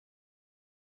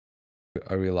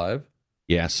Are we live?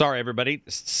 Yeah, sorry everybody.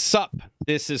 Sup?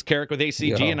 This is Karak with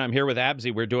ACG, Yo. and I'm here with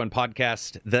Absy. We're doing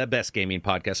podcast, the best gaming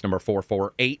podcast, number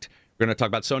 448. We're going to talk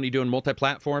about Sony doing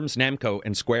multi-platforms, Namco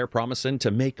and Square promising to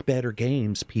make better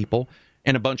games, people,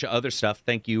 and a bunch of other stuff.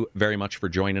 Thank you very much for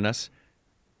joining us.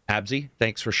 Absy,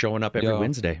 thanks for showing up every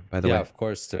Wednesday, by the way. Yeah, of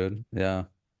course, dude. Yeah.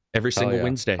 Every single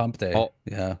Wednesday. Hump day.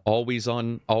 Yeah. Always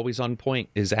on point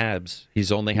is Abs.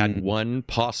 He's only had one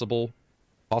possible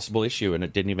issue, and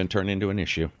it didn't even turn into an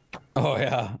issue. Oh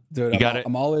yeah, dude.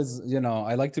 I'm always,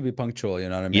 I like to be punctual. You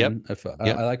know what I mean? Yep.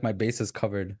 I like my bases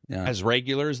covered. Yeah. As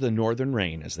regular as the northern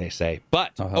rain, as they say.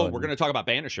 But we're going to talk about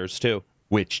Banishers too,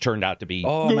 which turned out to be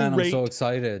man, I'm so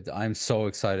excited. I'm so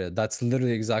excited. That's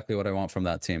literally exactly what I want from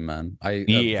that team, man.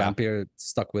 Vampire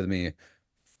stuck with me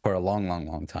for a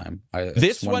long time.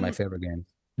 It's one of my favorite games.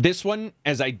 This one,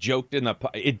 as I joked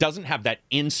it doesn't have that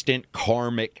instant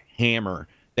karmic hammer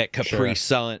that Capri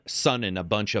Sun and a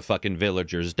bunch of fucking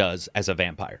villagers does as a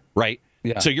vampire, right?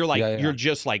 Yeah. So you're like, you're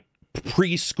just like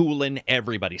preschooling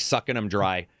everybody, sucking them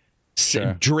dry,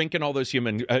 drinking all those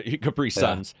human Capri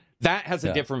Suns. That has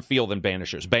a different feel than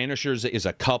Banishers. Banishers is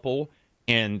a couple,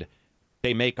 and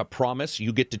they make a promise.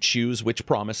 You get to choose which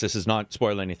promise. This is not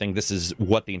spoiling anything. This is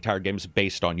what the entire game is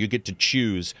based on. You get to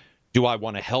choose, do I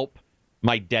want to help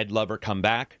my dead lover come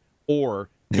back, or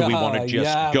do we want to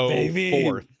just go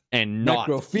forth and not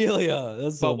necrophilia?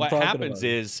 That's but what happens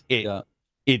is it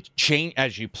change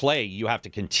as you play. You have to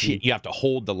continue. You have to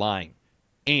hold the line,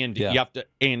 and you have to.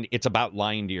 And it's about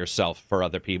lying to yourself for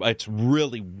other people. It's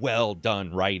really well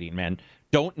done writing, man.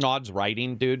 Don't Nod's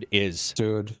writing, dude, is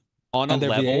on a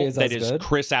level that is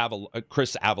Chris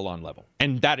Avalon level,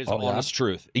 and that is honest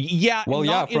truth. Yeah, well,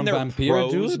 not in their Vampire,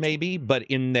 prose maybe, but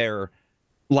in their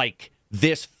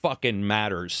this fucking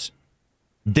matters.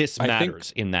 This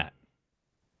matters in that.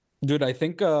 Dude, I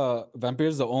think Vampire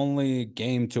is the only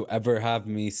game to ever have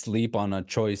me sleep on a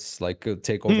choice,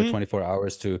 take over 24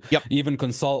 hours to even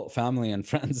consult family and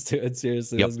friends to it.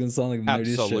 Seriously, that's gonna sound like the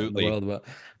nerdiest shit in the world,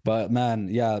 but man,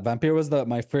 yeah, Vampire was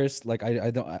my first. I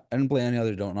didn't play any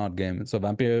other Don't Nod game, so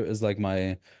Vampire is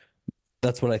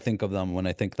that's what I think of them when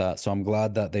I think that. So I'm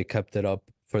glad that they kept it up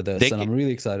for this, and I'm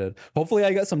really excited. Hopefully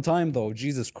I get some time though.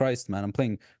 Jesus Christ, man, I'm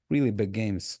playing really big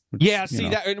games.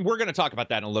 That, and we're going to talk about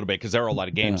that in a little bit because there are a lot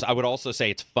of games. I would also say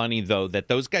it's funny though that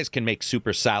those guys can make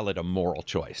Super Salad a moral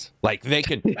choice. They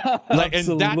can,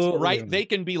 and that's right. They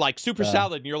can be like Super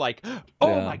Salad, and you're like,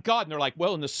 oh my god, and they're like,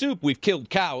 well, in the soup we've killed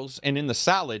cows, and in the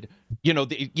salad, we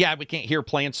can't hear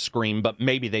plants scream, but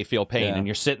maybe they feel pain, and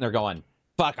you're sitting there going,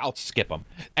 fuck, I'll skip them.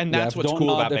 And that's what's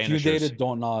cool about Banishers. If you dated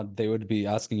Don't Nod, they would be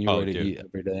asking you where to eat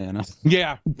every day.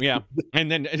 Yeah. And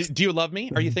then, do you love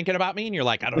me? Are you thinking about me? And you're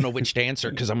like, I don't know which to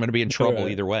answer because I'm going to be in trouble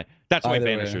either way. That's why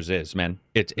Banishers is, man.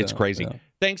 It's crazy. Yeah.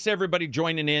 Thanks to everybody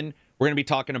joining in. We're going to be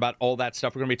talking about all that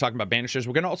stuff. We're going to be talking about Banishers.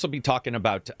 We're going to also be talking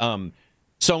about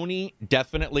Sony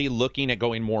definitely looking at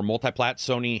going more multiplat.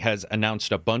 Sony has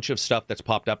announced a bunch of stuff that's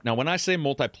popped up. Now, when I say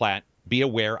multiplat, be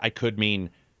aware I could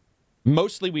mean...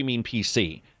 Mostly we mean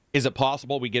PC. Is it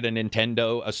possible we get a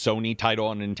Sony title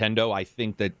on Nintendo? I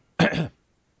think that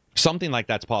something like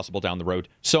that's possible down the road.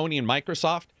 Sony and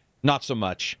Microsoft, not so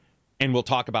much. And we'll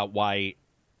talk about why,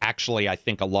 actually, I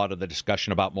think a lot of the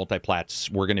discussion about multiplats,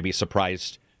 we're going to be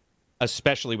surprised,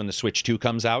 especially when the Switch 2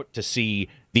 comes out, to see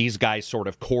these guys sort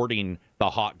of courting the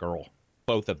hot girl,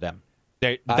 both of them.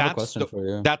 I have a question for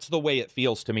you. That's the way it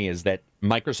feels to me, is that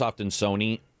Microsoft and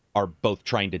Sony are both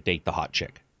trying to date the hot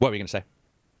chick. What were you going to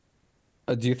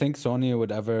say? Do you think Sony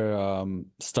would ever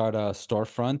start a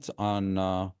storefront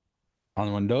on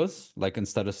Windows,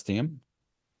 instead of Steam?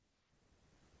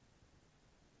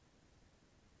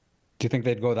 Do you think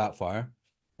they'd go that far?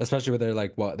 Especially with their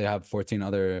they have 14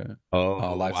 other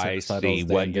live service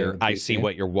titles. I see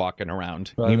what you're walking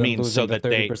around. You mean so that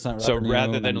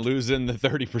rather than losing the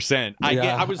 30%,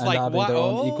 I was like, what? Their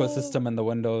own ecosystem in the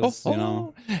Windows,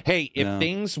 Hey, if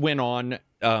things went on,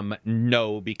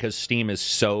 no, because Steam is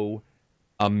so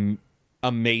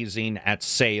amazing at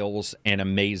sales and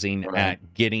amazing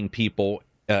at getting people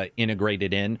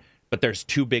integrated in. But there's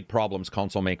two big problems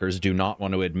console makers do not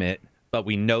want to admit, but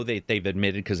we know that they've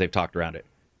admitted because they've talked around it.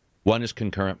 One is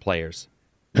concurrent players.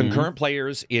 Concurrent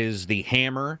players is the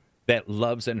hammer that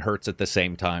loves and hurts at the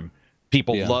same time.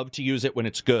 People love to use it when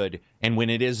it's good, and when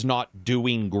it is not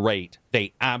doing great,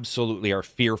 they absolutely are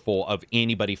fearful of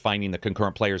anybody finding the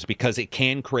concurrent players because it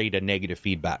can create a negative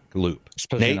feedback loop.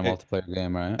 Especially in a multiplayer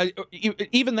game, right?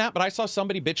 Even that, but I saw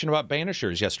somebody bitching about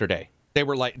Banishers yesterday. They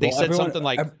were like, said something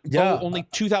like, only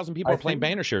 2,000 people are playing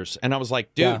Banishers. And I was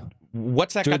like, dude,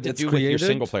 what's that got to do with your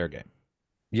single-player game?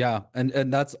 Yeah,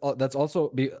 and that's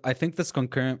also I think this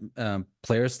concurrent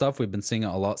player stuff, we've been seeing it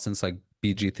a lot since like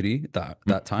BG3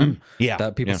 that time. Yeah,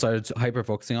 that people started hyper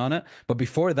focusing on it. But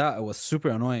before that, it was super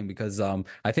annoying because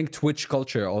I think Twitch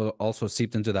culture also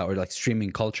seeped into that, or like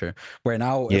streaming culture, where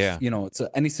now if you know it's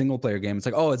any single player game, it's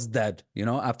like, oh, it's dead, you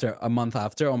know, after a month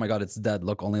after, oh my god, it's dead,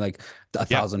 look, only like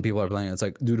 1,000 people are playing it. It's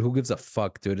like, dude, who gives a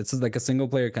fuck, dude? It's just like a single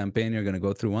player campaign you're gonna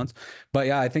go through once. But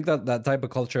yeah, I think that type of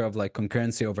culture of like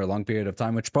concurrency over a long period of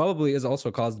time, which probably is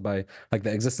also caused by like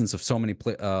the existence of so many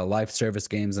live service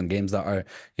games and games that are,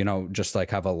 you know, just like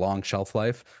have a long shelf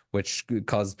life, which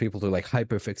causes people to like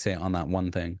hyper fixate on that one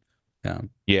thing.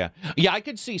 Yeah. I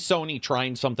could see Sony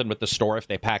trying something with the store if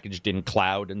they packaged in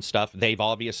cloud and stuff. They've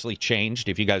obviously changed.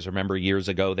 If you guys remember years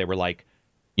ago, they were like,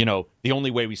 you know, the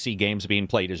only way we see games being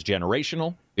played is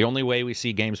generational. The only way we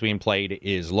see games being played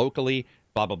is locally,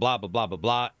 blah, blah, blah, blah, blah, blah,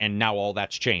 blah. And now all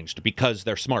that's changed because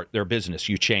they're smart. They're business.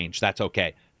 You change. That's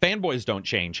okay. Fanboys don't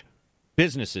change.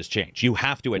 Businesses change. You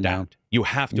have to adapt. You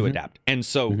have to adapt. And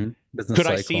so could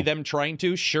I see them trying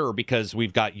to? Sure, because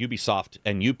we've got Ubisoft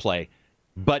and Uplay.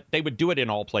 But they would do it in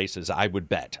all places, I would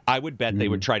bet. I would bet they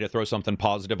would try to throw something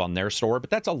positive on their store, but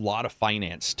that's a lot of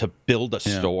finance to build a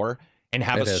store and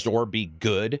have store be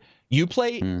good.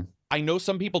 Uplay, I know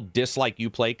some people dislike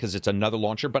Uplay because it's another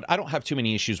launcher, but I don't have too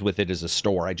many issues with it as a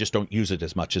store. I just don't use it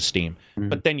as much as Steam.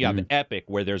 But then you have Epic,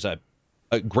 where there's a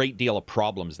great deal of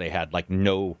problems they had, like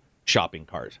no shopping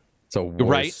cart. So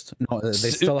worst. Right? No,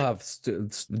 they still have.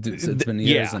 It's been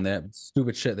years, and that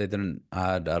stupid shit they didn't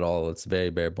add at all. It's very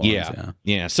bare bones.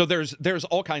 Yeah. So there's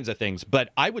all kinds of things, but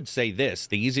I would say this: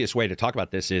 the easiest way to talk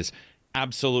about this is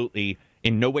absolutely,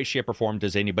 in no way, shape, or form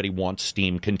does anybody want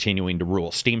Steam continuing to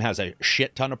rule. Steam has a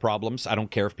shit ton of problems. I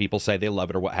don't care if people say they love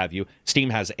it or what have you. Steam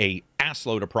has a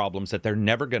assload of problems that they're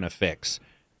never going to fix,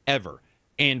 ever.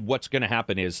 And what's going to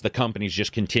happen is the companies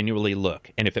just continually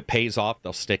look, and if it pays off,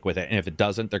 they'll stick with it, and if it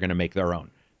doesn't, they're going to make their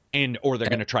own, or they're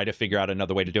going to try to figure out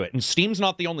another way to do it. And Steam's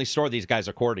not the only store these guys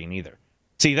are courting either.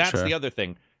 See, that's the other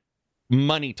thing.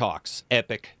 Money talks.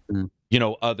 Epic, you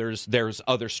know, others. There's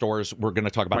other stores we're going to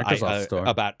talk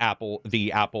about Apple,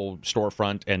 the Apple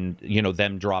storefront, and you know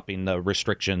them dropping the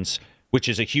restrictions, which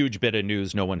is a huge bit of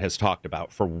news no one has talked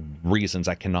about for reasons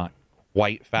I cannot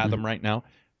quite fathom right now.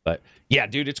 But yeah,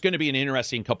 dude, it's going to be an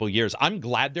interesting couple of years. I'm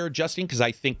glad they're adjusting because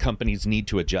I think companies need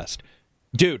to adjust.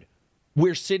 Dude,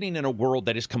 we're sitting in a world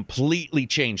that is completely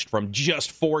changed from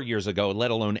just 4 years ago,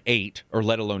 let alone 8 or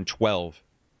let alone 12.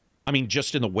 I mean,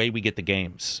 just in the way we get the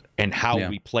games and how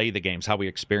we play the games, how we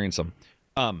experience them.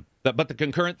 But the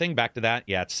concurrent thing, back to that,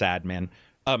 yeah, it's sad, man.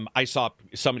 I saw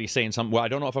somebody saying something, well, I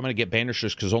don't know if I'm going to get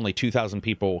Banishers because only 2,000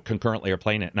 people concurrently are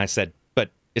playing it. And I said,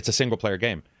 but it's a single-player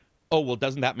game. Oh, well,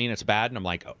 doesn't that mean it's bad? And I'm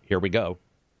like, oh, here we go.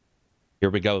 Here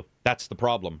we go. That's the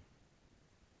problem.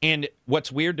 And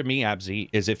what's weird to me, Abzi,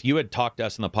 is if you had talked to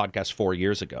us in the podcast 4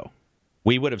 years ago,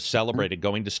 we would have celebrated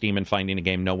going to Steam and finding a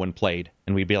game no one played.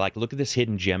 And we'd be like, look at this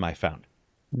hidden gem I found.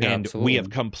 Yeah, and absolutely. We have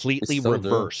completely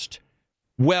reversed.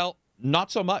 Well, not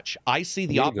so much. I see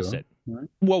the opposite. Right?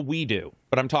 Well, we do.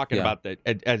 But I'm talking about that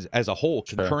as a whole,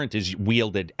 concurrent is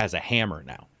wielded as a hammer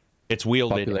now. It's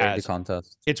wielded as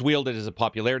a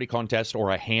popularity contest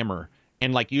or a hammer.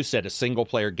 And like you said, a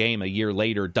single-player game a year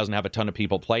later doesn't have a ton of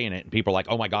people playing it. And people are like,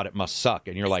 oh, my God, it must suck.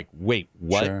 And you're like, wait,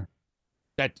 what? Sure.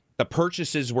 That the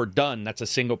purchases were done. That's a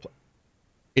single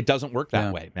It doesn't work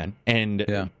that way, man.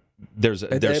 And there's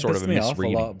sort of a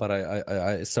misreading. A lot, but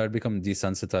I started becoming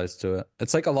desensitized to it.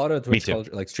 It's like a lot of Twitch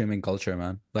culture, like streaming culture,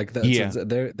 man. Like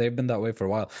they've been that way for a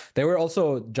while. They were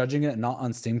also judging it not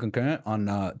on Steam concurrent,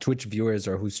 on Twitch viewers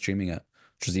or who's streaming it,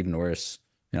 which is even worse.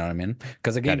 You know what I mean?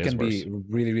 Because a game can be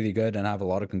really, really good and have a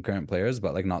lot of concurrent players,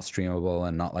 but like not streamable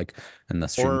and not like in the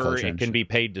stream culture. Or it can be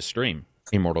paid to stream.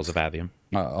 Immortals of Avium.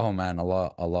 Oh man, a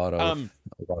lot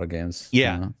of games.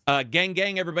 Yeah.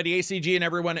 Gang, everybody, ACG and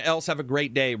everyone else, have a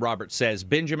great day. Robert says.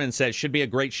 Benjamin says, should be a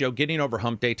great show. Getting over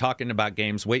hump day, talking about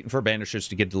games, waiting for Banishers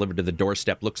to get delivered to the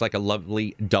doorstep. Looks like a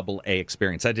lovely double A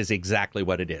experience. That is exactly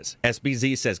what it is.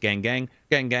 SBZ says, gang,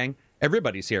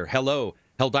 everybody's here. Hello.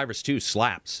 Helldivers 2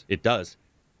 slaps. It does.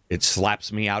 It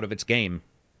slaps me out of its game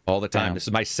all the time. This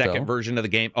is my second version of the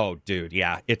game. Oh, dude,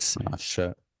 yeah. It's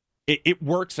shit. It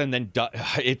works, and then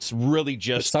it's really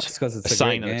just it sucks it's a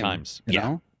sign of the times.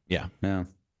 Yeah.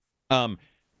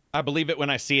 I believe it when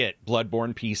I see it.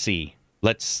 Bloodborne PC.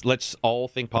 Let's all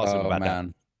think positive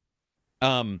about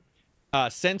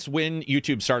that. Since when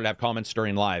YouTube started to have comments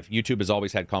during live, YouTube has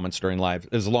always had comments during live,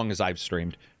 as long as I've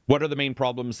streamed. What are the main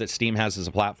problems that Steam has as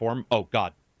a platform? Oh,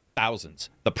 God, thousands.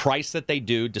 The price that they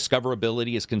do,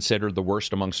 discoverability is considered the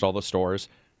worst amongst all the stores.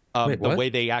 The way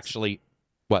they actually...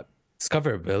 What?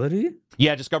 Discoverability?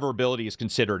 Yeah, discoverability is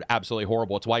considered absolutely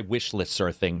horrible. It's why wish lists are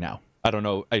a thing now. I don't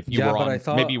know if you were on.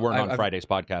 Maybe you weren't on Friday's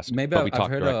podcast. Maybe but we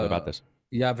talked directly about this.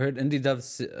 Yeah, I've heard indie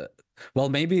devs. Well,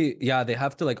 maybe they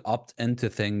have to like opt into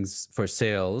things for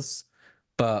sales,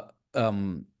 but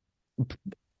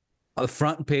a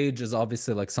front page is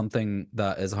obviously like something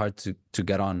that is hard to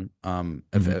get on.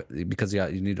 Because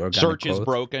you need organic search growth. Is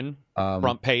broken.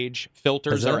 Front page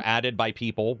filters are added by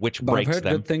people, which breaks them. I've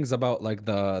heard good things about like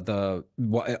the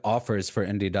what it offers for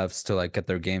indie devs to like get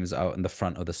their games out in the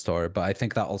front of the store, but I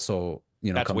think that also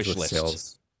That's comes with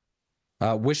sales.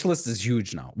 Wishlist is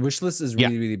huge now. Wishlist is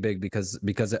really big because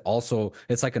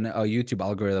it's like a YouTube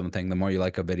algorithm thing. The more you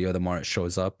like a video, the more it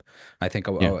shows up. I think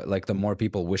like the more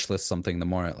people wishlist something, the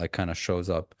more it like kind of shows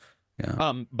up.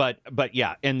 Yeah. But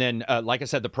yeah, and then like I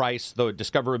said, the price, the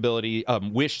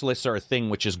discoverability, wish lists are a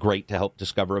thing, which is great to help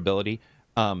discoverability.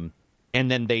 And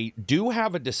then they do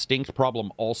have a distinct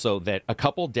problem also that a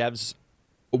couple devs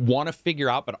want to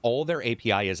figure out, but all their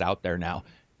API is out there now.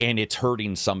 And it's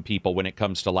hurting some people when it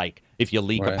comes to like if you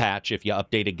leak a patch, if you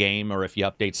update a game, or if you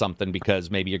update something because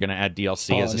maybe you're going to add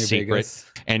DLC as a secret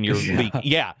and you're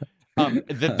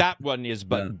that one is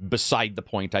beside the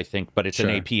point, I think, but it's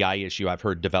an API issue. I've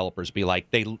heard developers be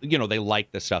like they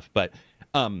like this stuff, but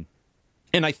and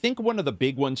I think one of the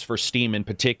big ones for Steam in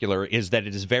particular is that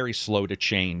it is very slow to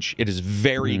change. It is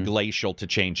very glacial to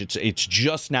change. It's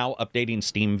just now updating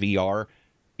Steam VR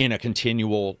in a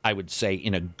continual, I would say,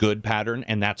 in a good pattern,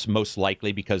 and that's most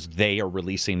likely because they are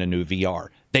releasing a new VR.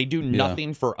 They do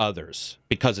nothing for others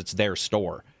because it's their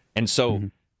store, and so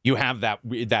you have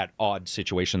that odd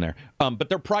situation there. But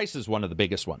their price is one of the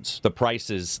biggest ones. The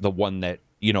price is the one that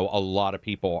a lot of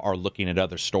people are looking at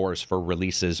other stores for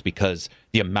releases because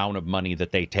the amount of money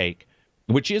that they take,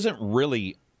 which isn't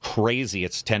really crazy.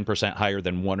 It's 10% higher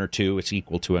than one or two. It's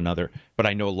equal to another. But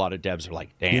I know a lot of devs are like,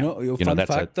 damn,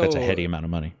 that's a heady amount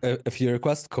of money. If you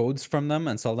request codes from them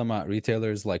and sell them at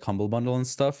retailers like Humble Bundle and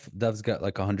stuff, devs get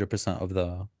like 100%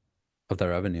 of the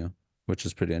revenue, which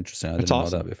is pretty interesting. I didn't know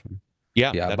that before.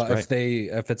 Yeah, but great.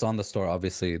 if it's on the store,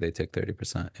 obviously they take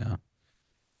 30%.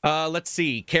 Yeah. Let's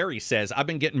see. Carrie says, I've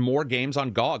been getting more games on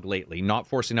GOG lately, not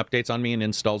forcing updates on me, and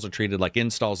installs are treated like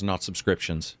installs, not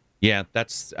subscriptions. Yeah,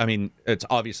 it's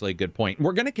obviously a good point.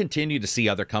 We're going to continue to see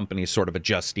other companies sort of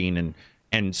adjusting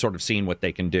and sort of seeing what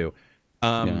they can do.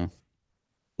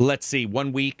 Let's see.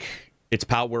 1 week, it's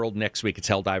Pal World. Next week, it's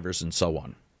Helldivers, and so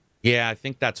on. Yeah, I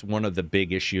think that's one of the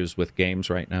big issues with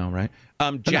games right now, right?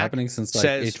 Jack been happening since like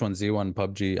H1Z1,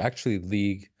 PUBG, actually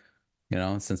League.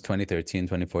 Since 2013,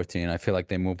 2014, I feel like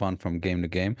they move on from game to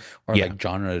game or like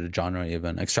genre to genre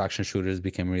even. Extraction shooters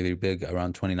became really big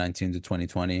around 2019 to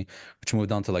 2020, which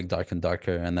moved on to like dark and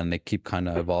darker, and then they keep kind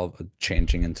of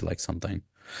changing into like something.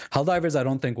 Helldivers, I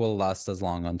don't think will last as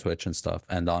long on Twitch and stuff,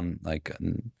 and on like,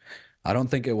 I don't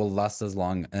think it will last as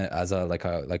long as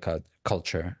a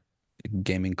culture,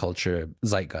 gaming culture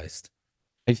zeitgeist.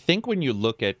 I think when you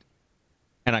look at,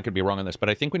 and I could be wrong on this, but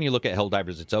I think when you look at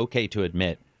Helldivers, it's okay to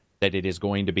admit that it is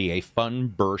going to be a fun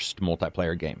burst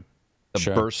multiplayer game.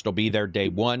 The burst will be there day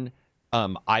one.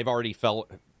 I've already felt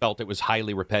it was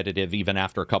highly repetitive even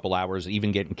after a couple hours,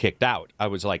 even getting kicked out. I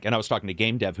was like, and I was talking to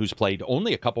Game Dev who's played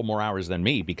only a couple more hours than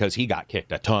me because he got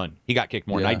kicked a ton. He got kicked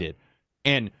more than I did.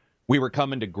 And we were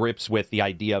coming to grips with the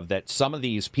idea of that some of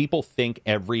these people think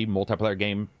every multiplayer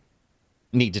game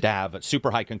needs to have a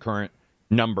super high concurrent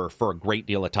number for a great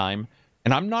deal of time.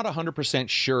 And I'm not 100%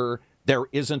 sure there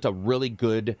isn't a really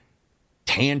good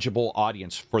tangible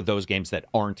audience for those games that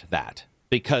aren't that,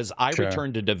 because I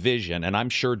return to Division and I'm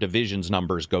sure Division's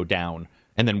numbers go down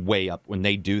and then way up when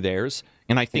they do theirs,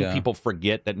 and I think people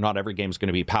forget that not every game is going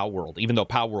to be Pal World, even though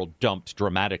Pal World dumped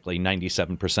dramatically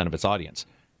 97% of its audience.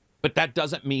 But that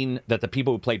doesn't mean that the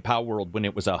people who played Pal World when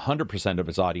it was 100% of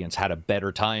its audience had a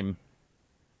better time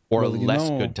or a less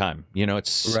good time.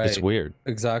 It's weird.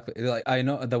 Exactly. Like I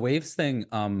know the Waves thing,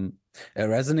 it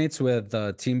resonates with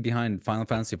the team behind Final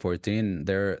Fantasy 14.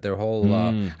 Their whole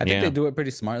I think they do it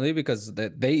pretty smartly because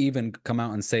they even come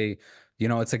out and say,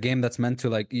 it's a game that's meant to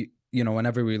like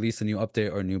whenever we release a new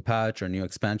update or a new patch or a new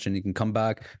expansion, you can come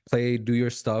back, play, do your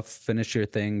stuff, finish your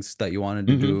things that you wanted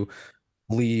to do,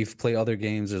 leave, play other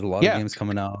games. There's a lot of games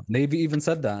coming out. They've even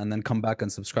said that, and then come back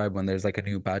and subscribe when there's like a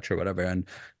new patch or whatever. And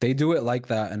they do it like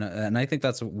that, and I think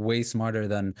that's way smarter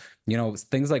than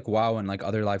things like WoW and like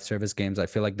other live service games. I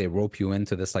feel like they rope you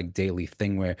into this like daily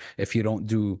thing where if you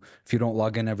don't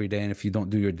log in every day and if you don't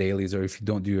do your dailies or if you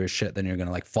don't do your shit, then you're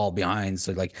gonna like fall behind.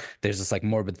 So like there's this like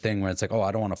morbid thing where it's like, oh,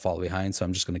 I don't want to fall behind, so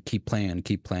I'm just gonna keep playing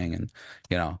and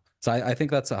So I think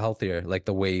that's a healthier, like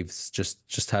the waves,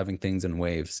 just having things in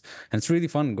waves. And it's really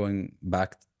fun going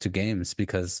back to games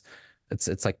because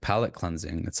it's like palate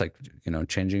cleansing. It's like, you know,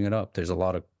 changing it up. There's a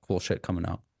lot of cool shit coming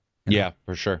out. Yeah,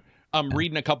 for sure. I'm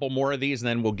reading a couple more of these, and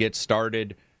then we'll get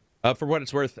started. For what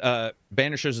it's worth,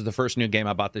 Banishers is the first new game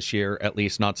I bought this year, at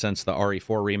least not since the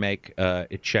RE4 remake.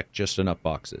 It checked just enough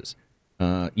boxes.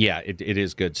 Yeah, it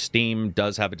is good. Steam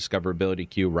does have a discoverability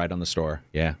queue right on the store.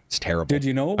 Yeah, it's terrible. Dude,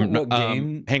 you know what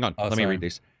game? Hang on, let me read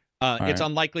these. It's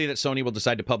unlikely that Sony will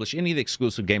decide to publish any of the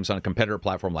exclusive games on a competitor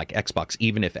platform like Xbox,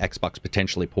 even if Xbox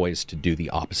potentially poised to do the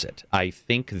opposite. I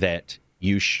think that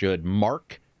you should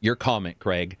mark your comment,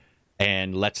 Craig,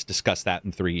 and let's discuss that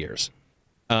in 3 years.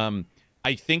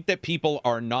 I think that people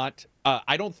are not...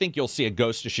 I don't think you'll see a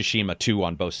Ghost of Tsushima 2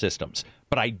 on both systems,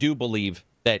 but I do believe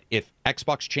that if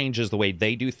Xbox changes the way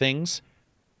they do things,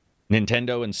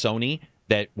 Nintendo and Sony,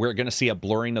 that we're going to see a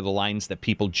blurring of the lines that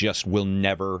people just will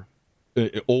never...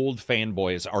 old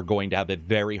fanboys are going to have a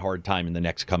very hard time in the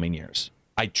next coming years.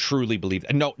 I truly believe...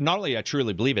 No, not only I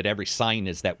truly believe it, every sign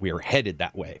is that we're headed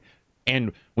that way.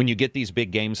 And when you get these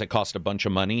big games that cost a bunch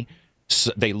of money,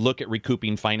 they look at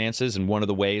recouping finances, and one of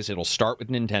the ways it'll start with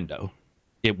Nintendo.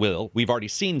 It will. We've already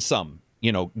seen some,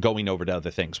 you know, going over to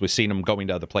other things. We've seen them going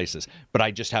to other places. But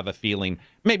I just have a feeling,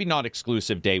 maybe not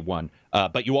exclusive day one,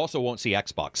 but you also won't see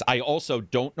Xbox. I also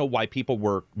don't know why people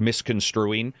were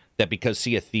misconstruing that because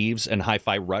Sea of Thieves and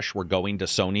Hi-Fi Rush were going to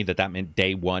Sony, that meant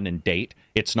day one and date.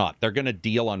 It's not. They're going to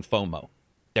deal on FOMO.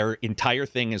 Their entire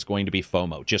thing is going to be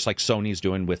FOMO, just like Sony's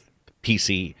doing with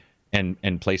PC and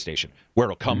PlayStation, where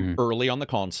it'll come early on the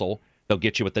console. They'll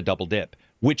get you with the double dip,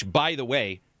 which, by the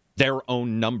way, their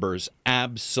own numbers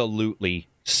absolutely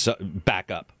back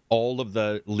up. All of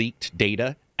the leaked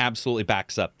data absolutely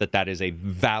backs up that is a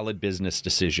valid business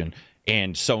decision.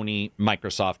 And Sony,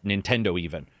 Microsoft, Nintendo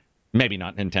even, maybe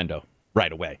not Nintendo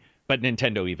right away, but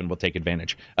Nintendo even will take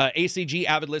advantage. ACG,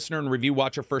 avid listener and review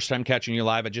watcher, first time catching you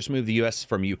live. I just moved the US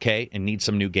from UK and need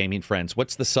some new gaming friends.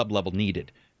 What's the sub level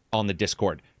needed on the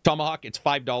Discord? Tomahawk, it's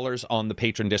 $5 on the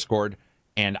patron Discord.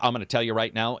 And I'm going to tell you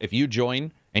right now, if you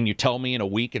join and you tell me in a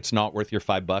week it's not worth your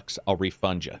 $5, I'll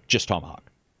refund you. Just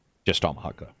Tomahawk. Just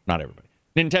Tomahawk, though. Not everybody.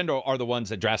 Nintendo are the ones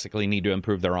that drastically need to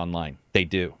improve their online. They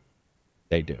do.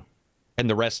 They do. And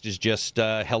the rest is just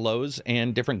hellos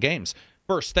and different games.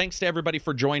 First, thanks to everybody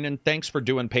for joining. Thanks for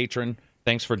doing Patreon.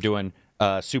 Thanks for doing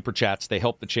Super Chats. They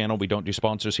help the channel. We don't do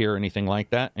sponsors here or anything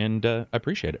like that, and I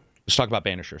appreciate it. Let's talk about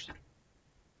Banishers.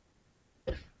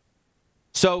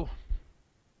 So...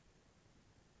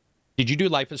 did you do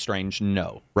Life is Strange?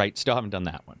 No, right? Still haven't done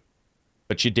that one.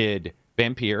 But you did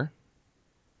Vampire.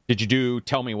 Did you do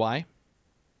Tell Me Why?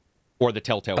 Or the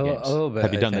Telltale games? A little bit,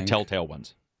 have you done the Telltale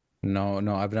ones? No,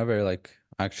 I've never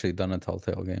actually done a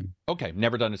Telltale game. Okay,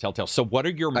 never done a Telltale. So what are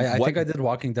your... I think I did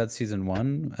Walking Dead Season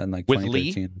 1 and with 2013.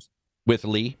 Lee? With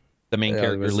Lee? The main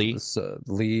character, Lee?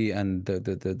 Lee and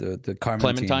the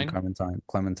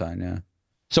Clementine, yeah.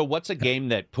 So what's a game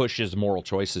that pushes moral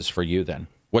choices for you then?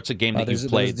 What's a game that you've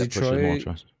played that pushes moral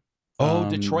choices? Oh,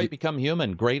 Detroit Become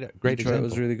Human. Great Detroit example.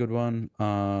 was a really good one.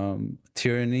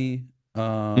 Tyranny.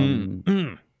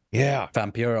 Yeah.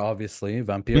 Vampire, obviously.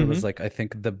 Vampire was I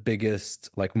think the biggest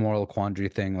moral quandary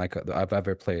thing I've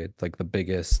ever played. The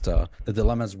biggest. The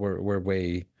dilemmas were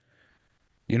way.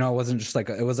 You know, it wasn't just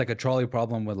it was a trolley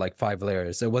problem with 5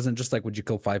 layers. It wasn't just would you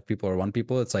kill 5 people or 1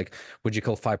 people? It's would you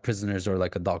kill 5 prisoners or a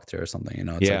doctor or something? You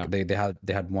know, it's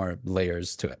they had more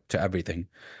layers to everything.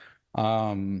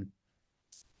 Other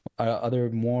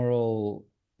moral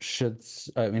shits.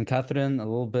 I mean, Catherine a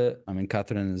little bit. I mean,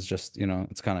 Catherine is just, you know,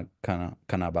 it's kind of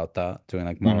about that,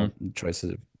 doing moral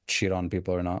choices, cheat on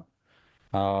people or not.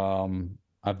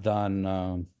 I've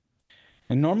done.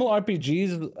 In normal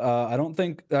RPGs, I don't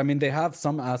think. I mean, they have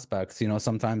some aspects. You know,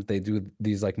 sometimes they do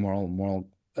these moral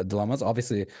dilemmas.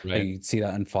 Obviously, you can see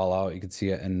that in Fallout. You can see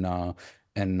it in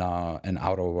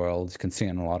Outer Worlds. You can see it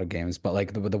in a lot of games.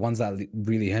 But the ones that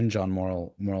really hinge on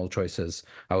moral choices,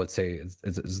 I would say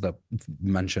is the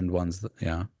mentioned ones.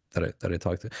 That I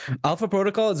talked to. Alpha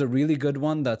Protocol is a really good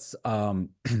one. That's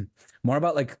more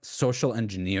about social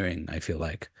engineering. I feel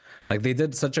like they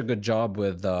did such a good job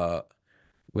with that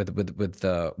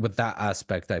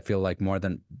aspect. I feel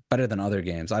better than other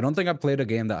games. I don't think I've played a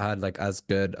game that had as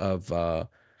good of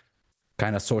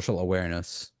kind of social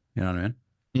awareness, you know what I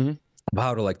mean? About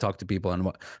how to talk to people and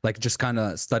what just kind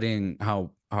of studying how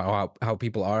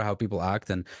people are, how people act,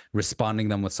 and responding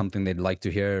them with something they'd like to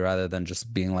hear, rather than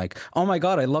just being oh my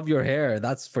god, I love your hair,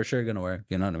 that's for sure gonna work,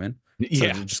 you know what I mean?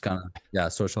 Yeah. So just kind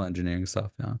of social engineering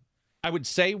stuff. Yeah. I would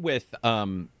say with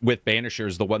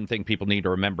Banishers, the one thing people need to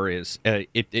remember is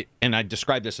and I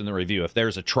described this in the review. If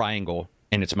there's a triangle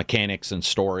and it's mechanics and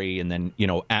story and then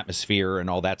atmosphere and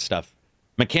all that stuff,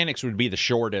 mechanics would be the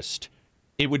shortest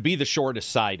it would be the shortest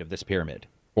side of this pyramid,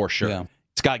 for sure. Yeah.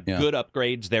 It's got good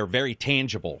upgrades. They're very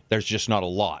tangible. There's just not a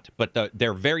lot, but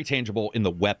they're very tangible in the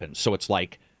weapons. So it's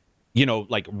like, you know,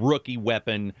 like rookie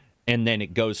weapon, and then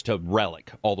it goes to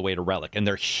relic, all the way to relic. And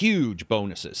they're huge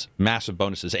bonuses, massive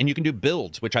bonuses. And you can do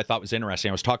builds, which I thought was interesting.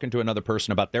 I was talking to another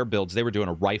person about their builds. They were doing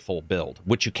a rifle build,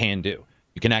 which you can do.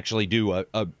 You can actually do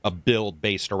a build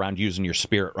based around using your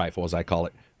spirit rifle, as I call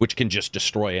it, which can just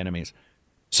destroy enemies.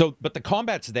 So, but the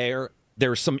combat's there. There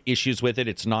are some issues with it.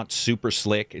 It's not super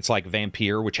slick. It's like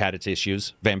Vampire, which had its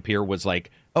issues. Vampire was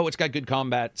like, oh, it's got good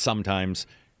combat sometimes,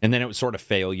 and then it would sort of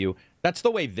fail you. That's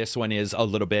the way this one is a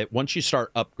little bit. Once you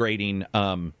start upgrading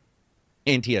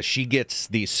Intia, she gets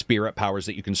these spirit powers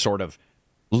that you can sort of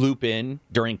loop in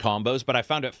during combos. But I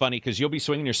found it funny because you'll be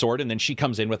swinging your sword, and then she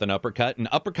comes in with an uppercut, and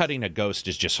uppercutting a ghost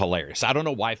is just hilarious. I don't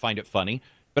know why I find it funny,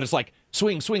 but it's like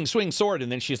swing, swing, swing sword,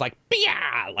 and then she's like,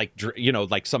 Bia! Like, you know,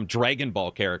 like some Dragon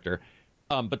Ball character.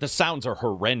 But the sounds are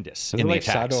horrendous in the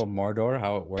attacks. Shadow of Mordor,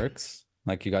 how it works?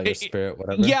 Like you got your spirit,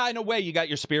 whatever. Yeah, in a way, you got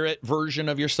your spirit version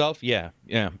of yourself. Yeah,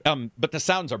 yeah. But the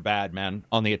sounds are bad, man,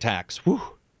 on the attacks. Whew.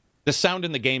 The sound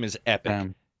in the game is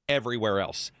epic. Everywhere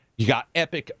else, you got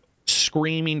epic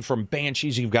screaming from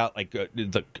banshees. You've got like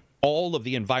all of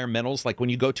the environmentals. Like when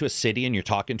you go to a city and you're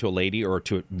talking to a lady, or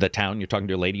to the town, you're talking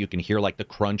to a lady, you can hear like the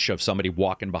crunch of somebody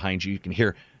walking behind you. You can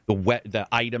hear the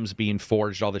items being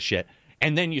forged, all the shit.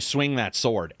 And then you swing that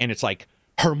sword, and it's like,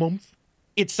 Hermumph.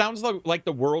 It sounds like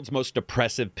the world's most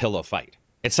depressive pillow fight.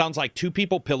 It sounds like two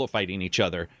people pillow fighting each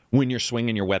other when you're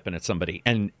swinging your weapon at somebody.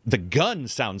 And the gun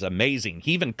sounds amazing.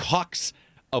 He even cocks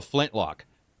a flintlock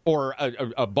or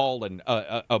a ball and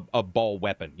a ball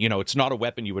weapon. You know, it's not a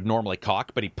weapon you would normally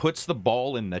cock, but he puts the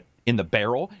ball in the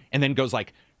barrel and then goes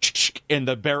like, and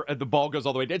the ball goes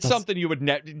all the way. It's something you would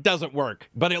it doesn't work,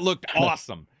 but it looked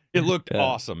awesome. It looked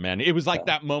awesome, man. It was like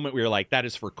that moment where you're like, that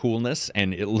is for coolness,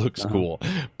 and it looks cool,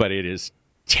 but it is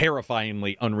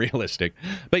terrifyingly unrealistic.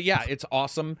 But yeah, it's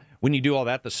awesome when you do all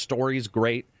that. The story's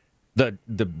great. The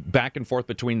back and forth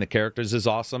between the characters is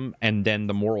awesome, and then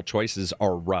the moral choices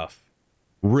are rough.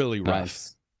 Really rough.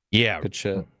 Nice. Yeah. Good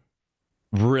shit.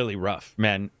 Really rough,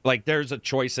 man. Like, there's a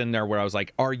choice in there where I was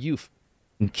like, are you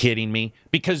kidding me?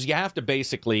 Because you have to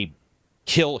basically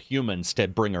kill humans to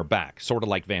bring her back, sort of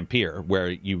like Vampire, where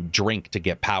you drink to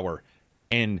get power.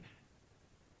 And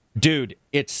dude,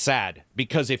 it's sad,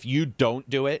 because if you don't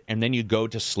do it and then you go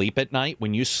to sleep at night,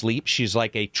 when you sleep, she's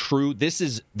like a true, this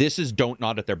is Don't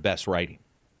Nod at their best writing.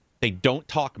 They don't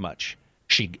talk much.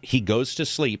 He goes to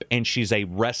sleep, and she's a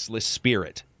restless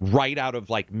spirit right out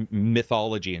of like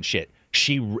mythology and shit.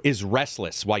 She is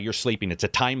restless while you're sleeping. It's a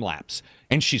time lapse,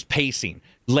 and she's pacing,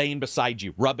 laying beside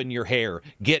you, rubbing your hair,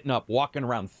 getting up, walking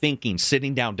around, thinking,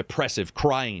 sitting down, depressive,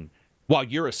 crying while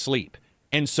you're asleep.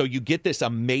 And so you get this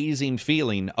amazing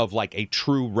feeling of like a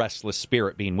true restless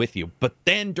spirit being with you. But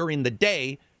then during the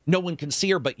day, no one can see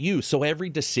her but you. So every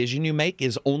decision you make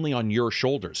is only on your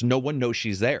shoulders. No one knows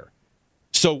she's there.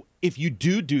 So if you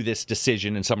do this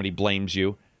decision and somebody blames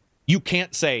you, you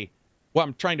can't say, well,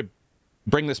 I'm trying to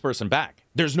bring this person back.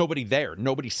 There's nobody there.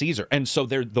 Nobody sees her. And so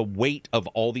the weight of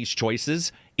all these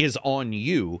choices is on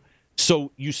you.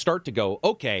 So you start to go,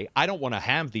 okay, I don't want to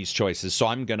have these choices, so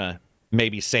I'm going to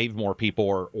maybe save more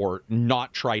people or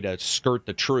not try to skirt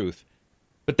the truth.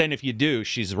 But then if you do,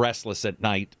 she's restless at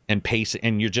night and pacing,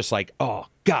 and you're just like, oh,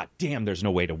 god damn, there's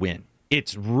no way to win.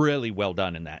 It's really well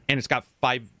done in that. And it's got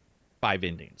five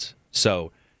endings.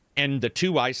 So, and the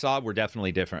two I saw were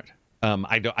definitely different.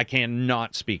 I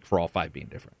cannot speak for all five being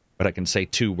different, but I can say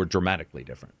two were dramatically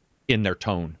different in their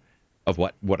tone of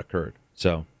what occurred.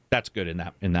 So that's good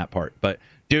in that part. But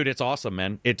dude, it's awesome,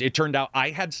 man. It turned out I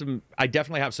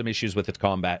definitely have some issues with its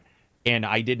combat, and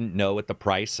I didn't know at the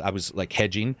price. I was like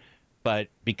hedging, but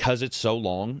because it's so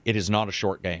long, it is not a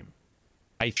short game.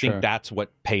 I think that's what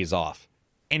pays off.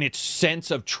 And its sense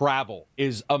of travel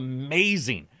is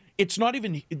amazing. It's not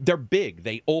even, they're big.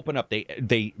 They open up,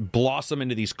 they blossom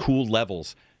into these cool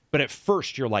levels. But at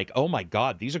first you're like, oh my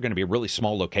God, these are going to be really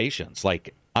small locations.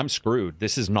 Like, I'm screwed.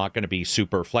 This is not going to be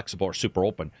super flexible or super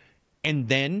open. And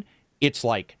then it's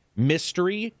like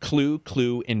mystery,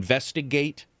 clue,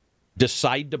 investigate,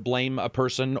 decide to blame a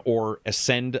person or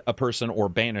ascend a person or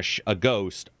banish a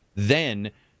ghost, then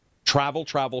travel,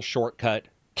 shortcut,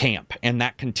 camp. And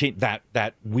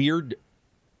that weird,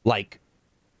 like,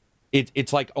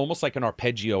 it's like almost like an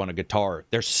arpeggio on a guitar.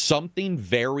 There's something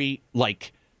very,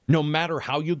 like, no matter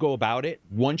how you go about it,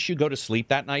 once you go to sleep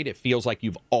that night, it feels like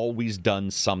you've always done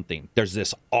something. There's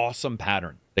this awesome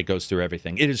pattern that goes through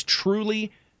everything. It is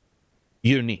truly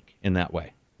unique in that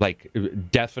way. Like,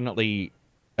 definitely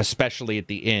especially at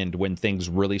the end when things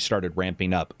really started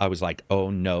ramping up, I was like, oh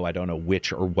no, I don't know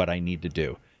which or what I need to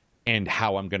do and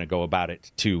how I'm going to go about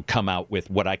it to come out with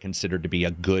what I consider to be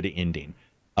a good ending.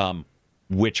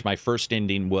 Which my first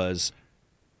ending was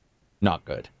not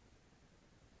good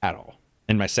at all.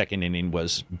 And my second ending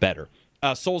was better.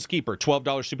 Souls Keeper,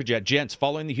 $12 Super Chat. Gents,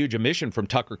 following the huge omission from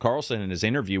Tucker Carlson in his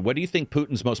interview, what do you think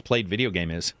Putin's most played video game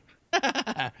is?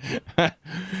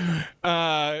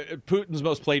 Putin's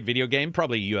most played video game,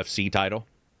 probably a UFC title.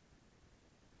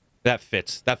 That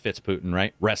fits Putin,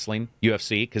 right? Wrestling,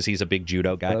 UFC, because he's a big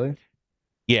judo guy. Really?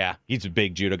 Yeah, he's a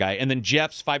big judo guy. And then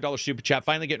Jeff's $5 Super Chat,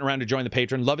 finally getting around to join the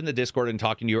Patreon. Loving the Discord and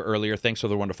talking to you earlier. Thanks for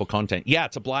the wonderful content. Yeah,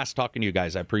 it's a blast talking to you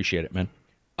guys. I appreciate it, man.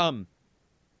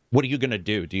 What are you going to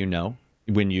do? Do you know?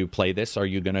 When you play this, are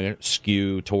you going to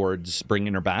skew towards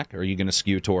bringing her back? Or are you going to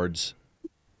skew towards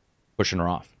pushing her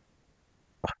off?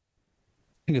 I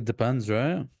think it depends,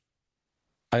 right?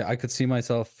 I could see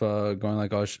myself going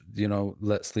like, oh,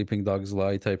 let sleeping dogs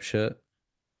lie type shit.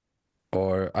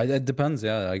 Or it depends.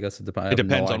 Yeah, I guess it depends. It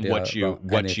depends on what you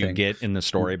get in the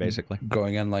story, basically.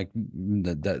 Going in like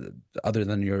that, other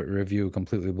than your review,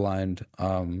 completely blind.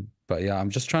 But yeah, I'm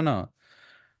just trying to,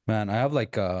 man.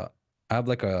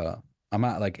 I'm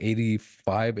at like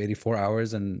 85, 84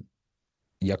 hours in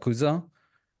Yakuza,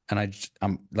 and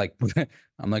I'm like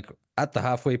at the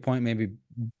halfway point, maybe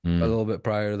a little bit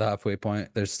prior to the halfway point.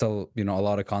 There's still, a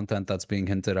lot of content that's being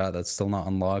hinted at that's still not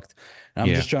unlocked. And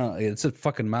I'm just trying, it's a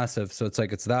fucking massive. So it's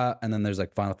like, it's that. And then there's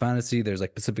like Final Fantasy, there's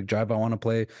like Pacific Drive I want to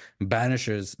play.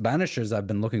 Banishers I've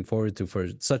been looking forward to for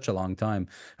such a long time.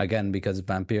 Again, because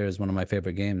Vampire is one of my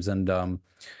favorite games. And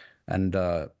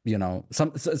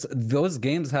those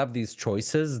games have these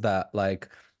choices that like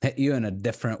hit you in a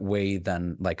different way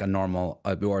than like a normal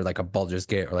or like a Baldur's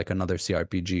Gate or like another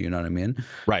CRPG, you know what I mean?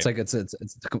 Right. It's like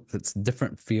it's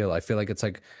different feel. I feel like it's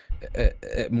like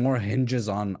it more hinges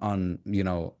on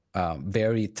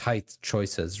very tight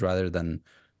choices rather than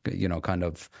kind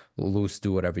of loose,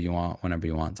 do whatever you want whenever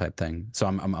you want type thing. So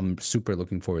I'm super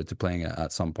looking forward to playing it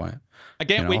at some point. I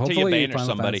can't wait till you banish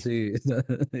somebody.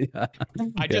 Yeah.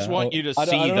 I just want you to see I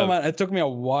don't know, man. It took me a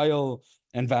while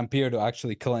in Vampire to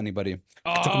actually kill anybody.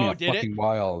 It took me a fucking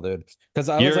while, dude. Because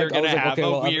you're gonna have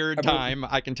a weird time.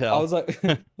 I can tell. I was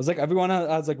like, everyone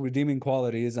has like redeeming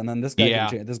qualities, and then this guy can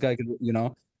change. This guy can,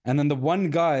 And then the one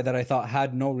guy that I thought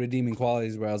had no redeeming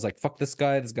qualities, where I was like, fuck this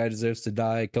guy deserves to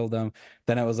die, kill them.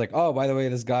 Then I was like, oh, by the way,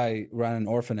 this guy ran an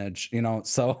orphanage,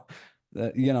 So,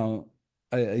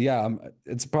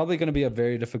 it's probably going to be a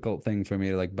very difficult thing for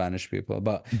me to like banish people.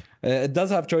 But it does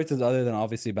have choices other than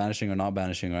obviously banishing or not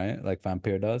banishing, right? Like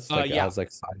Vampire does. Like, it has like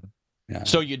side. Yeah.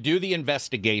 So you do the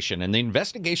investigation, and the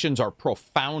investigations are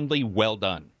profoundly well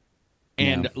done.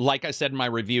 And like I said in my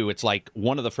review, it's like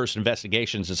one of the first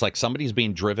investigations. It's like somebody's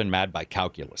being driven mad by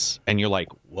calculus. And you're like,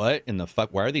 what in the fuck?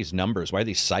 Why are these numbers? Why are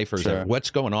these ciphers? Sure.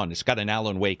 What's going on? It's got an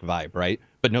Alan Wake vibe, right?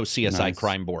 But no CSI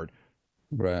crime board.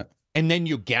 Right. And then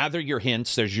you gather your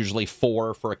hints. There's usually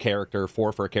 4 for a character.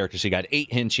 So you got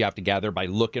 8 hints you have to gather by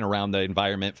looking around the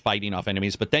environment, fighting off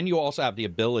enemies. But then you also have the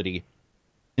ability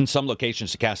in some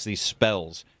locations to cast these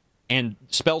spells. And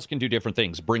spells can do different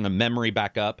things. Bring a memory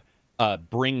back up.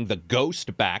 Bring the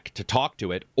ghost back to talk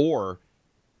to it, or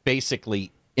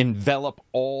basically envelop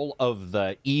all of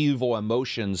the evil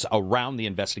emotions around the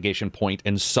investigation point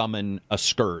and summon a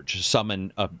scourge,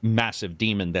 summon a massive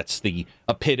demon that's the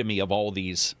epitome of all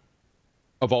these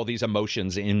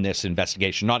emotions in this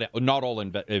investigation. Not all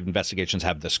investigations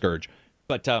have the scourge,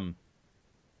 but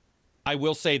I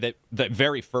will say that the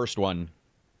very first one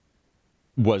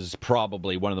was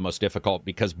probably one of the most difficult,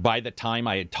 because by the time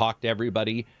I had talked to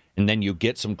everybody, and then you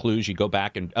get some clues, you go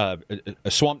back and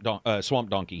Swamp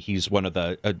Donkey, he's one of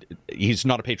the he's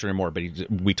not a patron anymore, but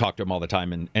we talk to him all the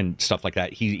time and stuff like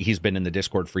that. He's been in the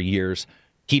Discord for years.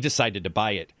 He decided to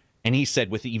buy it, and he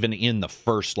said even in the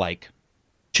first like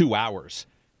 2 hours,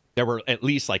 there were at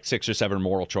least like 6 or 7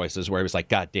 moral choices where he was like,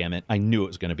 God damn it, I knew it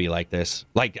was going to be like this.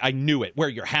 Like, I knew it, where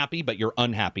you're happy but you're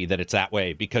unhappy that it's that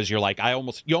way, because you're like,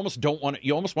 you almost want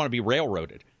to be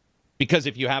railroaded, because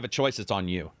if you have a choice, it's on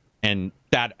you. And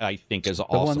that, I think, is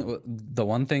awesome. The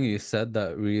one thing you said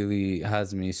that really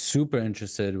has me super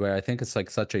interested, where I think it's like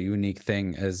such a unique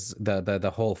thing, is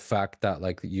the whole fact that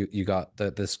like you got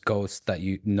this ghost that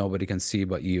nobody can see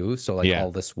but you. So like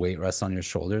all this weight rests on your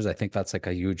shoulders. I think that's like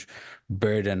a huge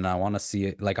burden. I want to see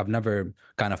it. Like, I've never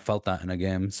kind of felt that in a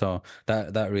game. So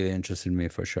that really interested me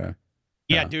for sure.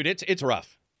 Yeah, dude, it's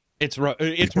rough. It's rough.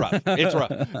 It's rough. It's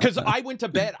rough. Because I went to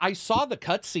bed. I saw the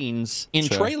cutscenes in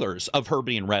trailers of her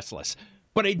being restless,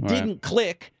 but it didn't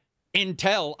click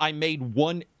until I made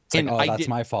one. It's like, that's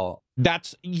my fault.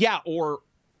 Or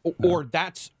or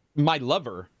that's my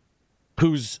lover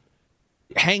who's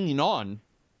hanging on,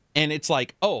 and it's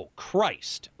like, oh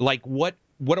Christ, like what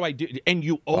do I do? And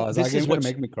this is what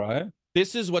make me cry.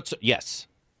 This is what's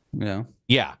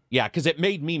yeah, because it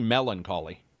made me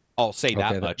melancholy. I'll say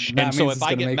that much. And so if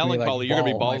I get melancholy, you're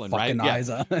gonna be bawling, right?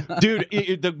 Yeah.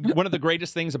 Dude, one of the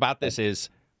greatest things about this is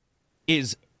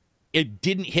it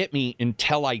didn't hit me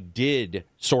until I did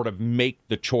sort of make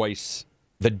the choice,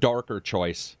 the darker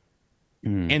choice.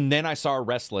 And then I saw her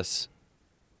Restless,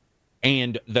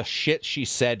 and the shit she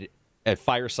said at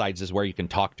Firesides is where you can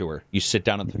talk to her. You sit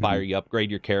down at the fire, you upgrade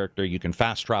your character, you can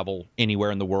fast travel anywhere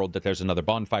in the world that there's another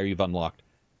bonfire you've unlocked.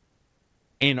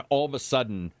 And all of a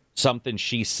sudden, something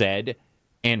she said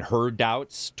and her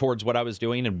doubts towards what I was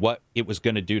doing and what it was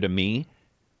going to do to me.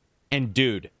 And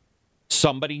dude,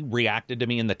 somebody reacted to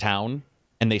me in the town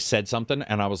and they said something,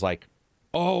 and I was like,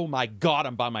 oh my God,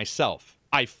 I'm by myself.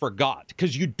 I forgot.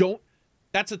 Because you don't,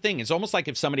 that's the thing. It's almost like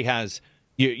if somebody has,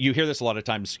 you hear this a lot of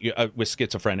times with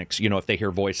schizophrenics, you know, if they hear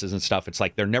voices and stuff, it's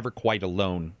like they're never quite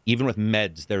alone. Even with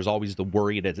meds, there's always the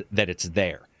worry that it's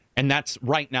there. And that's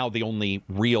right now the only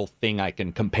real thing I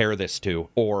can compare this to,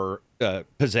 or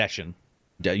possession,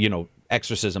 you know,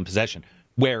 exorcism, possession,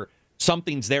 where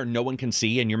something's there no one can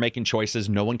see, and you're making choices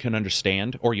no one can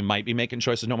understand, or you might be making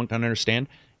choices no one can understand,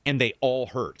 and they all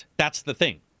hurt. That's the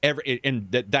thing.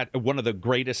 That one of the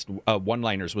greatest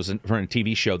one-liners was from a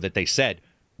TV show that they said,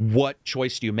 what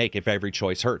choice do you make if every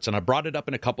choice hurts? And I brought it up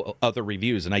in a couple other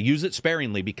reviews, and I use it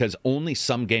sparingly because only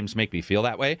some games make me feel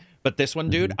that way. But this one,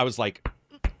 dude, I was like,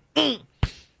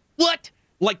 what?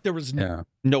 Like there was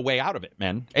no way out of it,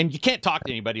 man. And you can't talk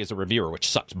to anybody as a reviewer, which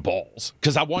sucks balls.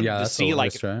 Because I wanted to see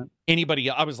like anybody.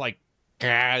 I was like,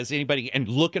 is anybody, and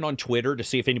looking on Twitter to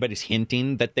see if anybody's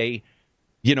hinting that they,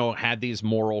 you know, had these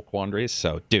moral quandaries.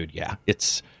 So, dude,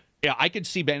 I could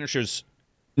see Banishers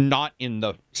not in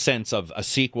the sense of a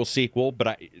sequel,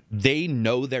 but they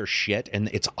know their shit, and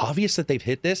it's obvious that they've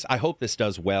hit this. I hope this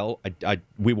does well.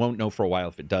 We won't know for a while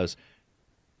if it does.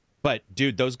 But,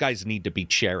 dude, those guys need to be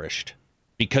cherished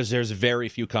because there's very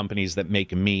few companies that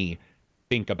make me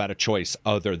think about a choice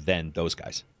other than those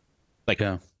guys. Like,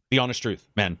 the honest truth,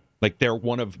 man. Like, they're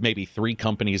one of maybe 3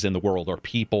 companies in the world, or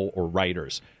people or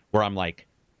writers, where I'm like,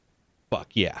 fuck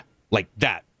yeah. Like,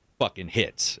 that fucking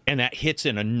hits. And that hits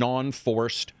in a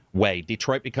non-forced way.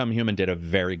 Detroit Become Human did a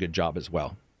very good job as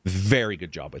well. Very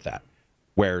good job with that.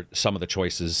 Where some of the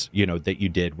choices, you know, that you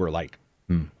did were like,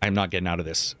 I'm not getting out of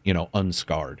this, you know,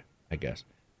 unscarred, I guess.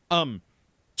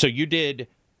 So you did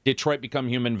Detroit Become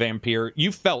Human, Vampire.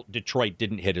 You felt Detroit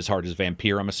didn't hit as hard as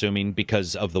Vampire, I'm assuming,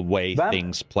 because of the way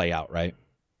things play out, right?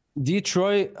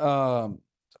 Detroit,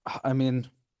 I mean,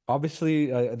 obviously,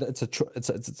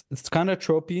 it's kind of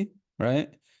tropey,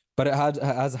 right? But it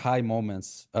has high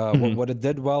moments. What it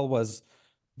did well was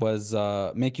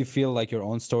make you feel like your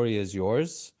own story is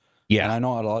yours. Yeah, and I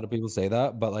know a lot of people say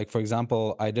that, but like, for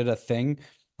example, I did a thing,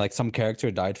 like some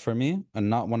character died for me, and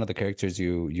not one of the characters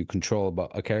you control, but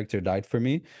a character died for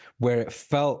me, where it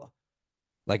felt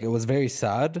like it was very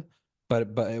sad, but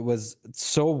it was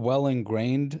so well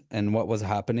ingrained in what was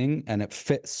happening, and it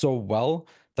fit so well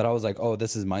that I was like, oh,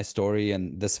 this is my story,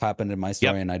 and this happened in my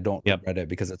story, and I don't regret it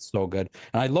because it's so good.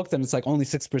 And I looked, and it's like only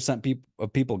 6%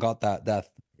 of people got that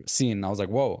scene. And I was like,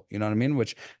 whoa, you know what I mean?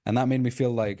 And that made me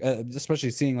feel like, especially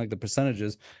seeing like the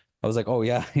percentages, I was like, oh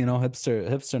yeah, you know,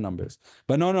 hipster numbers.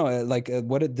 But no, like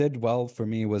what it did well for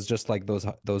me was just like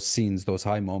those scenes, those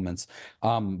high moments.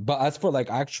 But as for like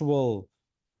actual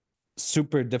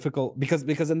super difficult,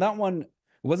 because in that one,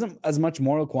 it wasn't as much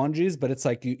moral quandaries, but it's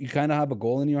like you kind of have a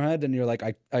goal in your head, and you're like,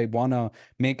 I want to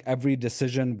make every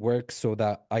decision work so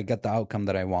that I get the outcome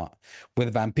that I want.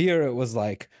 With Vampire, it was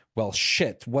like, well,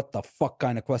 shit, what the fuck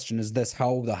kind of question is this?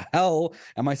 How the hell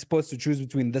am I supposed to choose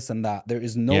between this and that? There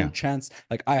is no chance.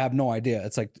 Like, I have no idea.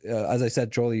 It's like, as I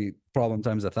said, trolley problem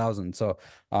times 1,000. So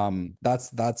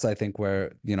that's I think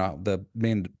where, you know, the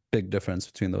main big difference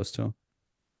between those two.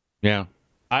 Yeah.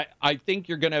 I think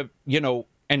you're going to, you know,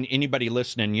 and anybody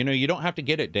listening, you know, you don't have to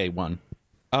get it day one.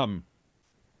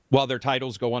 While their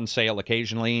titles go on sale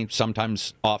occasionally,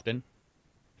 sometimes often,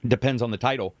 depends on the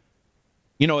title.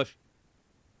 You know,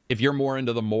 if you're more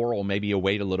into the moral, maybe you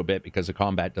wait a little bit because the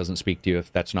combat doesn't speak to you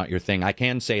if that's not your thing. I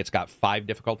can say it's got 5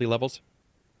 difficulty levels.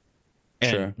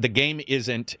 And the game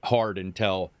isn't hard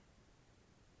until...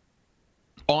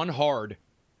 On hard,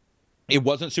 it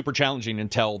wasn't super challenging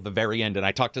until the very end. And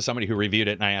I talked to somebody who reviewed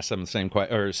it, and I asked them the same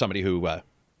question, or somebody who...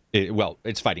 well,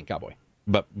 it's Fighting Cowboy,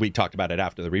 but we talked about it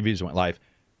after the reviews went live,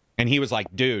 and he was like,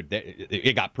 "Dude,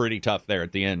 it got pretty tough there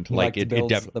at the end." Like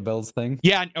the Bills thing.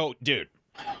 Yeah. Oh, dude.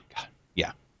 Oh, God.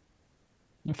 Yeah.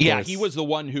 Yeah. He was the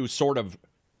one who sort of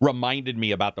reminded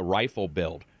me about the rifle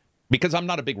build, because I'm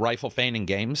not a big rifle fan in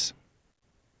games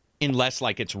unless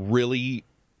like it's really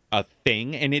a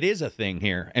thing, and it is a thing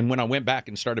here. And when I went back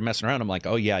and started messing around, I'm like,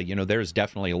 oh yeah, you know, there's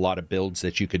definitely a lot of builds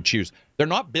that you could choose. They're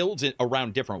not builds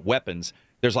around different weapons.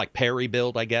 There's like parry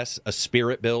build, I guess, a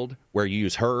spirit build where you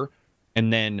use her,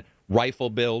 and then rifle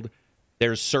build.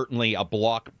 There's certainly a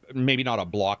block, maybe not a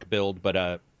block build, but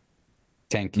a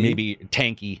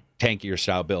tankier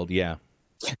style build. Yeah.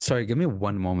 Sorry, give me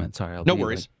one moment. Sorry, no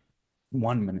worries. Like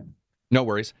 1 minute. No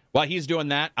worries. While he's doing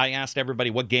that, I asked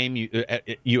everybody what game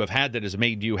you have had that has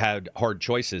made you had hard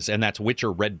choices, and that's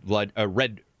Witcher Red Baron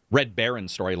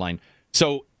storyline.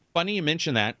 So funny you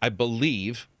mention that. I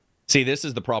believe. See, this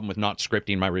is the problem with not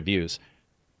scripting my reviews.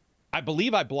 I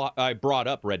believe I brought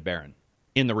up Red Baron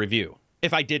in the review.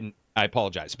 If I didn't, I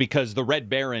apologize, because the Red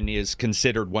Baron is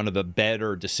considered one of the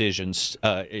better decisions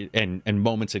and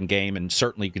moments in game, and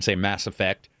certainly you could say Mass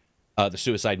Effect, the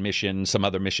Suicide Mission, some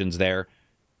other missions there.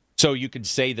 So you could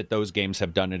say that those games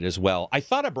have done it as well. I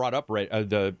thought I brought up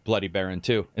the Bloody Baron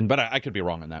too, but I could be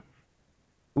wrong on that.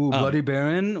 Ooh, Bloody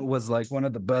Baron was like one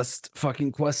of the best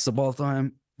fucking quests of all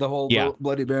time. The whole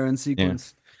Bloody Baron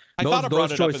sequence. Yeah. I thought I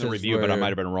brought it up in the review, but I might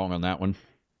have been wrong on that one.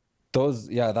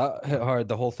 That hit hard.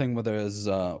 The whole thing with his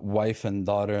wife and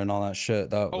daughter and all that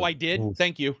shit. I did. Oof.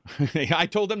 Thank you. I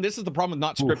told him this is the problem with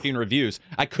not scripting reviews.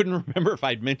 I couldn't remember if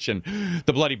I'd mentioned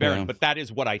the Bloody Baron, but that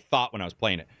is what I thought when I was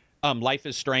playing it. Life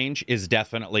is Strange is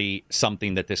definitely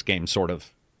something that this game sort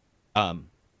of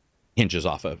hinges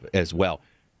off of as well.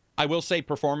 I will say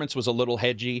performance was a little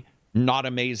hedgy, not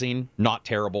amazing, not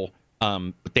terrible.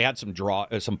 But they had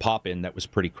some pop in that was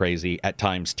pretty crazy at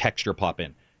times, texture pop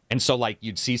in. And so like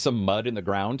you'd see some mud in the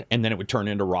ground and then it would turn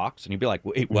into rocks and you'd be like,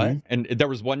 wait, what? Mm-hmm. And there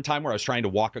was one time where I was trying to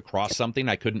walk across something,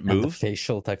 I couldn't move. And the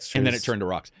facial textures. And then it turned to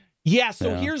rocks. Yeah,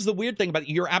 so here's the weird thing about it.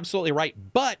 You're absolutely right.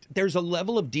 But there's a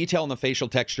level of detail in the facial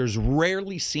textures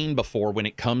rarely seen before when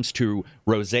it comes to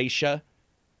rosacea,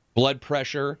 blood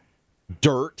pressure,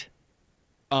 dirt,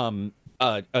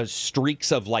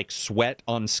 streaks of like sweat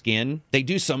on skin. They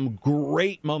do some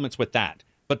great moments with that,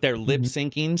 but their lip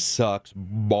syncing sucks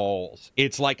balls.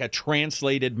 It's like a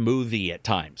translated movie at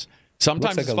times.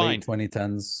 Sometimes looks like it's fine. Late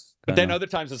 2010s. But then other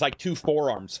times it's like two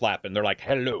forearms flapping. They're like,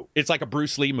 hello. It's like a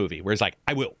Bruce Lee movie where it's like,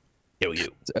 I will kill you.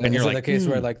 And you're like, the case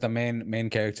where like the main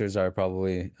characters are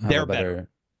probably they're better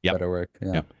work.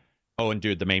 Yeah. Yep. Oh, and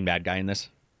dude, the main bad guy in this.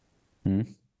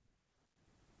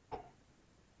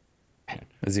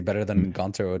 Is he better than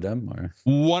Gonter Odem? Or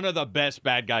one of the best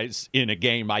bad guys in a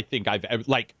game I think I've ever,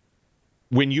 like,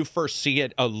 when you first see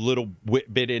it a little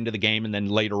bit into the game and then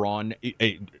later on,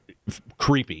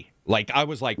 creepy. Like, I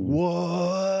was like,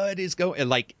 what is going,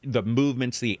 like, the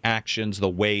movements, the actions, the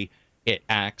way it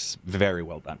acts, very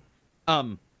well done.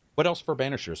 What else for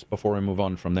Banishers before we move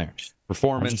on from there?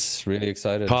 Performance. I'm just really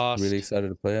excited. Cost. Really excited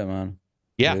to play it, man.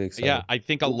 Yeah, really yeah. I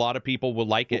think a lot of people will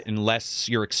like it unless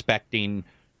you're expecting,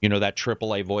 you know, that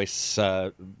AAA voice,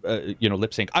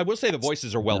 lip sync. I will say the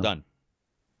voices are well done.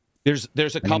 There's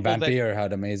a couple that Vampire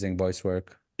had amazing voice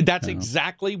work. That's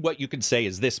exactly what you could say.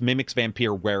 Is this mimics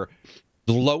Vampire, where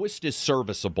the lowest is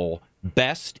serviceable,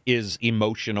 best is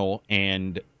emotional,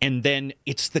 and then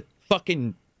it's the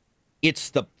fucking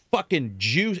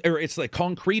juice, or it's the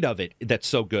concrete of it that's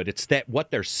so good. It's that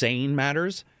what they're saying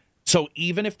matters. So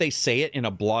even if they say it in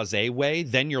a blasé way,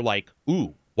 then you're like,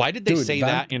 ooh, why did they say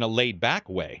that in a laid back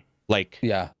way? Like,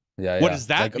 what does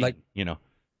that mean? Like, you know,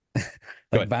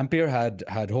 like Vampire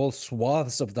had whole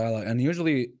swaths of dialogue, and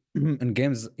usually in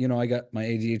games, you know, I got my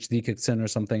ADHD kicks in or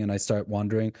something, and I start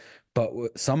wandering. But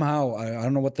somehow I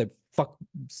don't know what the fuck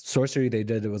sorcery they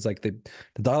did. It was like the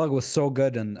dialogue was so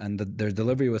good, and their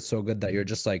delivery was so good that you're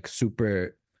just like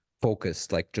super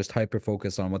focused, like just hyper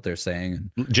focused on what they're saying,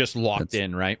 just locked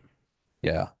in, right?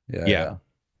 Yeah.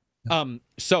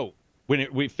 So when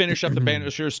we finish up the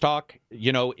Banishers talk,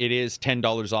 you know, it is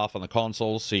 $10 off on the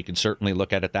consoles, so you can certainly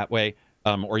look at it that way.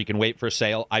 Or you can wait for a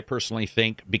sale. I personally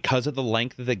think because of the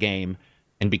length of the game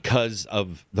and because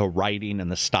of the writing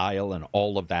and the style and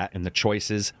all of that and the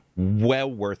choices,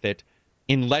 well worth it.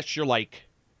 Unless you're like,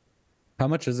 how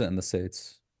much is it in the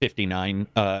States? $59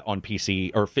 on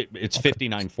PC, or it's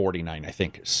 $59.49. I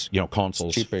think it's, you know,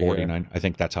 consoles cheaper, $49. Yeah. I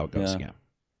think that's how it goes. Yeah.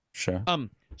 Sure.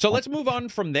 So let's move on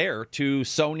from there to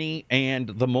Sony and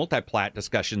the Multiplat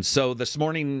discussion. So this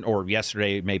morning or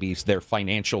yesterday, maybe their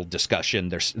financial discussion,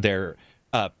 their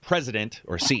president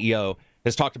or CEO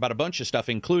has talked about a bunch of stuff,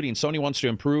 including Sony wants to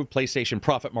improve PlayStation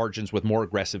profit margins with more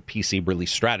aggressive PC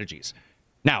release strategies.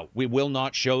 Now, we will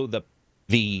not show the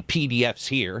PDFs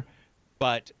here,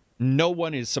 but no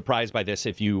one is surprised by this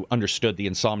if you understood the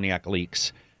Insomniac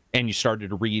leaks. and you started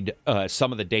to read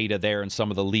some of the data there and some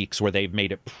of the leaks where they've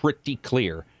made it pretty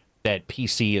clear that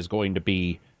PC is going to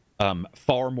be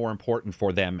far more important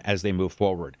for them as they move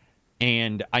forward.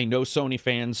 And I know Sony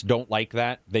fans don't like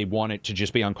that. They want it to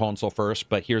just be on console first,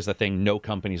 but here's the thing. No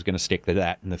company is going to stick to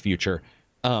that in the future.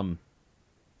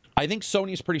 I think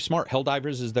Sony's pretty smart.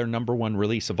 Helldivers is their #1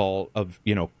 release of all of,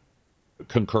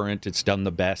 concurrent. It's done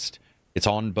the best. It's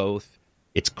on both.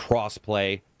 It's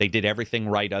cross-play. They did everything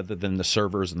right other than the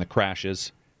servers and the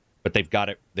crashes, but they've got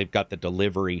it. They've got the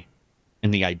delivery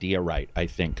and the idea right, I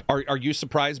think. Are you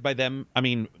surprised by them? I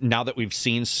mean, now that we've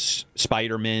seen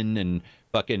Spider-Man and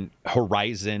fucking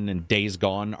Horizon and Days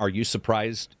Gone, are you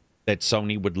surprised that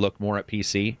Sony would look more at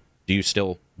PC? Do you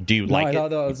like it? I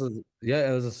thought that was it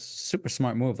was a super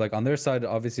smart move. Like on their side,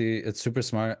 obviously it's super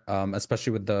smart,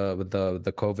 especially with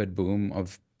the COVID boom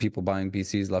of people buying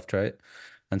PCs left, right,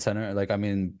 and center. Like, I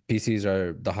mean, PCs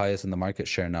are the highest in the market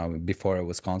share now. Before it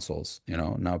was consoles,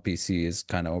 now PC is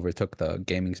kind of overtook the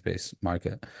gaming space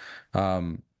market.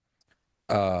 So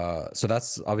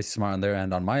that's obviously smart on their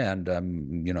end. On my end,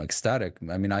 I'm ecstatic.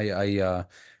 I mean, I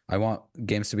want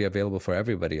games to be available for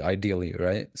everybody, ideally,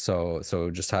 right? So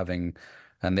just having,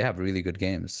 and they have really good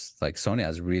games. Like Sony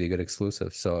has really good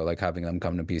exclusives. So like having them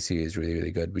come to PC is really,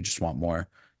 really good. We just want more.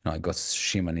 Like Ghost of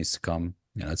Tsushima needs to come.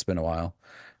 It's been a while.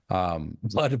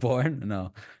 Bloodborne,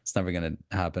 no, it's never gonna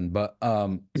happen. But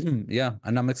yeah,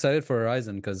 and I'm excited for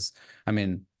Horizon because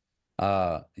I'm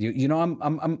not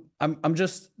trying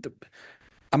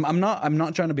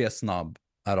to be a snob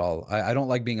at all. I don't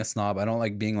like being a snob. I don't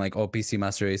like being like, oh, PC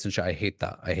Master Race and shit. I hate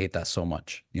that. I hate that so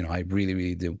much. I really,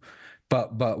 really do.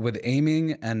 But with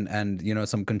aiming and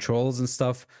some controls and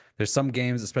stuff, there's some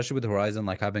games, especially with Horizon,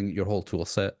 like having your whole tool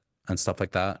set and stuff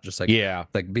like that. Just like,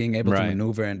 like being able to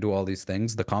maneuver and do all these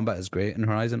things. The combat is great in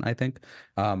Horizon, I think.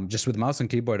 Just with mouse and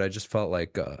keyboard, I just felt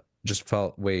like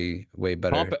way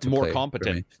better. More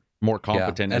competent. More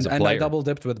competent as a player. And I double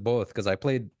dipped with both because I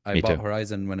bought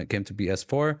Horizon when it came to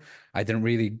PS4. I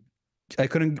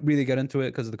couldn't really get into it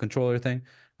because of the controller thing.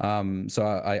 So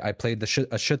I played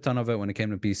a shit ton of it when it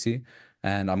came to PC,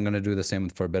 and I'm gonna do the same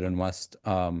with Forbidden West.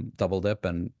 Double dip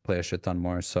and play a shit ton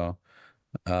more. So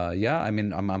yeah, I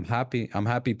mean, I'm happy. I'm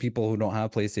happy people who don't have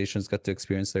PlayStations get to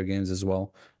experience their games as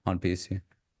well on PC.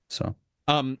 So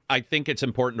I think it's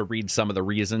important to read some of the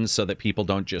reasons so that people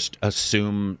don't just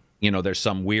assume there's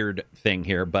some weird thing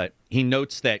here, but he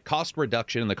notes that cost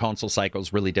reduction in the console cycle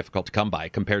is really difficult to come by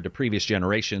compared to previous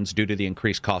generations due to the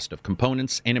increased cost of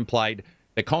components, and implied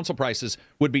that console prices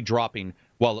would be dropping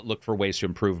while it looked for ways to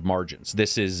improve margins.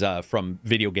 This is from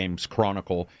Video Games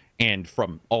Chronicle and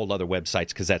from all other websites,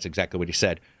 because that's exactly what he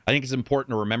said. I think it's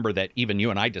important to remember that even you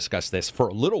and I discussed this for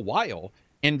a little while.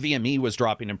 NVMe was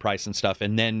dropping in price and stuff,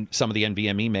 and then some of the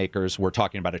NVMe makers were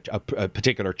talking about a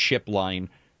particular chip line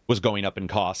was going up in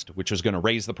cost, which was going to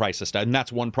raise the price of stuff. And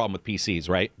that's one problem with PCs,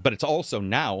 right? But it's also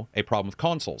now a problem with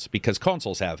consoles because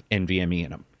consoles have NVMe in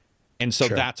them. And so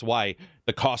that's why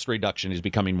the cost reduction is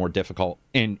becoming more difficult.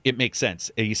 And it makes sense.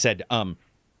 He said, how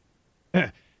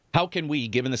can we,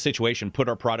 given the situation, put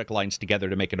our product lines together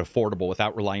to make it affordable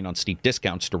without relying on steep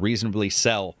discounts to reasonably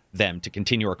sell them to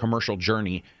continue our commercial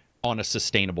journey on a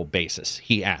sustainable basis?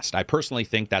 He asked. I personally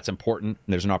think that's important,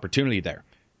 and there's an opportunity there.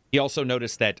 He also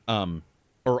noticed that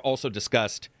also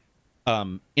discussed,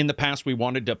 in the past, we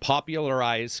wanted to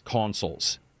popularize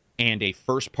consoles, and a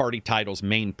first-party title's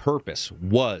main purpose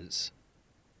was,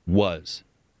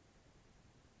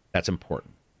 that's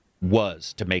important,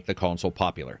 was to make the console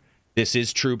popular. This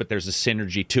is true, but there's a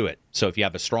synergy to it. So if you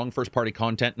have a strong first-party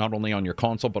content, not only on your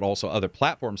console, but also other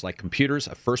platforms like computers,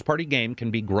 a first-party game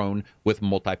can be grown with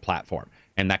multi-platform,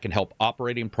 and that can help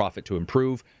operating profit to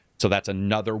improve. So that's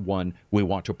another one we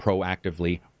want to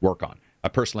proactively work on. I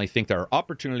personally think there are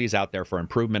opportunities out there for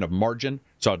improvement of margin,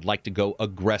 so I'd like to go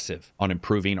aggressive on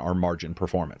improving our margin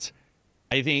performance.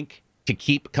 I think to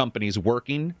keep companies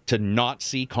working, to not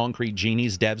see Concrete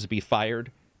Genie's devs be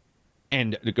fired,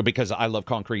 and because I love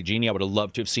Concrete Genie, I would have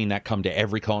loved to have seen that come to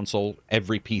every console,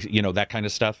 every piece, that kind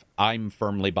of stuff. I'm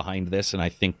firmly behind this, and I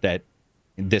think that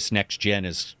this next gen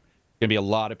is going to be a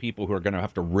lot of people who are going to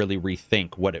have to really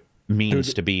rethink what it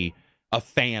means to be a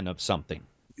fan of something.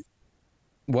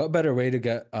 What better way to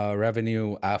get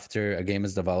revenue after a game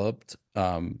is developed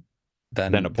than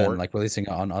like releasing it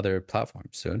on other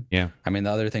platforms, dude? Yeah. I mean,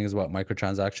 the other thing is what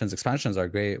microtransactions, expansions are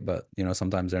great, but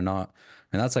sometimes they're not.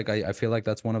 And that's like, I feel like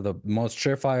that's one of the most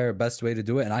surefire, best way to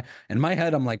do it. And in my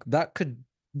head, I'm like, that could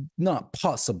not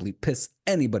possibly piss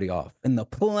anybody off in the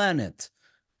planet.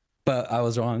 But I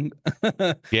was wrong.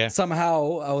 Yeah.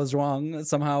 Somehow I was wrong.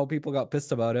 Somehow people got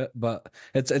pissed about it. But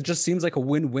it just seems like a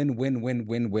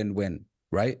win-win-win-win-win-win-win.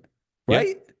 Right? Yeah.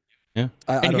 Right? Yeah.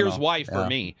 I and here's know. why for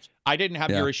me. I didn't have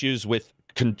your issues with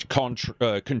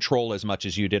control as much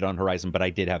as you did on Horizon, but I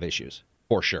did have issues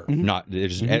for sure.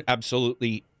 It's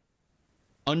absolutely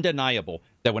undeniable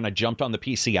that when I jumped on the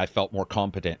PC, I felt more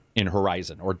competent in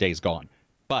Horizon or Days Gone.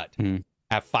 But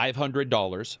at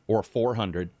 $500 or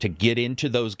 $400 to get into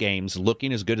those games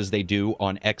looking as good as they do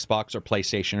on Xbox or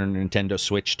PlayStation or Nintendo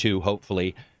Switch 2,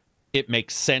 hopefully, it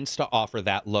makes sense to offer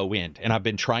that low end. And I've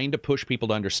been trying to push people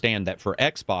to understand that for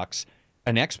Xbox,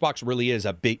 an Xbox really is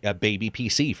a baby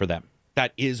PC for them.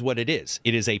 That is what it is.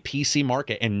 It is a PC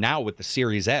market. And now with the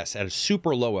Series S at a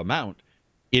super low amount,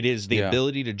 it is the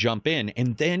ability to jump in.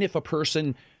 And then if a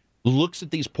person looks at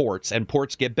these ports, and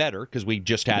ports get better, because we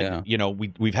just had,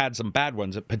 we've had some bad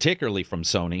ones, particularly from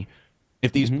Sony.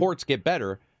 If these ports get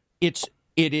better, it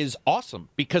is awesome,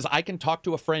 because I can talk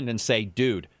to a friend and say,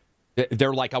 dude,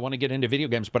 they're like, I want to get into video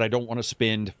games, but I don't want to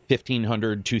spend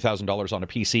 $1,500, $2,000 on a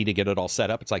PC to get it all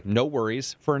set up. It's like, no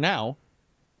worries for now.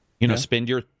 Spend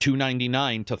your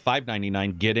 $299 to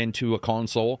 $599, get into a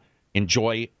console,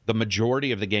 enjoy the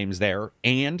majority of the games there,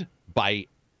 and by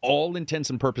all intents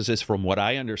and purposes, from what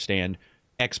I understand,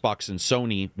 Xbox and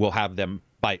Sony will have them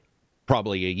by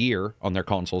probably a year on their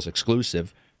consoles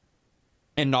exclusive.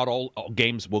 And not all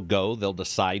games will go. They'll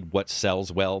decide what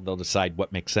sells well. They'll decide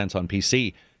what makes sense on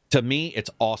PC. To me,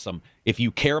 it's awesome. If you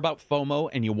care about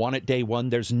FOMO and you want it day one,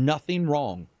 there's nothing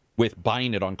wrong with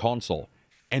buying it on console.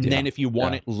 And then if you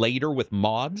want it later with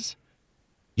mods,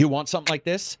 you want something like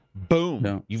this,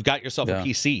 boom, you've got yourself a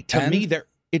PC. To me,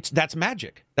 that's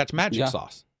magic. That's magic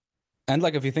sauce. And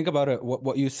like, if you think about it,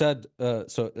 what you said,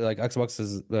 so like Xbox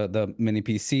is the mini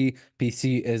PC.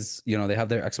 PC is, they have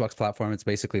their Xbox platform. It's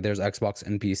basically there's Xbox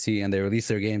and PC, and they release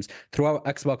their games throughout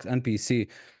Xbox and PC.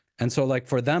 And so like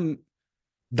for them,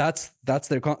 that's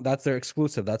their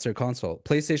exclusive. That's their console.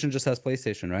 PlayStation just has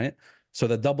PlayStation, right? So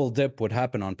the double dip would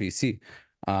happen on PC.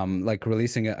 Like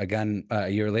releasing it again a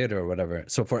year later or whatever.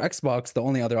 So for Xbox, the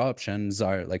only other options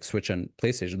are like Switch and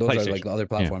PlayStation. Those are like the other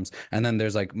platforms. And then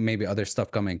there's like maybe other stuff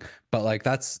coming. But like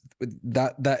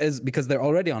that is because they're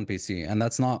already on PC, and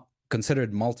that's not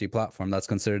considered multi-platform. That's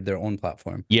considered their own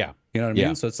platform. Yeah. You know what I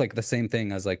mean? So it's like the same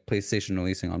thing as like PlayStation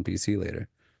releasing on PC later.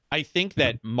 I think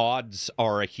that mods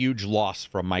are a huge loss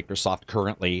from Microsoft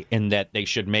currently, in that they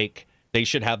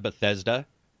should have Bethesda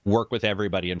work with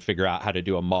everybody and figure out how to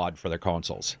do a mod for their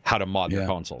consoles, how to mod their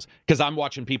consoles. Because I'm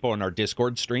watching people in our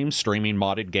Discord streaming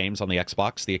modded games on the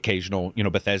Xbox, the occasional,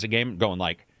 Bethesda game, going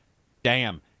like,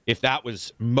 damn, if that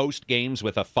was most games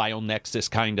with a file nexus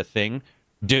kind of thing,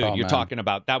 dude, you're talking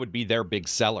about, that would be their big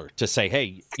seller, to say,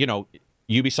 hey,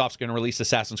 Ubisoft's going to release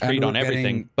Assassin's Creed on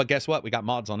everything, but guess what? We got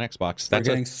mods on Xbox. We're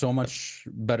getting so much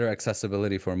better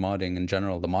accessibility for modding in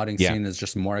general. The modding scene is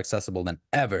just more accessible than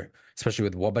ever, especially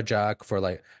with Wabbajack for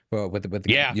like, with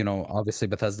obviously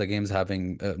Bethesda games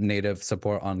having native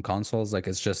support on consoles. Like,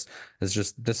 it's just this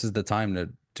is the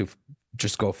time to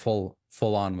just go full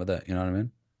on with it. You know what I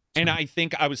mean? And I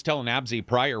think I was telling Abzi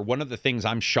prior, one of the things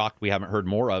I'm shocked we haven't heard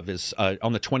more of is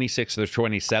on the 26th or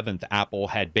 27th, Apple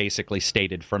had basically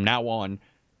stated from now on,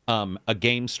 a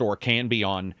game store can be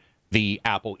on the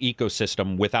Apple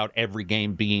ecosystem without every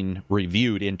game being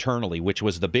reviewed internally, which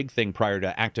was the big thing prior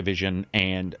to Activision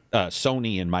and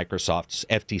Sony and Microsoft's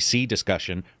FTC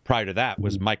discussion. Prior to that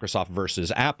was Microsoft versus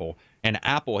Apple. And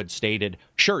Apple had stated,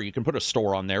 sure, you can put a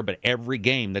store on there, but every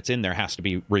game that's in there has to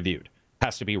be reviewed,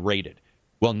 has to be rated.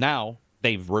 Well, now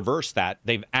they've reversed that.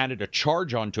 They've added a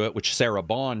charge onto it, which Sarah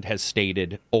Bond has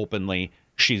stated openly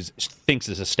she thinks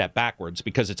is a step backwards,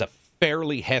 because it's a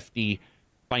fairly hefty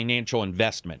financial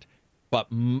investment. But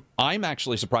I'm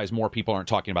actually surprised more people aren't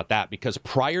talking about that, because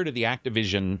prior to the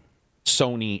Activision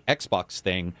Sony Xbox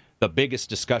thing, the biggest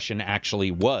discussion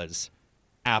actually was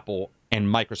Apple and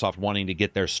Microsoft wanting to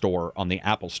get their store on the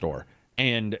Apple Store.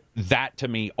 And that, to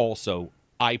me, also,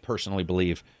 I personally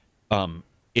believe,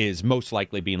 is most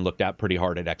likely being looked at pretty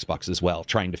hard at Xbox as well,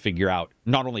 trying to figure out,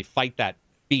 not only fight that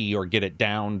fee or get it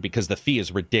down, because the fee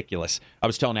is ridiculous. I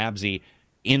was telling Abzi,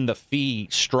 in the fee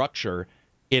structure,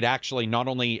 it actually not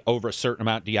only over a certain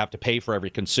amount do you have to pay for every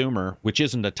consumer, which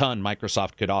isn't a ton,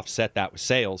 Microsoft could offset that with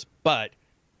sales, but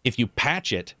if you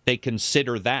patch it, they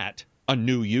consider that a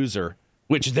new user,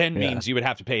 which then means you would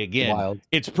have to pay again. Wild.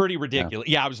 It's pretty ridiculous.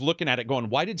 Yeah, I was looking at it going,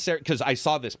 why did Sarah, because I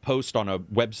saw this post on a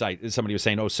website, somebody was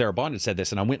saying, oh, Sarah Bond had said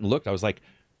this, and I went and looked, I was like,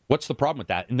 what's the problem with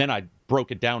that? And then I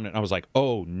broke it down, and I was like,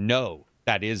 oh, no,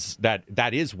 that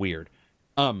is weird.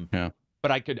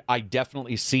 But I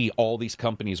definitely see all these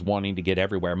companies wanting to get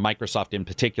everywhere. Microsoft in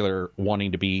particular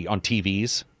wanting to be on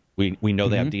TVs. We know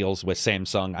they have deals with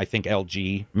Samsung. I think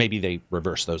LG, maybe they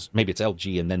reverse those. Maybe it's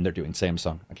LG and then they're doing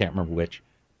Samsung. I can't remember which.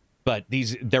 But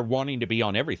they're wanting to be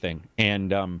on everything.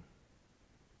 And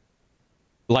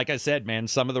like I said, man,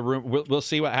 some of the we'll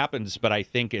see what happens, but I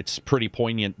think it's pretty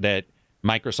poignant that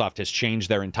Microsoft has changed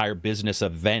their entire business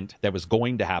event that was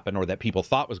going to happen, or that people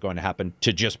thought was going to happen,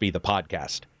 to just be the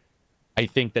podcast. I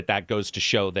think that goes to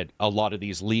show that a lot of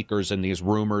these leakers and these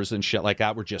rumors and shit like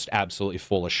that were just absolutely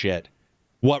full of shit.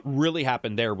 What really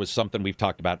happened there was something we've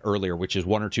talked about earlier, which is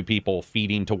one or two people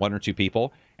feeding to one or two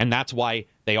people. And that's why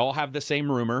they all have the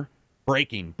same rumor.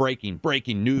 Breaking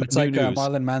news. It's like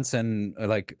Marlon Manson,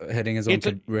 like hitting his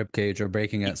own rib cage or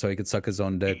breaking it so he could suck his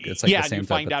own dick. It's like the same you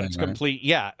find out it's complete.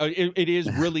 Yeah, it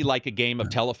is really like a game of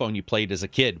telephone you played as a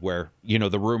kid, where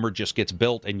the rumor just gets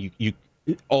built and you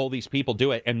all these people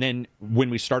do it. And then when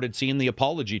we started seeing the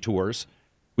apology tours,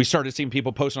 we started seeing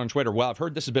people posting on Twitter, well, I've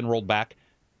heard this has been rolled back.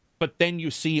 But then you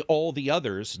see all the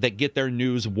others that get their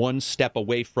news one step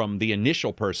away from the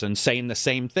initial person saying the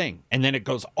same thing. And then it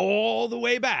goes all the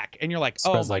way back. And you're like,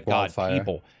 oh, my God,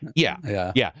 people. Yeah.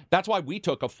 That's why we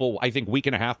took a full, I think, week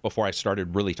and a half before I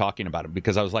started really talking about it.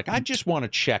 Because I was like, I just want to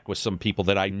check with some people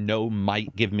that I know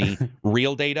might give me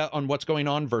real data on what's going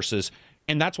on versus...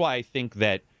 And that's why I think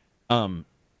that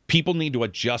people need to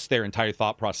adjust their entire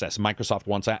thought process. Microsoft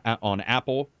wants on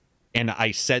Apple... And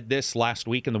I said this last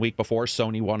week and the week before,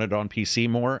 Sony wanted it on PC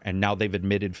more, and now they've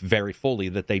admitted very fully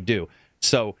that they do.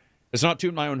 So it's not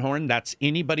tooting my own horn. That's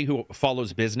anybody who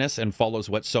follows business and follows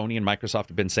what Sony and Microsoft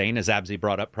have been saying. As Abzi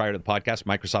brought up prior to the podcast,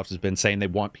 Microsoft has been saying they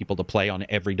want people to play on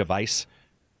every device.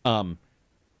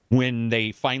 When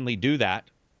they finally do that,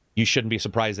 you shouldn't be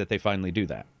surprised that they finally do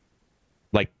that.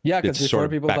 Like, yeah, because before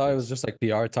people thought it was just like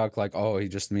PR talk, like, oh, he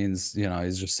just means,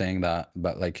 he's just saying that,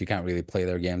 but like you can't really play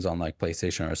their games on like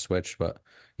PlayStation or Switch, but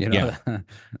that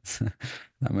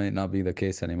might not be the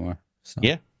case anymore. So.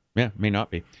 Yeah, may not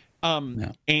be.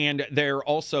 And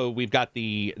we've got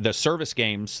the service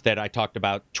games that I talked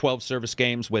about, 12 service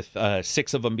games with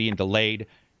 6 of them being delayed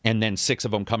and then 6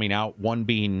 of them coming out, one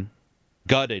being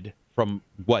gutted from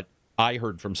what I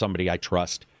heard from somebody I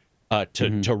trust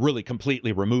to really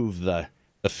completely remove the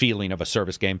feeling of a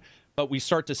service game. But we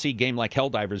start to see a game like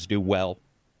Helldivers do well.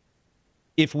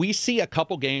 If we see a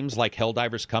couple games like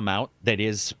Helldivers come out that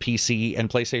is PC and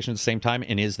PlayStation at the same time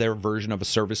and is their version of a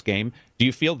service game, do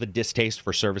you feel the distaste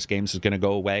for service games is going to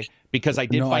go away? Because I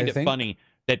find it funny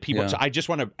that people... So I just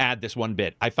want to add this one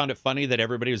bit. I found it funny that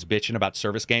everybody was bitching about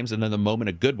service games, and then the moment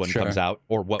a good one comes out,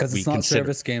 or what we consider...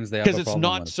 service games, they have a problem because it's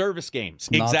not service games.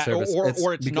 Exactly.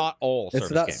 Or it's not all service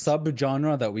games. It's that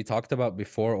sub-genre that we talked about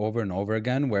before over and over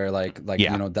again, where like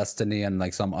Destiny and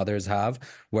like some others have,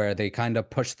 where they kind of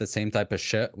push the same type of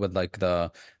shit with like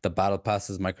the battle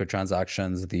passes,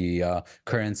 microtransactions, the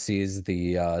currencies,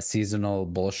 the seasonal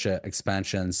bullshit,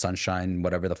 expansions, sunshine,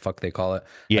 whatever the fuck they call it.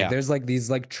 Yeah. Like, there's like these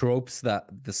like tropes that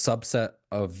the subset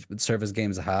of service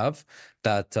games have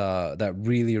that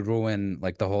really ruin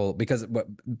like the whole, because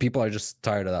people are just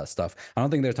tired of that stuff. I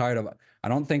don't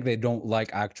think they don't like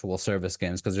actual service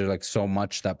games, because there's like so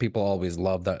much that people always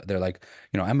love, that they're like,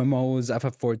 MMOs,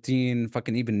 FF14,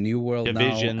 fucking even New World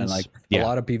Divisions, now, and like a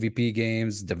lot of PvP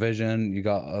games, Division, you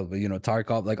got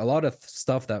Tarkov, like a lot of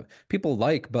stuff that people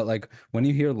like, but like when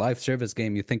you hear live service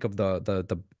game, you think of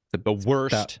the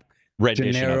worst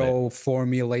rendition of it.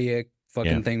 Formulaic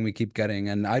fucking thing we keep getting,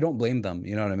 and I don't blame them.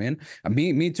 You know what I mean?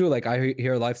 Me too. Like I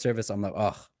hear live service, I'm like,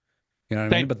 ugh. You know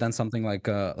what I mean? But then something like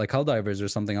Helldivers or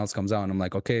something else comes out, and I'm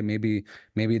like, okay, maybe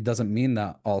it doesn't mean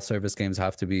that all service games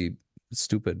have to be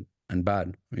stupid and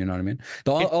bad. You know what I mean?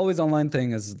 The always online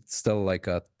thing is still like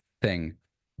a thing.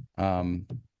 When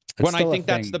I think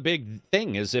that's the big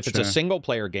thing is if it's a single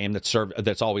player game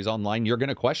that's always online, you're going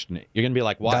to question it. You're going to be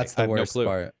like, why? That's the worst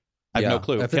part. I have no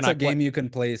clue. If it's a game you can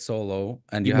play solo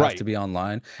and you have to be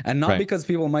online, and not because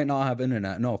people might not have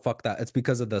internet. No, fuck that. It's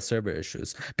because of the server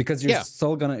issues. Because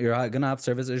you're gonna have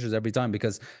service issues every time,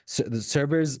 because the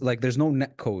servers, like, there's no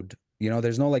net code.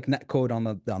 There's no like net code on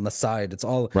the side. It's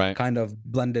all kind of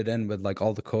blended in with like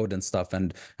all the code and stuff.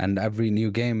 And every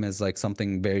new game is like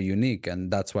something very unique,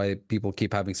 and that's why people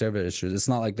keep having server issues. It's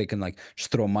not like they can like just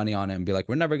throw money on it and be like,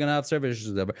 we're never gonna have server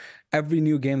issues ever. Every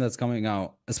new game that's coming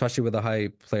out, especially with a high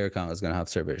player count, is gonna have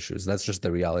server issues. That's just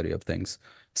the reality of things.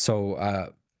 So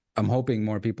I'm hoping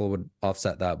more people would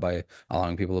offset that by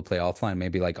allowing people to play offline.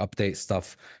 Maybe like update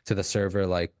stuff to the server,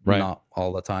 like not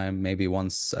all the time, maybe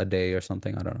once a day or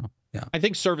something. I don't know. Yeah, I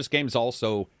think service games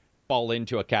also fall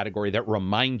into a category that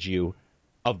reminds you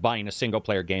of buying a single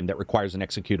player game that requires an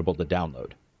executable to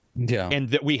download. Yeah. And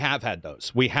that we have had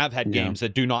those. We have had games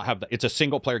that do not have it's a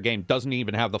single player game, doesn't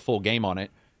even have the full game on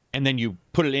it. and then you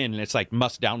put it in, and it's like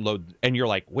must download, and you're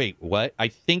like, wait, what? I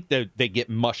think that they get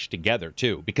mushed together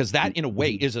too, because that in a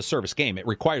way is a service game. It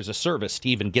requires a service to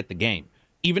even get the game,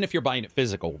 even if you're buying it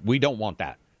physical. We don't want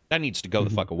that. That needs to go the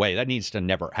fuck away. That needs to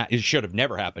never. It should have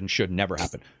never happened. Should never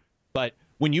happen. But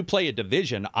when you play a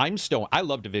Division, I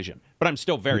love Division, but I'm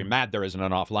still very mad there isn't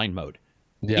an offline mode.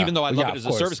 Yeah. Even though I love it as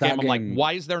a service game, I'm like,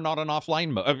 why is there not an offline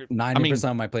mode?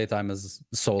 90% of my playtime is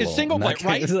solo. It's single player,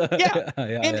 right? Yeah.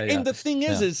 And the thing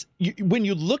is when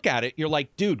you look at it, you're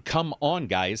like, dude, come on,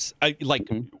 guys.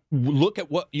 Look at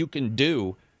what you can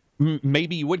do.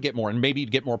 Maybe you would get more, and maybe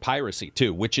you'd get more piracy,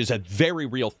 too, which is a very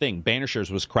real thing. Banishers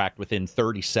was cracked within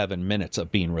 37 minutes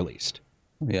of being released.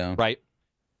 Yeah. Right?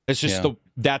 It's just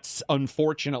that's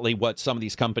unfortunately what some of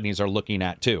these companies are looking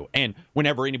at too. And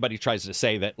whenever anybody tries to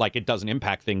say that like it doesn't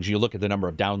impact things, you look at the number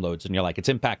of downloads and you're like, it's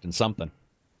impacting something.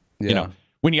 Yeah. You know,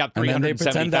 when you have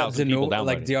 370,000 people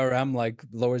downloading, like DRM like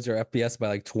lowers your FPS by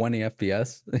like 20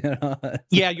 FPS. You know?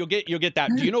 Yeah, you'll get that.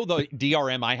 Do you know the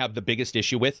DRM I have the biggest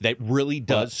issue with that really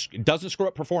doesn't screw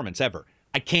up performance ever?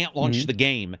 I can't launch the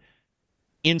game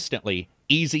instantly.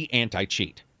 Easy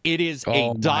anti-cheat. It is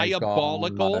a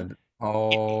diabolical.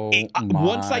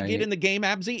 Once I get in the game,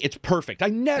 Abzy, it's perfect. I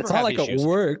never It's not have like issues. It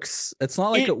works. It's not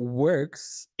like it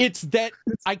works. It's that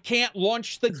I can't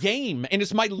launch the game, and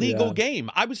it's my legal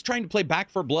game. I was trying to play Back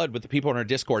 4 Blood with the people on our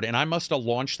Discord, and I must have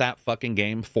launched that fucking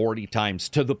game 40 times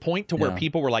to the point to where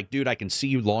people were like, dude, I can see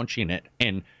you launching it,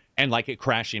 and like it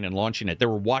crashing and launching it. They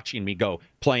were watching me go,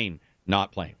 playing,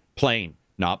 not playing, playing,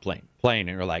 not playing, playing,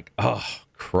 and you're like, oh,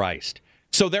 Christ.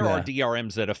 So there are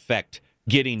DRMs that affect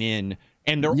getting in.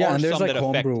 And there are some that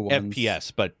affect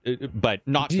FPS, but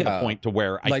not to the point to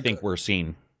where I think we're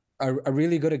seeing. A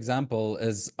really good example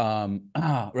is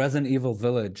Resident Evil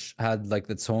Village had like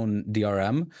its own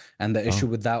DRM, and the issue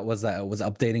with that was that it was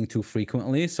updating too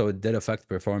frequently, so it did affect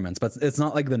performance. But it's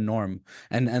not like the norm,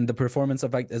 and the performance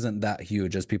effect isn't that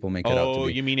huge as people make it out to be. Oh,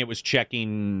 you mean it was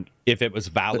checking if it was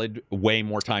valid way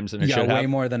more times than it should have? Yeah, way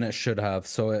more than it should have,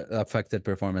 so it affected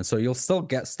performance. So you'll still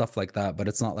get stuff like that, but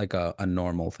it's not like a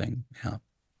normal thing. Yeah.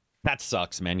 That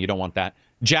sucks, man. You don't want that.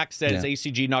 Jack says,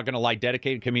 ACG, not going to lie,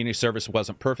 dedicated community service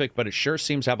wasn't perfect, but it sure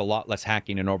seems to have a lot less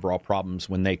hacking and overall problems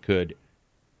when they could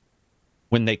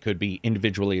be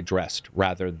individually addressed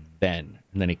rather than,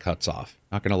 and then he cuts off.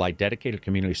 Not going to lie, dedicated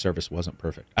community service wasn't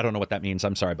perfect. I don't know what that means.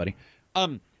 I'm sorry, buddy.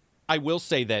 I will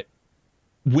say that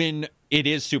when it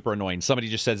is super annoying, somebody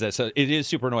just says that, so it is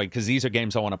super annoying because these are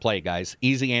games I want to play, guys.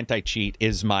 Easy anti-cheat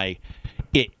is I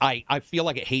feel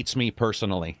like it hates me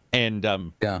personally.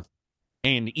 And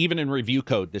and even in review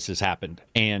code, this has happened.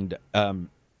 And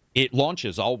it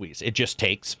launches always. It just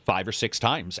takes 5 or 6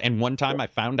 times. And one time I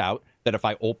found out that if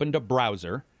I opened a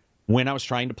browser when I was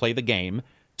trying to play the game,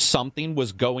 something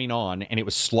was going on and it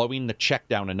was slowing the check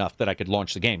down enough that I could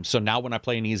launch the game. So now when I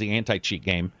play an easy anti-cheat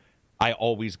game, I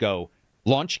always go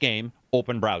launch game,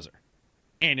 open browser.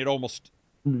 And it almost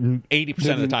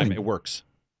 80% of the time it works.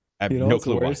 I have no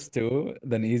clue why. Worse too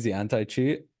than easy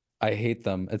anti-cheat? I hate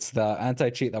them. It's the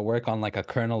anti-cheat that work on like a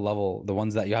kernel level, the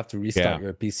ones that you have to restart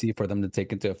your PC for them to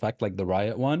take into effect, like the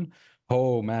Riot one.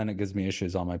 Oh man, it gives me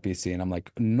issues on my PC, and I'm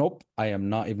like, nope, I am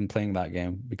not even playing that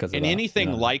game because of that.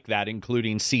 Anything like that,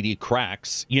 including CD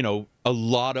cracks, a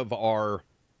lot of our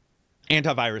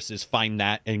antiviruses find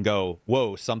that and go,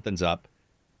 whoa, something's up.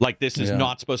 Like, this is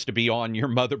not supposed to be on your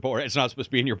motherboard. It's not supposed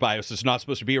to be in your BIOS. It's not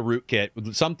supposed to be a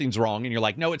rootkit. Something's wrong. And you're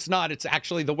like, no, it's not. It's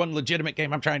actually the one legitimate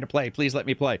game I'm trying to play. Please let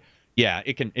me play. Yeah,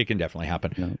 it can definitely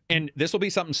happen. Yeah. And this will be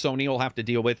something Sony will have to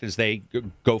deal with as they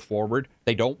go forward.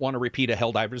 They don't want to repeat a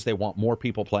Helldivers. They want more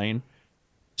people playing.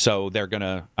 So they're going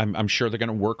to, I'm sure they're going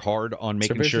to work hard on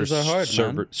making sure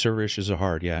server issues are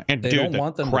hard. Yeah. And dude,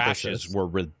 the crashes were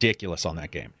ridiculous on that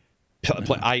game.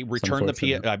 I returned the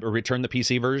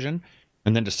PC version.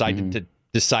 And then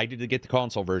decided to get the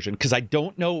console version because I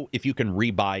don't know if you can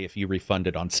rebuy if you refund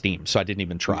it on Steam, so I didn't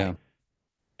even try. Yeah.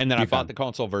 And then I bought the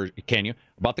console version. Can you?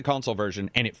 I bought the console version,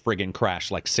 and it friggin'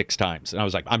 crashed like 6 times. And I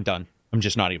was like, I'm done. I'm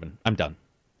just not even. I'm done.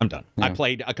 Yeah. I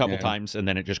played a couple times, and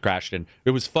then it just crashed. And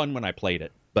it was fun when I played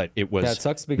it, but it was it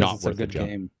sucks because it's a good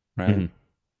game, right?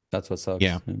 That's what sucks.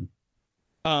 Yeah.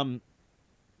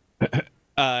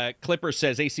 Clipper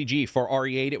says ACG for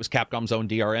RE8, it was Capcom's own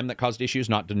DRM that caused issues,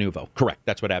 not Denuvo. Correct.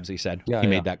 That's what Abzy said. He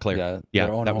made that clear. Yeah,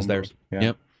 that was theirs.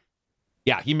 Yep.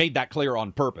 Yeah, he made that clear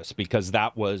on purpose because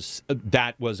that was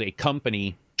a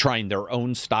company trying their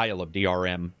own style of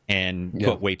DRM and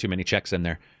put way too many checks in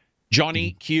there.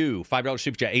 Johnny Q, $5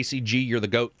 super chat. ACG, you're the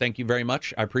GOAT. Thank you very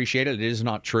much. I appreciate it. It is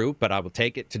not true, but I will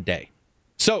take it today.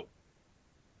 So,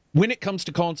 When it comes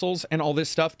to consoles and all this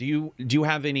stuff, do you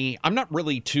have any? I'm not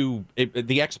really too the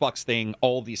Xbox thing.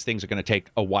 All these things are going to take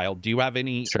a while. Do you have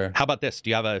any? Sure. How about this? Do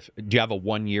you have a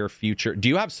 1 year future? Do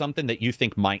you have something that you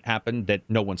think might happen that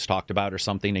no one's talked about or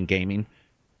something in gaming?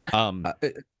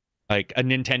 Like a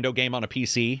Nintendo game on a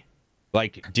PC.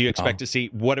 Like, do you expect to see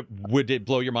would it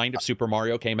blow your mind if Super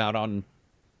Mario came out on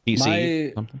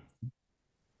PC?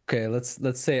 Okay, let's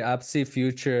say APC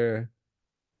future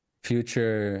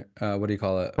what do you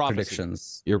call it? Prophecy.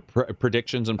 Predictions. Your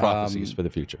predictions and prophecies for the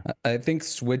future. I think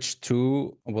Switch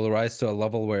 2 will rise to a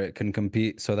level where it can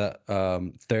compete so that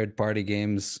third-party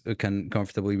games can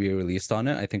comfortably be released on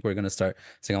it. I think we're going to start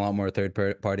seeing a lot more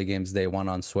third-party games day one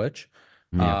on Switch.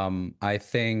 Yeah. I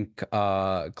think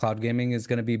cloud gaming is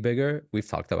going to be bigger. We've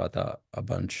talked about that a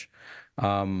bunch.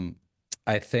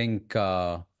 I think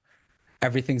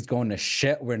everything's going to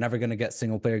shit. We're never going to get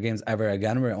single player games ever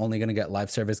again. We're only going to get live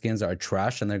service games that are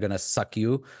trash, and they're going to suck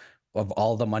you of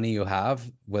all the money you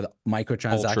have with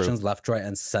microtransactions left, right,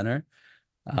 and center.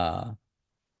 No,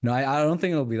 I don't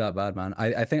think it'll be that bad, man.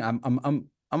 I think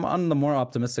I'm on the more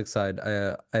optimistic side.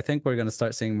 I think we're going to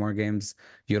start seeing more games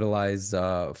utilize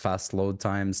fast load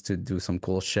times to do some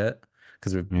cool shit,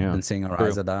 because we've been seeing a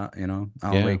rise of that, you know.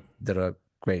 Alan Wake did a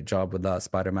great job with that.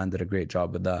 Spider-Man did a great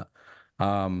job with that.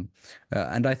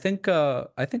 And I think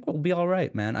we'll be all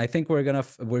right, man. I think we're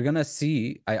gonna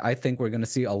see. I think we're gonna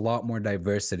see a lot more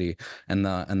diversity in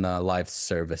the live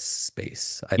service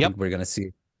space. I think we're gonna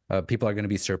see people are gonna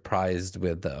be surprised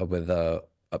with a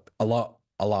lot.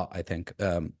 I think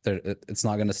it's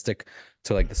not gonna stick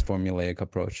to like this formulaic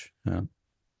approach. Yeah.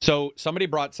 So somebody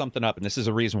brought something up, and this is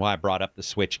the reason why I brought up the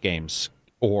Switch games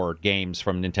or games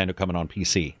from Nintendo coming on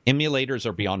PC. Emulators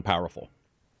are beyond powerful.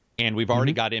 And we've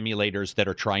already got emulators that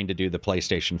are trying to do the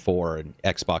PlayStation 4 and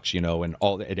Xbox, you know, and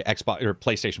all the Xbox or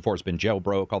PlayStation 4 has been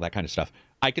jailbroke, all that kind of stuff.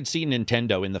 I could see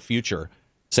Nintendo in the future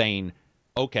saying,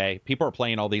 okay, people are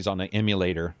playing all these on the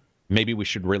emulator. Maybe we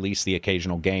should release the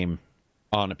occasional game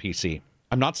on a PC.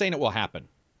 I'm not saying it will happen.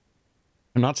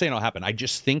 I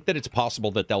just think that it's possible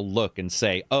that they'll look and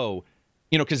say, oh,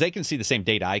 you know, because they can see the same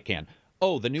data I can.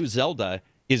 Oh, the new Zelda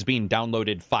is being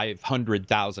downloaded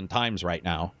 500,000 times right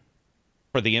now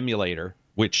for the emulator,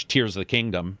 which Tears of the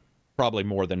Kingdom, probably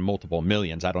more than multiple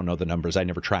millions. I don't know the numbers. I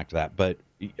never tracked that. But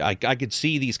I could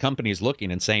see these companies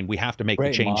looking and saying, we have to make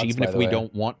the change mods, even if we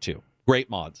don't want to. Great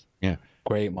mods. Yeah.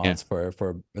 Great mods for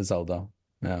Zelda.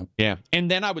 Yeah. Yeah. And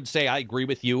then I would say I agree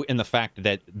with you in the fact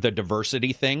that the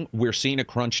diversity thing, we're seeing a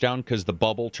crunch down because the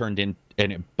bubble turned in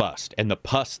and it bust. And the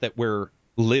pus that we're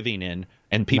living in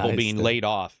and people being laid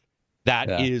off,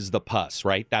 that is the pus,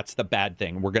 right? That's the bad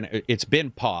thing. It's been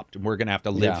popped, and we're gonna have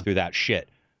to live through that shit.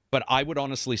 But I would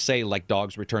honestly say, like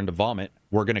dogs return to vomit,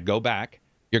 we're gonna go back.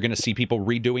 You're gonna see people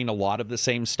redoing a lot of the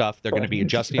same stuff. They're gonna be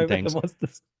adjusting things. The most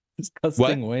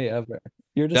disgusting way ever.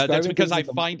 You're that's because I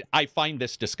find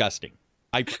this disgusting.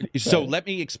 So let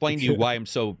me explain to you why I'm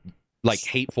so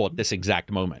hateful at this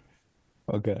exact moment.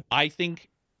 Okay. I think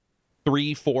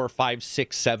 3, 4, 5,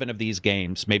 6, 7 of these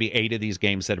games, maybe 8 of these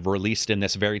games that have released in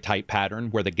this very tight pattern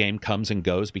where the game comes and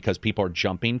goes because people are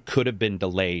jumping could have been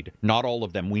delayed. Not all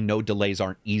of them. We know delays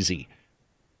aren't easy.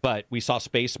 But we saw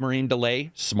Space Marine delay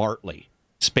smartly.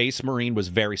 Space Marine was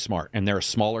very smart, and they're a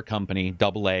smaller company,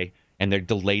 AA, and they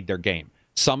delayed their game.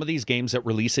 Some of these games that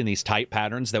release in these tight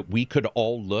patterns that we could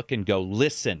all look and go,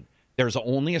 listen, there's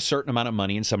only a certain amount of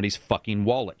money in somebody's fucking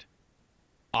wallet.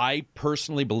 I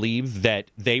personally believe that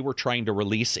they were trying to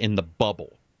release in the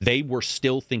bubble. They were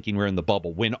still thinking we're in the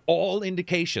bubble when all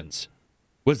indications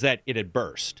was that it had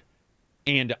burst.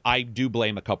 And I do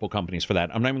blame a couple companies for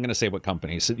that. I'm not even going to say what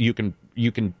companies. You can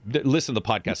listen to the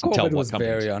podcast and tell what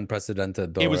companies. It was very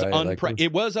unprecedented, though. It was right?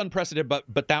 It was unprecedented,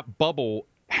 but that bubble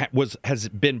has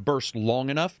been burst long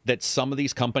enough that some of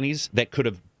these companies that could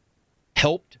have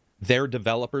helped their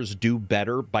developers do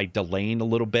better by delaying a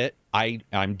little bit.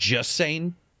 I'm just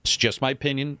saying. It's just my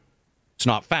opinion. It's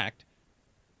not fact.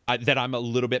 That I'm a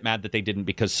little bit mad that they didn't,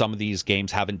 because some of these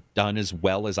games haven't done as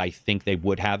well as I think they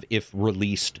would have if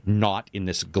released not in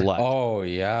this glut. Oh,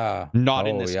 yeah. Not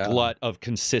in this glut of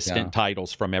consistent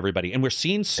titles from everybody. And we're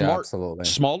seeing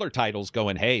smaller titles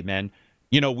going, hey, man,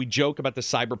 you know, we joke about the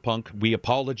Cyberpunk. We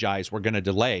apologize. We're going to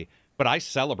delay. But I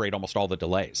celebrate almost all the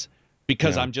delays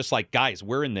because I'm just like, guys,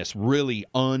 we're in this really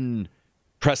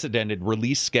unprecedented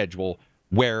release schedule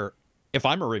where if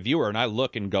I'm a reviewer and I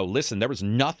look and go, listen, there was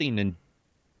nothing in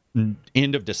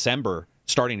end of December,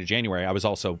 starting to January. I was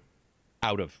also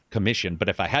out of commission, but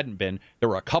if I hadn't been, there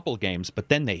were a couple games, but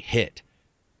then they hit,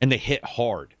 and they hit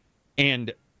hard.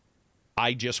 And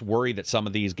I just worry that some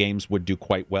of these games would do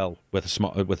quite well with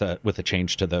a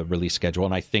change to the release schedule.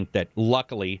 And I think that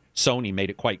luckily Sony made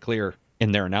it quite clear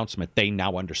in their announcement. They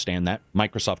now understand that.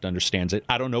 Microsoft understands it.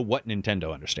 I don't know what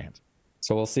Nintendo understands.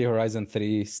 So we'll see Horizon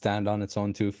 3 stand on its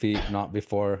own 2 feet, not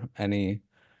before any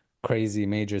crazy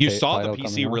major. You saw the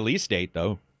PC release date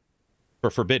though for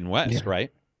Forbidden West,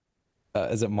 right?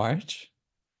 Is it March?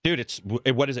 Dude,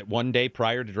 what is it? 1 day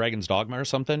prior to Dragon's Dogma or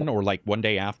something, or like 1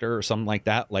 day after or something like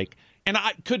that. Like, and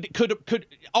I could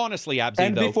honestly, Abzi,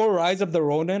 and though, before Rise of the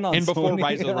Ronin on and before Sony,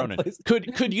 Rise of the Ronin,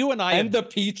 could you and I and the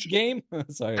Peach game?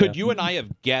 Sorry, could you and I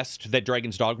have guessed that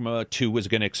Dragon's Dogma 2 was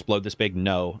going to explode this big?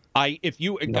 No, Dragon's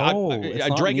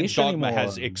Dogma anymore.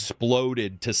 Has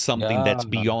exploded to something that's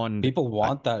beyond. People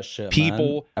want that shit.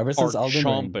 People man. Ever since are Elden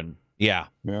chomping. Ring. Yeah,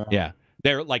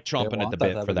 they're like chomping at the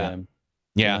bit for that. Game.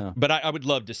 Yeah, but I would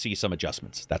love to see some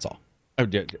adjustments. That's all.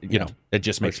 You know, it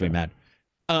just makes me mad.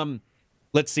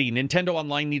 Let's see. Nintendo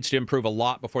Online needs to improve a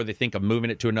lot before they think of moving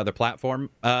it to another platform.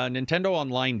 Nintendo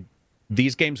Online,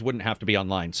 these games wouldn't have to be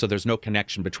online, so there's no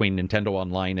connection between Nintendo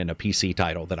Online and a PC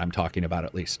title that I'm talking about,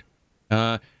 at least.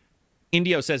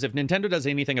 Indio says, if Nintendo does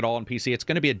anything at all on PC, it's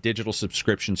going to be a digital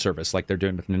subscription service like they're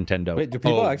doing with Nintendo. Wait, do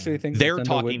people actually think they're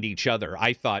talking to each other?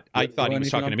 I thought he was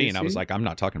talking to me, and I was like, I'm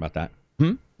not talking about that.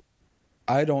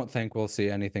 I don't think we'll see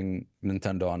anything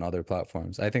Nintendo on other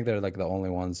platforms. I think they're like the only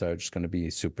ones that are just going to be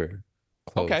super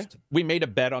closed. Okay. We made a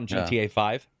bet on GTA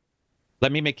 5.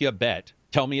 Let me make you a bet.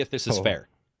 Tell me if this is fair.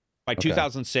 By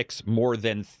 2006, more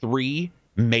than 3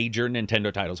 major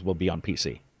Nintendo titles will be on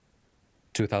PC.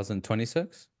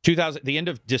 2026? The end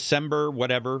of December,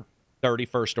 whatever,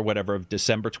 31st or whatever of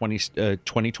December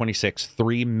 2026,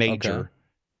 3 major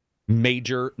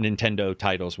Nintendo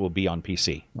titles will be on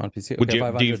PC. On PC.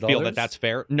 Okay, do you feel that that's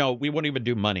fair? No, we won't even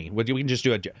do money. We can just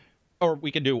do or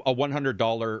we can do a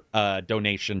 $100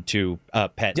 donation to a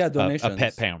pet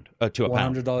pound to a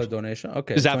 $100 donation.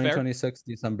 Okay, is that 2026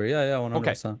 fair? December. Yeah, 100%.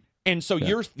 Okay. And so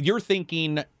you're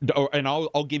thinking, and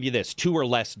I'll give you this: 2 or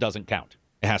less doesn't count.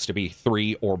 It has to be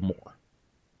 3 or more.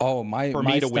 Oh, my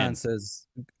stance is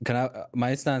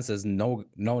my stance is no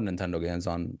Nintendo games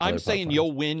on. I'm saying platforms.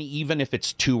 You'll win even if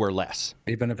it's 2 or less.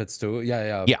 Even if it's 2,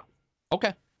 yeah.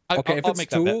 Okay. Okay, if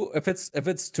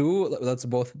it's 2, let's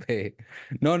both pay.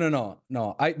 No.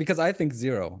 Because I think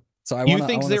 0. So I want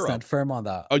to stand firm on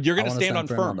that. Oh, you're going to stand on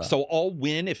firm. So I'll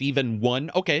win if even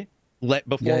 1. Okay.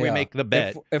 Before we make the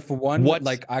bet. If one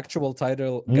like actual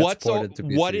title gets ported to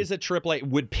PC. What is a AAA?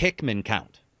 Would Pikmin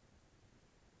count?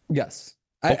 Yes.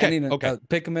 Okay.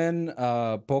 Pikmin,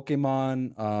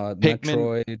 Pokemon,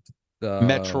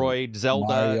 Metroid,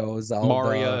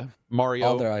 Zelda, Mario,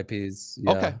 all their IPs.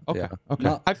 Yeah, okay.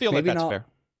 No, I feel like that's fair.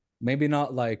 Maybe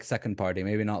not like second party.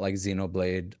 Maybe not like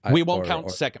Xenoblade. We won't count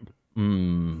second.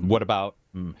 What about?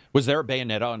 Was there a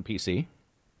Bayonetta on PC?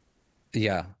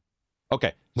 Yeah.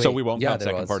 Okay, so we won't count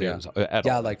second party at all.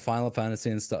 Yeah, like Final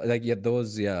Fantasy and stuff. Like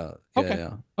those. Yeah. Okay.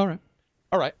 Yeah. All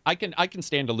right. I can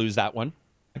stand to lose that one.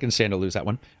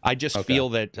 I just feel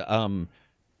that, and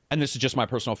this is just my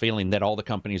personal feeling, that all the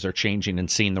companies are changing and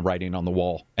seeing the writing on the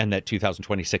wall, and that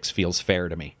 2026 feels fair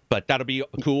to me. But that'll be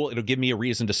cool. It'll give me a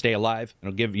reason to stay alive.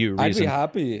 It'll give you a reason. I'd be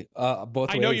happy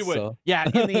both ways. I know you would. So. Yeah,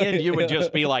 in the end, you would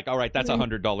just be like, all right, that's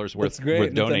 $100 worth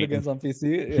donating. Games on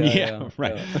PC. Yeah,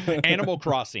 right. Yeah. Animal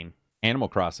Crossing.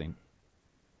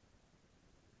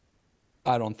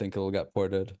 I don't think it'll get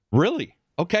ported. Really?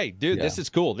 Okay, dude, This is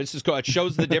cool. It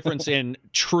shows the difference in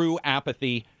true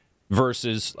apathy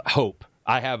versus hope.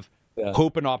 I have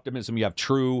hope and optimism. You have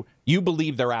true. You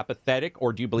believe they're apathetic,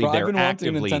 or do you believe they're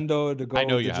actively? I've been wanting Nintendo to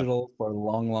go digital for a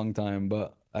long time,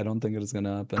 but I don't think it is going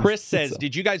to happen. Chris says,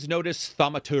 did you guys notice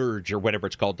Thaumaturge or whatever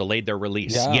it's called delayed their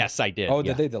release? Yeah. Yes, I did. Oh,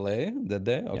 did they delay? Did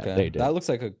they? Okay, yeah, they did. That looks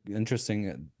like an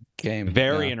interesting game.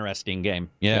 Very interesting game.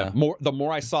 Yeah. The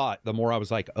more I saw it, the more I was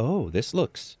like, oh, this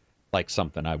looks like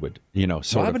something I would, sort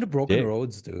of. What happened to Broken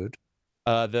Roads, dude?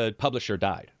 The publisher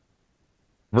died.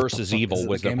 Versus Evil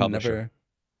was the publisher.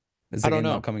 Is the game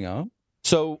not coming out?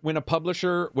 So when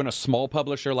a small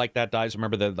publisher like that dies,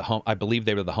 remember I believe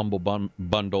they were the Humble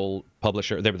Bundle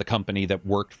publisher. They were the company that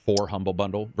worked for Humble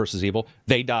Bundle versus Evil.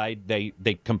 They died.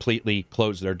 They completely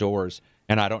closed their doors,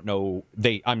 and I don't know.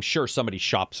 I'm sure somebody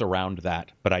shops around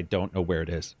that, but I don't know where it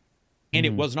is. And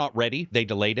it was not ready. They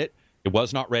delayed it. It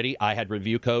was not ready. I had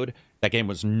review code. That game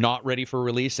was not ready for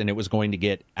release, and it was going to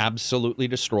get absolutely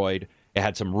destroyed. It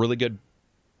had some really good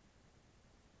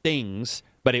things,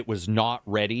 but it was not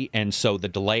ready, and so the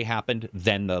delay happened,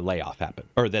 then the layoff happened,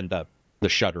 or then the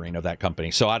shuttering of that company.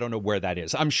 So I don't know where that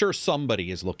is. I'm sure somebody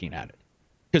is looking at it,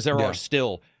 because there are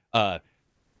still 3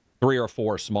 or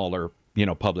 4 smaller,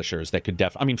 publishers that could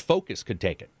Focus could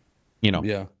take it,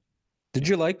 Yeah. Did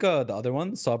you like the other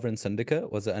one, Sovereign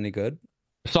Syndicate? Was it any good?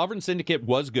 Sovereign Syndicate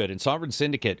was good, and Sovereign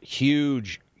Syndicate,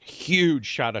 huge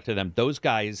shout out to them. Those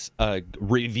guys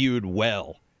reviewed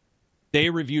well. They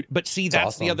reviewed, but see, that's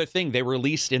awesome. The other thing. They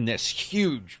released in this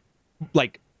huge,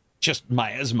 like, just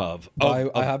miasma of I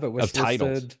have it of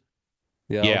titles.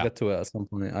 Yeah, I'll get to it at some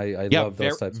point. I love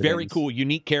those types of very games. Cool,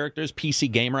 unique characters. PC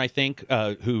Gamer, I think,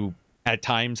 who at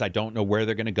times I don't know where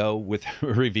they're going to go with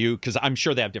review, because I'm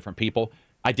sure they have different people.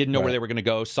 I didn't know where they were going to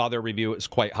go. Saw their review; it was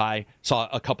quite high. Saw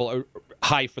a couple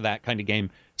high for that kind of game.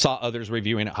 Saw others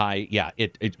reviewing it high. Yeah,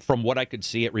 it from what I could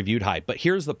see, it reviewed high. But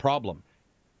here's the problem.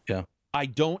 Yeah. I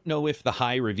don't know if the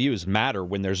high reviews matter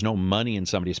when there's no money in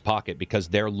somebody's pocket, because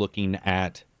they're looking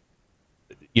at,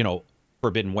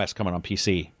 Forbidden West coming on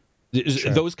PC.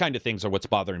 Sure. Those kind of things are what's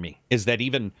bothering me, is that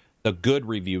even the good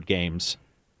reviewed games,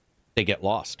 they get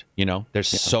lost. There's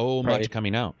so much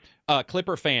coming out.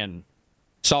 Clipper Fan,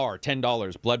 SAR, $10,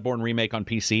 Bloodborne remake on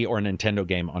PC or a Nintendo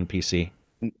game on PC?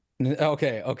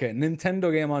 Okay. Nintendo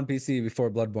game on PC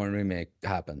before Bloodborne remake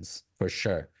happens, for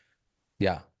sure.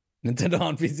 Yeah. Nintendo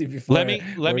on PC before.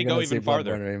 Let me go even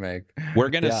farther. Remake. We're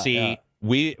gonna see.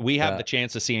 We have the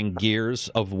chance of seeing Gears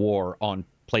of War on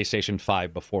PlayStation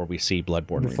 5 before we see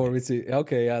Bloodborne. We see.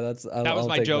 Okay, yeah, that was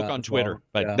my joke on Twitter,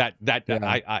 but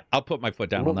I'll put my foot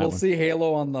down on that. We'll see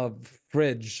Halo on the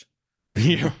fridge.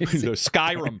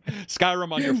 Skyrim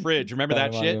on your fridge. Remember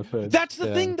that shit? That's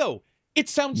the thing, though. It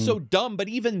sounds so dumb, but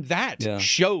even that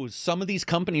shows some of these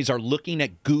companies are looking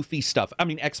at goofy stuff. I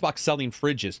mean, Xbox selling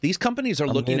fridges. These companies are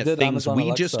looking at things Amazon we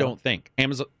Alexa. just don't think.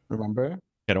 Amazon. Remember?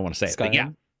 I don't want to say Skyrim?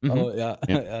 it, but yeah. Oh,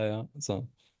 yeah. So.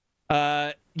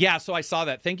 So I saw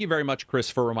that. Thank you very much, Chris,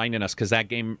 for reminding us, because that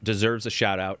game deserves a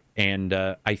shout out. And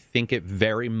I think it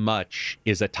very much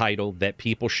is a title that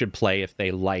people should play if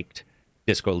they liked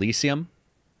Disco Elysium,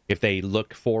 if they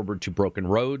look forward to Broken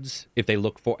Roads, if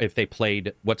they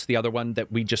played, what's the other one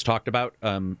that we just talked about?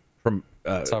 From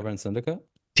Sovereign Syndicate?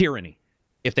 Tyranny.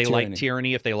 If they like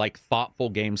Tyranny, if they like thoughtful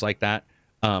games like that,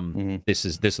 this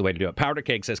is the way to do it. Powder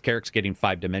Keg says Karak's getting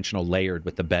 5-dimensional layered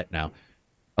with the bet now.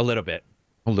 A little bit.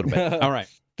 All right.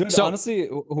 Dude, so, honestly, is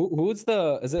it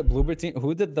Bloober Team?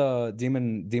 Who did the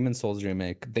Demon Souls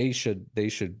remake? They should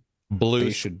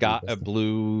got a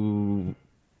blue.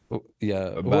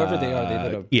 Yeah, whoever they are, they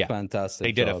did a fantastic.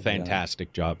 They did a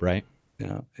fantastic job, right?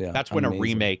 Yeah. That's when a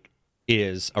remake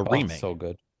is a remake. So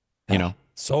good,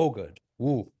 so good.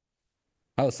 Ooh,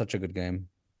 that was such a good game.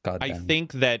 God damn. I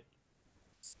think that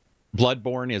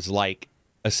Bloodborne is like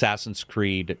Assassin's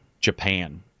Creed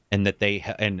Japan, and that they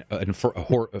and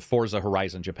Forza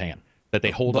Horizon Japan, that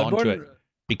they hold on to it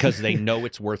because they know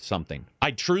it's worth something.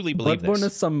 I truly believe Bloodborne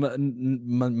is some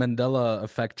Mandela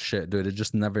effect shit, dude. It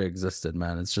just never existed,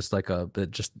 man. It's just like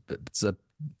it's a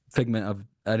figment of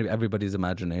everybody's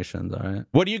imaginations. All right.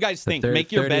 What do you guys think?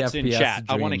 Make your bets in chat.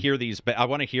 Dream. I want to hear these. I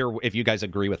want to hear if you guys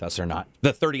agree with us or not.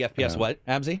 The 30 FPS, what,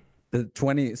 Abzy? The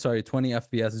 20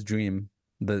 FPS dream.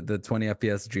 The 20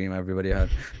 FPS dream everybody had.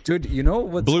 Dude, you know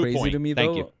what's crazy to me,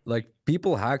 though? Thank you. Like,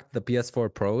 people hacked the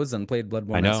PS4 Pros and played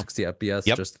Bloodborne at 60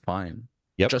 FPS just fine.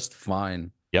 Just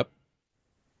fine. Yep.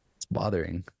 It's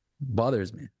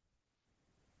bothers me.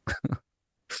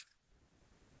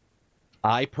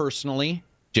 I personally,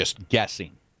 just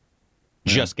guessing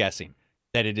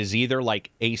that it is either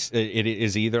like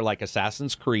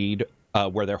Assassin's Creed,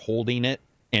 where they're holding it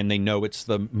and they know it's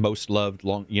the most loved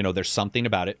there's something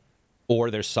about it, or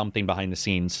there's something behind the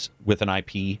scenes with an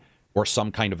IP or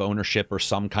some kind of ownership or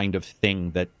some kind of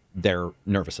thing that they're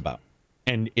nervous about.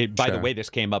 And by the way, this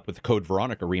came up with the Code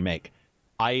Veronica remake.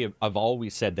 I've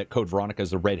always said that Code Veronica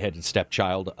is the redheaded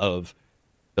stepchild of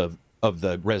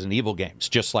the Resident Evil games,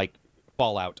 just like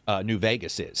Fallout New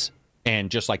Vegas is,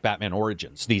 and just like Batman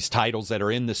Origins. These titles that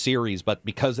are in the series, but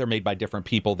because they're made by different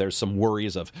people, there's some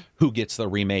worries of who gets the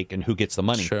remake and who gets the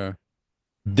money. Sure.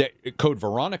 Code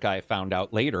Veronica, I found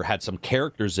out later, had some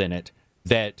characters in it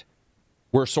that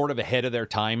were sort of ahead of their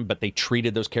time, but they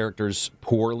treated those characters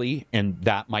poorly, and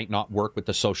that might not work with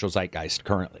the social zeitgeist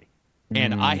currently.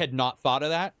 And I had not thought of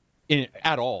that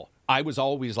at all. I was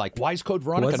always like, why is Code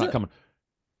Veronica not coming?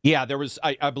 Yeah, there was,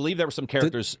 I believe there were some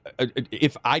characters,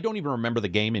 if I don't even remember the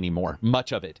game anymore,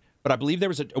 much of it, but I believe there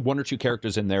was one or two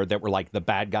characters in there that were like the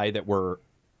bad guy, that were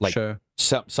like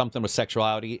something with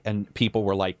sexuality, and people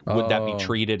were like, would that be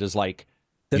treated as like,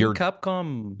 you're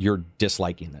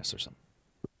disliking this or something?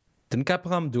 Didn't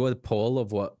Capcom do a poll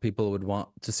of what people would want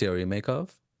to see a remake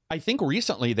of? I think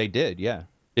recently they did, yeah.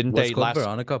 Didn't Was they? Code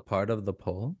Veronica part of the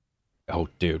poll? Oh,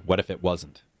 dude, what if it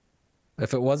wasn't?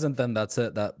 If it wasn't, then that's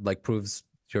it. That like proves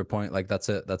your point. Like, that's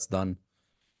it. That's done.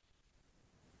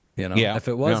 You know, if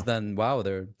it was, then wow,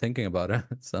 they're thinking about it.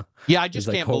 So yeah, I just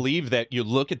can't believe that you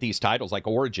look at these titles like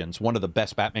Origins, one of the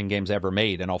best Batman games ever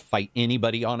made, and I'll fight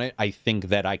anybody on it. I think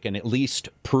that I can at least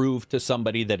prove to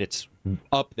somebody that it's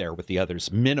up there with the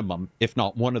others, minimum, if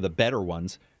not one of the better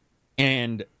ones.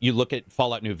 And you look at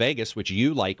Fallout New Vegas, which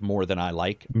you like more than I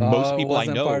like. Most people I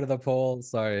know. It wasn't part of the poll.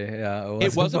 Sorry. Yeah,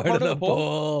 it wasn't part of the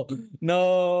poll.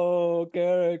 No,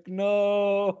 Karak,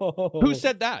 no. Who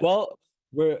said that? Well,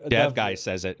 Dev Guy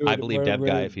says it. Dude, I believe Dev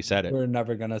Guy if he said it. We're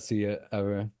never gonna see it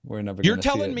ever. We're never. You're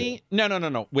telling me?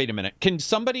 No. Wait a minute. Can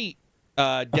somebody,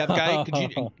 Dev Guy?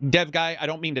 Dev Guy? I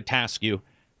don't mean to task you.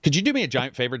 Could you do me a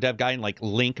giant favor, Dev Guy, and like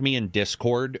link me in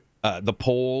Discord the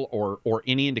poll or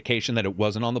any indication that it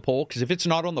wasn't on the poll? Because if it's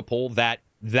not on the poll, that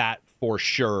for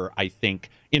sure, I think,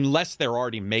 unless they're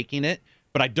already making it,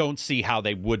 but I don't see how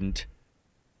they wouldn't.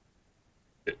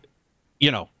 You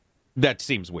know, that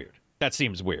seems weird. That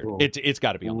seems weird. Ooh. It's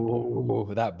got to be on the poll.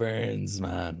 Ooh, that burns,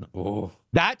 man. Ooh.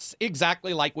 That's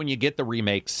exactly like when you get the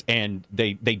remakes and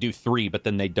they do 3, but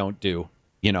then they don't do,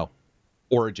 you know,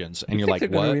 Origins, and you're like,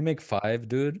 what? Gonna remake 5,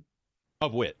 dude?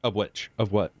 Of which? Of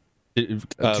what?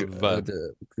 Of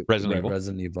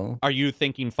Resident Evil. Are you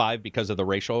thinking 5 because of the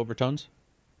racial overtones?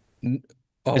 Is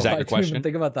that your question? I didn't even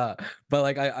think about that, but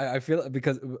like I feel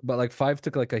but like 5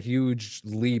 took like a huge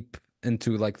leap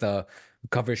into like the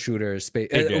cover shooter space.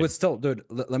 It was still, dude.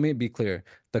 Let me be clear.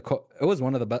 It was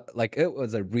one of the best. Like, it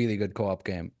was a really good co-op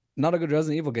game. Not a good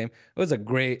Resident Evil game. It was a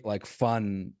great, like,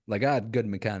 fun. Like, I had good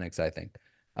mechanics, I think.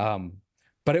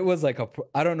 But it was like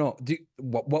I don't know.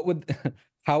 What would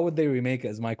how would they remake it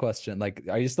is my question. Like,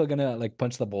 are you still gonna like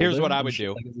punch the boulder? Here's what I would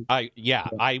do.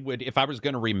 I would, if I was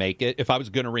gonna remake it. If I was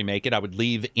gonna remake it, I would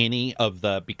leave any of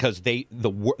because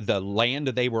the land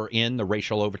they were in, the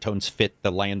racial overtones fit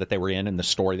the land that they were in and the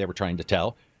story they were trying to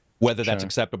tell. Whether that's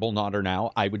acceptable, not or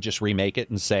now, I would just remake it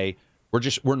and say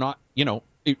we're not, you know,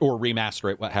 or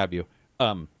remaster it, what have you.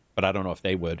 But I don't know if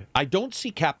they would. I don't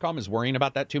see Capcom as worrying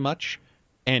about that too much.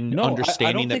 And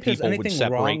understanding that people would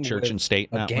separate church and state.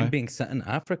 A game being set in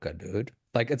Africa, dude.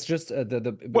 Like, it's just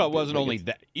well, it wasn't only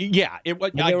that. Yeah, it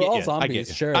was. They were all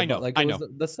zombies, sure. I know. Like, I know. It was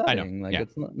the setting. Like,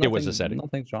 it's nothing, it was the setting.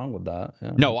 Nothing's wrong with that.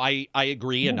 Yeah. No, I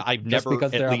agree, and I've just never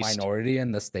because they're a minority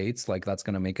in the States, like that's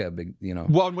gonna make it a big, you know.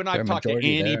 Well, when I've talked to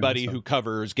anybody who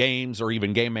covers games or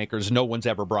even game makers, no one's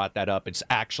ever brought that up. It's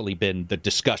actually been the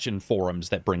discussion forums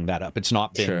that bring that up. It's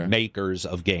not been makers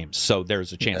of games, so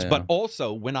there's a chance. But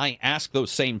also, when I ask those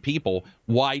same people,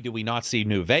 why do we not see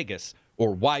New Vegas,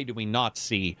 or why do we not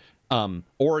see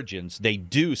Origins, they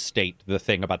do state the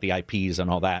thing about the IPs and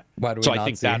all that. So I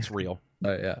think that's real.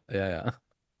 Yeah.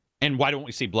 And why don't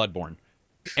we see Bloodborne?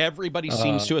 Everybody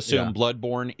seems to assume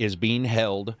Bloodborne is being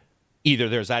held. Either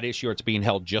there's that issue or it's being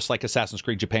held just like Assassin's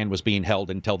Creed Japan was being held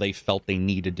until they felt they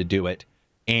needed to do it.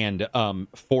 And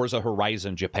Forza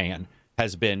Horizon Japan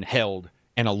has been held.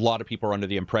 And a lot of people are under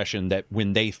the impression that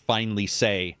when they finally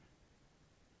say,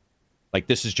 like,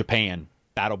 this is Japan,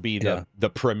 that'll be the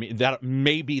premier. That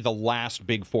may be the last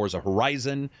big Forza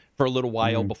Horizon for a little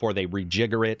while before they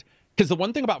rejigger it. Because the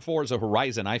one thing about Forza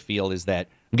Horizon, I feel, is that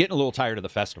I'm getting a little tired of the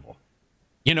festival.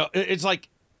 You know, it's like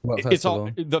it's all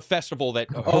the festival that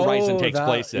Horizon takes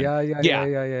place in.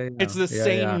 Yeah. It's the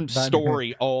same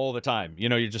story all the time. You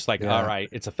know, you're just like, all right,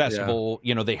 it's a festival.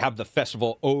 You know, they have the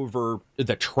festival over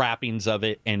the trappings of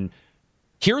it. And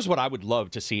here's what I would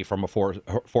love to see from a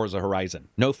Forza Horizon: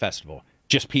 no festival.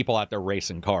 Just people out there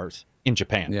racing cars in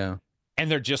Japan. Yeah. And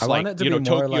they're just like, you know,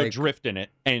 Tokyo Drift in it.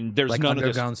 And there's none of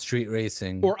this. Underground street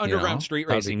racing. Or underground street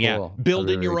racing, cool.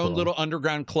 Building your own little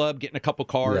underground club, getting a couple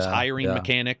cars, hiring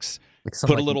mechanics, like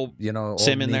put a little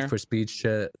sim in there. For Speed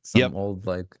shit. Some old,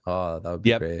 like, that would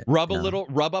be great. Rub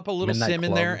up a little Midnight sim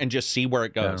in there and just see where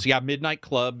it goes. Yeah, Midnight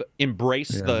Club, embrace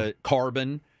the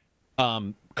Carbon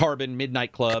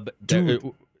Midnight Club.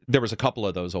 There was a couple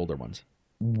of those older ones.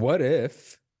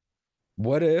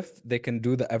 What if they can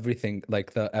do the everything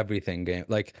game?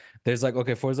 Like, there's like,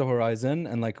 okay, Forza Horizon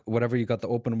and like whatever, you got the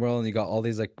open world and you got all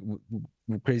these like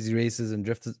crazy races and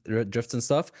drifts and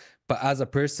stuff. But as a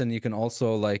person, you can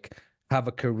also like have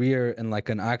a career in like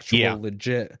an actual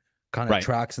legit kind of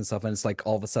tracks and stuff. And it's like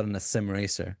all of a sudden a sim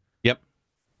racer. Yep.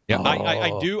 Yeah.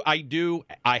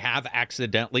 I have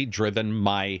accidentally driven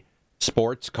my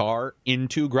sports car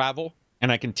into gravel,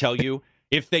 and I can tell you,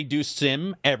 if they do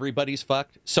sim, everybody's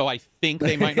fucked. So I think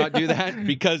they might not do that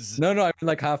because... No, I mean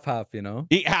like half-half, you know?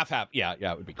 Half-half. Yeah,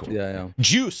 it would be cool. Yeah.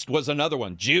 Juiced was another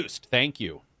one. Juiced. Thank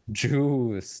you.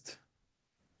 Juiced.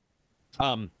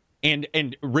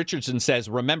 And Richardson says,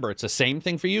 remember, it's the same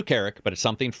thing for you, Karak, but it's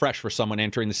something fresh for someone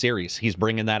entering the series. He's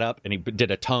bringing that up, and he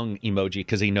did a tongue emoji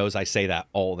because he knows I say that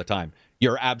all the time.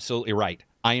 You're absolutely right.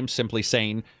 I am simply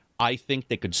saying I think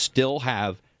they could still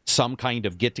have some kind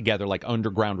of get-together like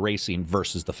Underground Racing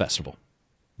versus the festival.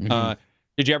 Mm-hmm.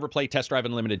 Did you ever play Test Drive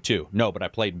Unlimited 2? No, but I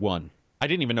played 1. I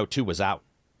didn't even know 2 was out.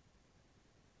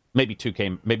 Maybe 2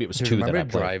 came. Maybe it was 2 that I played.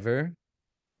 Driver?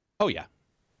 Oh, yeah.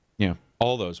 Yeah,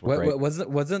 all those were great.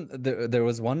 Wasn't there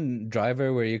was one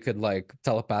driver where you could like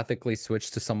telepathically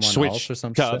switch to someone else or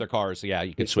something? To other cars, yeah.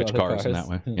 You could switch cars in that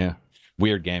way. Yeah.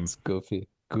 Weird game. It's goofy.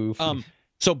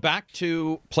 So back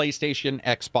to PlayStation,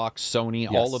 Xbox,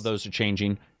 Sony, all of those are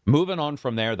changing. Moving on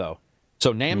from there, though.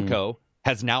 So Namco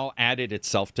has now added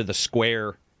itself to the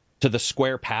Square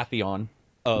pantheon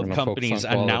of companies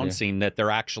announcing that they're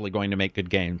actually going to make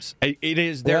good games. It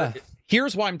is there. Yeah.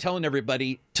 Here's why I'm telling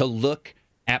everybody to look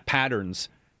at patterns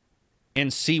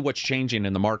and see what's changing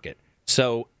in the market.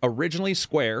 So originally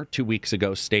Square 2 weeks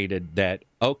ago stated that,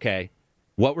 okay,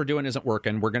 what we're doing isn't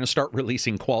working. We're going to start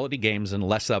releasing quality games and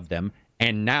less of them.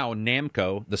 And now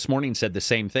Namco this morning said the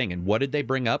same thing. And what did they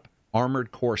bring up?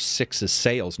 Armored Core 6's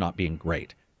sales not being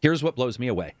great. Here's what blows me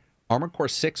away. Armored Core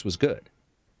 6 was good,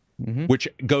 which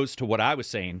goes to what I was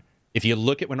saying. If you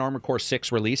look at when Armored Core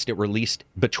 6 released, it released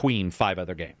between 5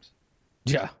 other games.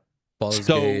 Yeah. Baldur's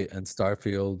Gate and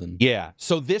Starfield. And yeah.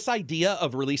 So this idea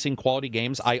of releasing quality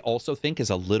games, I also think is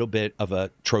a little bit of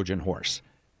a Trojan horse.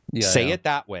 Say it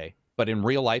that way. But in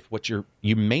real life,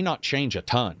 you may not change a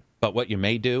ton, but what you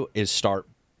may do is start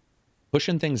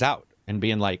pushing things out and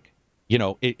being like,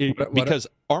 because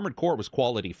Armored Core was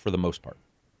quality for the most part.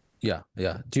 Yeah,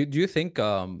 yeah. Do you think?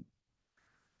 I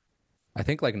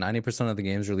think like 90% of the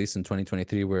games released in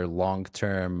 2023 were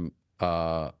long-term,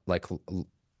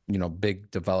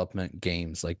 big development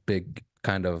games, like big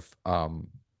kind of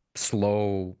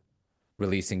slow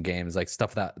releasing games, like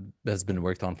stuff that has been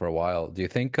worked on for a while. Do you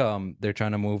think they're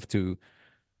trying to move to?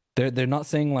 They're not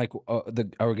saying like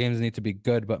our games need to be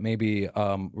good, but maybe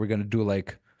we're gonna do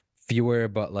like fewer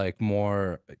but like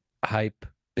more hype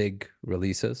big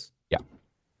releases.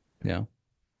 Yeah,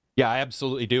 I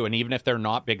absolutely do. And even if they're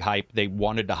not big hype, they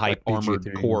wanted to hype like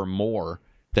Armored Core more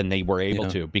than they were able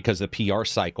to because the PR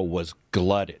cycle was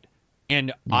glutted.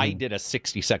 And I did a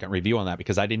 60-second review on that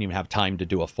because I didn't even have time to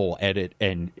do a full edit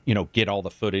and get all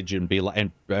the footage and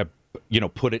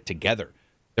put it together.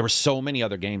 There were so many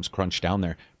other games crunched down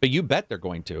there, but you bet they're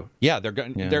going to. Yeah, they're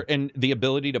going. Yeah. And the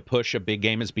ability to push a big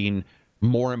game as being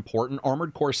more important.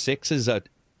 Armored Core 6 is a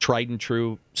tried and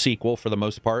true sequel for the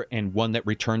most part, and one that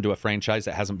returned to a franchise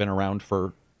that hasn't been around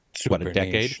for a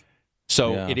decade. Niche.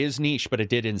 So it is niche, but it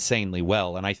did insanely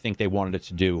well, and I think they wanted it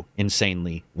to do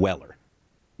insanely weller.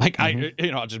 Like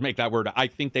I'll just make that word. I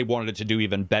think they wanted it to do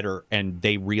even better, and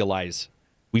they realize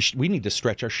we need to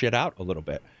stretch our shit out a little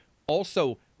bit.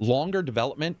 Also, longer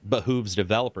development behooves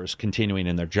developers continuing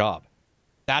in their job.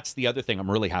 That's the other thing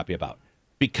I'm really happy about,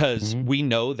 because we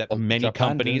know that many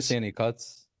companies didn't see any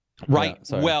cuts. Right.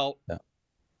 Yeah,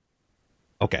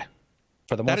 okay.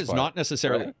 For the most part. That is not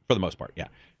necessarily for the most part. Yeah.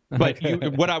 But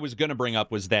what I was going to bring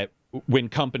up was that when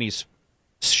companies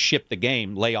ship the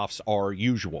game, layoffs are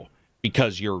usual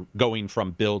because you're going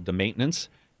from build to maintenance.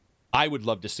 I would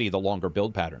love to see the longer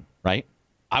build pattern, right?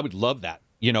 I would love that,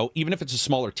 even if it's a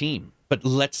smaller team. But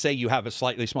let's say you have a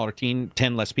slightly smaller team,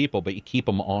 10 less people, but you keep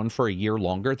them on for a year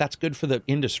longer. That's good for the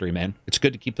industry, man. It's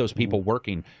good to keep those people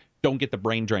working. Don't get the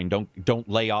brain drain. Don't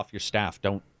lay off your staff.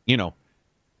 And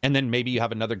then maybe you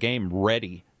have another game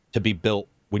ready to be built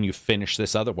when you finish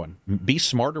this other one. Be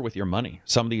smarter with your money.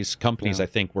 Some of these companies, I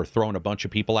think, were throwing a bunch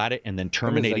of people at it and then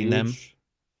terminating them.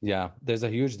 Yeah, there's a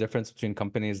huge difference between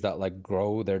companies that like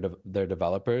grow their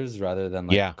developers rather than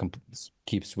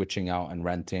keep switching out and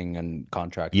renting and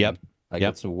contracting.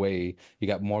 It's a way you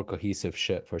got more cohesive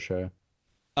shit for sure.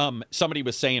 Somebody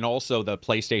was saying also the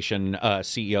PlayStation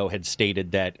CEO had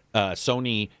stated that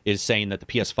Sony is saying that the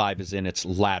PS5 is in its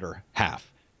latter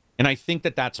half. And I think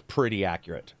that that's pretty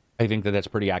accurate.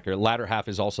 Latter half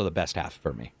is also the best half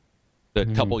for me. The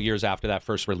couple years after that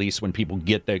first release, when people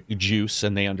get the juice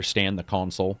and they understand the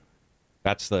console,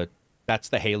 that's the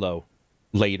Halo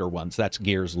later ones. That's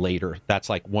Gears later. That's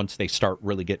like once they start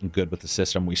really getting good with the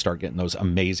system, we start getting those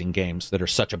amazing games that are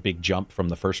such a big jump from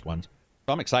the first ones.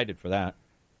 So I'm excited for that.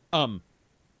 I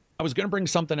was going to bring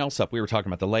something else up. We were talking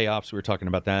about the layoffs. We were talking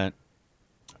about that.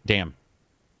 Damn.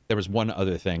 There was one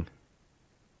other thing.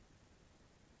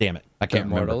 Damn it. I can't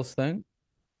remember. Immortals thing?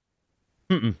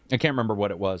 I can't remember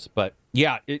what it was. But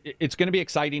yeah, it's going to be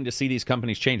exciting to see these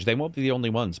companies change. They won't be the only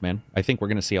ones, man. I think we're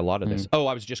going to see a lot of this. Oh,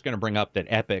 I was just going to bring up that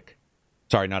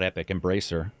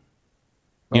Embracer,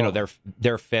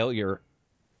 their failure.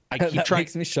 That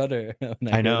makes me shudder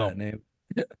when I know that name.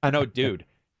 I know, dude.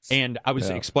 And I was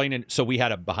explaining, so we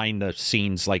had a behind the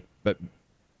scenes,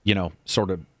 sort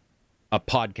of a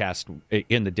podcast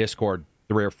in the Discord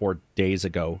 3 or 4 days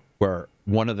ago where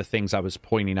one of the things I was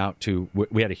pointing out to,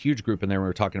 we had a huge group in there. We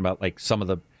were talking about like some of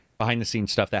the behind the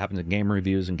scenes stuff that happens in game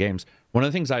reviews and games. One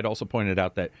of the things I'd also pointed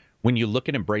out that when you look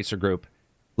at Embracer Group,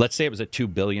 let's say it was a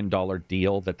 $2 billion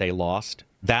deal that they lost,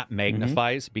 that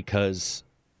magnifies because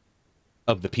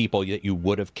of the people that you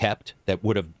would have kept, that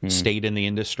would have stayed in the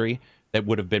industry, that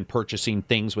would have been purchasing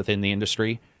things within the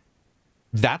industry.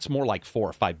 That's more like $4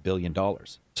 or $5 billion.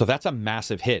 So that's a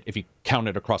massive hit if you count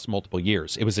it across multiple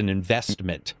years. It was an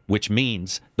investment, which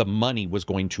means the money was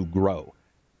going to grow.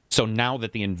 So now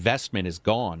that the investment is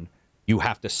gone, you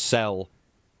have to sell.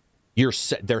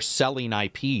 They're selling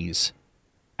IPs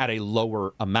at a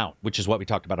lower amount, which is what we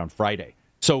talked about on Friday.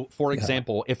 So, for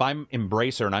example, if I'm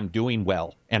Embracer and I'm doing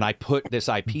well, and I put this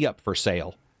IP up for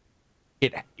sale,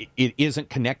 it isn't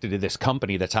connected to this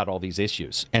company that's had all these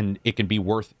issues, and it can be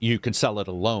worth. You can sell it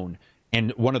alone.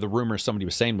 And one of the rumors somebody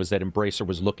was saying was that Embracer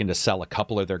was looking to sell a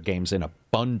couple of their games in a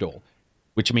bundle,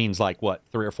 which means like what,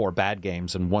 3 or 4 bad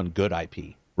games and 1 good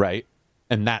IP, right?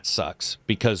 And that sucks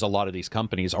because a lot of these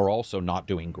companies are also not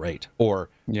doing great, or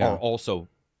are also,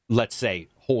 let's say,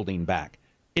 holding back.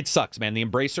 It sucks, man. The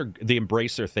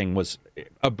Embracer thing was,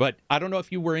 but I don't know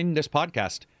if you were in this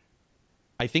podcast.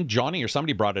 I think Johnny or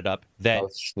somebody brought it up that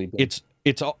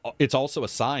it's also a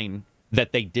sign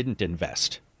that they didn't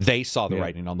invest. They saw the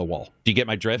writing on the wall. Do you get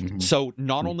my drift? So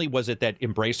not only was it that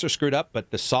Embracer screwed up,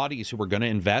 but the Saudis who were going to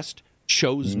invest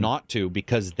chose not to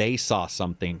because they saw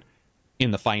something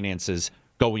in the finances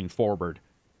going forward.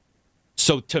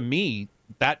 So to me,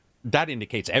 that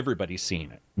indicates everybody's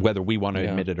seeing it, whether we want to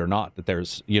admit it or not, that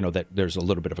there's, that there's a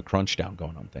little bit of a crunch down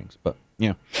going on things. But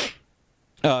yeah.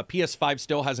 PS5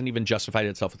 still hasn't even justified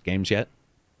itself with games yet.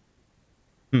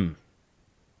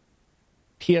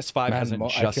 PS5 hasn't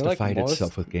justified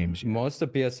itself with games yet. Most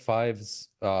of PS5's,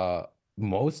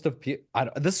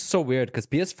 this is so weird because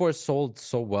PS4 sold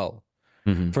so well.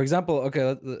 For example,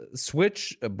 okay,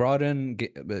 Switch brought in,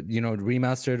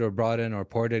 remastered or brought in or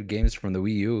ported games from the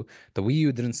Wii U. The Wii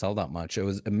U didn't sell that much.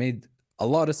 It made a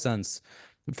lot of sense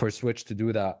for Switch to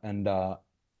do that, and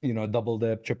double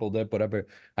dip, triple dip, whatever.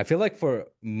 I feel like for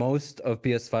most of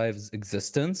PS5's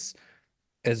existence,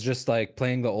 it's just like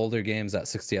playing the older games at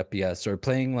 60 FPS or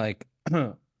playing like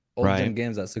gen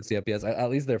games at 60 FPS. At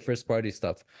least their first party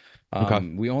stuff.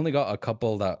 We only got a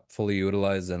couple that fully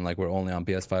utilized and like we're only on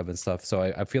PS5 and stuff. So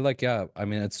I feel like,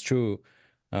 it's true.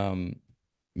 Compare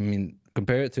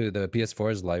it to the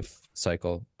PS4's life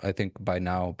cycle. I think by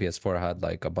now PS4 had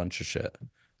like a bunch of shit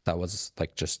that was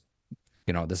like just,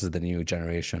 this is the new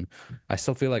generation. I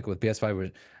still feel like with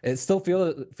PS5, it still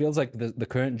feels like the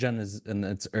current gen is in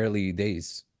its early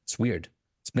days. It's weird.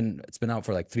 It's been out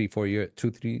for like 3-4 years,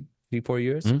 3-4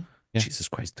 years. Jesus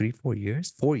Christ, 3-4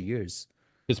 years, 4 years.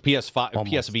 Because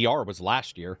PSVR was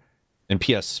last year, and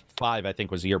PS5 I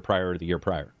think was the year prior to the year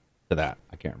prior to that.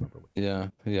 I can't remember.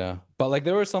 Yeah. But like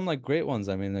there were some like great ones.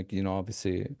 I mean, like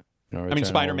obviously.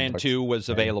 Spider-Man 2 was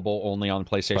available only on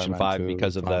PlayStation 5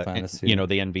 because of the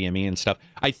NVMe and stuff.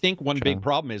 I think one big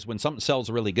problem is when something sells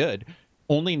really good,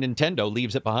 only Nintendo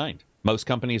leaves it behind. Most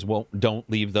companies don't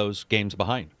leave those games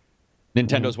behind.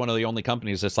 Nintendo's one of the only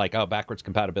companies that's like, backwards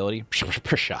compatibility,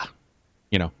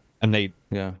 and they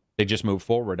just move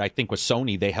forward. I think with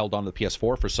Sony, they held on to the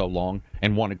PS4 for so long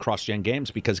and wanted cross-gen games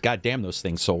because goddamn those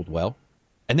things sold well,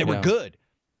 and they were good.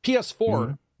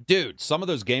 PS4. Dude, some of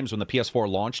those games when the PS4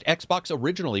 launched, Xbox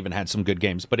original even had some good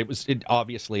games, but it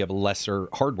obviously of a lesser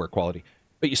hardware quality.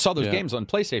 But you saw those games on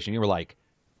PlayStation, you were like,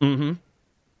 And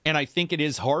I think it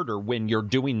is harder when you're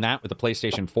doing that with the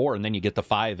PlayStation 4, and then you get the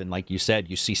 5, and like you said,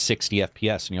 you see 60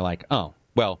 FPS, and you're like, oh,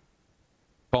 well,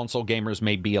 console gamers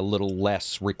may be a little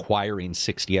less requiring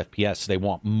 60 FPS. They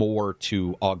want more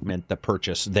to augment the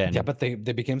purchase than but they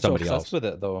became so obsessed with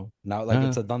it, though. Now,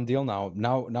 it's a done deal now.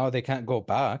 Now they can't go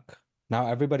back. Now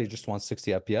everybody just wants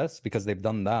 60 FPS because they've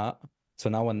done that. So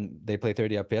now when they play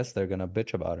 30 FPS, they're going to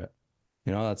bitch about it.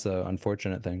 That's an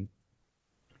unfortunate thing.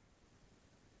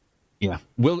 Yeah.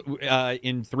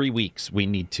 In 3 weeks, we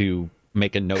need to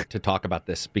make a note to talk about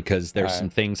this because there's some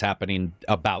things happening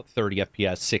about 30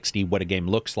 FPS, 60, what a game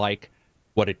looks like,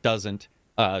 what it doesn't.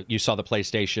 You saw the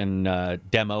PlayStation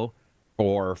demo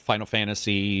for Final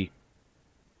Fantasy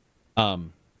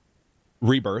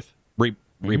Rebirth,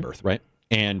 right?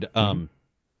 And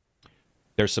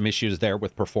there's some issues there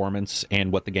with performance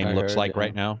and what the game looks like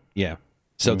right now. Yeah.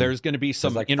 So there's going to be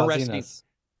some interesting.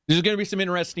 There's going to be some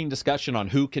interesting discussion on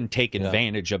who can take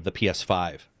advantage of the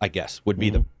PS5. I guess would be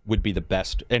the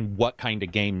best, and what kind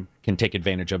of game can take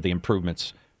advantage of the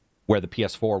improvements where the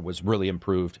PS4 was really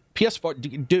improved.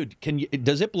 PS4, dude,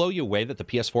 does it blow you away that the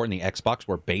PS4 and the Xbox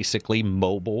were basically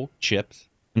mobile chips,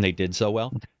 and they did so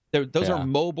well? Those are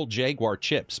mobile Jaguar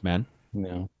chips, man.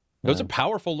 Yeah. Those are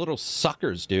powerful little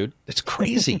suckers, dude. It's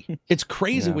crazy. It's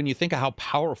crazy when you think of how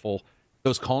powerful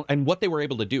those and what they were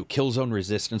able to do. Killzone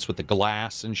resistance with the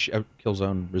glass and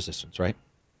Killzone resistance, right?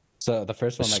 So the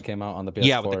first one that came out on the PS4,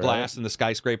 yeah, with the glass and the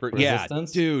skyscraper.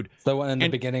 Resistance? Yeah, dude. The one in the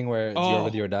beginning where you're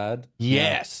with your dad.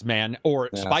 Yes, man.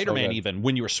 Or Spider-Man, even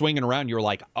when you were swinging around, you were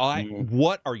like,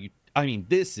 "What are you?" I mean,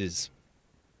 this is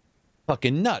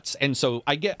fucking nuts. And so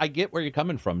I get where you're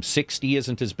coming from. 60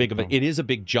 isn't as big of it is a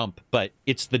big jump, but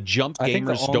it's the jump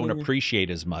gamers don't appreciate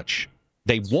as much.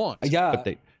 They want,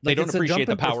 but they don't appreciate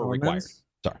the power required.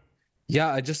 Sorry.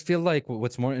 Yeah, I just feel like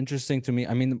what's more interesting to me,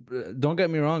 I mean, don't get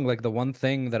me wrong, like the one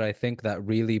thing that I think that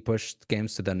really pushed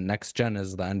games to the next gen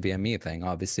is the NVMe thing,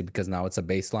 obviously, because now it's a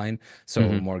baseline. So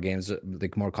more games,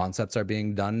 like more concepts are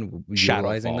being done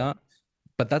utilizing that.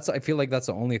 But I feel like that's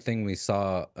the only thing we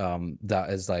saw that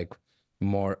is like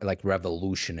more like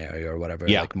revolutionary or whatever.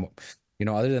 Yeah. Like, you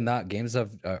know, other than that, games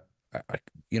have,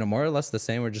 you know, more or less the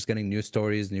same. We're just getting new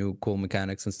stories, new cool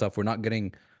mechanics and stuff. We're not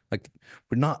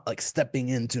stepping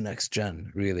into next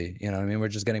gen, really. You know what I mean? We're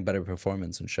just getting better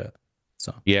performance and shit.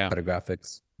 So better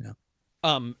graphics. Yeah.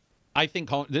 I think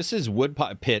this is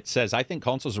Pit says, I think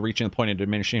consoles are reaching the point of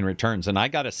diminishing returns, and I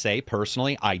gotta say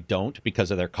personally, I don't, because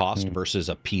of their cost versus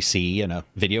a PC and a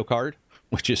video card,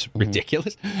 which is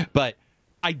ridiculous. But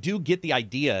I do get the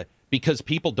idea, because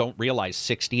people don't realize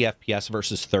 60 FPS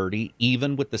versus 30,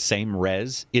 even with the same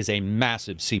res, is a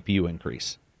massive CPU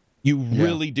increase. You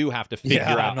really do have to figure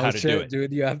out how to do it,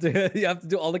 dude. You have to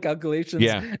do all the calculations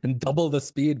and double the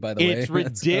speed. By the way, it's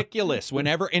ridiculous.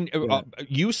 Whenever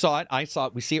you saw it, I saw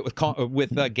it. We see it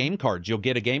with game cards. You'll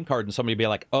get a game card and somebody will be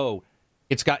like, "Oh,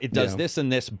 it does this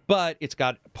and this, but it's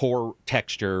got poor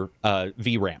texture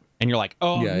VRAM." And you're like,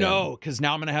 "Oh no," because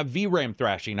now I'm going to have VRAM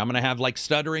thrashing. I'm going to have like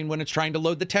stuttering when it's trying to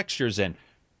load the textures in.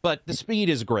 But the speed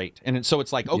is great, and so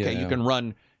it's like, okay, you can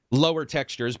run lower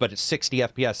textures, but it's 60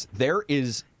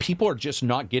 FPS. People are just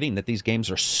not getting that these games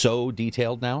are so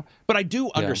detailed now. But I do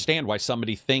understand why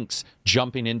somebody thinks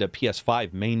jumping into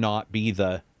PS5 may not be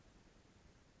they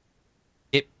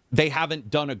haven't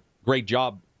done a great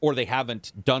job, or they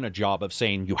haven't done a job of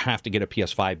saying you have to get a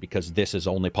PS5 because this is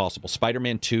only possible.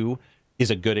 Spider-Man 2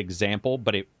 is a good example,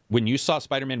 but when you saw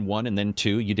Spider-Man 1 and then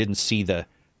 2, you didn't see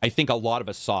I think a lot of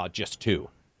us saw just 2.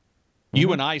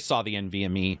 You and I saw the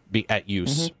NVMe be at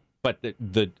use, but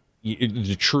the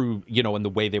true, you know, and the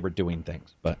way they were doing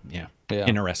things. But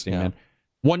interesting, man.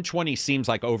 120 seems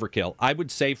like overkill. I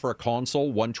would say for a console,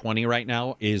 120 right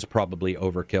now is probably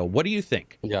overkill. What do you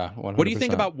think? Yeah, 100%. What do you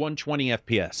think about 120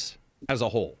 FPS as a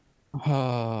whole?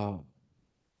 On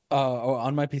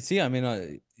my PC, I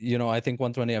mean, you know, I think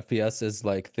 120 FPS is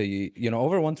like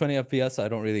over 120 FPS, I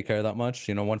don't really care that much.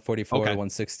 You know, 144,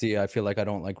 160, I feel like I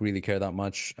don't like really care that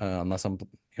much unless I'm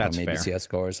maybe fair.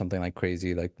 CSGO or something like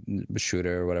crazy, like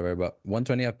shooter or whatever. But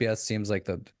 120 FPS seems like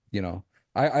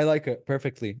I like it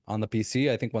perfectly on the PC.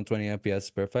 I think 120 FPS is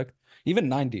perfect. Even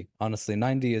 90, honestly,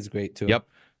 90 is great too. Yep.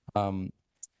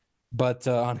 But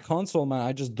on console, man,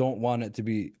 I just don't want it to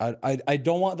be. I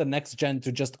don't want the next gen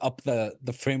to just up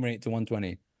the frame rate to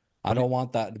 120. I don't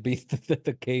want that to be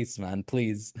the case, man.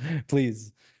 Please.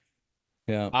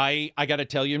 Yeah. I got to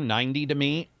tell you, 90 to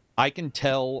me, I can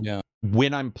tell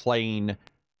when I'm playing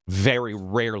very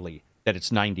rarely that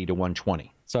it's 90 to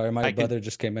 120. Sorry, my brother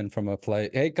just came in from a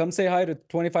flight. Hey, come say hi to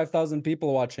 25,000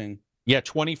 people watching. Yeah,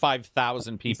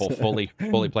 25,000 people fully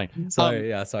playing. Sorry,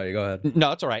 go ahead.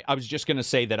 No, it's all right. I was just going to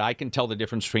say that I can tell the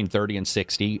difference between 30 and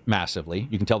 60 massively.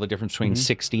 You can tell the difference between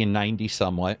 60 and 90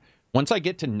 somewhat. Once I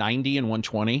get to 90 and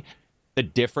 120, the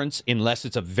difference, unless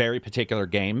it's a very particular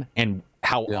game and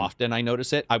how often I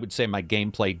notice it, I would say my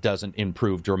gameplay doesn't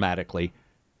improve dramatically,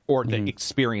 or the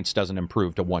experience doesn't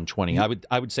improve to 120.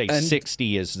 I would say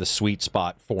 60 is the sweet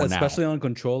spot for now. Especially on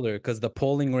controller, because the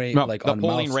polling rate, the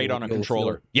polling rate on a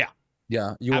controller. Yeah,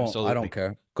 you won't. I don't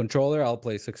care. Controller, I'll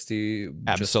play 60.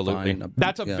 Absolutely.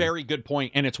 That's a very good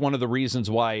point, and it's one of the reasons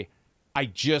why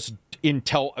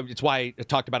it's why I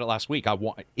talked about it last week.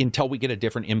 Until we get a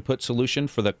different input solution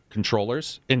for the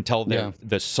controllers, until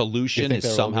the solution is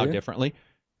somehow differently.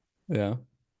 Yeah.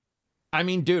 I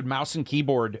mean, dude, mouse and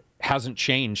keyboard hasn't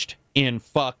changed in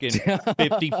fucking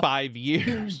 55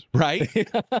 years, right?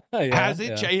 Has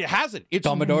it? It hasn't. It's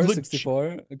Commodore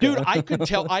 64. Dude, I could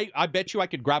tell. I bet you I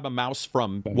could grab a mouse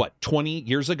from 20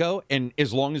 years ago, and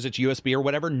as long as it's USB or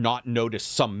whatever, not notice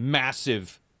some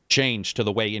massive change to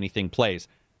the way anything plays.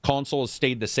 Console has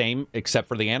stayed the same except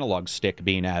for the analog stick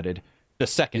being added. The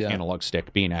second analog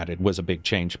stick being added was a big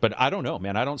change. But I don't know,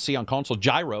 man. I don't see on console.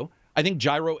 Gyro, I think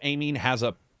gyro aiming has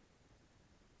a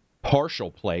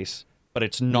partial place, but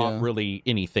it's not really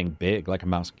anything big like a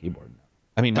mouse and keyboard.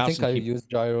 I mean, I think I used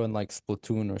gyro in like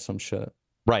Splatoon or some shit.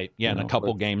 Right, yeah, in a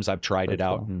couple games I've tried it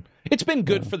out, and it's been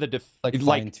good for the like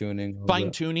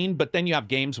fine-tuning, but then you have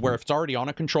games where if it's already on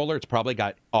a controller, it's probably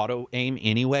got auto-aim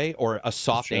anyway, or a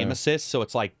soft aim assist, so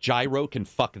it's like gyro can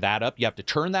fuck that up. You have to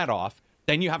turn that off,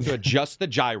 then you have to adjust the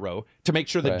gyro to make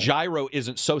sure the gyro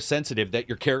isn't so sensitive that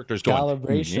your character's going...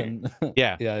 Calibration.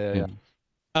 Yeah.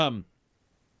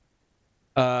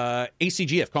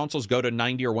 ACG, if consoles go to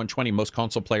 90 or 120, most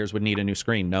console players would need a new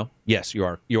screen, no? Yes, you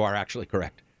are actually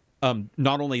correct.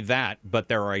 Not only that, but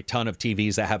there are a ton of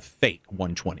TVs that have fake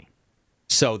 120.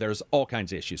 So there's all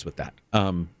kinds of issues with that.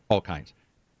 All kinds.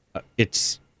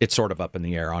 It's sort of up in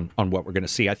the air on what we're going to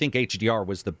see. I think HDR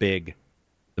was the big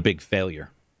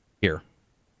failure here.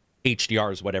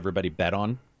 HDR is what everybody bet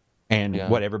on and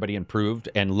what everybody improved.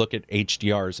 And look at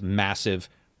HDR's massive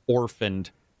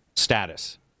orphaned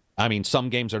status. I mean, some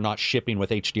games are not shipping with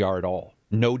HDR at all.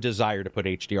 No desire to put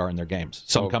HDR in their games.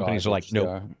 Some companies are like,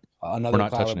 no. Another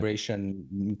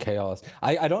calibration chaos.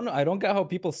 I don't know. I don't get how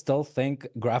people still think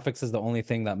graphics is the only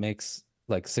thing that makes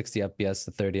like 60 FPS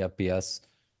to 30 FPS.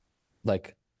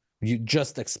 Like you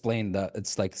just explained that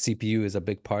it's like CPU is a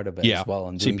big part of it as well,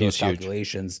 and doing those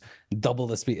calculations, double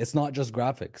the speed. It's not just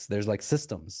graphics. There's like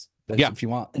systems. If you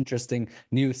want interesting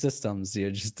new systems, you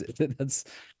just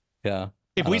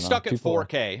If we stuck at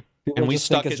 4K and we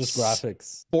stuck at just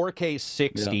graphics, 4K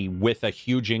 60 with a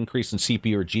huge increase in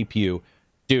CPU or GPU.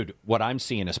 Dude, what I'm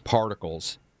seeing is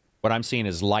particles. What I'm seeing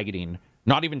is lighting,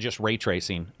 not even just ray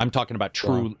tracing. I'm talking about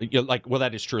true, that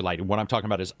is true lighting. What I'm talking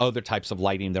about is other types of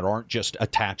lighting that aren't just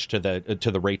attached to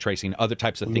the ray tracing, other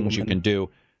types of things you can do.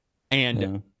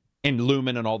 And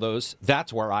lumen and all those,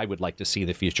 that's where I would like to see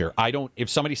the future. If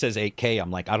somebody says 8K,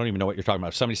 I'm like, I don't even know what you're talking about.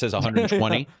 If somebody says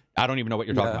 120, I don't even know what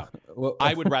you're talking about. Well,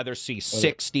 I would rather see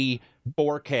 60,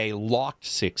 4K, locked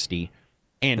 60,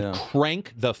 and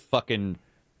crank the fucking...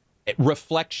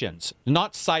 reflections,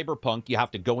 not cyberpunk. You have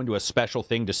to go into a special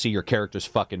thing to see your character's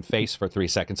fucking face for 3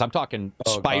 seconds. I'm talking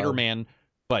Spider-Man,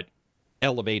 but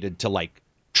elevated to like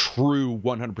true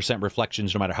 100%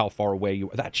 reflections, no matter how far away you.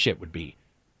 That shit would be.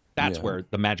 That's where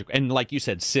the magic. And like you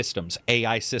said, systems,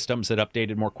 AI systems that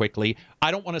updated more quickly. I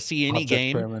don't want to see any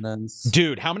game.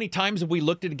 Dude, how many times have we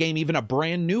looked at a game, even a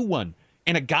brand new one,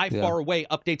 and a guy far away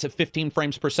updates at 15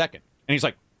 frames per second, and he's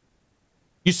like.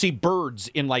 You see birds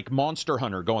in like Monster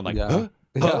Hunter going like,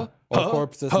 or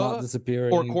corpses not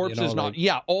disappearing, or corpses not,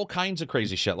 all kinds of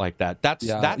crazy shit like that. That's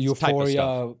Euphoria, type of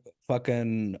stuff.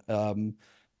 Fucking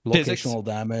locational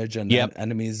damage and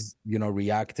enemies,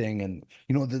 reacting, and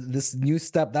this new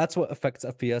step. That's what affects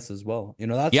FPS as well.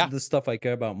 That's the stuff I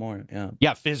care about more.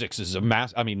 Physics is a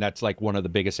mass. I mean, that's like one of the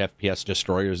biggest FPS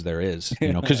destroyers there is.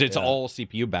 Because it's all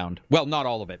CPU bound. Well, not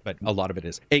all of it, but a lot of it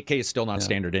is. 8K is still not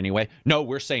standard anyway. No,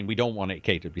 we're saying we don't want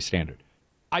 8K to be standard.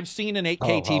 I've seen an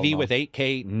 8K TV with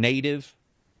 8K native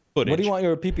footage. What do you want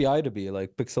your PPI to be,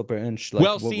 like pixel per inch?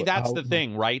 Like, that's the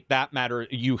thing, right? That matter.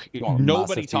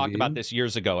 Nobody talked about this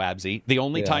years ago, Absy. The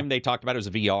only time they talked about it was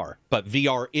VR, but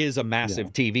VR is a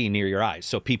massive TV near your eyes,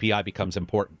 so PPI becomes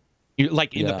important.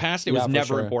 Like in the past, it was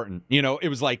never important. It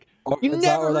was like you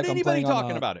never heard anybody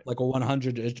talking about it. Like a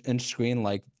 100-inch screen,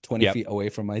 like 20 feet away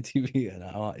from my TV, and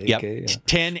I want 8K.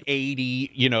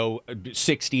 1080,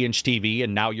 60-inch TV,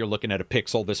 and now you're looking at a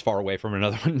pixel this far away from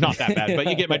another one. Not that bad, but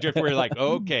you get my drift. Where you're like,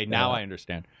 okay, now I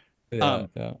understand.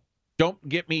 Don't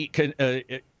get me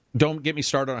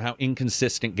started on how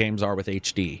inconsistent games are with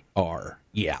HDR.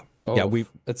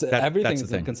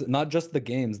 Everything's inconsistent. Not just the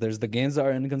games. There's the games that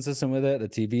are inconsistent with it. The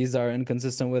TVs are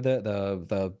inconsistent with it.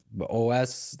 The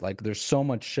OS, like there's so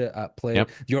much shit at play.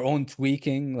 Your own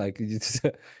tweaking, like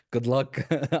good luck.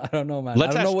 I don't know, man. I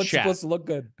don't know what's supposed to look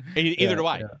good. Either do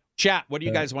I. Chat, what do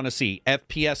you guys want to see?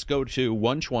 FPS go to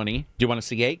 120. Do you want to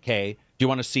see 8K? Do you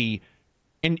want to see...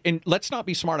 And let's not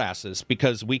be smartasses,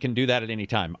 because we can do that at any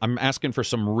time. I'm asking for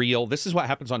some real. This is what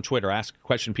happens on Twitter. Ask a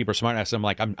question, people are smartasses. I'm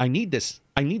like, I need this.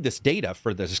 I need this data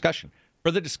for the discussion.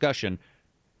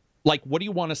 Like, what do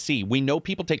you want to see? We know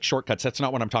people take shortcuts. That's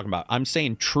not what I'm talking about. I'm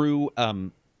saying true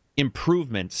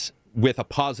improvements with a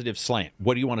positive slant.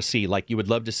 What do you want to see? Like, you would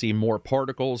love to see more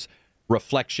particles,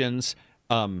 reflections,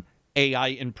 AI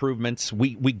improvements.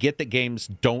 We get that games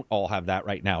don't all have that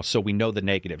right now, so we know the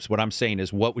negatives. What I'm saying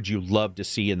is, what would you love to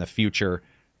see in the future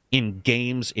in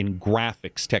games, in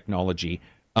graphics technology,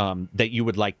 that you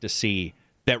would like to see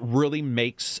that really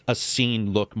makes a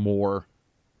scene look more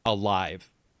alive,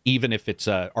 even if it's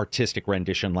a artistic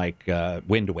rendition like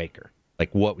Wind Waker?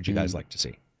 Like, what would you guys like to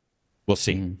see? We'll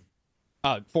see.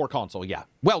 For console, yeah.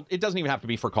 Well, it doesn't even have to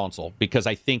be for console, because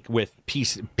I think with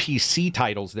PC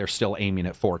titles, they're still aiming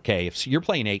at 4K. If you're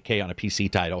playing 8K on a PC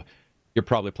title, you're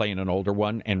probably playing an older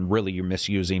one, and really you're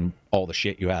misusing all the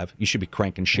shit you have. You should be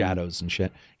cranking shadows and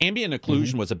shit. Ambient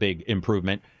occlusion was a big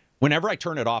improvement. Whenever I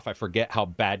turn it off, I forget how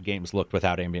bad games looked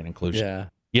without ambient occlusion. Yeah.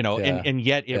 You know, and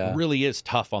yet it really is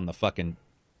tough on the fucking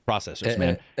processors,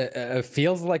 man. It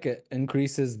feels like it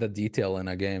increases the detail in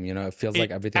a game. You know, it feels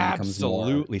like everything becomes more...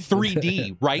 Absolutely.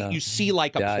 3D, right? You see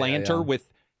like a planter with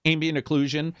ambient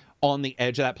occlusion on the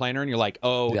edge of that planter, and you're like,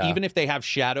 oh, even if they have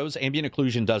shadows, ambient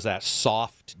occlusion does that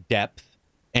soft depth.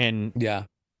 And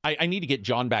I need to get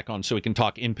John back on so we can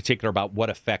talk in particular about what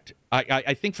effect...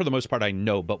 I think for the most part I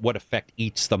know, but what effect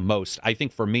eats the most. I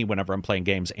think for me, whenever I'm playing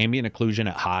games, ambient occlusion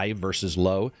at high versus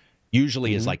low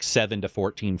usually is like 7 to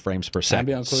 14 frames per second.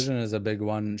 Ambient occlusion is a big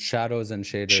one. Shadows and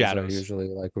shaders are usually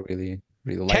like really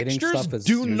lighting Textures stuff is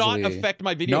do usually... not affect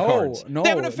my video cards. They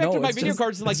haven't affected my video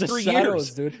cards in like 3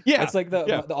 years. Dude. Yeah, it's like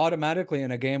the automatically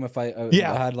in a game, if I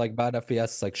had like bad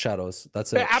FPS, like shadows.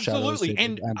 That's it. Absolutely.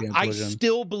 Shadows, and I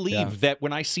still believe that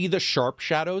when I see the sharp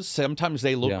shadows, sometimes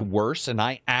they look worse, and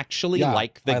I actually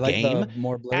like the game. The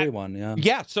more blurry one.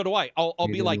 Yeah, so do I. I'll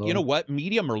be like, you know what,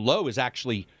 medium or low is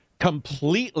actually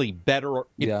completely better.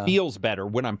 It feels better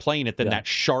when I'm playing it than that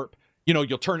sharp. You know,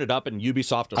 you'll turn it up and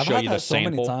Ubisoft will show you the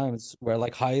sample. So many times where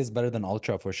like high is better than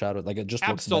ultra for shadows. Like it just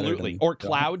looks better than, or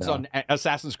clouds on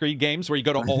Assassin's Creed games where you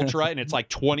go to ultra and it's like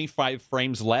 25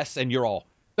 frames less, and you're all,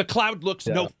 the cloud looks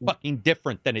no fucking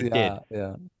different than it did.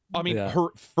 I mean,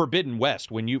 Forbidden West,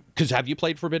 because have you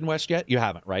played Forbidden West yet? You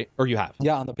haven't, right? Or you have?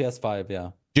 Yeah, on the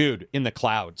PS5, Dude, in the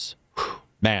clouds,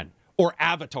 man. Or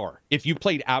Avatar. If you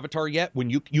played Avatar yet,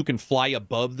 when you can fly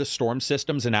above the storm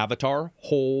systems in Avatar,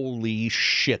 holy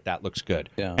shit, that looks good.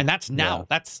 And that's now.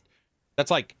 That's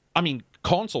like, I mean,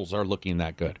 consoles are looking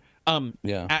that good.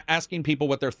 Asking people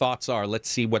what their thoughts are. Let's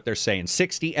see what they're saying.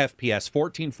 60 FPS,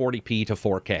 1440p to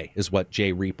 4K is what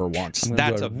Jay Reaper wants.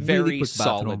 That's a very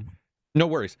solid. No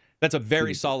worries. That's a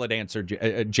very solid answer,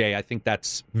 Jay. I think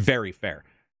that's very fair.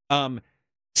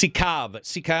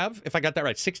 Sikav, if I got that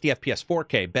right, 60 FPS,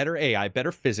 4K, better AI,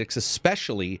 better physics,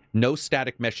 especially no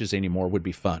static meshes anymore would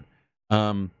be fun.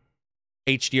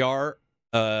 HDR,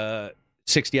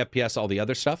 60 FPS, all the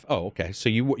other stuff. Oh, okay. So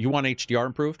you want HDR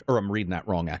improved? Or I'm reading that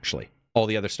wrong, actually. All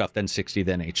the other stuff, then 60,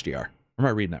 then HDR. Or am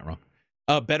I reading that wrong?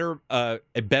 A better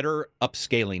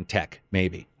upscaling tech,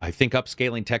 maybe. I think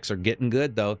upscaling techs are getting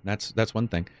good, though. That's one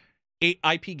thing.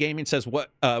 IP Gaming says, what's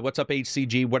up,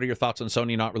 ACG? What are your thoughts on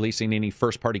Sony not releasing any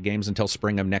first-party games until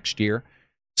spring of next year?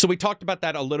 So we talked about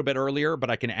that a little bit earlier,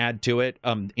 but I can add to it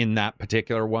in that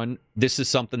particular one. This is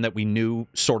something that we knew,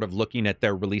 sort of looking at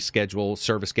their release schedule,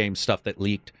 service game stuff that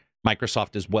leaked.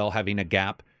 Microsoft as well having a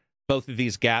gap. Both of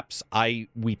these gaps,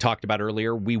 we talked about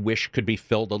earlier, we wish could be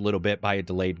filled a little bit by a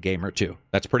delayed game or two.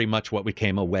 That's pretty much what we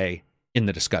came away in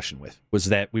the discussion with, was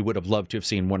that we would have loved to have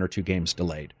seen 1 or 2 games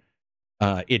delayed.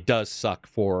 It does suck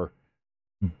for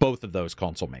both of those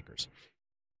console makers.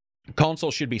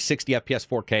 Console should be 60 FPS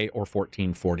 4K or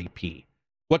 1440p.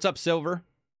 What's up, Silver?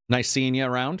 Nice seeing you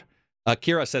around.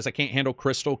 Kira says, I can't handle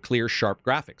crystal clear, sharp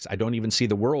graphics. I don't even see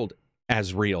the world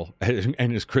as real and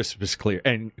as crisp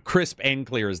and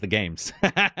clear as the games.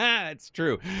 It's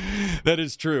true. That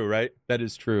is true, right? That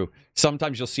is true.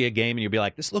 Sometimes you'll see a game and you'll be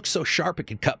like, this looks so sharp it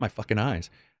could cut my fucking eyes.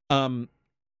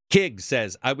 Kig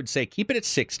says, I would say keep it at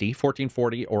 60,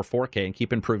 1440 or 4K, and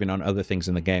keep improving on other things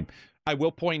in the game. I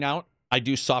will point out, I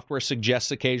do software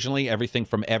suggests occasionally, everything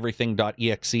from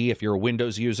everything.exe. If you're a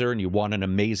Windows user and you want an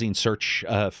amazing search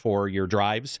for your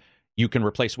drives, you can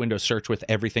replace Windows search with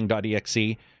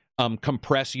everything.exe.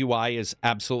 Compress UI is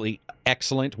absolutely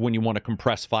excellent when you want to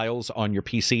compress files on your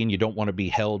PC and you don't want to be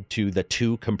held to the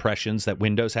 2 compressions that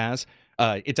Windows has.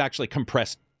 It's actually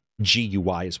compressed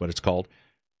GUI is what it's called.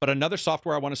 But another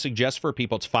software I want to suggest for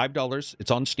people, it's $5.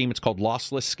 It's on Steam. It's called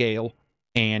Lossless Scale,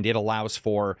 and it allows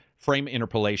for frame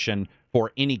interpolation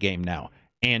for any game now.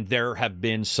 And there have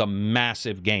been some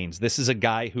massive gains. This is a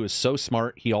guy who is so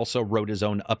smart. He also wrote his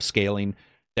own upscaling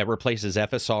that replaces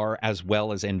FSR as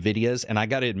well as NVIDIA's. And I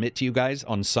got to admit to you guys,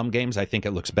 on some games, I think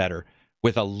it looks better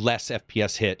with a less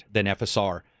FPS hit than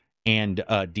FSR and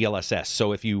DLSS.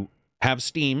 So if you have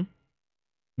Steam,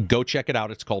 go check it out.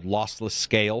 It's called Lossless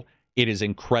Scale. It is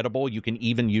incredible. You can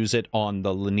even use it on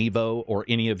the Lenovo or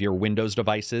any of your Windows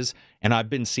devices. And I've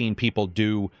been seeing people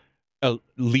do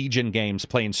Legion games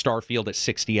playing Starfield at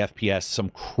 60 FPS, some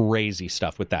crazy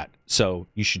stuff with that. So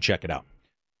you should check it out.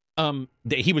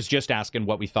 He was just asking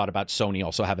what we thought about Sony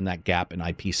also having that gap in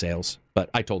IP sales, but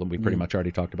I told him we pretty much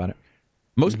already talked about it.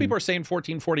 Most people are saying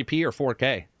 1440p or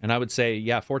 4K, and I would say,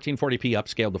 yeah, 1440p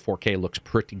upscaled to 4K looks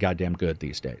pretty goddamn good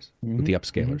these days with the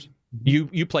upscalers.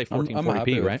 You play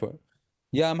 1440p, right?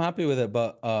 Yeah, I'm happy with it,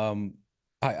 but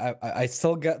I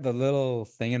still get the little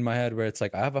thing in my head where it's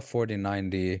like I have a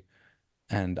 4090,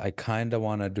 and I kind of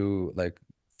want to do like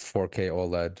 4K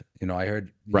OLED. You know, I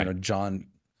heard you know John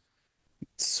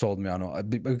sold me on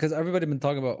it because everybody been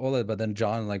talking about OLED, but then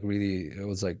John like really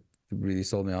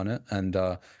sold me on it, and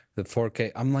the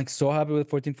 4K. I'm like so happy with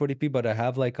 1440p, but I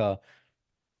have a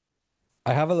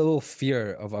little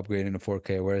fear of upgrading to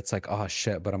 4K where it's like, oh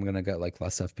shit, but I'm gonna get like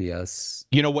less FPS.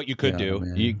 You know what you could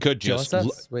do? You could just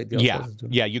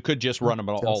you could just run them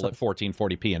all at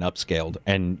 1440p and upscaled,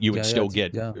 and you would still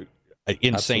get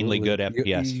insanely good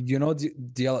FPS. You know,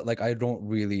 like I don't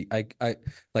really I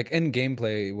like in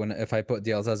gameplay if I put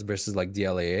DLSS versus like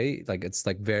DLAA, like it's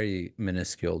like very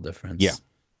minuscule difference. Yeah.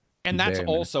 And that's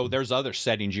also, there's other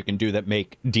settings you can do that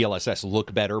make DLSS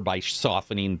look better by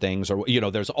softening things, or, you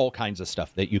know, there's all kinds of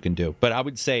stuff that you can do. But I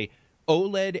would say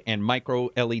OLED and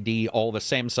micro LED, all the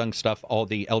Samsung stuff, all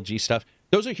the LG stuff,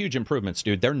 those are huge improvements,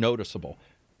 dude. They're noticeable.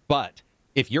 But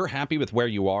if you're happy with where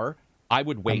you are, I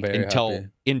would wait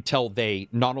until they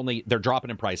not only they're dropping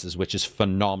in prices, which is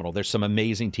phenomenal. There's some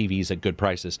amazing TVs at good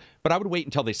prices, but I would wait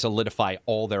until they solidify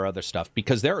all their other stuff,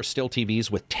 because there are still TVs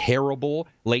with terrible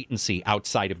latency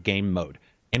outside of game mode.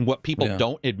 And what people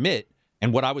don't admit,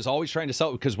 and what I was always trying to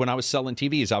sell, because when I was selling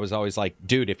TVs, I was always like,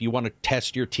 dude, if you want to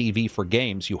test your TV for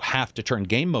games, you have to turn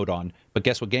game mode on. But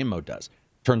guess what game mode does?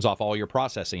 Turns off all your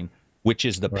processing, which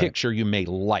is the picture you may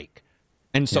like.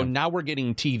 And so now we're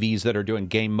getting TVs that are doing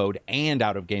game mode and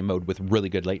out of game mode with really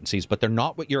good latencies, but they're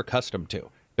not what you're accustomed to.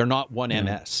 They're not 1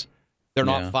 ms. They're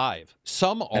not 5.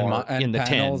 Some are in the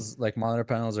panels, 10. Like monitor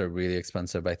panels are really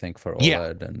expensive, I think, for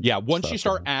OLED. And once you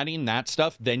start adding that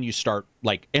stuff, then you start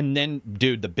like, and then,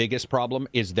 dude, the biggest problem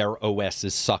is their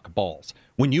OSs suck balls.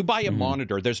 When you buy a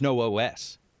monitor, there's no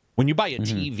OS. When you buy a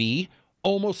TV,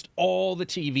 almost all the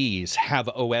TVs have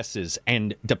OSs,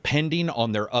 and depending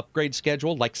on their upgrade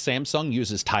schedule, like Samsung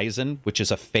uses Tizen, which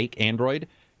is a fake Android,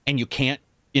 and you can't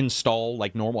install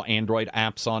like normal Android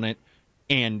apps on it,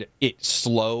 and it's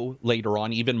slow later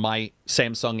on. Even my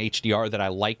Samsung HDR that I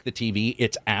like the TV,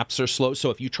 its apps are slow. So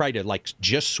if you try to like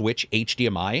just switch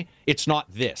HDMI, it's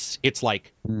not this. It's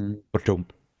like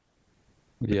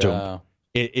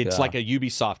It's like a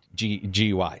Ubisoft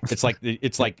GUI.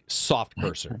 It's like soft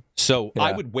cursor. So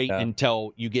I would wait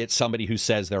until you get somebody who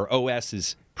says their OS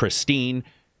is pristine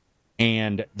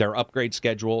and their upgrade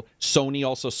schedule. Sony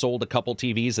also sold a couple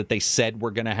TVs that they said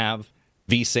were going to have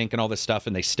VSync and all this stuff,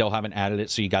 and they still haven't added it.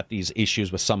 So you got these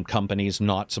issues with some companies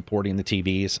not supporting the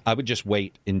TVs. I would just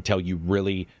wait until you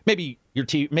really maybe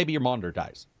your monitor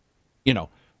dies, you know,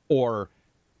 or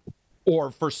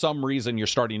for some reason you're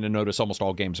starting to notice almost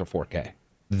all games are 4K.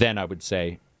 Then I would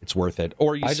say it's worth it.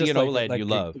 Or you see an OLED you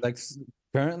love. Like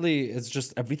apparently it's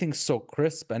just everything's so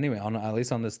crisp anyway. At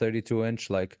least on this 32-inch,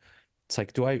 like it's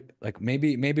like, do I like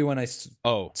maybe when I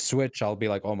switch, I'll be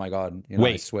like, oh my god, you know,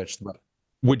 I switched. But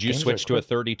would you switch to a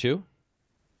 32?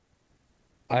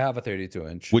 I have a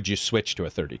 32-inch. Would you switch to a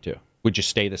 32? Would you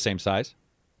stay the same size?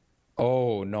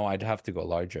 Oh, no, I'd have to go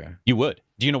larger. You would.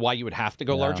 Do you know why you would have to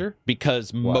go larger?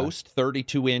 Because most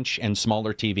 32-inch and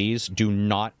smaller TVs do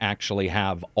not actually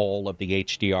have all of the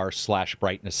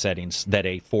HDR/brightness settings that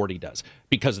a 40 does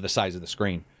because of the size of the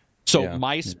screen. So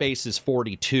my space is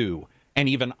 42, and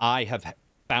even I have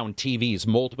found TVs,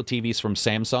 multiple TVs from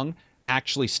Samsung,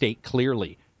 actually state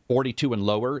clearly 42 and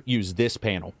lower use this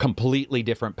panel, completely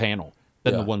different panel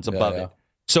than the ones above it.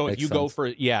 So if you go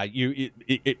for,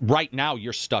 right now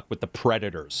you're stuck with the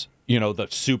Predators, you know, the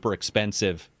super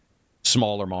expensive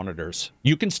smaller monitors.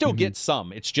 You can still get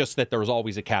some. It's just that there's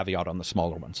always a caveat on the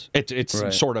smaller ones.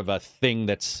 It's sort of a thing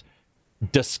that's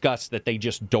discussed that they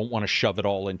just don't want to shove it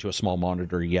all into a small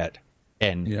monitor yet.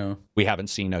 And we haven't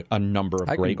seen a number of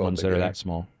great ones that are that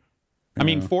small. I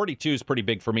mean, 42 is pretty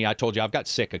big for me. I told you I've got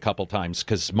sick a couple times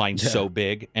because mine's so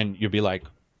big, and you'd be like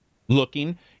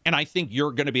looking. And I think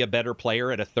you're going to be a better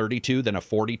player at a 32 than a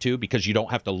 42 because you don't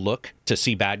have to look to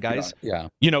see bad guys.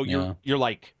 You know, you're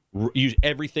like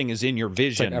everything is in your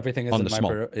vision. Like everything is on in the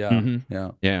small.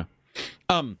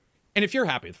 And if you're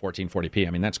happy with 1440p, I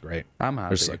mean that's great. I'm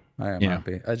happy. I am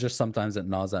happy. I just sometimes it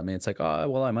gnaws at me. It's like, oh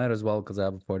well, I might as well because I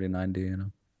have a 4090. You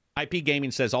know. IP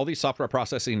Gaming says all these software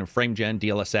processing and frame gen,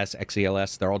 DLSS,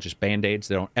 XELS, they're all just band-aids.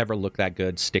 They don't ever look that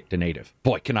good. Stick to native.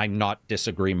 Boy, can I not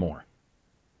disagree more.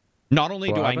 Not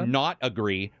only do I not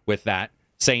agree with that,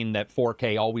 saying that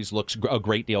 4K always looks a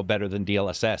great deal better than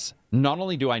DLSS, not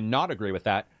only do I not agree with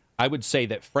that, I would say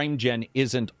that frame gen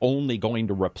isn't only going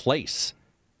to replace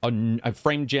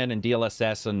frame gen and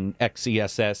DLSS and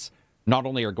XeSS not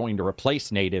only are going to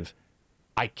replace native,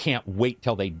 I can't wait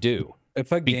till they do.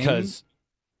 Because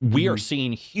we are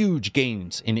seeing huge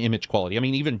gains in image quality. I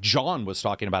mean, even John was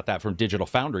talking about that from Digital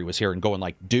Foundry was here and going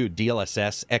like, dude,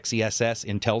 DLSS, XeSS,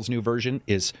 Intel's new version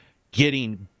is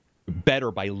getting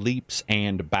better by leaps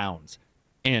and bounds.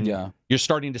 And you're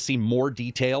starting to see more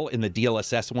detail in the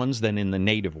DLSS ones than in the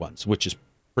native ones, which is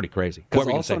pretty crazy. Because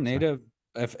also native,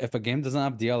 if a game doesn't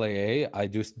have DLAA, I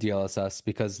do DLSS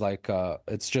because like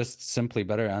it's just simply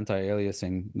better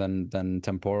anti-aliasing than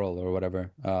temporal or whatever.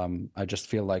 I just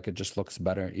feel like it just looks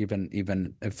better,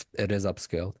 even if it is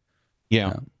upscaled.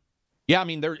 Yeah. I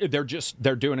mean,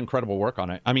 they're doing incredible work on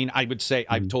it. I mean, I would say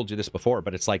I've told you this before,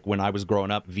 but it's like when I was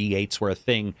growing up, V8s were a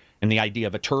thing, and the idea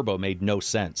of a turbo made no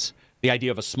sense. The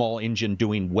idea of a small engine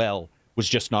doing well was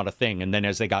just not a thing. And then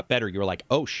as they got better, you were like,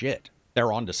 oh shit,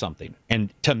 they're onto something.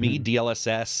 And to me,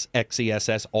 DLSS,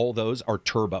 XeSS, all those are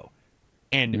turbo.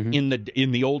 And in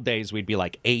the old days, we'd be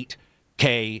like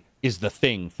 8K is the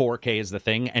thing, 4K is the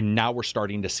thing, and now we're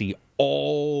starting to see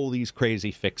all these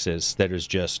crazy fixes that is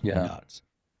just nuts.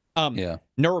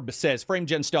 Nerb says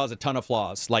FrameGen still has a ton of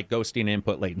flaws, like ghosting and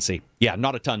input latency. Yeah,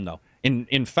 not a ton though.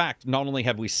 In fact, not only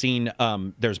have we seen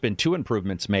there's been 2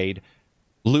 improvements made.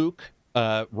 Luke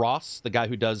Ross, the guy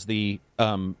who does the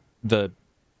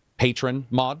Patron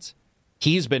mods,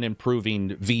 he's been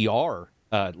improving VR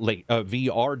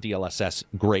DLSS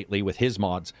greatly with his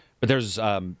mods. But there's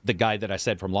the guy that I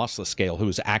said from Lossless Scale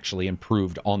who's actually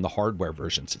improved on the hardware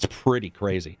versions. It's pretty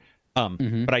crazy.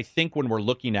 But I think when we're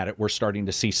looking at it, we're starting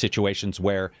to see situations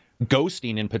where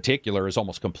ghosting in particular is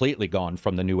almost completely gone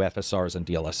from the new FSRs and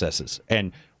DLSSs.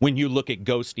 And when you look at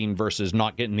ghosting versus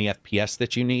not getting the FPS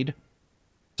that you need,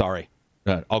 sorry,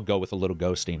 I'll go with a little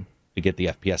ghosting to get the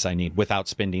FPS I need without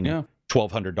spending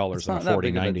 $1,200 on a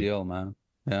 4090. Deal, man.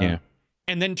 Yeah.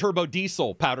 And then Turbo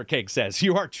Diesel, Powder Cake says,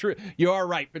 you are true. You are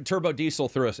right. But Turbo Diesel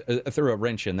threw a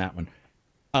wrench in that one.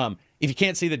 If you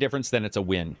can't see the difference, then it's a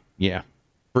win. Yeah,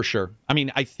 for sure. I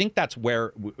mean, I think that's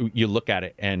where you look at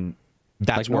it, and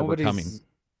that's like where we're coming.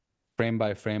 Frame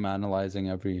by frame analyzing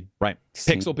every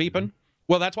pixel peeping.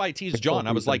 Well, that's why I teased John.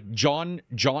 I was like,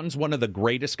 John's one of the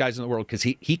greatest guys in the world because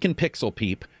he can pixel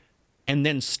peep and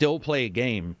then still play a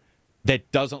game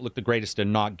that doesn't look the greatest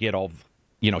and not get all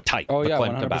tight. Oh yeah,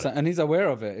 100%. And he's aware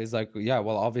of it. He's like, yeah,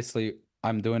 well, obviously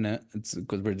I'm doing it. It's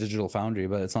because we're Digital Foundry,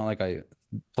 but it's not like I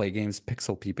play games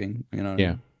pixel peeping. You know? What I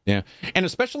mean? Yeah. And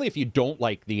especially if you don't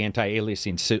like the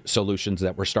anti-aliasing solutions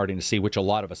that we're starting to see, which a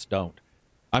lot of us don't.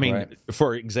 I mean,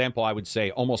 for example, I would say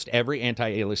almost every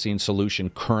anti-aliasing solution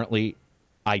currently,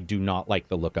 I do not like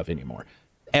the look of anymore.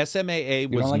 SMAA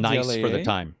was nice DLAA? For the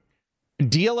time.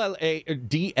 DLAA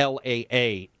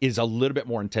is a little bit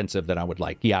more intensive than I would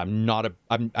like. Yeah,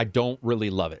 I don't really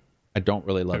love it. I don't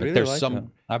really love it. There's like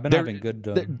some. I've been having good.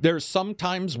 There's some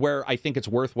times where I think it's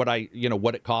worth what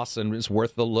it costs and it's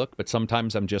worth the look, but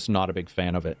sometimes I'm just not a big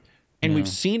fan of it. And we've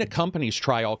seen companies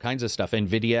try all kinds of stuff.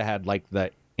 Nvidia had like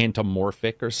the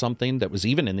antimorphic or something that was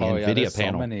even in the Nvidia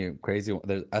panel. So many crazy.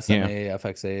 There's SMA,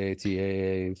 FXA,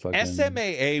 TAA.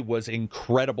 SMAA was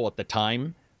incredible at the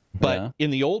time. But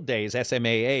in the old days,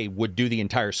 SMAA would do the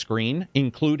entire screen,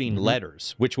 including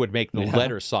letters, which would make the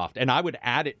letters soft. And I would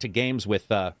add it to games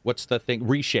with, what's the thing?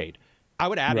 Reshade. I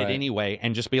would add it anyway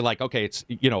and just be like, okay, it's,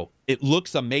 it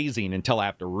looks amazing until I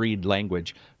have to read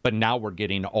language. But now we're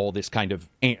getting all this kind of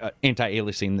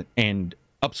anti-aliasing and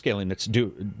upscaling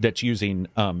that's using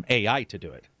AI to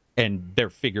do it. And they're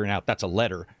figuring out that's a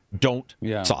letter. Don't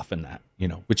soften that,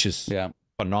 which is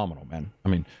phenomenal, man. I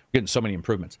mean, getting so many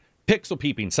improvements. Pixel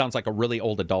peeping sounds like a really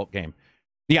old adult game.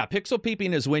 Yeah, pixel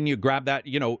peeping is when you grab that,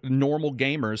 normal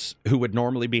gamers who would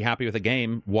normally be happy with a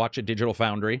game, watch a Digital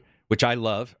Foundry, which I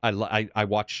love. I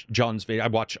watch John's video. I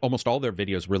watch almost all their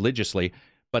videos religiously,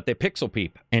 but they pixel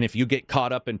peep. And if you get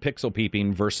caught up in pixel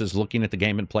peeping versus looking at the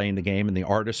game and playing the game and the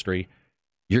artistry,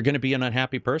 you're going to be an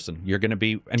unhappy person. You're going to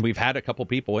be, and we've had a couple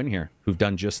people in here who've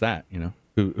done just that,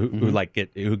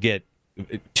 who get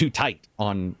too tight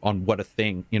on what a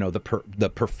thing,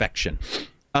 the perfection.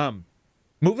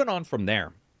 Moving on from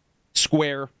there,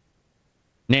 Square,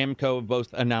 Namco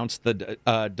both announced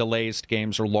the delays to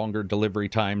games or longer delivery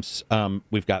times.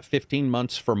 We've got 15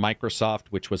 months for Microsoft,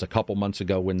 which was a couple months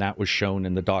ago when that was shown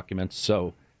in the documents.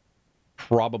 So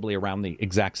probably around the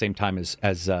exact same time as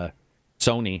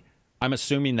Sony. I'm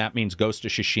assuming that means Ghost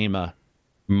of Tsushima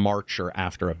March or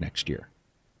after of next year,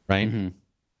 right? Do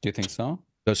you think so?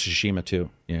 Ghost of Tsushima 2,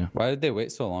 yeah. Why did they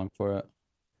wait so long for it?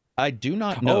 I do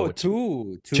not know. Oh,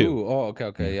 two. Oh,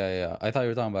 okay, yeah. I thought you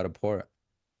were talking about a port.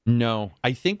 No,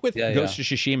 I think with Ghost of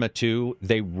Tsushima 2,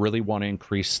 they really want to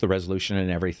increase the resolution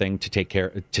and everything to take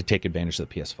advantage of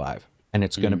the PS5. And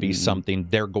it's going to be something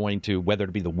they're going to, whether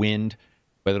it be the wind,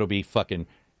 whether it'll be fucking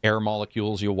air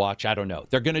molecules you'll watch, I don't know.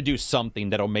 They're going to do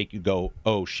something that'll make you go,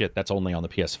 oh shit, that's only on the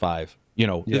PS5. You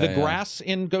know, the grass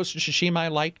in Ghost of Tsushima I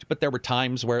liked, but there were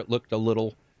times where it looked a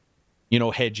little, you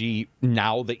know, hedgy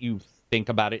now that you think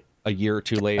about it a year or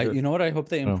two later. You know what I hope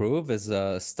they improve is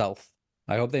stealth.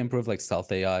 I hope they improve like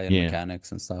stealth AI and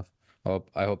mechanics and stuff.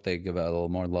 I hope they give it a little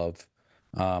more love.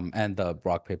 And the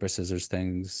rock, paper, scissors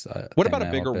things. What about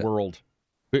a bigger world?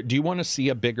 Do you want to see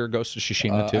a bigger Ghost of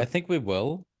Tsushima too? I think we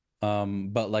will.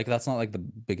 But like that's not like the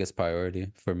biggest priority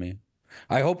for me.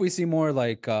 I hope we see more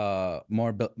like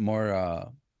more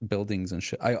buildings and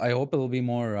shit. I hope it'll be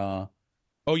more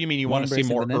oh, you mean you want to see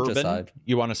more urban? Side.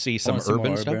 You want to see some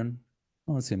urban stuff?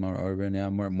 I want to see more urban, yeah,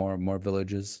 more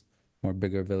villages, more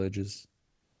bigger villages.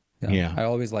 Yeah. I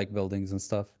always like buildings and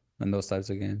stuff and those types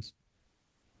of games.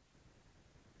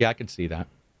 Yeah, I can see that.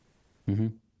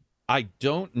 I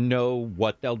don't know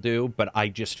what they'll do, but I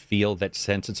just feel that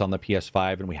since it's on the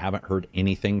PS5 and we haven't heard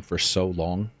anything for so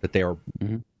long, that they are,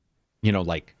 you know,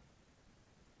 like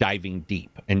diving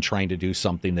deep and trying to do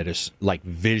something that is like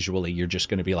visually, you're just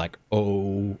going to be like,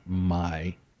 oh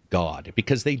my God.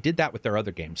 Because they did that with their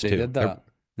other games too. They did that.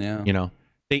 Yeah. You know,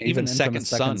 they even Second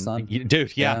Son.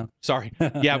 Dude, sorry.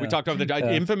 Yeah, we talked about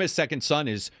the infamous Second Son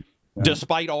is,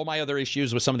 despite all my other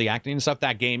issues with some of the acting and stuff,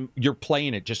 that game, you're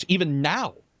playing it just even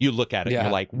now. You look at it and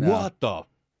you're like, what the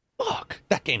fuck?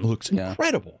 That game looks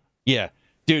incredible. Yeah.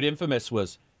 Dude, Infamous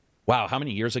was, wow, how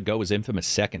many years ago was Infamous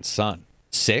Second Son?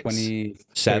 6?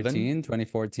 2013,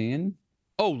 2014?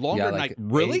 Oh, longer than like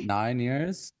really? 9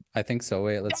 years? I think so.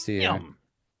 Wait, let's see here.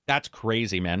 That's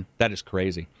crazy, man. That is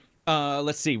crazy.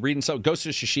 Let's see. Reading so Ghost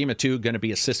of Tsushima 2 going to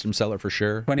be a system seller for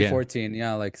sure. 2014,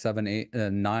 like 7, 8,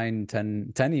 9,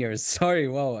 10 years. Sorry,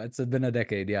 whoa, it's been a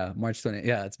decade. Yeah, March 20.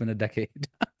 Yeah, it's been a decade.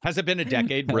 Has it been a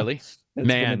decade, really? It's been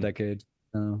a decade.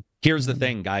 Here's the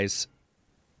thing, guys.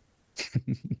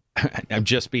 I'm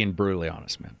just being brutally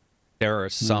honest, man. There are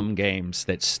some games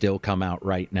that still come out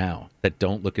right now that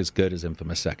don't look as good as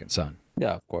Infamous Second Son.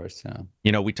 Yeah, of course. Yeah.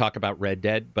 You know, we talk about Red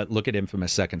Dead, but look at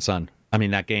Infamous Second Son. I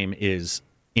mean, that game is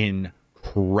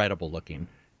incredible looking.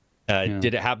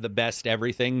 Did it have the best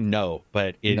everything? No,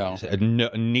 but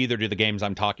neither do the games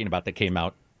I'm talking about that came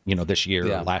out, you know, this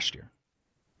year or last year.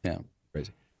 Yeah.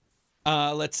 Crazy.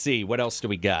 Let's see. What else do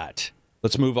we got?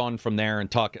 Let's move on from there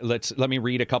and talk. Let me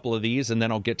read a couple of these and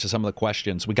then I'll get to some of the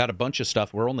questions. We got a bunch of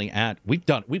stuff.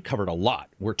 We've covered a lot.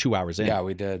 We're 2 hours in. Yeah,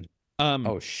 we did.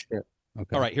 Oh shit.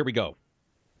 Okay. All right, here we go.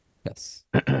 Yes.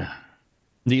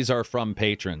 These are from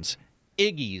patrons.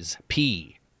 Iggy's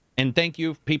P. And thank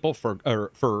you, people, for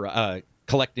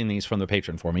collecting these from the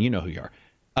patron for me. You know who you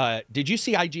are. Did you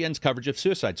see IGN's coverage of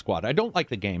Suicide Squad? I don't like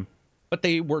the game, but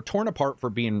they were torn apart for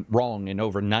being wrong in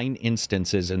over 9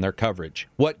 instances in their coverage.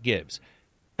 What gives?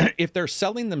 If they're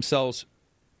selling themselves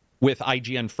with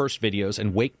IGN first videos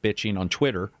and wake bitching on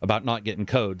Twitter about not getting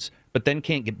codes, but then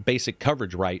can't get basic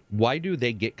coverage right, why do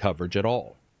they get coverage at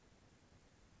all?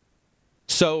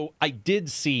 So I did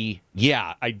see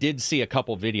a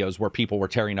couple videos where people were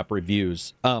tearing up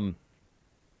reviews. I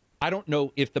don't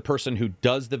know if the person who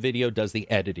does the video does the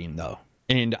editing, though.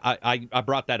 And I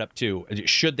brought that up, too.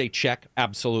 Should they check?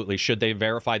 Absolutely. Should they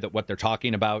verify that what they're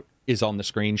talking about is on the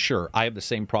screen? Sure. I have the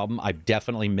same problem. I've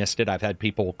definitely missed it. I've had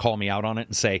people call me out on it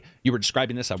and say, you were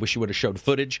describing this. I wish you would have showed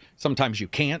footage. Sometimes you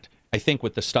can't. I think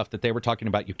with the stuff that they were talking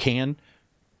about, you can.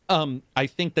 I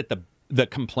think that the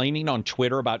complaining on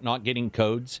Twitter about not getting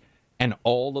codes and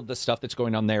all of the stuff that's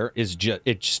going on there is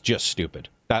just stupid.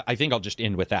 I think I'll just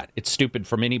end with that. It's stupid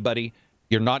from anybody.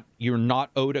 You're not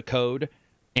owed a code.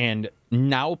 And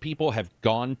now people have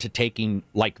gone to taking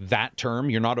like that term,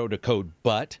 you're not owed a code,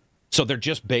 but so they're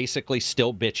just basically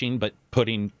still bitching, but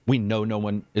we know no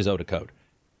one is owed a code.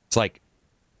 It's like,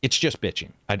 it's just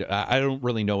bitching. I don't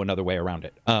really know another way around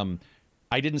it.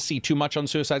 I didn't see too much on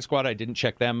Suicide Squad. I didn't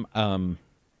check them.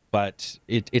 But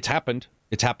it's happened.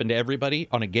 It's happened to everybody.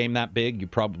 On a game that big, you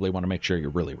probably want to make sure you're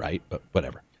really right, but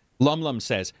whatever. Lum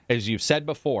says, as you've said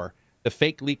before, the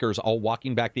fake leakers all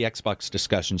walking back the Xbox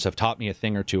discussions have taught me a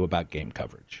thing or two about game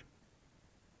coverage.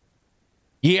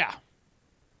 Yeah.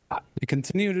 They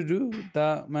continue to do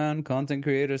that, man. Content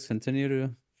creators continue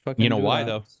to fucking You know do why, that,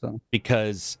 though? So.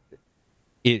 Because,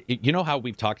 you know how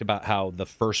we've talked about how the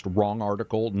first wrong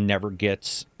article never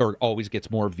gets, or always gets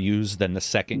more views than the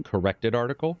second corrected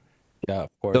article? Yeah, of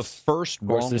course. The first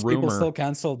wrong There's rumor... people still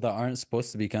canceled that aren't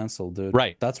supposed to be canceled, dude.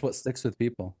 Right. That's what sticks with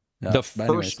people. Yeah, The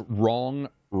first wrong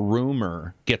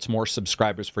rumor gets more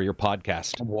subscribers for your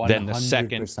podcast 100%. than the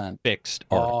second fixed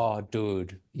article. Oh,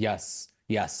 dude. Yes.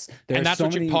 Yes. And that's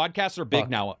what your podcasts are big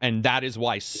now. And that is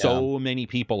why so many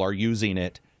people are using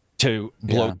it to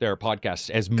bloat their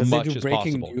podcast as much as possible. Because they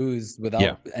do breaking news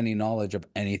without any knowledge of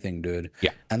anything, dude.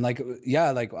 Yeah. And like,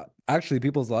 actually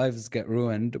people's lives get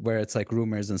ruined where it's like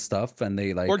rumors and stuff, and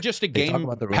they like, or just a game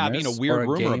having a weird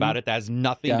rumor about it that has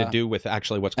nothing to do with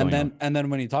actually what's going on. And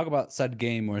then when you talk about said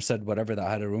game or said whatever that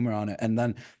had a rumor on it, and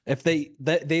then if they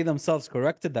themselves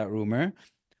corrected that rumor,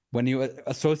 when you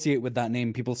associate with that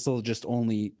name, people still just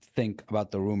only think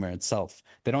about the rumor itself.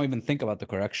 They don't even think about the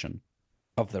correction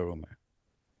of the rumor.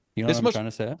 You know what I'm trying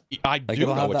to say? I do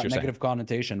know what you're saying. Negative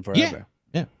connotation forever.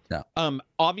 Yeah.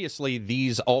 Obviously,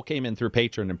 these all came in through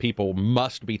Patreon, and people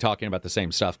must be talking about the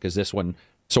same stuff because this one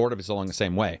sort of is along the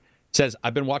same way. It says,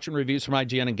 I've been watching reviews from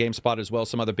IGN and GameSpot as well as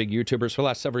some other big YouTubers for the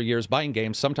last several years, buying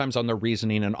games, sometimes on their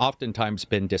reasoning, and oftentimes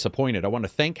been disappointed. I want to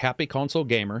thank Happy Console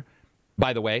Gamer.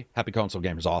 By the way, Happy Console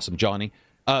Gamer is awesome, Johnny,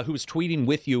 who was tweeting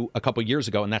with you a couple years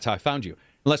ago, and that's how I found you.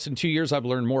 In less than 2 years, I've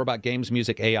learned more about games,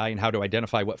 music, AI, and how to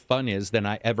identify what fun is than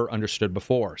I ever understood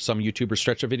before. Some YouTubers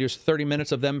stretch their videos to 30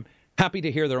 minutes of them happy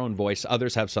to hear their own voice.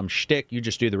 Others have some shtick. You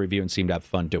just do the review and seem to have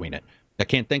fun doing it. I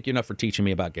can't thank you enough for teaching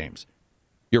me about games.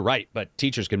 You're right, but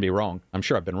teachers can be wrong. I'm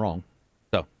sure I've been wrong.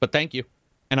 But thank you.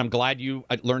 And I'm glad you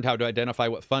learned how to identify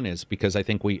what fun is, because I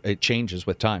think it changes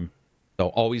with time. So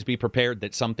always be prepared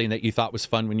that something that you thought was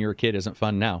fun when you were a kid isn't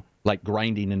fun now, like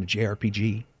grinding in a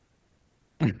JRPG.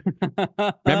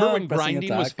 Remember when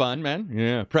grinding was fun, man?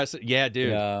 Yeah, press it. Yeah,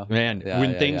 dude. Yeah. Man,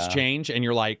 when things change and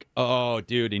you're like, oh,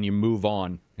 dude, and you move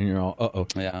on, and you're all, uh-oh.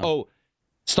 Yeah. Oh,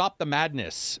 Stop the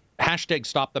Madness. Hashtag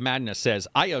Stop the Madness says,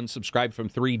 I unsubscribed from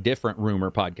 3 different rumor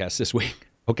podcasts this week.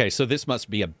 Okay, so this must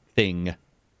be a thing.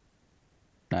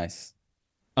 Nice.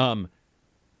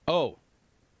 Oh,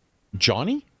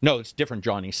 Johnny? No, it's different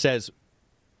Johnny. Says,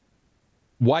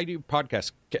 why do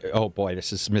podcasts... Oh, boy,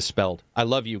 this is misspelled. I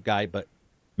love you, guy, but...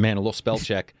 Man, a little spell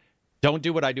check. Don't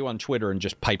do what I do on Twitter and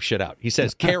just pipe shit out. He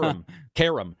says, Karam,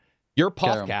 your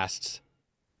podcasts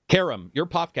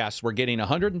were getting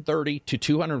 130 to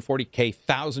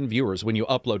 240,000 viewers when you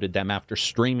uploaded them after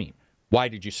streaming. Why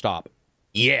did you stop?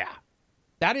 Yeah,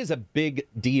 that is a big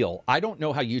deal. I don't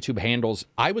know how YouTube handles.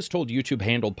 I was told YouTube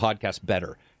handled podcasts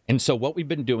better. And so what we've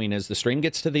been doing is the stream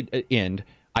gets to the end.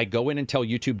 I go in and tell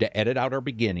YouTube to edit out our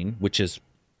beginning, which is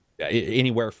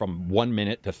anywhere from 1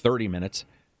 minute to 30 minutes.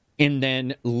 And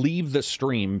then leave the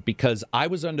stream, because I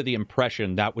was under the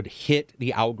impression that would hit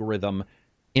the algorithm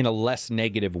in a less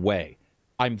negative way.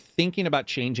 I'm thinking about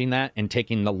changing that and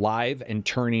taking the live and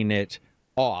turning it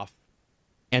off,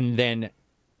 and then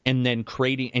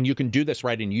creating, and you can do this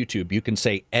right in YouTube. You can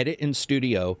say edit in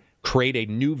studio, create a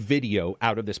new video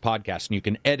out of this podcast, and you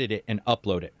can edit it and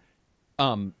upload it.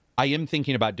 I am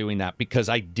thinking about doing that because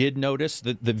I did notice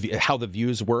how the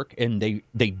views work, and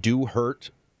they do hurt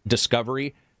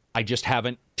discovery. I just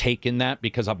haven't taken that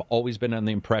because I've always been on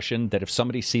the impression that if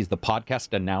somebody sees the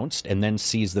podcast announced and then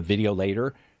sees the video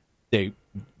later, they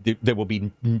will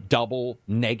be double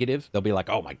negative. They'll be like,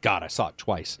 oh my God, I saw it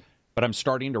twice. But I'm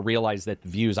starting to realize that the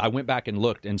views, I went back and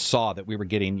looked and saw that we were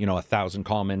getting, 1,000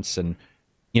 comments and,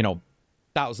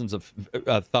 thousands of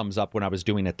thumbs up when I was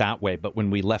doing it that way. But when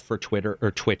we left for Twitter or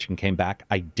Twitch and came back,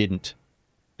 I didn't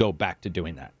go back to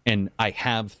doing that. And I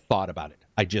have thought about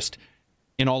it.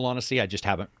 In all honesty, I just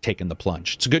haven't taken the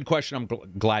plunge. It's a good question. I'm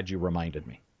glad you reminded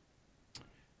me.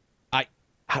 I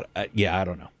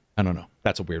don't know. I don't know.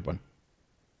 That's a weird one.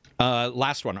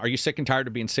 Last one. Are you sick and tired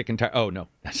of being sick and tired? Oh, no.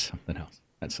 That's something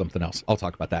else. I'll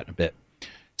talk about that in a bit.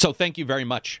 So thank you very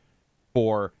much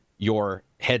for your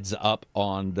heads up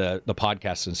on the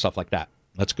podcasts and stuff like that.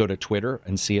 Let's go to Twitter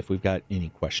and see if we've got any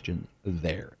questions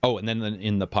there. Oh, and then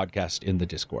in the podcast in the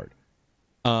Discord.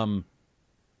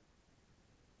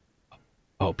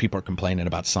 Oh, people are complaining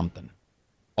about something.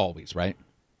 Always, right?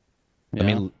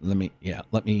 Yeah.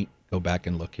 Let me go back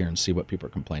and look here and see what people are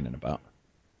complaining about.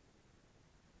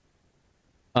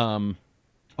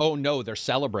 Oh no, they're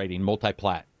celebrating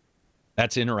Multiplat.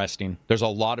 That's interesting. There's a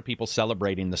lot of people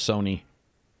celebrating the Sony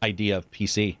idea of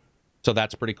PC. So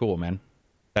that's pretty cool, man.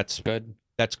 That's good.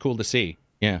 That's cool to see.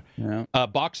 Yeah.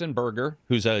 Boxenberger,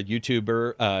 who's a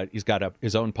YouTuber, he's got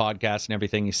his own podcast and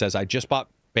everything. He says, I just bought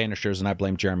Banishers and I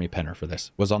blame Jeremy Penner for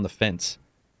this. Was on the fence.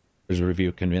 His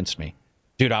review convinced me.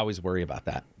 Dude, I always worry about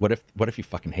that. What if he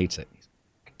fucking hates it?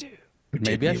 Dude,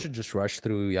 maybe I should just rush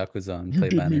through Yakuza and play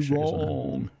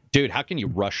Banishers. Dude, how can you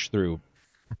rush through?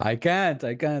 I can't.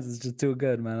 It's just too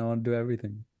good, man. I want to do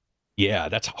everything. Yeah,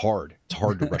 that's hard. It's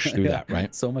hard to rush through that,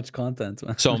 right? So much content,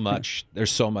 man. So much.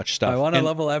 There's so much stuff. I want to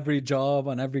level every job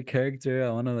on every character. I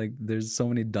want to, like, there's so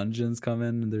many dungeons coming,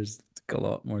 and there's a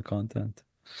lot more content.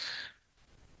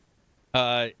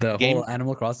 The whole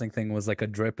Animal Crossing thing was like a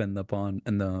drip in the pond,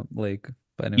 in the lake.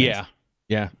 But anyways.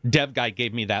 Yeah. Dev guy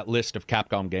gave me that list of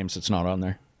Capcom games that's not on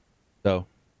there. So,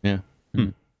 yeah.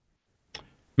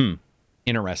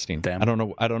 Interesting. Damn. I don't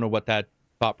know what that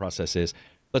thought process is.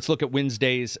 Let's look at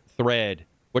Wednesday's thread.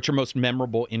 What's your most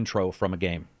memorable intro from a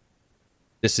game?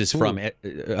 This is from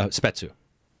Spetsu.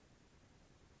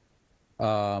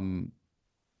 I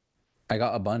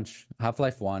got a bunch.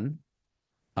 Half-Life 1.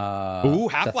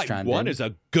 Half-Life 1 is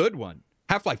a good one.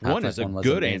 Half-Life 1 is a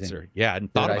good answer. Yeah, I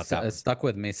hadn't thought about that. It stuck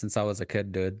with me since I was a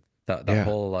kid, dude. The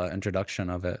whole introduction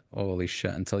of it. Holy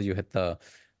shit. Until you hit the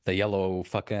yellow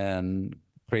fucking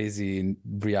crazy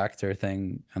reactor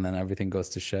thing, and then everything goes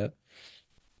to shit.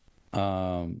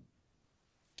 Death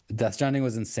Stranding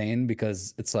was insane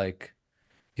because it's like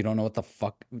you don't know what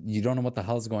the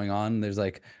hell's going on. There's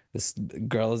like this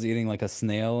girl is eating like a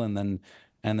snail, and then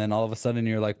all of a sudden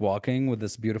you're like walking with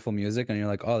this beautiful music, and you're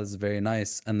like, oh, this is very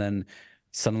nice. And then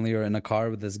suddenly you're in a car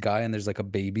with this guy, and there's like a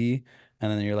baby,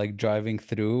 and then you're like driving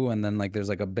through, and then like there's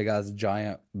like a big ass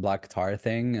giant black tar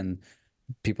thing, and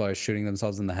people are shooting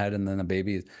themselves in the head, and then a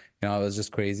baby, it was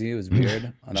just crazy. It was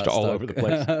weird. Just all over the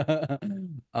place.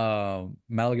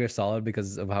 Metal Gear Solid,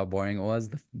 because of how boring it was,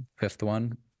 the fifth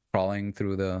one, crawling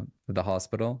through the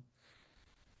hospital.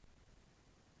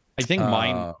 I think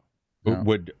mine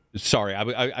would. Sorry,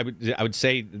 I would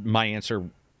say my answer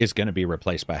is going to be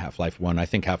replaced by Half-Life 1. I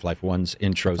think Half-Life 1's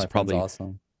intro is probably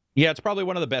awesome. Yeah, it's probably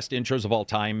one of the best intros of all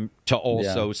time to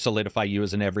also solidify you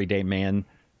as an everyday man,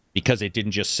 because it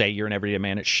didn't just say you're an everyday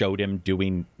man. It showed him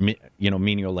doing,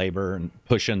 menial labor and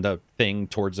pushing the thing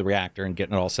towards the reactor and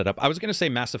getting it all set up. I was going to say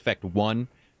Mass Effect 1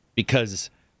 because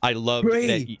I loved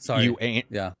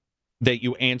that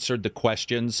you answered the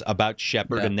questions about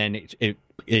Shepard, and then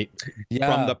it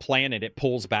from the planet, it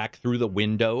pulls back through the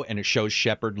window and it shows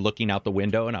Shepard looking out the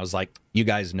window. And I was like, you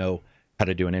guys know how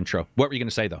to do an intro. What were you going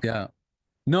to say, though? Yeah.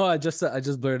 No, I just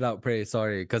blurted out Praise,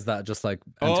 sorry, because that just like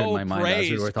entered my mind as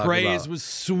we were talking Praise was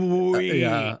sweet.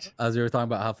 As we were talking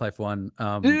about Half-Life 1.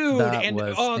 Dude, and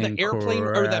the airplane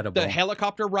or the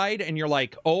helicopter ride, and you're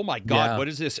like, oh my God, what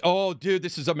is this? Oh, dude,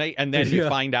 this is amazing. And then you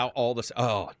find out all this.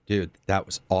 Oh, dude, that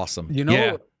was awesome.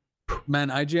 Man,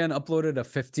 IGN uploaded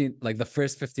the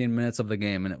first 15 minutes of the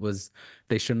game, and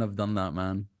they shouldn't have done that,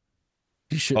 man.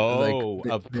 You should,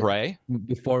 of Prey?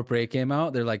 Before Prey came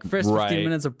out, they're like, first 15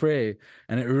 minutes of Prey,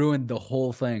 and it ruined the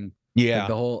whole thing. Yeah.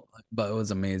 But it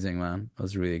was amazing, man. It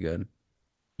was really good.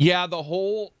 Yeah, the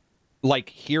whole,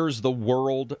 here's the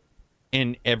world,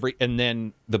 and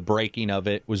then the breaking of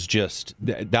it was just,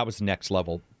 that was next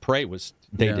level. Prey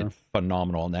did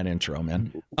phenomenal in that intro,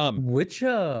 man. Which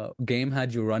game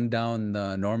had you run down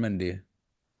Normandy?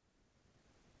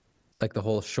 Like the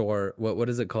whole shore. What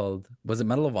is it called? Was it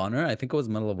Medal of Honor? I think it was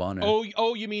Medal of Honor.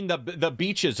 Oh, you mean the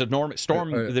beaches of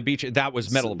the beach? That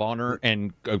was Medal of Honor,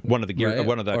 and one of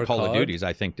the Call of Duties,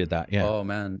 I think, did that. Yeah. Oh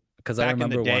man, because I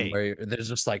remember one where there's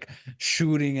just like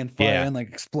shooting and fire and like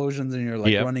explosions, and you're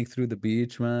like running through the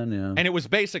beach, man. Yeah. And it was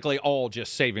basically all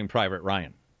just Saving Private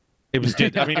Ryan. It was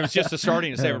just, it was just the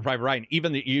starting of Saving Private Ryan.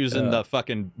 Even using the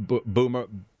fucking the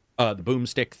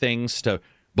boomstick things to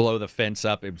blow the fence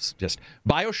up. It was just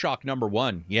BioShock number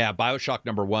 1. Yeah, BioShock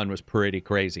number 1 was pretty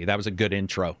crazy. That was a good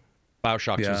intro.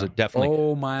 BioShock was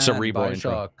definitely cerebral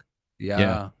intro.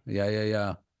 Yeah,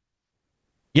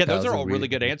 those are all really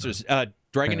good answers.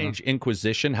 Dragon Age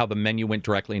Inquisition, how the menu went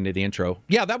directly into the intro.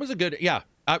 Yeah, that was a good. Yeah,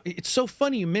 it's so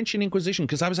funny you mentioned Inquisition,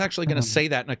 because I was actually going to say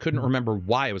that, and I couldn't remember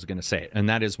why I was going to say it, and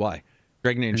that is why.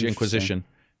 Dragon Age Inquisition.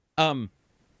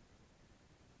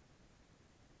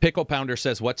 Pickle Pounder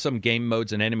says, what's some game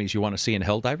modes and enemies you want to see in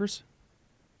Helldivers?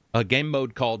 A game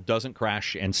mode called Doesn't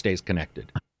Crash and Stays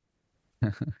Connected.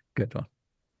 Good one.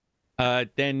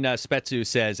 Then Spetsu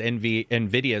says,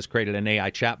 NVIDIA has created an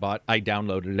AI chatbot. I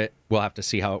downloaded it. We'll have to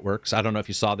see how it works. I don't know if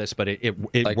you saw this, but it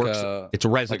works. It's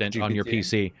resident on your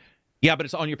PC. Yeah, but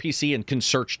it's on your PC and can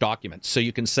search documents. So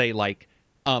you can say,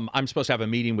 I'm supposed to have a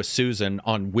meeting with Susan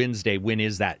on Wednesday. When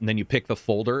is that? And then you pick the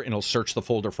folder, and it'll search the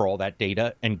folder for all that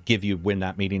data and give you when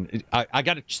that meeting. I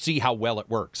got to see how well it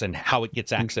works and how it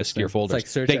gets access to your folders. It's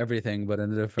like search everything, but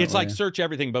in a different It's way. Like search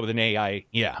everything, but with an AI.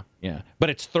 Yeah. But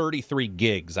it's 33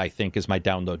 gigs, I think, is my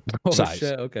download size.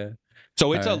 Shit, okay.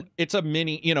 So it's a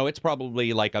mini. It's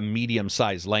probably like a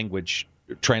medium-sized language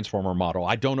transformer model.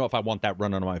 I don't know if I want that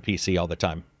running on my PC all the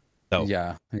time. So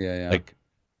yeah.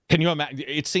 Can you imagine?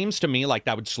 It seems to me like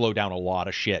that would slow down a lot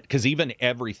of shit. Because even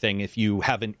everything, if you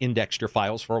haven't indexed your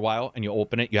files for a while and you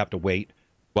open it, you have to wait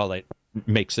while it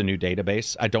makes a new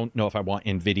database. I don't know if I want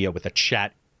NVIDIA with a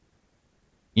chat,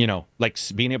 you know, like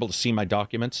being able to see my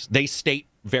documents. They state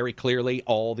very clearly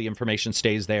all the information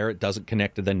stays there. It doesn't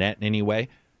connect to the net in any way,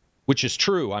 which is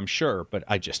true, I'm sure. But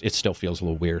it still feels a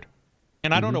little weird.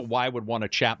 And I don't know why I would want a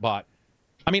chatbot.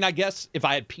 I mean, I guess if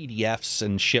I had PDFs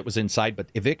and shit was inside, but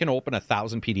if it can open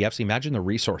 1,000 PDFs, imagine the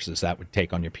resources that would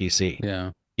take on your PC. Yeah.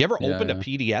 You ever opened a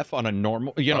PDF on a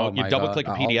normal, you know, you double click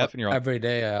a PDF and you're like, every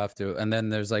day I have to. And then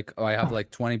there's like, I have like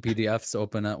 20 PDFs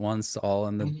open at once, all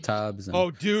in the tabs. And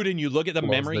oh, dude. And you look at the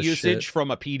memory usage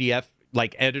from a PDF,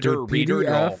 like editor or reader.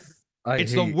 PDF,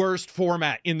 it's the worst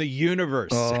format in the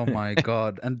universe. Oh my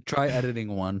God. And try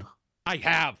editing one. I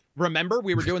have. Remember,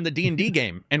 we were doing the D&D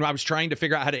game, and I was trying to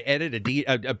figure out how to edit a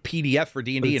PDF for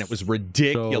D&D, and it was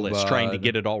ridiculous trying to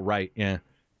get it all right. Yeah.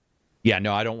 Yeah,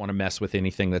 no, I don't want to mess with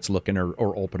anything that's looking or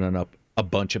opening up a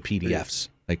bunch of PDFs.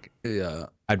 Like, yeah,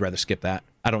 I'd rather skip that.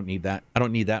 I don't need that. I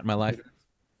don't need that in my life.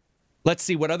 Let's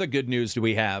see, what other good news do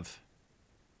we have?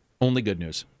 Only good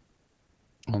news.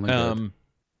 Only good.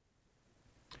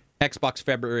 Xbox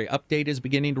February update is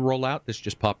beginning to roll out. This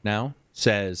just popped now.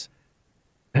 Says...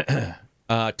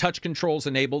 touch controls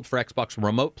enabled for Xbox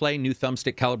Remote Play, new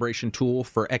thumbstick calibration tool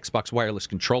for Xbox wireless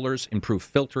controllers, improved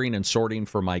filtering and sorting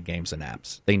for my games and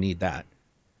apps. They need that.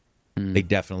 They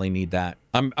definitely need that.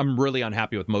 I'm really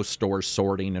unhappy with most stores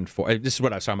sorting and this is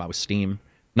what I was talking about with Steam.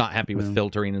 Not happy with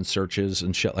filtering and searches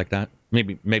and shit like that.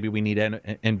 Maybe we need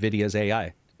NVIDIA's AI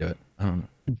to do it. I don't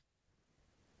know.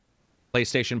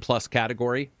 PlayStation Plus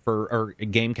category or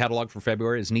game catalog for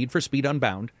February is Need for Speed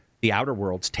Unbound, The Outer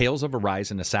Worlds, Tales of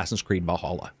Arise, and Assassin's Creed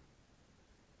Valhalla.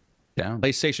 Yeah.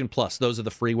 PlayStation Plus, those are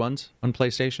the free ones on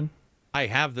PlayStation. I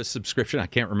have the subscription. I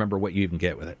can't remember what you even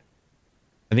get with it.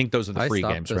 I think those are the free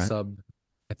games, right? Sub,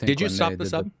 I think did you stop the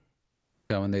sub?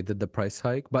 Yeah, when they did the price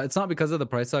hike. But it's not because of the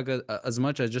price hike as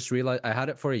much. I just realized I had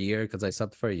it for a year because I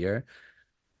subbed for a year.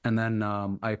 And then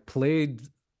I played...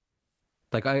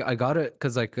 Like, I got it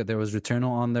because, like, there was Returnal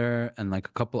on there and, like,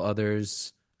 a couple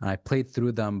others. And I played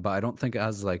through them, but I don't think it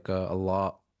has like a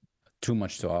lot, too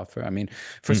much to offer. I mean,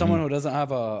 for someone who doesn't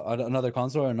have another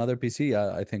console or another PC,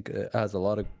 I think it has a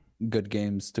lot of good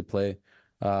games to play.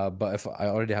 But if I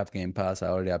already have Game Pass, I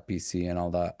already have PC and all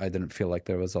that, I didn't feel like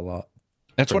there was a lot.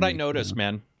 That's what I noticed,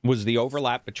 man, was the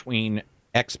overlap between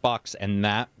Xbox and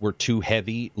that were too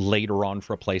heavy later on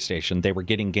for a PlayStation. They were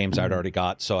getting games I'd already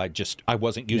got, so I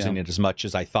wasn't using it as much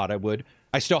as I thought I would.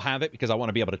 I still have it because I want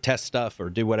to be able to test stuff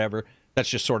or do whatever. That's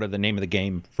just sort of the name of the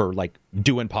game for like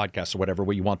doing podcasts or whatever,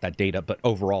 where you want that data. But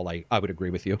overall, I would agree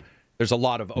with you. There's a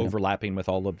lot of overlapping with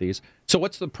all of these. So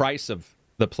what's the price of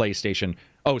the PlayStation?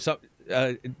 Oh, so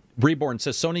Reborn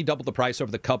says Sony doubled the price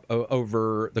over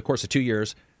the course of 2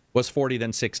 years. Was 40,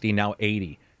 then 60, now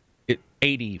 80.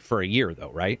 80 for a year,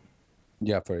 though, right?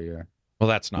 Yeah, for a year. Well,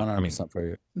 that's not. 100% I mean, for a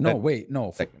year. No, wait,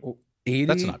 no. 80.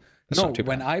 That's not. That's not too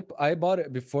bad. When I bought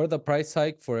it before the price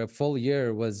hike for a full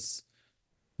year was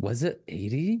it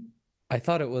 80? I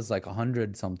thought it was like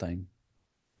 100 something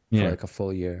for like a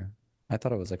full year. I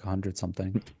thought it was like 100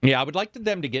 something. Yeah, I would like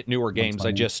them to get newer games.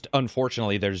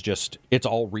 Unfortunately, it's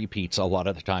all repeats a lot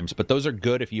of the times. But those are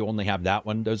good if you only have that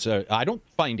one. I don't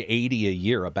find 80 a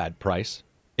year a bad price,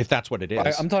 if that's what it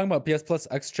is. I'm talking about PS Plus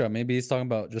Extra. Maybe he's talking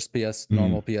about just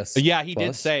normal PS. Yeah, he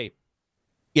did say.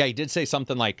 Yeah, he did say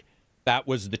something like that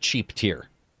was the cheap tier.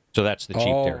 So that's the cheap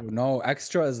tier. No,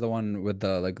 Extra is the one with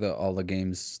all the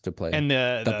games to play. And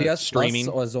the PS streaming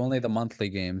Plus was only the monthly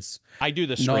games. I do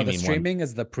the streaming one. No, the streaming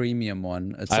is the premium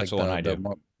one. It's that's like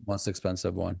the most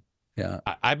expensive one. Yeah.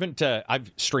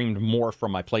 I've streamed more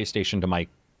from my PlayStation to my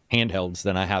handhelds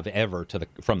than I have ever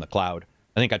from the cloud.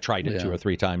 I think I tried it 2 or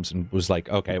 3 times and was like,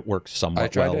 okay, it works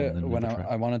somewhat well. I tried it when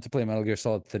I wanted to play Metal Gear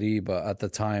Solid 3, but at the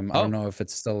time, I don't know if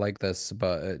it's still like this,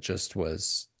 but it just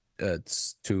was,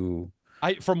 it's too...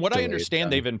 From what I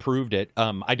understand, they've improved it.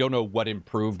 I don't know what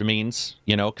improved means,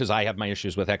 because I have my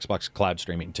issues with Xbox cloud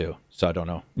streaming too. So I don't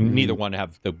know. Neither one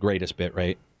have the greatest bit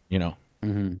rate,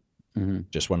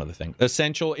 Just one other thing.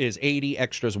 Essential is 80,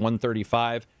 extras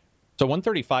 135. So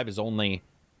 135 is only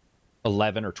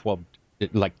 11 or 12,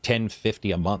 like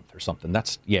 10.50 a month or something.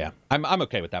 That's I'm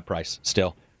okay with that price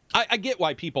still. I get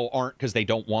why people aren't, because they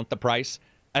don't want the price.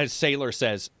 As Sailor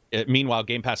says, meanwhile,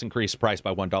 Game Pass increased price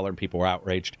by $1 and people were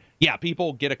outraged. Yeah,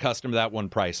 people get accustomed to that one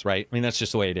price, right? I mean, that's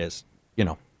just the way it is.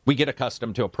 We get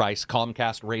accustomed to a price.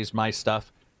 Comcast raised my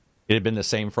stuff. It had been the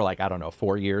same for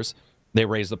 4 years. They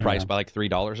raised the price by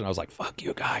 $3, and I was like, fuck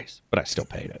you guys. But I still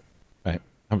paid it, right?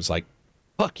 I was like,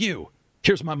 fuck you.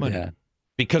 Here's my money. Yeah.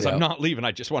 because I'm not leaving.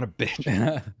 I just want to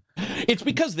bitch. It's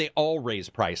because they all raise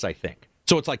price, I think.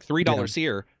 So it's like $3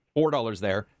 here, $4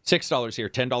 there, $6 here,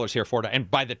 $10 here, $4. And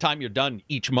by the time you're done,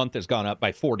 each month has gone up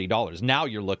by $40. Now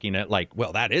you're looking at like,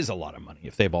 well, that is a lot of money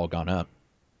if they've all gone up.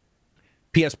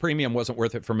 PS Premium wasn't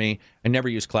worth it for me. I never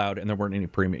used Cloud, and there weren't any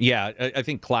premium. Yeah, I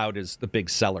think Cloud is the big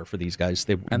seller for these guys.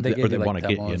 They give you like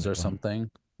demos or something.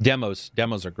 Demos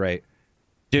are great.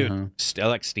 Dude,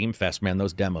 like Steam Fest, man,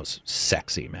 those demos,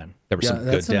 sexy, man. There were some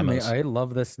good demos. I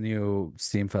love this new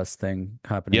Steam Fest thing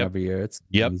happening every year. It's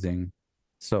amazing.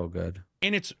 So good.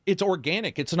 And it's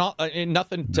organic. It's not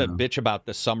nothing to bitch about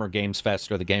the Summer Games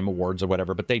Fest or the Game Awards or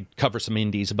whatever, but they cover some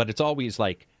indies, but it's always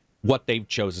like what they've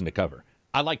chosen to cover.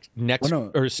 I like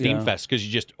Steam Fest because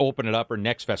you just open it up, or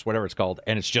Next Fest, whatever it's called,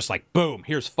 and it's just like, boom,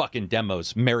 here's fucking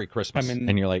demos. Merry Christmas. I mean,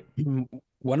 and you're like...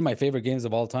 One of my favorite games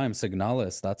of all time,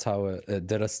 Signalis. That's how it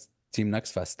did a Team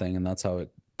Next Fest thing, and that's how it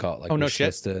got like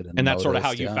shit. And that's sort of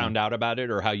how you found out about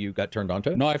it, or how you got turned on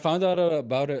to it? No, I found out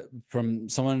about it from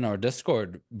someone in our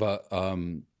Discord, but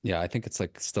yeah, I think it's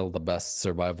like still the best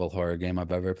survival horror game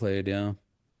I've ever played. Yeah.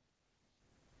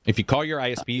 If you call your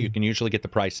ISP, you can usually get the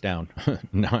price down.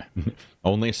 No,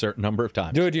 only a certain number of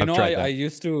times. Dude,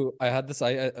 I had this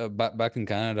back in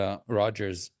Canada,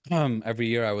 Rogers. Every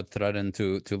year I would threaten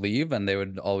to leave, and they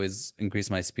would always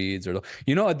increase my speeds. Or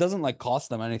it doesn't like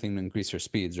cost them anything to increase your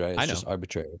speeds, right? It's just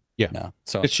arbitrary. Yeah.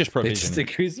 So it's just provision. They just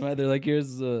increase my. They're like,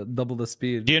 here's double the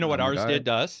speed. Do you know what ours did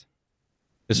to us?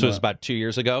 This was about 2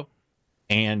 years ago.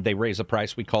 And they raised the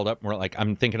price. We called up and we're like,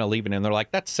 I'm thinking of leaving. And they're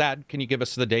like, that's sad. Can you give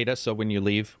us the data so when you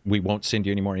leave, we won't send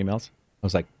you any more emails? I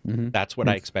was like, that's what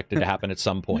I expected to happen at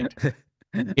some point.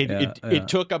 It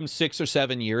took them 6 or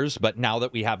 7 years, but now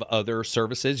that we have other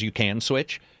services, you can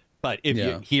switch. But if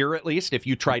you here, at least, if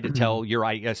you try to tell your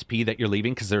ISP that you're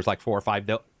leaving, because there's like 4 or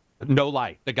 5, no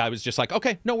lie. The guy was just like,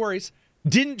 okay, no worries.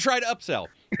 Didn't try to upsell.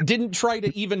 Didn't try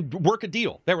to even work a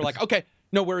deal. They were like, okay,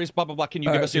 no worries, blah, blah, blah. Can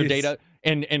you give us your data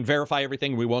and verify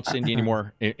everything? We won't send you any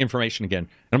more information again. And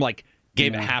I'm like,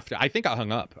 gave it half to. I think I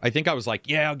hung up. I think I was like,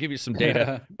 yeah, I'll give you some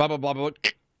data, blah, blah, blah, blah.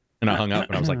 And I hung up,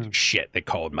 and I was like, shit, they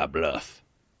called my bluff.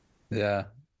 Yeah.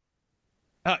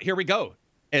 Here we go.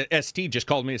 ST just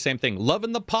called me the same thing.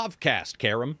 Loving the podcast,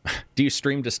 Karam. Do you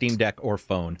stream to Steam Deck or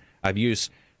phone? I've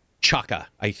used Chaka,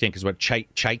 I think is what,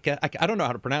 Chika? I don't know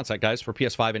how to pronounce that, guys, for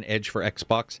PS5 and Edge for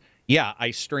Xbox. Yeah,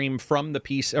 I stream from the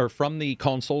PC or from the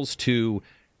consoles to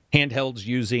handhelds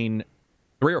using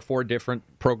 3 or 4 different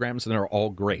programs, and they're all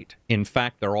great. In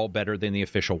fact, they're all better than the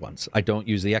official ones. I don't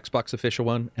use the Xbox official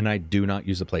one, and I do not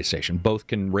use the PlayStation. Both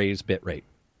can raise bitrate.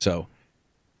 So,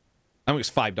 I think it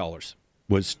was $5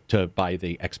 was to buy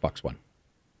the Xbox one.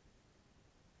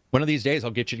 One of these days,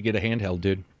 I'll get you to get a handheld,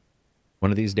 dude. One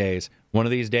of these days, I'm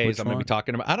going to be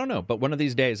talking about, I don't know, but one of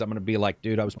these days I'm going to be like,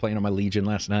 dude, I was playing on my Legion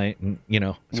last night, and,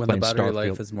 when the battery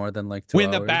life is more than like 2 hours. When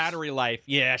the battery life,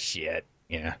 yeah, shit.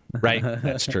 Yeah, right.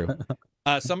 That's true.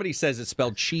 Somebody says it's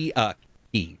spelled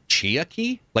Chia-Key.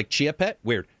 Chia-Key? Like Chia Pet?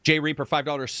 Weird. Jay Reaper,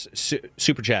 $5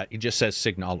 super chat. He just says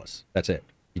Signalis. That's it.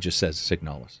 He just says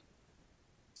Signalis.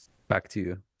 Back to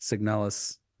you.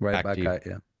 Signalis. Right back at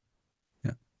you.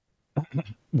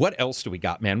 What else do we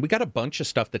got, man? We got a bunch of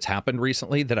stuff that's happened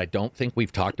recently that I don't think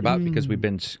we've talked about because we've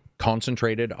been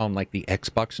concentrated on like the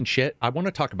Xbox and shit. I want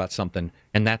to talk about something,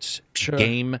 and that's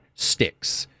game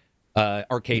sticks,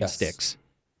 arcade sticks.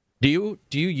 Do you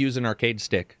use an arcade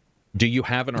stick? Do you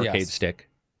have an arcade stick?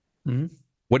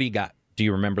 What do you got? Do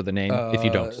you remember the name? If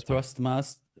you don't,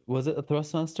 Thrustmaster. Was it a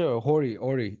Thrustmaster or Hori?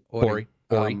 Hori.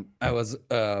 I was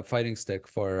fighting stick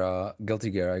for Guilty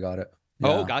Gear. I got it.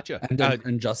 Oh, gotcha. And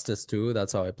Injustice too.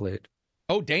 That's how I played.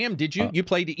 Oh, damn. Did you? You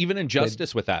played even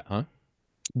Injustice with that, huh?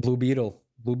 Blue Beetle.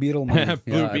 Blue Beetle, yeah.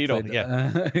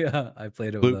 I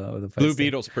played it with a Blue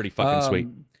Beetle's pretty fucking sweet.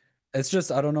 It's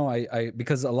just, I don't know. I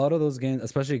because a lot of those games,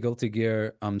 especially Guilty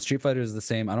Gear, Street Fighter is the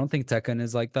same. I don't think Tekken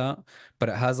is like that, but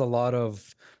it has a lot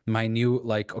of minute,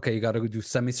 like, okay, you got to do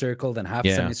semicircle, then half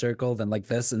semicircle, then like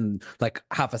this, and like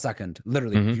half a second,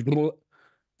 literally.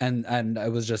 And I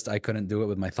was just, I couldn't do it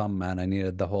with my thumb, man. I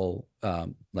needed the whole,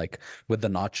 like with the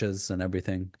notches and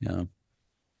everything. Yeah.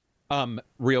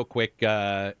 Real quick,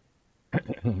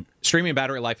 streaming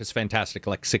battery life is fantastic,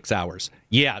 like 6 hours.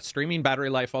 Yeah, streaming battery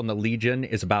life on the Legion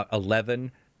is about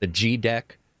 11. The G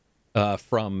Deck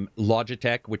from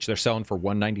Logitech, which they're selling for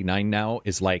 $199 now,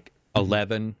 is like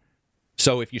 11.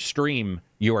 So if you stream,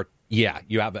 you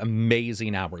have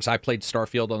amazing hours. I played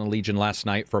Starfield on the Legion last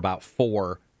night for about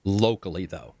 4 locally,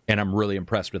 though, and I'm really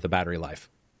impressed with the battery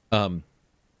life on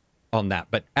that.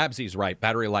 But Absy's right.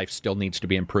 Battery life still needs to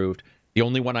be improved. The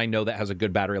only one I know that has a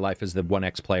good battery life is the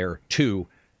 1X Player 2,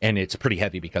 and it's pretty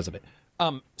heavy because of it.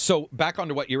 So back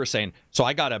onto what you were saying. So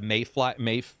I got a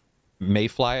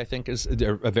Mayfly, I think is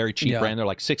a very cheap brand. They're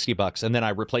like $60, and then I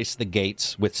replaced the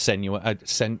gates with Senua.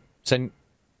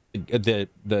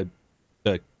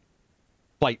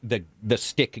 The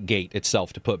stick gate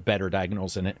itself to put better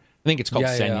diagonals in it. I think it's called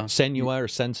Senua or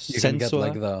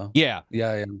Sensua.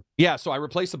 Yeah. So I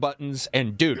replaced the buttons,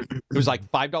 and dude, it was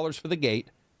like $5 for the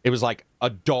gate. It was like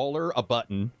 $1 a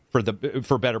button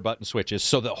for better button switches.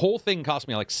 So the whole thing cost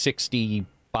me like $65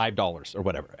 or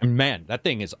whatever. And man, that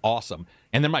thing is awesome.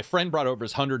 And then my friend brought over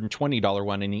his $120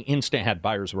 one, and he instant had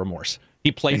buyer's remorse.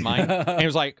 He played mine, and he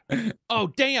was like, "Oh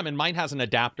damn!" And mine has an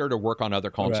adapter to work on other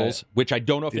consoles, which I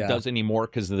don't know if it does anymore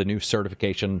because of the new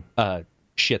certification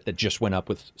shit that just went up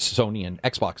with Sony and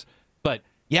Xbox. But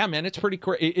yeah, man, it's pretty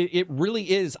cool. It really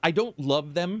is. I don't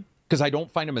love them because I don't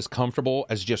find them as comfortable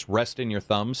as just resting your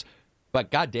thumbs.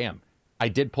 But goddamn, I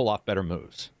did pull off better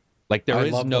moves. Like I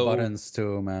love no the buttons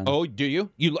too, man. Oh, do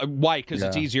you? Why? Because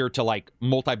it's easier to like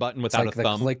multi-button without a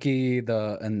thumb. The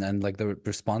clicky, and like the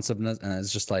responsiveness, and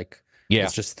it's just like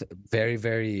it's just very,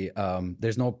 very.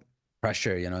 There's no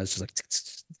pressure, you know. It's just like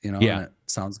and it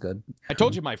sounds good. I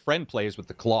told you my friend plays with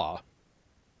the claw.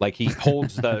 Like he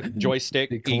holds the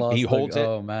joystick, he holds it,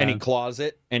 and he claws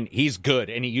it, and he's good.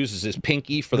 And he uses his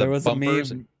pinky for the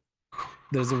bumpers.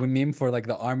 There's a meme for like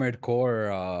the Armored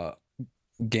Core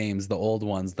games, the old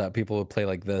ones that people would play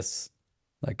like this,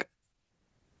 like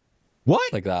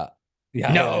what, like that.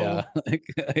 Like,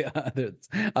 I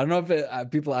don't know if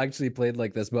people actually played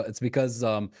like this, but it's because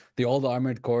the old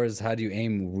Armored Cores had you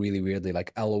aim really weirdly,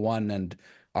 like L1 and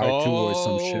R2 or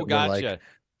some shit. Gotcha. Like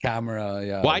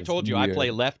camera, Well, I told you weird. I play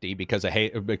lefty because of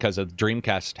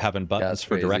Dreamcast having buttons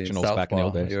for directionals Southpaw. back in the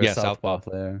old days. You're a Southpaw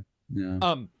player.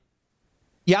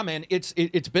 Yeah, man, it's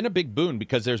been a big boon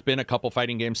because there's been a couple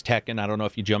fighting games. Tekken, I don't know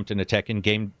if you jumped into Tekken.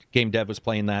 Game dev was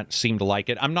playing that, seemed to like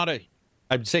it.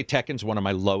 I'd say Tekken's one of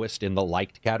my lowest in the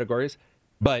liked categories,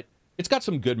 but it's got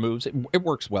some good moves. It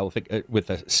works well with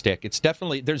a stick. There's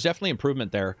definitely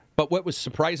improvement there. But what was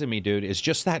surprising me, dude, is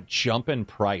just that jump in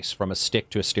price from a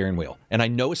stick to a steering wheel. And I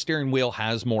know a steering wheel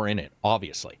has more in it,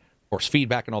 obviously, force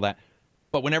feedback and all that.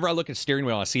 But whenever I look at steering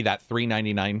wheel, I see that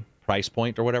 $399 price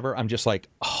point or whatever. I'm just like,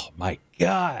 oh my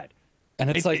god. And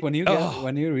it's like when you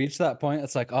reach that point,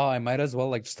 it's like, oh, I might as well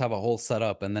like just have a whole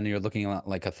setup, and then you're looking at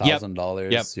like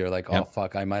 $1,000. You're like, oh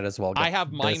fuck, I might as well. I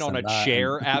have mine on a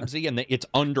chair, Absy, and it's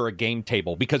under a game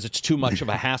table because it's too much of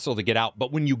a hassle to get out.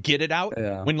 But when you get it out,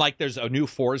 when like there's a new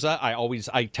Forza,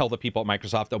 I tell the people at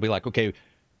Microsoft, they'll be like, okay,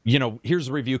 here's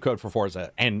the review code for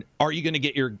Forza, and are you going to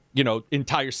get your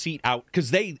entire seat out?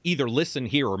 Because they either listen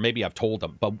here or maybe I've told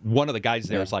them. But one of the guys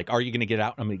there is like, are you going to get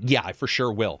out? I'm like, yeah, I for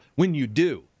sure will. When you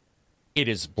do, it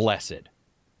is blessed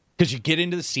because you get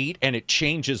into the seat and it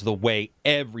changes the way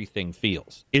everything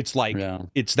feels. It's like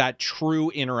it's that true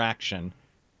interaction.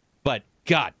 But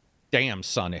god damn,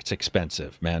 son, it's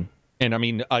expensive, man. And I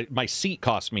mean, my seat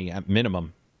cost me at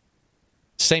minimum,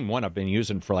 same one I've been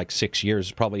using for like 6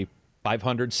 years, probably $500,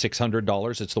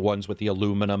 $600. It's the ones with the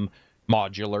aluminum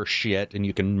modular shit, and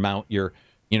you can mount your,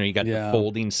 you got the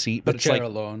folding seat, but the chair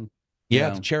alone.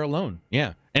 Yeah, the chair alone.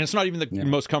 Yeah. And it's not even the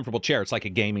most comfortable chair. It's like a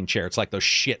gaming chair. It's like those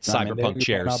shit cyberpunk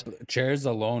chairs. Chairs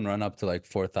alone run up to like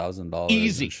 $4,000.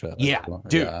 Easy. Yeah,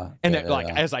 dude. And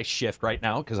then, as I shift right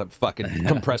now, because I'm fucking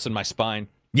compressing my spine.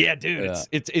 Yeah, dude.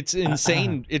 It's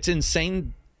insane. It's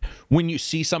insane when you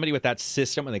see somebody with that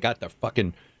system and they got their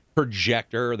fucking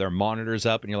projector, their monitors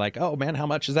up, and you're like, oh man, how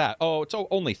much is that? Oh, it's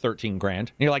only $13,000.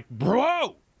 And you're like,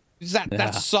 bro,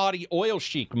 that's Saudi oil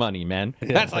sheik money, man.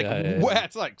 That's like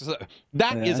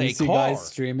that is a car. Guys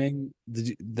streaming.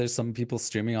 There's some people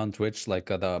streaming on Twitch, like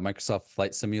the Microsoft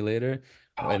Flight Simulator,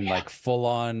 and like full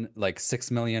on like $6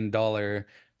 million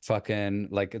fucking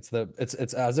like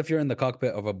it's as if you're in the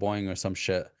cockpit of a Boeing or some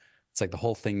shit. It's like the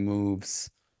whole thing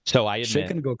moves. So I admit, shit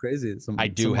can go crazy. I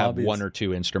do have one or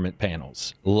two instrument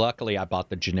panels. Luckily, I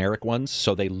bought the generic ones,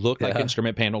 so they look like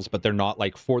instrument panels, but they're not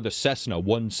like for the Cessna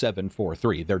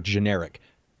 1743. They're generic,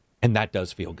 and that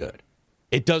does feel good.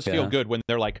 It does feel good when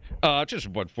they're like, just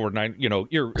 149.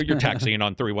 You're taxiing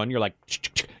on 31. You're like,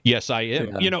 yes, I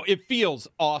am. It feels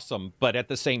awesome, but at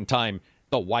the same time,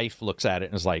 the wife looks at it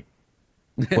and is like,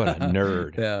 what a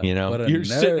nerd. What a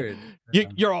nerd.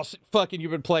 You're all fucking,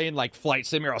 you've been playing like Flight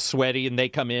Sim, you're all sweaty, and they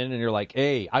come in and you're like,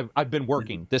 hey, I've been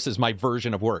working. This is my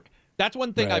version of work. That's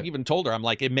one thing I've even told her. I'm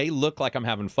like, it may look like I'm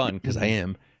having fun because I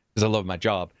am, because I love my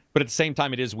job. But at the same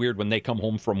time, it is weird when they come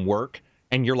home from work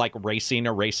and you're like racing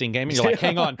a racing game and you're like,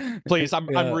 hang on, please,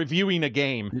 I'm reviewing a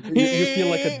game. You feel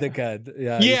like a dickhead.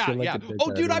 Yeah.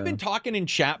 Oh, dude, I've been talking in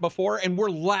chat before and we're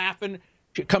laughing.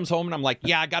 She comes home and I'm like,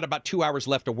 yeah, I got about 2 hours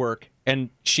left of work. And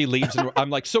she leaves and I'm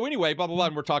like, so anyway, blah, blah, blah.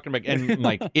 And we're talking about, and I'm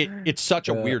like, it's such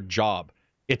a weird job.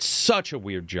 It's such a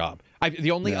weird job.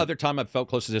 The only other time I've felt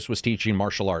close to this was teaching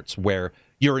martial arts, where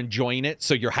you're enjoying it.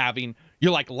 So you're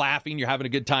like laughing, you're having a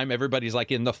good time. Everybody's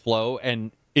like in the flow,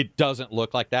 and it doesn't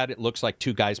look like that. It looks like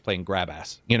two guys playing grab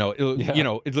ass. You know,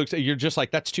 it looks, you're just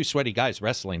like, that's two sweaty guys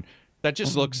wrestling. That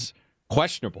just looks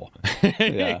questionable.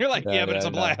 You're like, but it's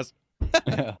a blast.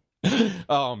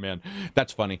 Oh man,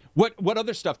 that's funny. What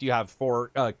other stuff do you have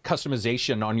for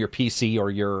customization on your PC or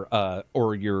your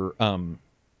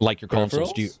like your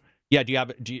consoles? Do you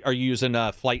are you using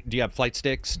flight? Do you have flight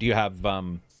sticks? Do you have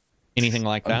anything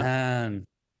like that? Man,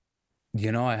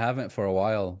 I haven't for a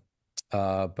while.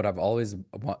 But I've always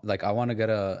I want to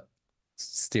get a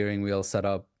steering wheel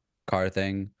setup car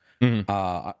thing.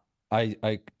 I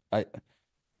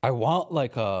want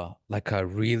like a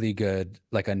really good,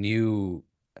 like a new,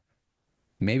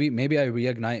 maybe I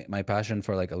reignite my passion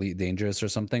for like Elite Dangerous or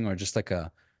something, or just like I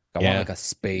want like a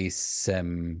space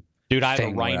sim. Dude, I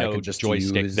have a Rhino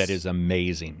joystick that is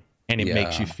amazing, and it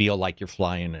makes you feel like you're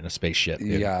flying in a spaceship.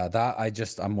 Dude. Yeah,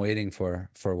 that I'm waiting for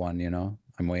one.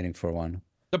 I'm waiting for one.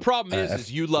 The problem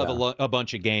is you love a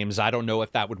bunch of games. I don't know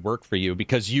if that would work for you,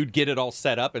 because you'd get it all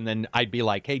set up, and then I'd be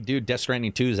like, "Hey, dude, Death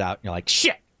Stranding 2 is out." And you're like,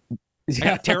 "Shit, I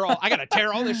gotta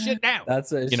tear all this shit down." That's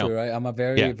the issue, right? I'm a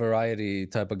very variety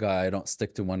type of guy. I don't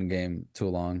stick to one game too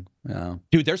long. Yeah,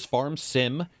 dude, there's farm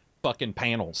sim fucking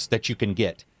panels that you can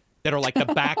get that are like the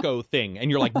backhoe thing,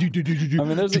 and you're like, I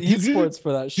mean, there's esports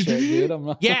for that shit,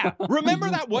 dude. Yeah, remember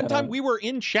that one time we were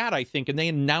in chat, I think, and they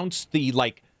announced the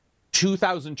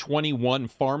 2021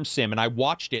 farm sim, and I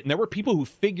watched it, and there were people who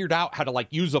figured out how to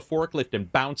use a forklift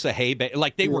and bounce a hay bale.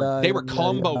 Like they were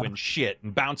comboing shit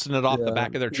and bouncing it off the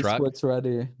back of their truck. Esports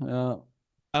ready. Yeah.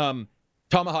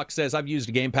 Tomahawk says, I've used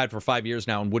a gamepad for 5 years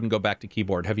now and wouldn't go back to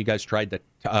keyboard. Have you guys tried the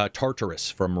Tartarus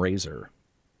from Razer?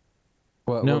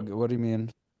 What do you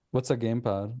mean? What's a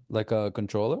gamepad? Like a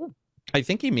controller? I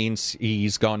think he means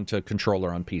he's gone to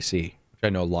controller on PC. I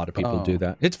know a lot of people do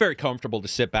that. It's very comfortable to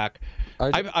sit back.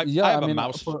 I have a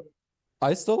mouse.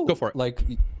 I still go for it. I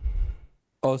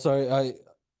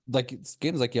like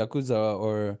games like Yakuza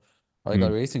or like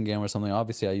a racing game or something.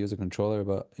 Obviously, I use a controller,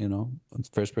 but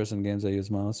first-person games I use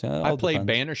mouse. Yeah, I played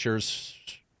Banishers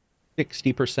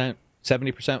 60%,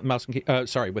 70% mouse and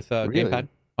with gamepad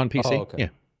on PC. Oh, okay. Yeah.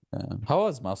 How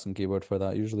was mouse and keyboard for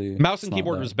that? Usually mouse and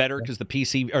keyboard was better because the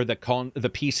PC or the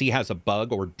PC has a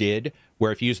bug, or did,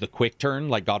 where if you use the quick turn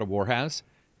like God of War has,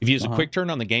 if you use a quick turn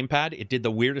on the gamepad, it did the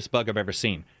weirdest bug I've ever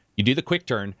seen. You do the quick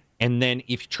turn, and then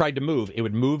if you tried to move, it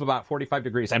would move about 45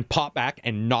 degrees and pop back,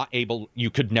 and you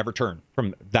could never turn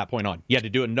from that point on. You had to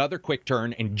do another quick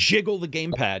turn and jiggle the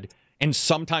gamepad, and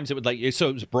sometimes it would so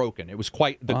it was broken. It was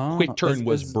the quick turn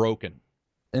was broken.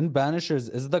 In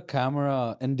Banishers, is the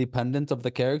camera independent of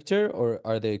the character, or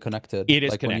are they connected? It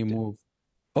is connected. When you move.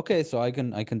 Okay, so I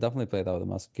can definitely play that with a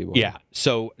mouse and keyboard. Yeah,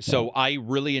 so I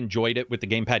really enjoyed it with the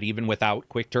gamepad, even without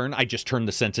quick turn. I just turned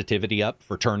the sensitivity up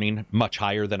for turning much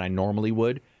higher than I normally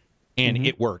would, and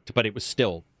it worked, but it was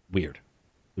still weird.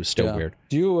 It was still weird.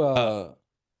 Do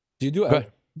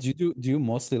you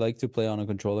mostly like to play on a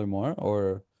controller more,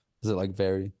 or does it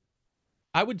vary?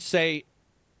 I would say,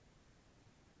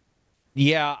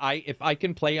 yeah, if I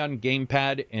can play on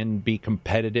gamepad and be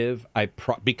competitive,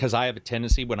 because I have a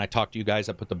tendency when I talk to you guys,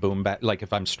 I put the boom back. Like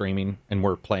if I'm streaming and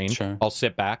we're playing, I'll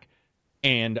sit back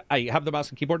and I have the mouse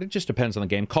and keyboard. It just depends on the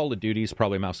game. Call of Duty is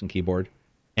probably mouse and keyboard,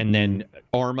 and then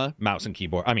Arma, mouse and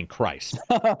keyboard. I mean, Christ,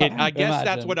 I guess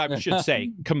that's what I should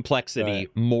say. Complexity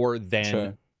more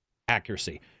than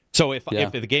accuracy. So if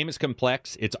the game is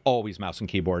complex, it's always mouse and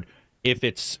keyboard. If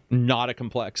it's not a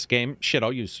complex game,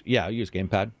 I'll use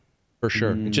gamepad. For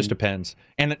sure. It just depends.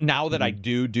 And now that I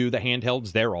do the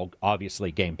handhelds, they're all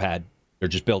obviously gamepad. They're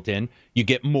just built in. You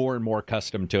get more and more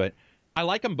accustomed to it. I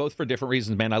like them both for different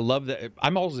reasons, man. I love that.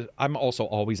 I'm also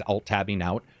always alt-tabbing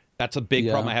out. That's a big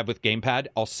problem I have with gamepad.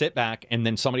 I'll sit back, and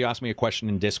then somebody asks me a question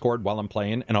in Discord while I'm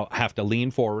playing, and I'll have to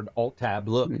lean forward, alt-tab,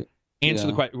 look, answer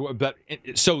the question. But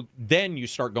so then you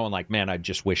start going like, man, I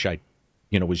just wish I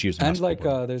was using. And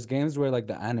there's games where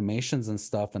the animations and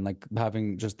stuff, and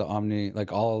having just the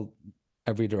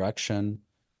every direction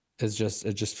is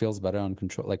it just feels better on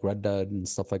control, like Red Dead and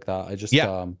stuff like that. I just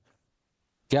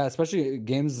especially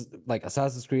games like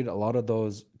Assassin's Creed, a lot of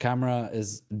those camera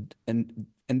is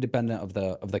independent of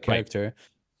the character,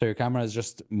 so your camera is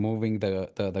just moving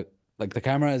the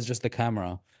camera is just the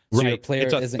camera, so your player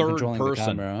isn't controlling the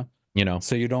camera. you know.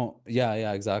 So you don't,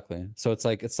 yeah, exactly. So it's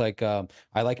like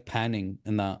I like panning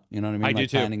in that, you know what I mean? I like do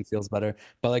too. panning feels better.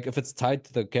 But like if it's tied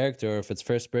to the character or if it's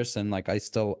first person, like I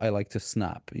like to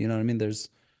snap. You know what I mean?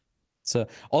 So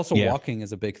also walking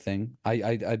is a big thing.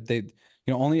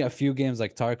 Only a few games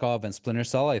like Tarkov and Splinter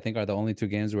Cell, I think, are the only two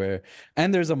games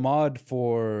and there's a mod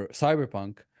for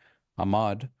Cyberpunk, a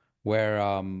mod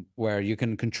where you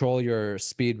can control your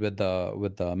speed with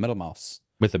the middle mouse.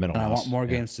 With the middle mouse. I want more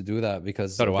games to do that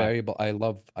because so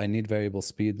I need variable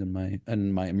speed in my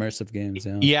immersive games.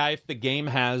 Yeah, if the game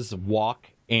has walk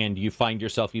and you find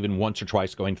yourself even once or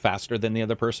twice going faster than the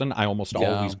other person, I almost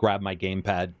always grab my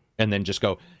gamepad and then just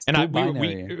go. And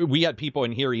we had people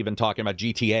in here even talking about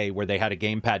GTA where they had a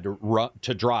gamepad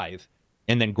to drive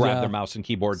and then grab their mouse and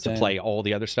keyboard to play all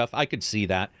the other stuff. I could see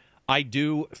that. I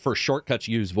do, for shortcuts,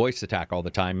 use voice attack all the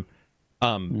time.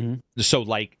 So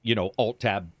like,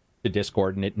 Alt-Tab the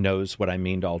Discord, and it knows what I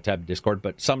mean to Alt-Tab Discord,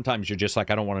 but sometimes you're just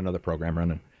like, I don't want another program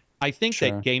running. I think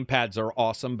that gamepads are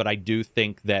awesome, but I do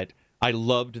think that I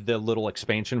loved the little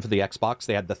expansion for the Xbox.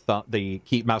 They had the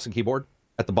mouse and keyboard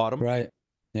at the bottom. Right.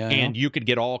 Yeah. And you could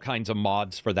get all kinds of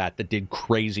mods for that did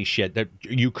crazy shit, that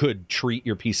you could treat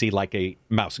your PC like a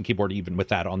mouse and keyboard even with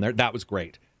that on there. That was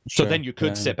great. So then you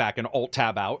could sit back and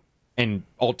Alt-Tab out and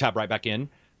Alt-Tab right back in.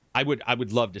 I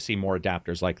would love to see more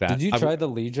adapters like that. Did you try the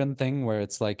Legion thing where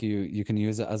it's like you can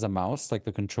use it as a mouse, like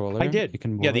the controller? I did. You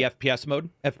can the FPS mode.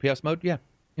 Yeah.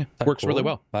 Works really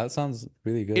well. That sounds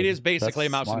really good. It is basically a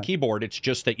mouse and keyboard. It's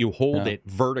just that you hold it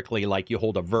vertically like you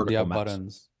hold a vertical mouse.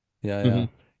 Buttons. Yeah.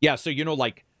 Yeah, so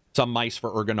like some mice for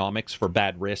ergonomics, for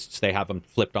bad wrists, they have them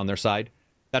flipped on their side.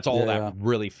 That's all that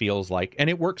really feels like.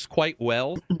 And it works quite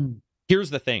well.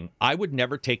 Here's the thing. I would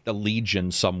never take the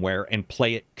Legion somewhere and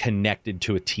play it connected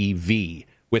to a TV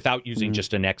without using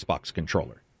just an Xbox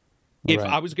controller. If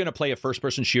I was going to play a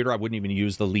first-person shooter, I wouldn't even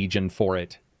use the Legion for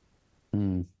it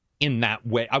in that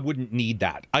way. I wouldn't need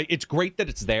that. It's great that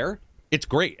it's there. It's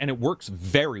great, and it works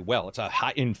very well. It's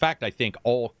in fact, I think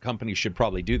all companies should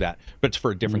probably do that, but it's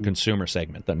for a different consumer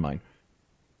segment than mine.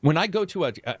 When I go to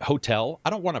a hotel, I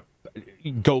don't want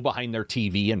to go behind their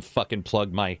TV and fucking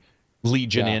plug my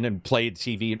Legion in and play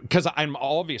TV, because I'm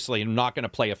obviously not going to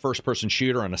play a first-person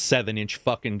shooter on a 7-inch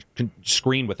fucking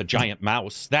screen with a giant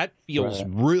mouse. That feels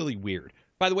really weird.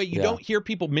 By the way, you don't hear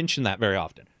people mention that very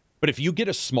often. But if you get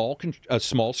a small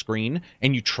screen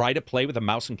and you try to play with a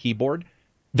mouse and keyboard,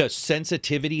 the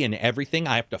sensitivity and everything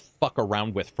I have to fuck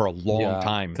around with for a long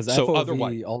time. Because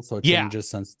FOV also changes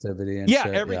sensitivity and shit.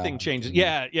 Everything changes.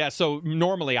 Yeah. So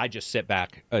normally I just sit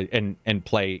back and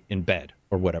play in bed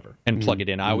or whatever and plug it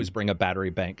in. I always bring a battery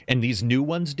bank. And these new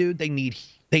ones, dude, they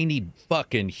need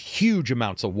fucking huge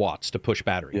amounts of watts to push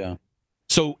battery. Yeah.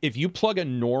 So if you plug a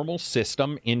normal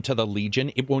system into the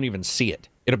Legion, it won't even see it.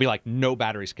 It'll be like no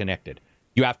batteries connected.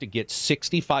 You have to get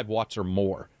 65 watts or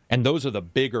more. And those are the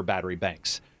bigger battery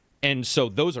banks. And so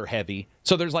those are heavy.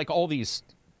 So there's like all these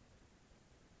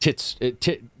tit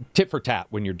for tat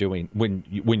when you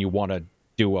want to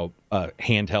do a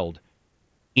handheld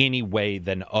any way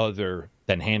than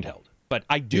handheld. But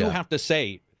I do have to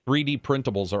say 3D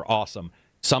printables are awesome.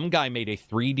 Some guy made a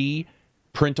 3D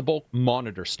printable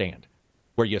monitor stand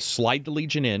where you slide the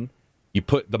Legion in, you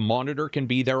put the monitor can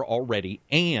be there already,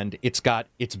 and its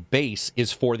base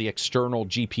is for the external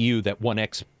GPU that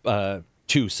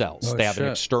 1X2 sells. They have an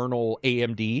external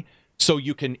AMD, so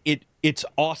you can it's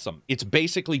awesome. It's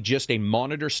basically just a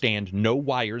monitor stand, no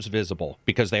wires visible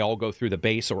because they all go through the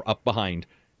base or up behind,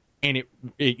 and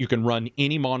you can run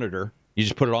any monitor. You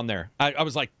just put it on there. I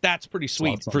was like, that's pretty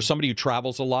sweet. Awesome. For somebody who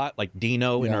travels a lot, like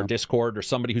Dino in our Discord, or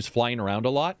somebody who's flying around a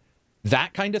lot,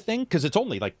 that kind of thing, because it's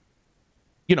only like,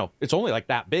 it's only like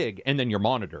that big, and then your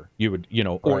monitor, you would,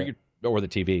 or the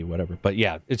TV, whatever. But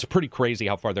yeah, it's pretty crazy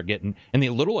how far they're getting. And the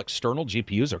little external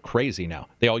GPUs are crazy now.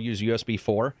 They all use USB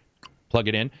 4, plug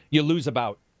it in. You lose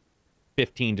about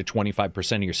 15 to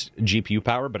 25% of your GPU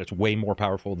power, but it's way more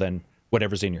powerful than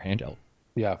whatever's in your handheld.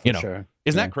 Yeah, for sure.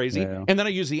 Isn't that crazy? Yeah. And then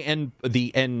I use the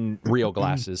N real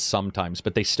glasses sometimes,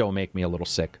 but they still make me a little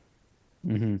sick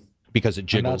because it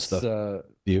jiggles the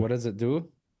view. What does it do?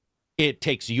 It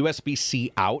takes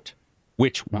USB-C out,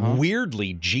 which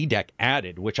weirdly GDEC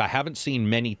added, which I haven't seen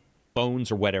many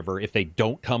phones or whatever, if they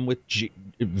don't come with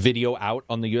video out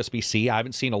on the USB-C. I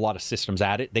haven't seen a lot of systems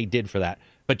add it. They did for that.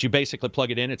 But you basically plug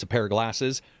it in. It's a pair of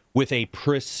glasses with a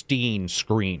pristine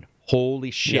screen. Holy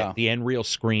shit. Yeah. The Nreal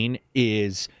screen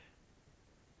is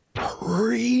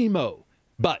primo.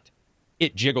 But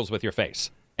it jiggles with your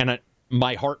face. And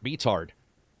my heart beats hard.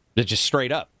 It's just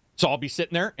straight up. So I'll be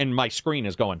sitting there and my screen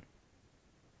is going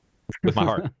with my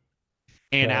heart.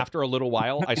 And after a little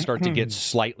while, I start to get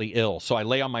slightly ill. So I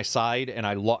lay on my side and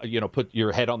I put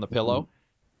your head on the pillow.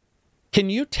 Can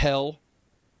you tell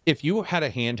if you had a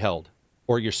handheld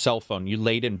or your cell phone, you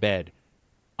laid in bed,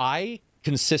 I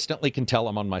consistently can tell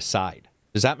I'm on my side.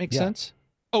 Does that make sense?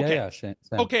 Okay. Same.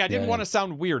 Okay, I didn't want to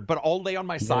sound weird, but I'll lay on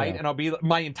my side and I'll be,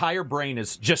 my entire brain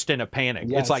is just in a panic.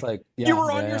 It's like you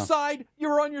were on your side, you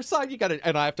were on your side, you got it,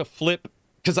 and I have to flip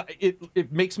because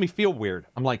it makes me feel weird.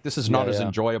 I'm like, this is not as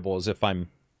enjoyable as if I'm,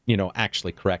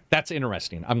 actually correct. That's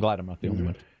interesting. I'm glad I'm not the only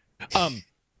one.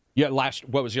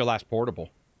 What was your last portable?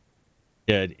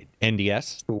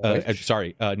 NDS?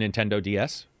 Nintendo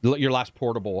DS? Your last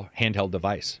portable handheld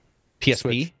device?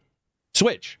 PSP?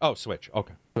 Switch. Oh, Switch.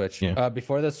 Okay. Switch. Yeah.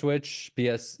 Before the Switch,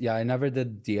 PS. Yeah, I never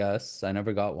did DS. I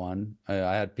never got one. I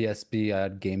had PSP. I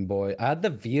had Game Boy. I had the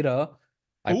Vita.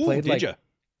 I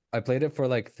played it for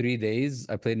like 3 days.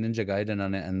 I played Ninja Gaiden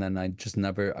on it, and then I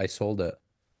sold it.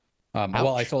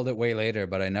 Well, I sold it way later,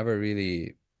 but I never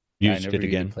really used it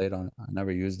again. Played on it. I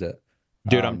never used it.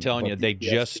 Dude, I'm telling you, they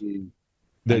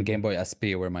the Game Boy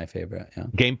SP were my favorite. Yeah.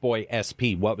 Game Boy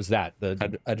SP. What was that?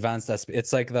 The Advanced SP.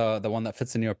 It's like the one that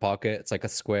fits in your pocket. It's like a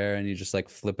square, and you just like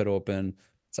flip it open.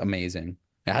 It's amazing.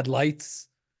 It had lights.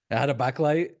 It had a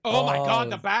backlight. Oh my God,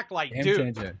 the backlight,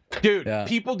 dude.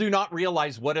 People do not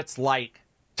realize what it's like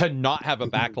to not have a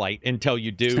backlight until you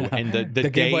do. And the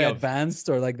Game Boy Advanced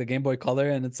or like the Game Boy Color,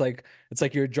 and it's like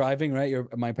you're driving, right?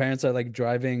 My parents are like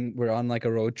driving. We're on like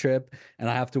a road trip, and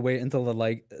I have to wait until the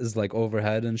light is like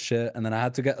overhead and shit. And then I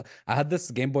had this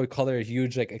Game Boy Color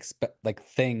huge like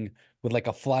thing with like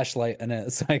a flashlight in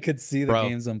it, so I could see the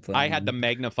games I'm playing. I had the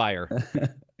magnifier.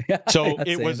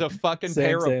 It was a fucking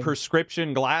pair of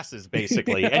prescription glasses,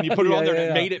 basically, and you put it on there and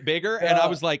it made it bigger. And I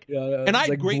was like, and I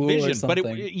had great vision, but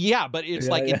it's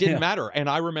like it didn't matter. And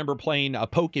I remember playing a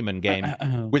Pokemon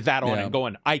game with that on and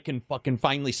going, I can fucking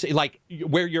finally see, like,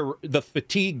 where the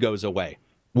fatigue goes away,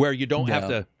 where you don't have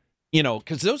to,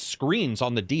 because those screens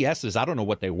on the DSs, I don't know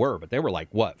what they were, but they were like,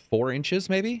 what, 4 inches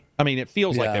maybe? I mean, it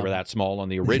feels like they were that small on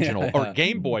the original, or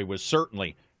Game Boy was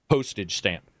certainly postage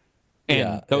stamp.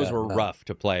 And those were rough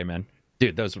to play, man.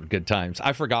 Dude, those were good times.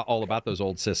 I forgot all about those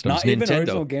old systems. Not even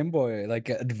original Game Boy. Like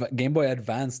Game Boy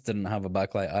Advance didn't have a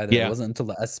backlight either. It wasn't until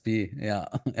the SP. Yeah.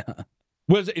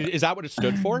 Is that what it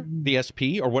stood for? The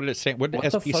SP, or what did it stand? What did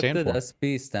SP stand for? What did SP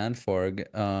stand for?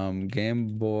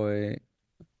 Game Boy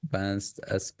Advanced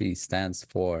SP stands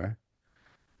for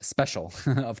special.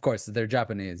 Of course, they're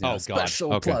Japanese.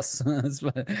 Special plus,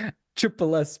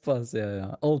 triple S plus.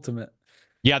 Yeah. Ultimate.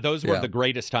 Yeah, those were the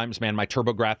greatest times, man. My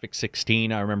TurboGrafx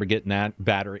 16, I remember getting that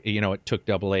battery. It took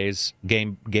AA's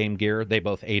Game Gear. They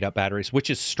both ate up batteries, which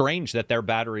is strange that their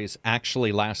batteries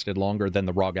actually lasted longer than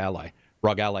the ROG Ally.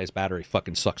 ROG Ally's battery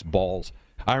fucking sucks balls.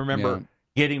 I remember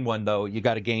getting one, though. You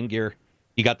got a Game Gear,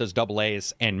 you got those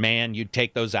AA's, and man, you'd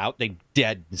take those out, they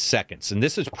dead in seconds. And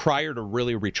this is prior to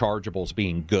really rechargeables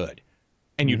being good.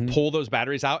 And you'd pull those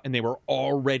batteries out, and they were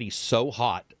already so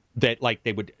hot that, like,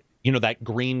 they would, that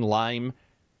green lime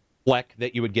fleck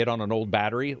that you would get on an old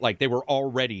battery, like they were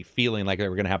already feeling like they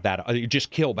were going to have that. You just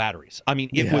kill batteries. I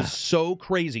mean, it was so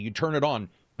crazy. You turn it on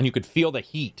and you could feel the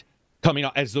heat coming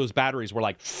out as those batteries were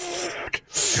like,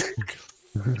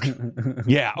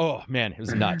 oh man, it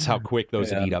was nuts how quick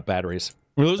those would eat up batteries.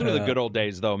 Well, those were the good old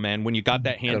days though, man. When you got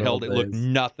that handheld, it looked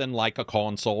nothing like a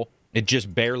console. It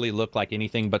just barely looked like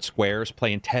anything but squares,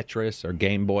 playing Tetris or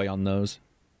Game Boy on those.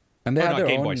 And they had their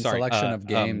own selection of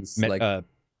games, like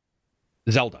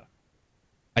Zelda.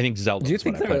 I think Zelda. Do you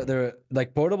think they're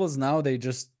like portables now? They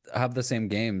just have the same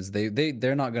games.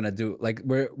 They're not gonna do, like,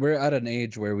 we're at an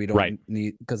age where we don't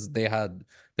need, because they had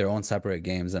their own separate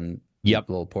games and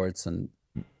little ports and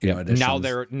additions.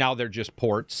 Now they're just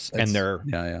ports, and they're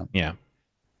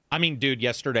I mean, dude,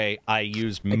 yesterday I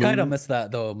used I kind of miss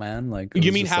that though, man. Like,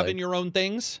 you mean having your own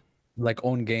things, like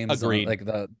own games? Agreed. Like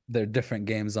they're different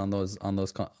games on those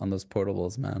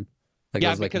portables, man. Like,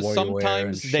 yeah, because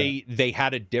sometimes they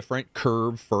had a different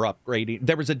curve for upgrading.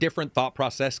 There was a different thought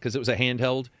process because it was a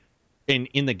handheld.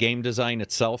 In the game design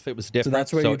itself, it was different. So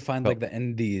that's where you'd find like the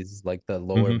indies, like the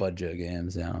lower budget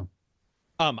games. Yeah.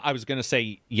 I was going to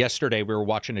say, yesterday we were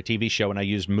watching a TV show and I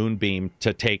used Moonbeam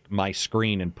to take my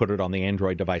screen and put it on the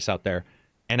Android device out there.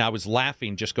 And I was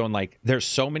laughing, just going like, there's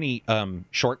so many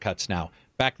shortcuts now.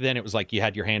 Back then, it was like you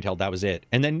had your handheld, that was it.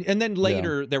 And then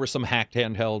later, there were some hacked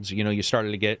handhelds. You started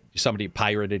to get somebody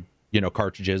pirated,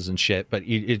 cartridges and shit. But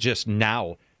it just,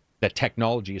 now the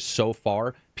technology is so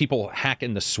far. People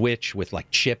hacking the Switch with like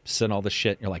chips and all this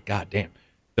shit. And you're like, God damn.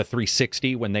 The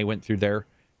 360, when they went through their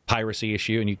piracy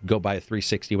issue, and you could go buy a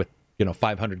 360 with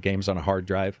 500 games on a hard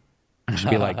drive. Just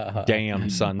be like, damn,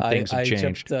 son, things have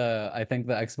changed. Chipped, I think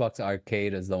the Xbox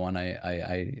Arcade is the one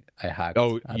I hacked.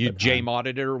 Oh, you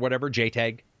J-modded it or whatever?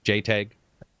 JTAG?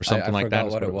 Or something like that. I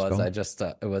forgot what it was. I just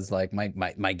it was like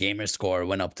my gamer score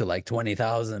went up to like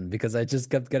 20,000 because I just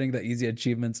kept getting the easy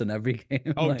achievements in every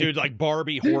game. Oh, dude, like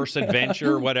Barbie Horse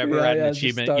Adventure or whatever had an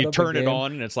achievement. You turn it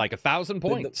on and it's like 1,000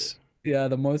 points.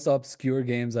 The most obscure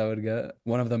games I would get.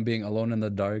 One of them being Alone in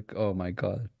the Dark. Oh my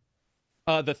god.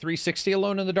 The 360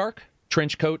 Alone in the Dark?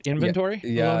 Trench coat inventory?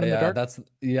 That's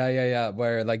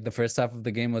where like the first half of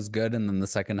the game was good and then the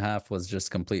second half was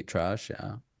just complete trash.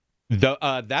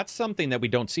 That's something that we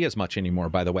don't see as much anymore,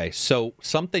 by the way. So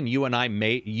something you and I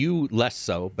you less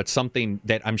so, but something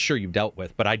that I'm sure you've dealt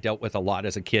with, but I dealt with a lot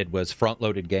as a kid, was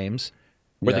front-loaded games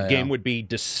where the game would be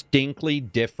distinctly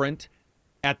different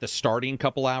at the starting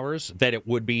couple hours that it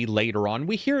would be later on.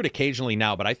 We hear it occasionally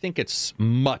now, but I think it's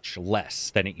much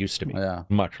less than it used to be. Yeah,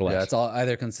 much less. Yeah, it's all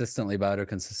either consistently bad or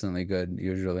consistently good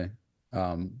usually.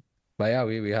 But yeah,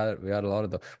 we had a lot of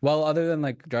those. Well, other than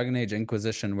like Dragon Age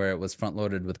Inquisition, where it was front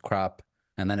loaded with crap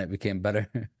and then it became better.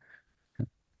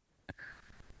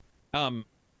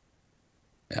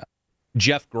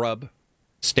 Jeff Grubb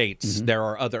states there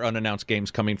are other unannounced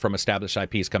games coming from established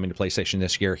IPs coming to PlayStation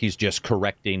this year. He's just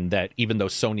correcting that even though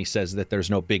Sony says that there's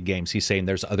no big games, he's saying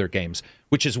there's other games,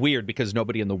 which is weird because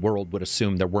nobody in the world would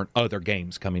assume there weren't other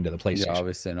games coming to the PlayStation. Yeah,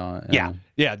 obviously not.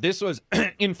 Yeah. This was,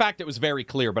 in fact, it was very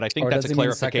clear, but I think that's a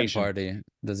clarification. Second party?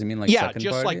 Does he mean like second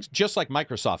party? just like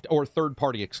Microsoft or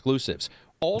third-party exclusives.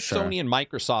 All Sony and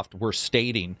Microsoft were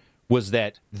stating was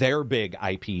that their big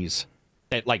IPs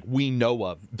that like we know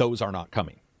of, those are not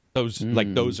coming.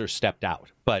 Those are stepped out,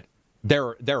 but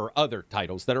there are other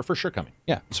titles that are for sure coming.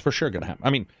 Yeah, it's for sure going to happen. I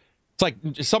mean, it's like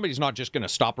somebody's not just going to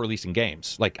stop releasing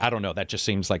games. Like, I don't know. That just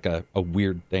seems like a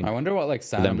weird thing. I wonder what like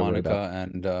Santa Monica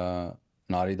and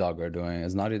Naughty Dog are doing.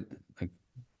 Is Naughty like?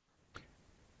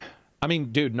 I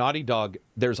mean, dude, Naughty Dog.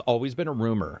 There's always been a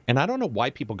rumor, and I don't know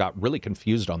why people got really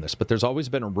confused on this, but there's always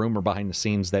been a rumor behind the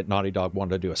scenes that Naughty Dog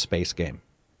wanted to do a space game.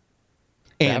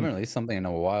 They haven't released something in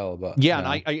a while, but and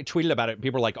I tweeted about it.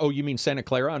 People are like, "Oh, you mean Santa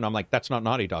Clara?" And I'm like, "That's not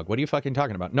Naughty Dog. What are you fucking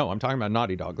talking about?" No, I'm talking about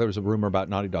Naughty Dog. There was a rumor about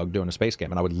Naughty Dog doing a space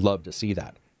game, and I would love to see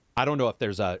that. I don't know if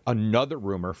there's another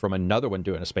rumor from another one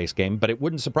doing a space game, but it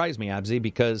wouldn't surprise me, Abzi,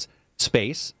 because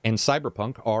space and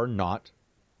cyberpunk are not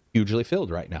hugely filled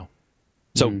right now.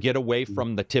 So get away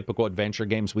from the typical adventure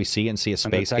games we see and see a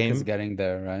space game. The tech is getting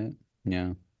there, right?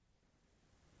 Yeah.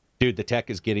 Dude, the tech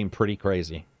is getting pretty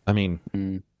crazy. I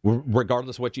mean,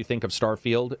 regardless of what you think of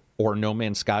Starfield or No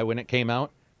Man's Sky when it came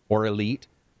out, or Elite,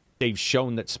 they've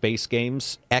shown that space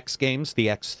games, X games, the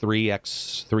X3,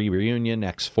 X3 Reunion,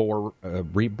 X4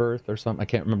 Rebirth or something, I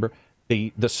can't remember,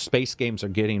 the space games are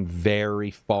getting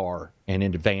very far and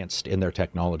advanced in their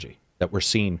technology that we're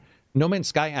seeing. No Man's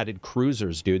Sky added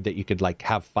cruisers, dude, that you could like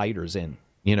have fighters in,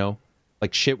 you know?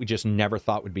 Like shit we just never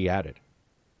thought would be added.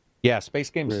 Yeah, space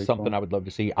games is something I would love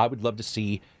to see. I would love to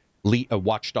see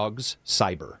Watch Dogs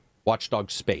Cyber, Watch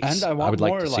Dogs Space. And I would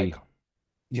more like,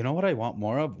 you know what I want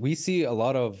more of? We see a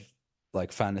lot of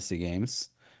like fantasy games,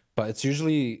 but it's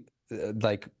usually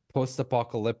like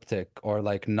post-apocalyptic or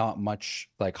like not much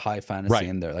like high fantasy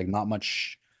in there, like not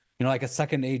much, you know, like a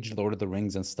second age Lord of the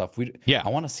Rings and stuff. I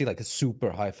want to see like a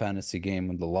super high fantasy game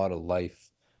with a lot of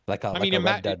life, like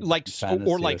like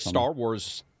Star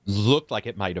Wars looked like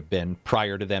it might have been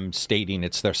prior to them stating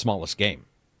it's their smallest game.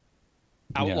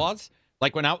 Outlaws?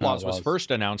 Like when Outlaws was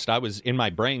first announced, I was in my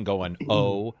brain going,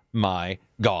 "Oh my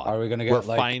god, are we gonna get? We're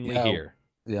finally here."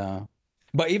 Yeah,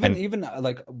 but even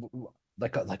like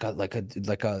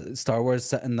a Star Wars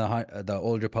set in the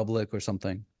Old Republic or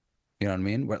something. You know what I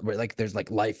mean? Where like there's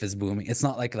like life is booming. It's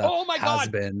not like has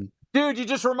been. Dude, you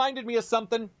just reminded me of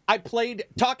something. I played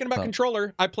talking about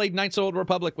controller. I played Knights of the Old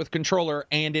Republic with controller,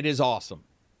 and it is awesome.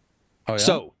 Oh yeah.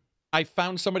 So I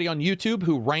found somebody on YouTube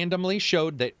who randomly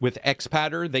showed that with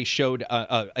Xpatter, they showed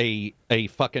a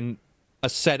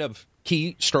set of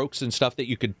keystrokes and stuff that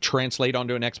you could translate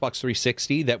onto an Xbox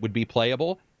 360 that would be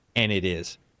playable, and it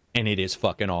is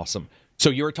fucking awesome. So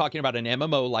you were talking about an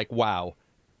MMO like WoW,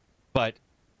 but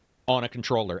on a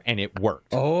controller, and it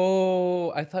worked.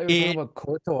 Oh, I thought you were talking about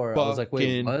KOTOR. I was like,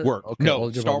 wait, what? Worked. Okay, no,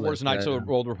 Star Wars Knights of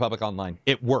the Old Republic Online.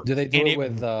 It worked. Do they do it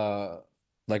with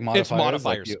like modifiers? It's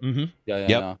modifiers.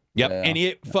 Like Yep. And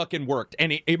it fucking worked.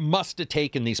 And it must have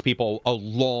taken these people a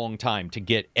long time to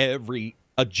get every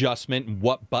adjustment and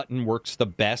what button works the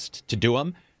best to do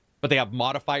them. But they have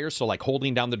modifiers, so like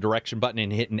holding down the direction button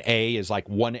and hitting A is like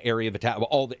one area of attack.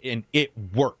 And it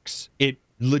works. It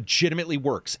legitimately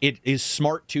works. It is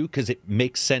smart too because it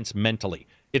makes sense mentally.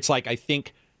 It's like, I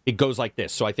think it goes like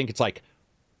this. So I think it's like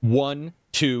 1,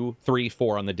 2, 3,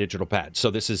 4 on the digital pad.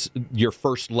 So this is your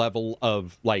first level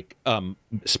of like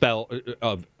spell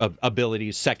of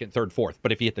abilities, second, third, fourth.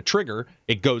 But if you hit the trigger,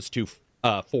 it goes to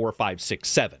 4, 5, 6,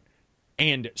 7.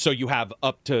 And so you have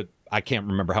up to, I can't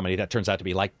remember how many that turns out to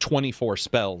be, like 24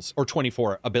 spells or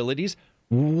 24 abilities,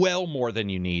 well more than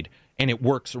you need. And it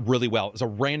works really well. It was a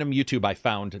random YouTube I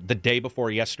found the day before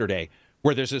yesterday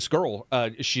where there's this girl,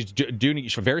 she's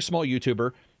a very small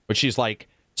YouTuber, but she's like,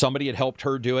 somebody had helped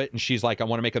her do it, and she's like, I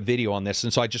want to make a video on this.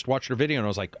 And so I just watched her video, and I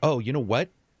was like, oh, you know what?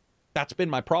 That's been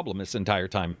my problem this entire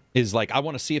time, is like, I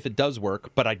want to see if it does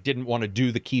work, but I didn't want to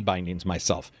do the key bindings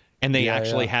myself. And they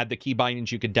actually had the key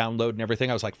bindings you could download and everything.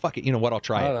 I was like, fuck it, you know what? I'll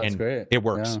try it. And great. It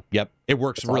works. Yeah. Yep. It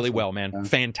works really awesome. well, man. Yeah.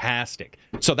 Fantastic.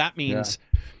 So that means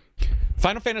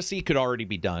Final Fantasy could already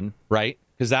be done, right?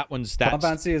 Because that's Final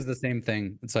Fantasy is the same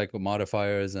thing. It's like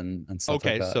modifiers and stuff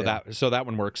like that. Okay, so that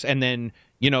one works. And then,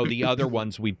 you know, the other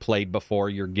ones we played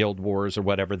before, your Guild Wars or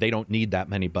whatever, they don't need that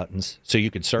many buttons. So you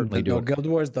could certainly do it. Guild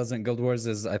Wars doesn't. Guild Wars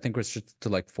is, I think, restricted to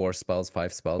like 4 spells,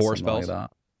 5 spells. 4 spells? Like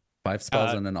that. 5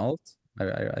 spells and an alt,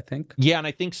 I think. Yeah, and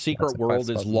I think Secret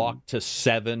World is locked to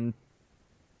 7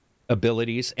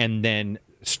 abilities. And then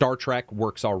Star Trek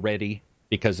works already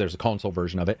because there's a console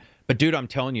version of it. But dude, I'm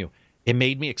telling you, it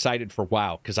made me excited for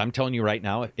WoW, because I'm telling you right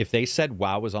now, if they said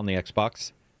WoW was on the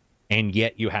Xbox and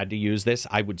yet you had to use this,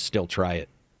 I would still try it.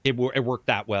 It worked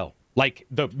that well. Like,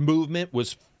 the movement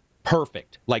was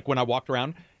perfect. Like, when I walked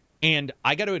around, and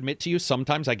I got to admit to you,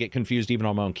 sometimes I get confused even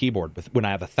on my own keyboard when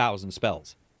I have 1,000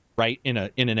 spells, right, in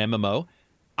an MMO.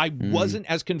 I wasn't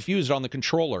as confused on the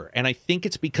controller, and I think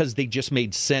it's because they just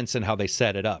made sense in how they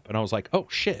set it up. And I was like, oh,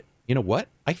 shit. You know what?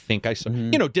 I think I saw.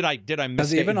 You know, did I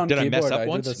mess up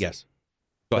once? Yes.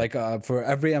 Like for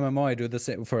every MMO, I do the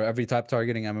same. For every type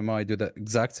targeting MMO, I do the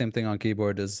exact same thing on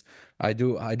keyboard. Is I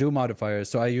do modifiers.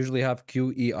 So I usually have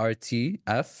Q, E, R, T,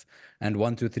 F, and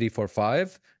 1, 2, 3, 4,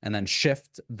 5, and then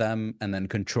shift them and then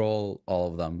control all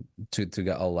of them to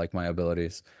get all like my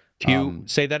abilities. Q,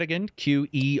 say that again. Q,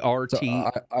 E, R, T.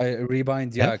 So I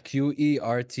rebind. Yeah, F? Q, E,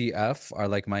 R, T, F are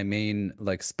like my main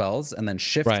like spells, and then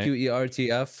shift Q, E, R,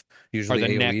 T, F usually are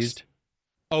the AOEs. Next.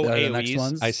 Oh, AOEs. The next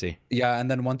ones. I see. Yeah, and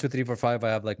then 1, 2, 3, 4, 5. I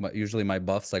have like usually my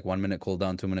buffs, like 1 minute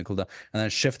cooldown, 2 minute cooldown, and then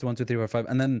shift 1, 2, 3, 4, 5,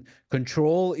 and then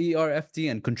control E, R, F, T,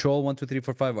 and control 1, 2, 3,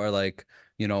 4, 5 are like,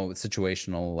 you know,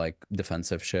 situational like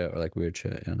defensive shit or like weird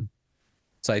shit. Yeah.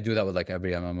 So I do that with like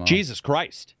every MMO. Jesus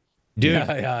Christ, dude!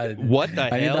 Yeah. What the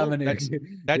hell?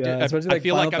 I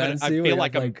feel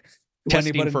like I'm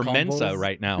testing for Mensa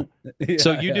right now.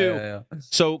 So you do.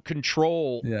 So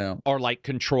control are like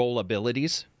control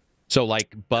abilities. So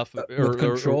like buff or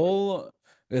control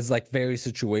is like very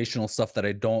situational stuff that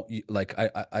I don't like.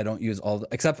 I don't use all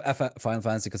except Final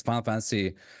Fantasy, because Final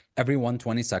Fantasy every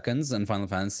 120 seconds in Final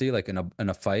Fantasy, like in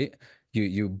a fight,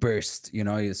 you burst, you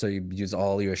know, so you use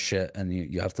all your shit and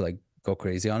you have to like go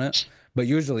crazy on it. But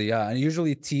usually, and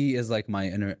usually T is like my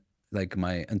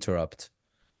interrupt,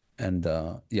 and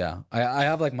I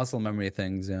have like muscle memory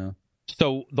things.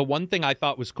 So the one thing I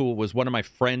thought was cool was one of my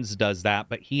friends does that,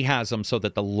 but he has them so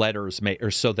that the letters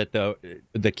so that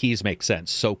the keys make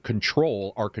sense. So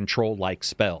control are control-like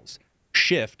spells.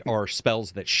 Shift are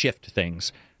spells that shift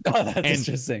things. Oh, that's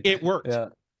interesting. It worked. Yeah.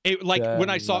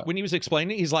 When he was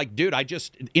explaining it, he's like, dude, I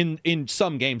just in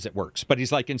some games it works, but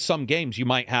he's like, in some games you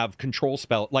might have control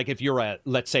spell, like if you're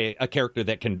let's say a character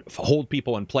that can hold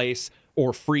people in place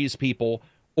or freeze people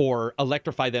or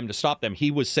electrify them to stop them. He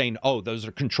was saying, oh, those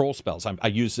are control spells. I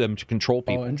use them to control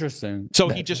people. Oh, interesting. So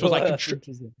he just was like,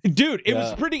 dude, it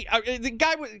was pretty, the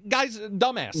guy's a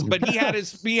dumbass, but he had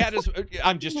his,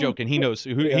 I'm just joking. He knows,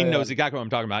 he knows exactly what I'm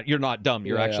talking about. You're not dumb.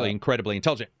 You're actually incredibly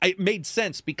intelligent. It made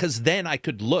sense because then I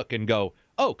could look and go,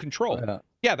 oh, control.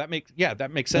 Yeah, that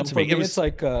makes sense to me. It was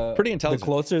like pretty intelligent. The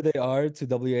closer they are to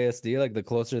WASD, like the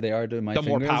closer they are to my fingers,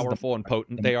 more powerful and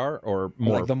potent they are, or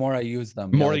more. Like the more I use them,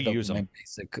 more you use them.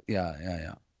 Basic,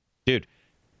 yeah. Dude,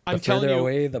 I'm telling you, the further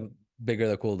away, the bigger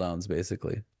the cooldowns,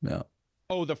 basically. Yeah.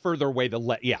 Oh, the further away,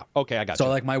 okay, I got you. So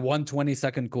like my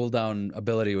 120-second cooldown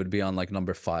ability would be on like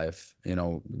number 5, you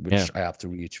know, which I have to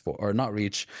reach for, or not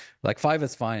reach. Like 5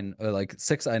 is fine. Like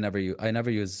 6, I never use. I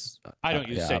don't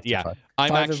use 6. Yeah, 5. I'm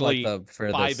 5 actually is like the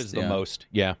furthest, 5 is the most.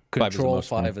 Yeah, Control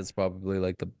 5 is probably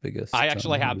like the biggest. I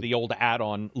actually have the old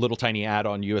add-on, little tiny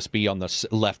add-on USB on the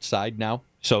left side now.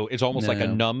 So it's almost like a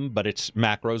num, but it's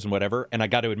macros and whatever. And I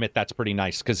got to admit that's pretty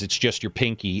nice because it's just your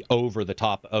pinky over the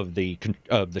top of the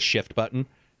shift button,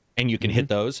 and you can hit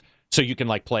those. So you can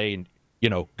like play and, you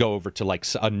know, go over to like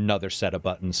another set of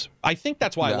buttons. I think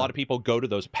that's why a lot of people go to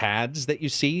those pads that you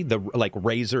see. The like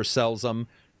Razer sells them.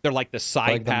 They're like the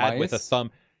side pad with a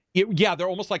thumb. Yeah, they're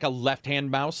almost like a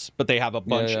left-hand mouse, but they have a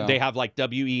bunch. They have like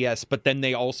WES, but then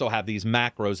they also have these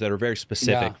macros that are very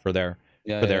specific for their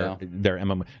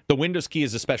MMO. The Windows key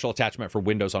is a special attachment for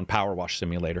Windows on Power Wash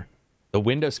Simulator. The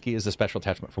Windows key is a special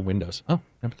attachment for Windows. Oh,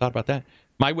 never thought about that.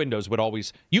 My Windows would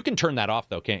always. You can turn that off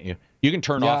though, can't you? You can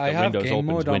turn off the Windows game opens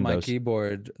mode Windows on my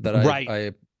keyboard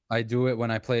that I do it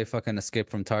when I play fucking Escape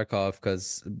from Tarkov,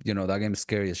 because you know that game is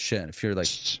scary as shit. If you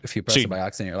press it by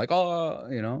accident, you're like, oh,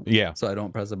 you know. Yeah. So I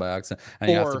don't press it by accident, and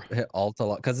you have to hit Alt a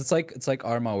lot, because it's like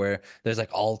Arma, where there's like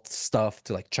Alt stuff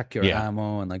to like check your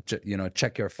ammo and like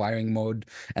check your firing mode,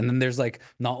 and then there's like,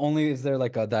 not only is there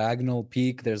like a diagonal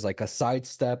peek, there's like a side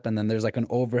step, and then there's like an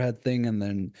overhead thing, and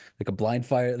then like a blind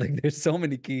fire. Like there's so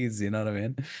many keys, you know what I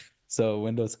mean? So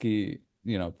Windows key,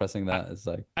 pressing that is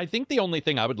like. I think the only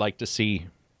thing I would like to see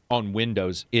on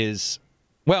Windows is,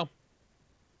 well,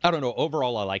 I don't know.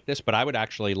 Overall, I like this, but I would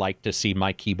actually like to see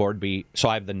my keyboard be. So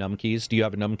I have the num keys. Do you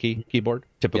have a num key keyboard?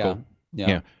 Typical.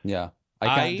 Yeah. I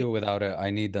can't do it without it. I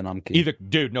need the num key.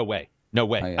 Dude, no way.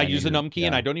 I use the num key,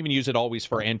 and I don't even use it always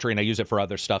for entering. I use it for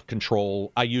other stuff,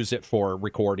 control. I use it for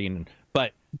recording,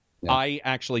 but I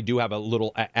actually do have a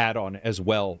little add-on as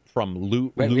well from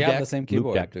Loop. Wait, we have the same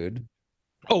keyboard, dude.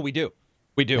 Oh, we do.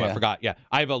 We do. I forgot. Yeah,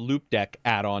 I have a Loop Deck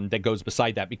add-on that goes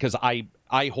beside that, because I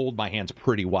hold my hands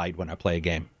pretty wide when I play a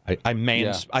game. I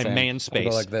man space. I go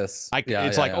like this.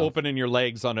 It's like opening your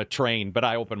legs on a train, but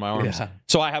I open my arms. Yeah.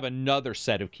 So I have another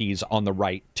set of keys on the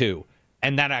right too,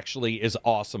 and that actually is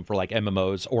awesome for like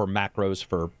MMOs or macros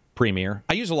for Premiere.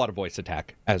 I use a lot of voice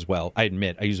attack as well. I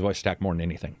admit I use voice attack more than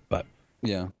anything, but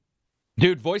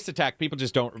dude, voice attack, people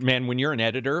just don't. Man, when you're an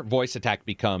editor, voice attack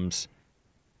becomes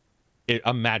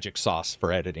a magic sauce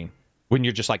for editing, when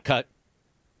you're just like cut,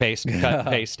 paste, cut,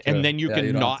 paste, and then you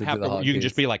can not have to, you can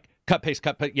just be like cut, paste,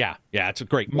 cut, paste. Yeah, it's a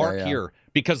great mark here,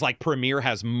 because like Premiere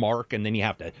has mark, and then you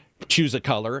have to choose a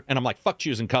color, and I'm like, fuck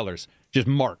choosing colors, just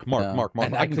mark.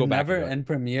 And I can go back. Never in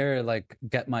Premiere like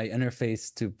get my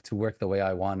interface to work the way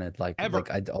I want it. Like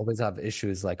I'd always have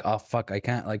issues like, oh fuck, I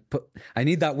can't like I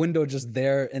need that window just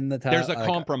there in the tab. There's a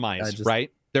compromise,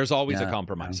 right? There's always a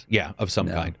compromise, of some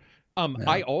kind.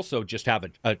 I also just have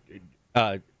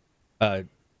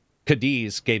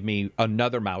Cadiz gave me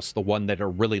another mouse, the one that are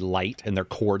really light and they're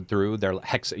cored through. They're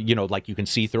hex, like you can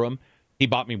see through them. He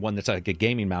bought me one that's like a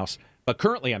gaming mouse. But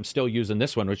currently I'm still using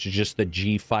this one, which is just the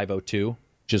G502,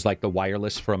 which is like the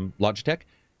wireless from Logitech.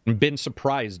 And been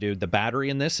surprised, dude. The battery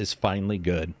in this is finally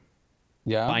good.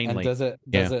 Yeah. Finally. And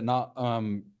does it not,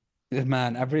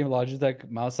 man, every Logitech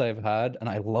mouse I've had, and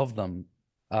I love them.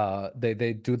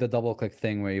 They do the double click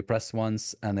thing where you press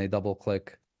once and they double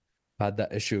click. Had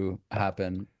that issue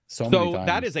happen so many times.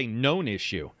 That is a known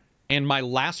issue, and my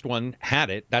last one had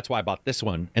it. That's why I bought this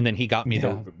one, and then he got me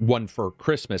the one for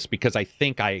Christmas, because I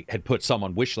think I had put some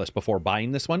on wish list before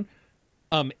buying this one.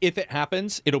 If it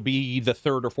happens, it'll be the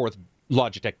third or fourth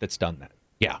Logitech that's done that.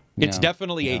 It's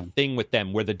definitely a thing with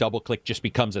them where the double click just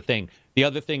becomes a thing. The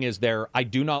other thing is I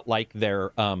do not like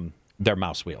their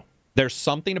mouse wheel. There's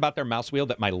something about their mouse wheel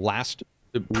that my last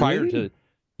prior to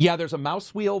there's a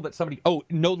mouse wheel that somebody. Oh,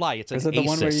 no lie, it's an Asus. Is it the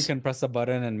one where you can press a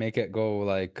button and make it go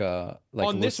like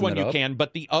on this one you can,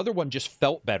 but the other one just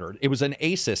felt better. It was an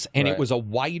Asus, and it was a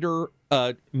wider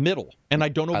middle, and I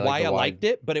don't know why I liked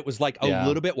it, but it was like a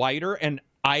little bit wider, and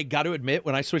I got to admit,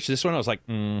 when I switched this one, I was like,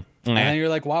 and then you're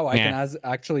like, wow, I can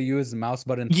actually use mouse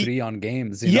button 3 on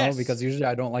games, you know, because usually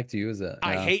I don't like to use it.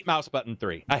 I hate mouse button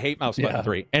 3. I hate mouse button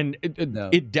 3. And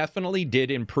it definitely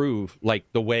did improve like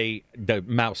the way the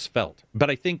mouse felt. But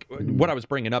I think what I was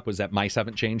bringing up was that mice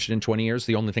haven't changed in 20 years.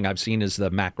 The only thing I've seen is the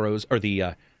macros or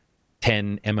the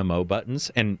 10 MMO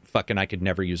buttons, and fucking I could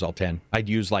never use all 10. I'd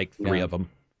use like 3 of them.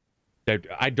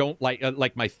 I don't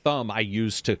like my thumb I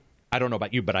use to, I don't know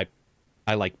about you, but I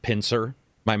like pincer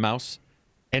my mouse,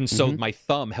 and so my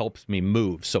thumb helps me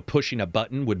move. So pushing a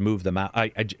button would move the mouse.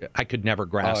 I could never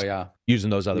grasp using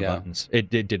those other buttons. It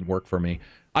didn't work for me.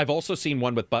 I've also seen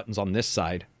one with buttons on this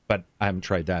side, but I haven't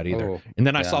tried that either. And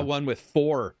then I saw one with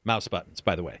 4 mouse buttons,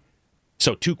 by the way.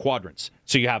 So 2 quadrants.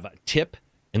 So you have a tip,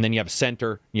 and then you have a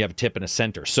center, and you have a tip and a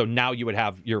center. So now you would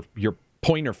have your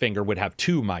pointer finger would have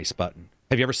 2 mice button.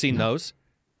 Have you ever seen those?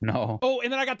 No. Oh,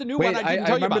 and then I got the new one.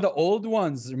 I remember the old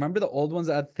ones. Remember the old ones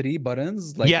that had 3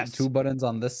 buttons? Like 2 buttons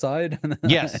on this side?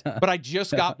 Yes, but I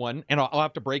just got one, and I'll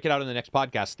have to break it out in the next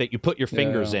podcast, that you put your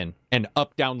fingers in, and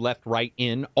up, down, left, right,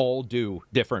 in, all do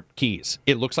different keys.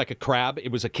 It looks like a crab.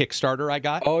 It was a Kickstarter I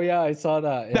got. Oh, yeah, I saw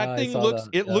that. That thing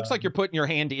looks like you're putting your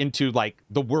hand into, like,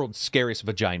 the world's scariest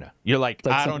vagina. You're like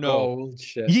I don't know.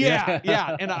 Shit.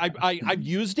 Yeah. And I've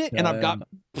used it, and I've got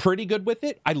pretty good with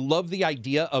it. I love the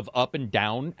idea of up and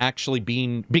down actually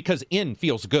being, because in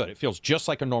feels good. It feels just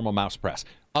like a normal mouse press.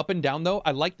 Up and down, though,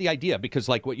 I like the idea because,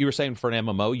 like what you were saying for an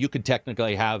MMO, you could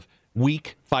technically have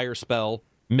weak fire spell,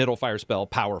 middle fire spell,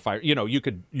 power fire. You know, you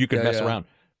could mess around.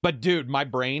 But dude, my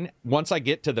brain, once I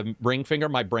get to the ring finger,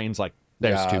 my brain's like,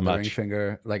 there's too much. Ring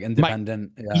finger, like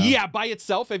independent. Yeah, by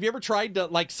itself. Have you ever tried to,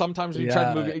 like, sometimes when you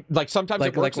try to move it, like sometimes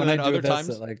it works and then other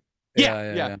times? Like,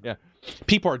 yeah.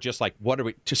 People are just like, what are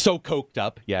we, so coked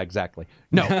up? Yeah, exactly.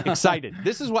 No, excited.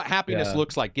 This is what happiness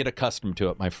looks like. Get accustomed to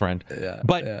it, my friend.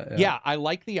 But I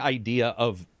like the idea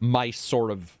of mice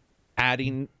sort of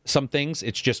adding some things.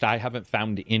 It's just I haven't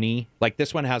found any. Like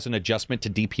this one has an adjustment to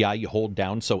DPI. You hold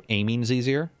down so aiming's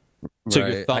easier. So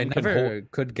your thumb I never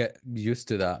could get used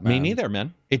to that, man. Me neither,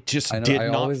 man. It just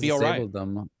did not feel right.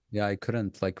 Them. Yeah, I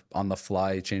couldn't, like, on the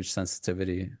fly change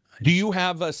sensitivity. Do you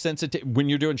have a sensitive when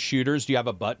you're doing shooters? Do you have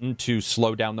a button to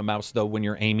slow down the mouse though when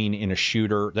you're aiming in a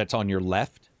shooter that's on your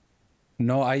left?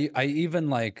 No, I even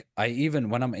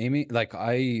when I'm aiming, like,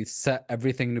 I set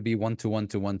everything to be 1 to 1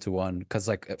 to 1 to 1 because,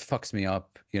 like, it fucks me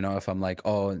up. You know, if I'm like,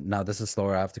 oh, now this is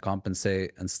slower, I have to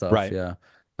compensate and stuff. Right. Yeah,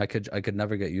 I could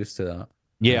never get used to that.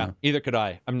 Yeah, either could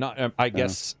I. I'm not. I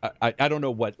guess I don't know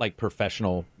what, like,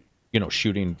 professional,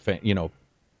 shooting,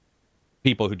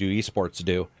 people who do esports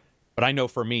do. But I know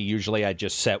for me, usually I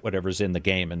just set whatever's in the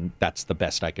game, and that's the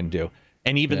best I can do.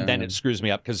 And even then, it screws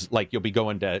me up because, like, you'll be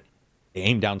going to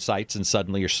aim down sights, and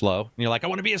suddenly you're slow, and you're like, I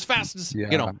want to be as fast as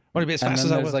I want to be as fast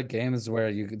as I was. There's like games where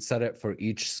you could set it for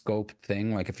each scope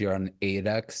thing. Like if you're on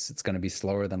 8x, it's going to be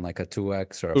slower than like a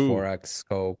 2x or a 4x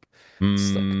scope.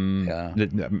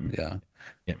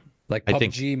 Like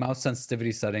PUBG mouse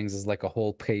sensitivity settings is like a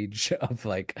whole page of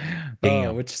like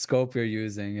which scope you're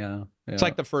using. It's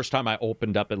like the first time I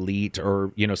opened up Elite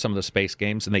or some of the space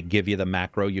games, and they give you the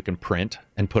macro you can print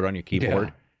and put on your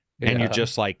keyboard, and you're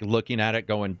just like looking at it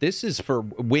going, this is for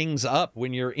wings up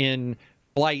when you're in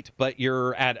flight, but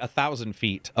you're at 1,000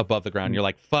 feet above the ground. You're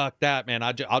like, fuck that, man.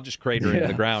 I'll just crater into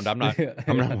the ground. I'm not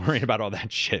worrying about all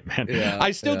that shit, man.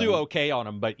 I still do okay on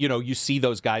them, but you see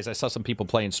those guys. I saw some people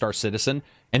playing Star Citizen,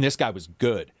 and this guy was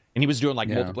good, and he was doing like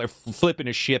multiplayer, flipping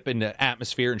his ship into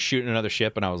atmosphere and shooting another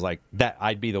ship, and I was like, that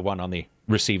I'd be the one on the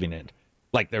receiving end.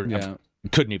 Like I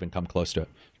couldn't even come close to it.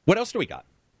 What else do we got?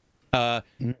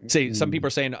 Say some people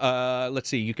are saying, let's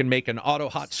see, you can make an auto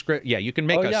hot script. Yeah, you can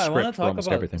make a script for almost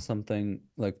everything. Something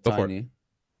like tiny,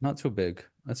 not too big.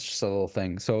 That's just a little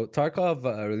thing. So Tarkov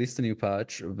released a new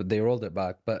patch, but they rolled it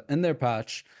back. But in their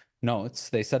patch notes,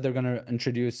 they said they're going to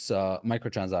introduce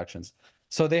microtransactions.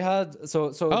 So they had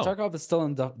Tarkov is still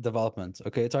in development.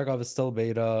 Okay, Tarkov is still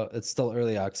beta. It's still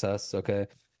early access. Okay.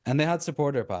 And they had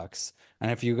supporter packs. And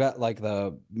if you got like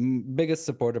the biggest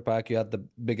supporter pack, you had the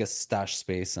biggest stash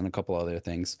space and a couple other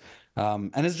things.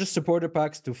 And it's just supporter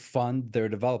packs to fund their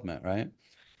development, right?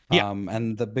 Yeah.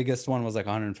 And the biggest one was like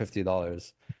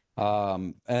 $150.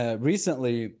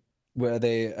 Recently, where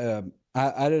they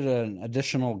added an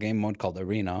additional game mode called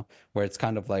Arena, where it's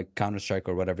kind of like Counter-Strike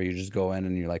or whatever. You just go in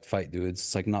and you like fight dudes.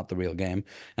 It's like not the real game.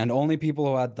 And only people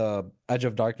who had the Edge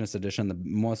of Darkness edition,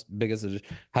 the biggest edition,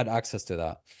 had access to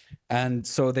that. And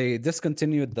so they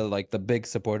discontinued the big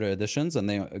supporter editions, and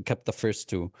they kept the first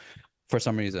two for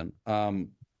some reason.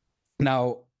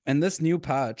 Now in this new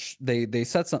patch, they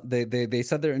said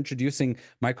they're introducing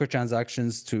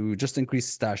microtransactions to just increase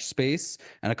stash space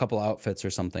and a couple outfits or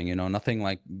something, nothing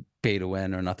like pay to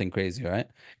win or nothing crazy, right?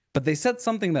 But they said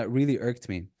something that really irked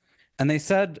me. And they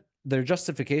said their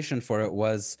justification for it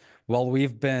was, well,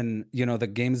 we've been, the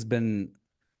game's been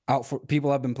out for,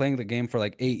 people have been playing the game for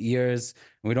like 8 years,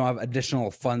 and we don't have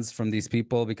additional funds from these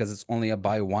people because it's only a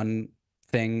buy one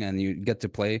thing and you get to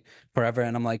play forever.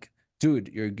 And I'm like,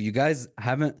 dude, you guys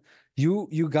haven't,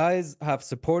 you guys have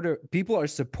people are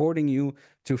supporting you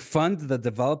to fund the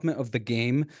development of the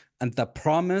game and the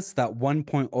promise that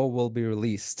 1.0 will be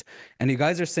released. And you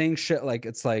guys are saying shit like,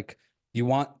 it's like you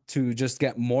want to just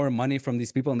get more money from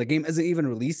these people, and the game isn't even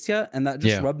released yet. And that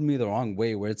just rubbed me the wrong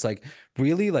way, where it's like,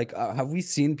 really, like, have we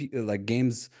seen like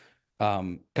games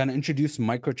kind of introduce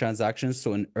microtransactions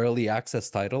to an early access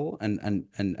title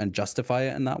and justify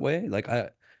it in that way? Like,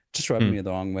 just rubbed me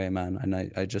the wrong way, man. And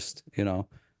I just,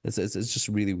 it's just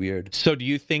really weird. So do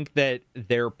you think that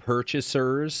their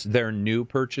new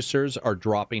purchasers are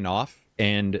dropping off,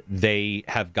 and they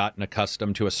have gotten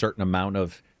accustomed to a certain amount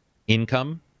of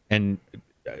income and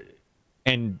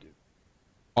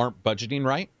aren't budgeting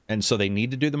right, and so they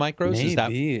need to do the micros? Maybe. Is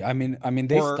that... I mean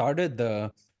they started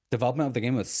the development of the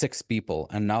game with 6 people,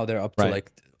 and now they're up to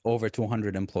like over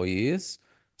 200 employees.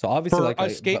 So obviously, for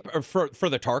like for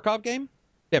the Tarkov game,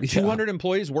 they have 200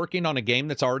 employees working on a game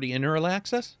that's already in early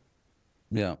access?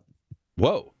 Yeah.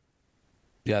 Whoa.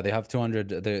 Yeah, they have 200.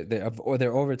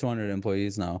 They're over 200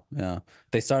 employees now. Yeah,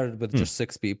 they started with just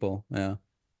 6 people. Yeah,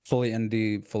 fully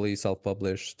indie, fully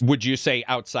self-published. Would you say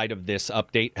outside of this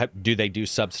update, do they do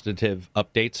substantive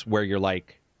updates where you're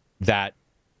like that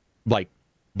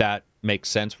makes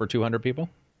sense for 200 people?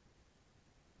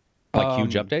 Like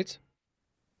huge updates?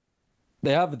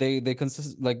 They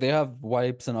consist, like, they have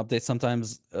wipes and updates.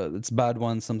 Sometimes it's bad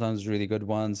ones, sometimes really good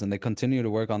ones, and they continue to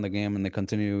work on the game, and they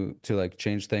continue to like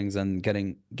change things and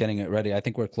getting it ready. I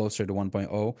think we're closer to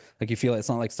 1.0. Like, you feel it's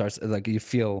not like starts, like you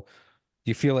feel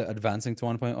it advancing to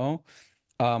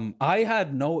 1.0. I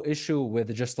had no issue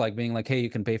with just like being like, hey, you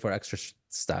can pay for extra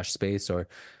stash space, or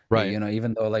right, you know,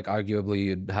 even though like arguably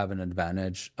you'd have an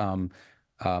advantage.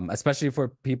 Especially for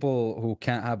people who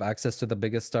can't have access to the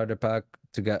biggest starter pack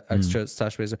to get extra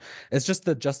stash space. It's just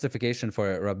the justification for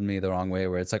it rubbed me the wrong way,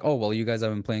 where it's like, oh, well, you guys have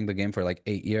been playing the game for like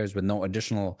 8 years with no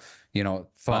additional, you know,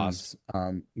 funds,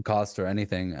 cost or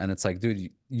anything. And it's like, dude,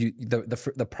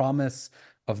 the promise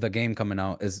of the game coming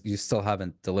out is you still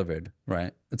haven't delivered,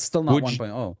 right? It's still not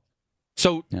 1.0.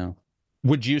 So yeah.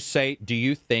 Would you say, do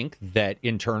you think that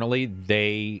internally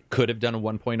they could have done a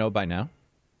 1.0 by now?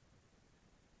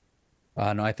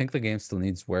 No, I think the game still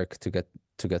needs work to get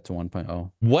to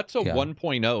 1.0. What's a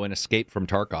 1.0 in Escape from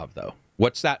Tarkov, though?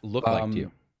 What's that look like to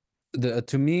you?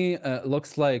 To me,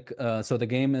 looks like so the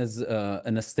game is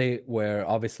in a state where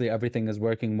obviously everything is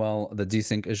working well. The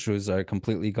desync issues are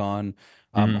completely gone.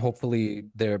 Hopefully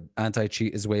their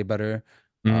anti-cheat is way better,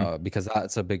 because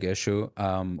that's a big issue.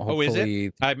 Hopefully, is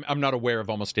it? I'm not aware of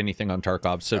almost anything on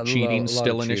Tarkov, so cheating's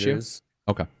still an issue?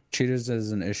 Okay. Cheaters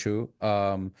is an issue.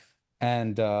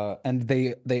 And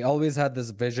they always had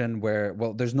this vision where,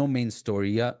 well, there's no main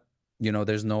story yet. You know,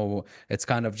 it's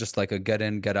kind of just like a get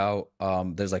in, get out.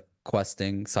 There's like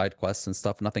questing, side quests and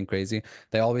stuff, nothing crazy.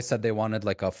 They always said they wanted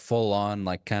like a full on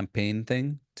like campaign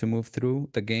thing to move through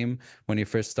the game when you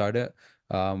first start it.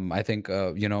 I think,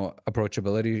 you know,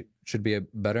 approachability should be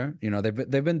better. You know,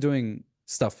 they've been doing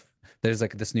stuff. There's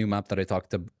like this new map that I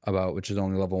talked about, which is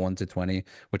only level 1 to 20,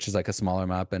 which is like a smaller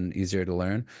map and easier to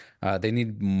learn. They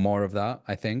need more of that,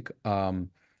 I think. And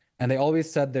they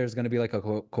always said there's going to be like a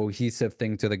cohesive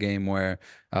thing to the game where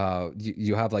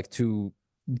you have like 2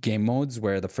 game modes,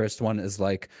 where the first one is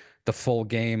like the full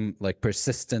game, like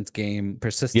persistent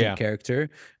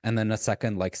character, and then a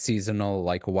second like seasonal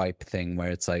like wipe thing where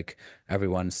it's like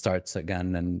everyone starts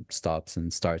again and stops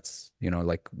and starts, you know,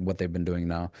 like what they've been doing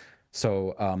now.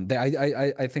 So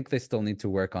I think they still need to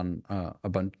work on a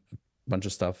bunch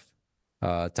of stuff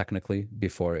technically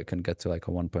before it can get to like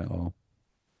a 1.0.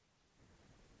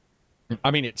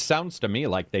 I mean, it sounds to me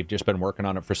like they've just been working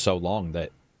on it for so long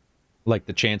that like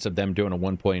the chance of them doing a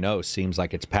 1.0 seems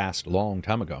like it's passed a long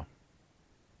time ago.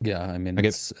 Yeah, I mean,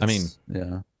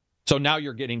 yeah. So now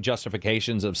you're getting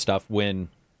justifications of stuff when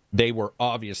they were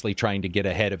obviously trying to get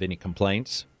ahead of any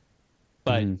complaints.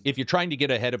 But if you're trying to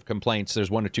get ahead of complaints, there's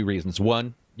 1 or 2 reasons.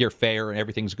 One, you're fair and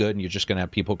everything's good, and you're just going to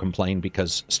have people complain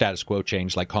because status quo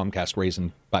changed, like Comcast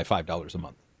raising by $5 a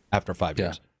month after 5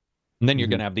 years. And then you're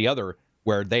going to have the other,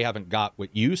 where they haven't got what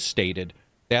you stated.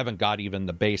 They haven't got even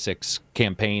the basics,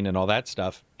 campaign and all that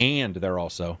stuff, and they're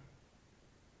also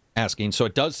asking. So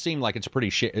it does seem like it's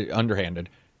pretty underhanded,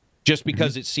 just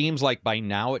because it seems like by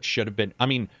now it should have been. I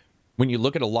mean, when you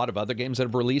look at a lot of other games that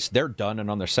have released, they're done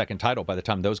and on their second title by the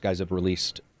time those guys have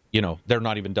released. You know, they're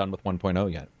not even done with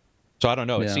 1.0 yet. So I don't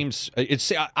know. It seems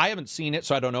I haven't seen it,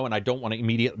 so I don't know, and I don't want to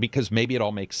immediately, because maybe it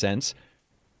all makes sense.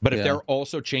 But if they're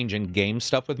also changing game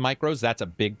stuff with micros, that's a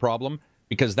big problem,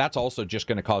 because that's also just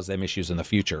going to cause them issues in the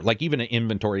future. Like even an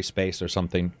inventory space or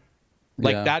something.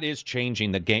 Like that is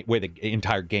changing the game, way the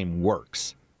entire game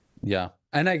works. Yeah.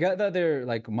 And I get that they're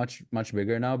like much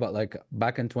bigger now, but like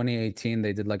back in 2018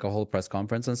 they did like a whole press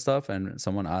conference and stuff, and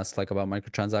someone asked like about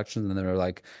microtransactions, and they were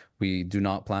like, we do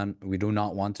not want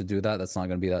to do that. That's not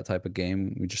going to be that type of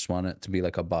game. We just want it to be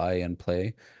like a buy and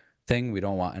play thing. We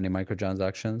don't want any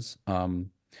microtransactions.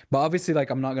 But obviously, like,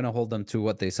 I'm not gonna hold them to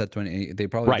what they said. They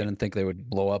probably didn't think they would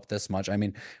blow up this much. I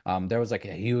mean, there was like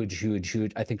a huge.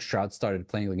 I think Shroud started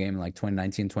playing the game in like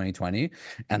 2019, 2020,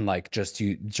 and like just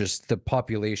the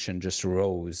population just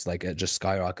rose, like it just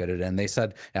skyrocketed. And they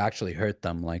said it actually hurt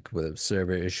them, like with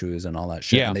server issues and all that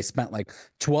shit. And they spent like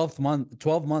 12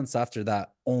 months after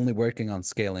that only working on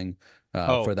scaling.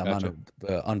 For the amount of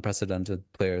unprecedented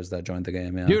players that joined the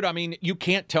game. Yeah. Dude, I mean, you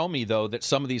can't tell me, though, that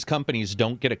some of these companies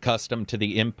don't get accustomed to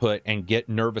the input and get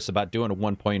nervous about doing a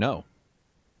 1.0.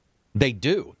 They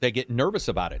do. They get nervous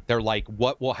about it. They're like,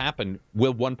 what will happen?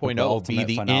 Will 1.0 be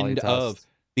the end of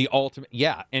the ultimate?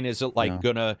 Yeah, and is it like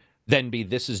going to then be,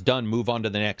 this is done, move on to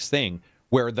the next thing?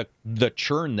 where the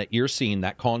churn that you're seeing,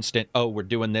 that constant, oh, we're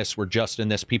doing this, we're just in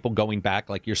this, people going back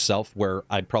like yourself, where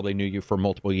I probably knew you for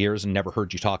multiple years and never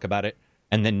heard you talk about it,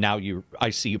 and then now I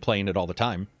see you playing it all the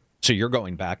time, so you're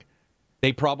going back.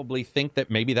 They probably think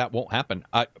that maybe that won't happen.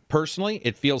 Personally,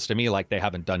 it feels to me like they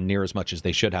haven't done near as much as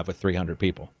they should have with 300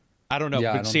 people. I don't know.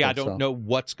 Yeah, I don't know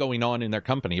what's going on in their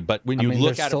company, but when you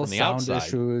look at it from the outside,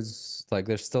 issues, like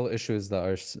there's still issues that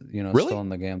are really? still in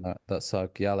the game that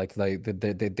suck. Yeah, like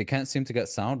they can't seem to get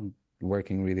sound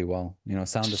working really well.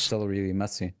 Sound is still really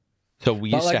messy. So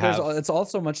we used to have. It's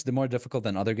also much more difficult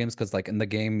than other games because, like, in the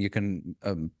game you can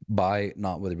buy,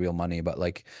 not with real money, but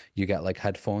like you get like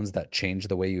headphones that change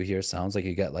the way you hear sounds. Like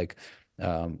you get like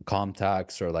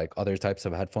Comtacs or like other types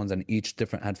of headphones, and each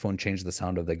different headphone change the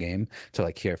sound of the game to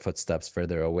like hear footsteps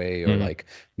further away or like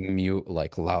mute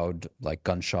like loud like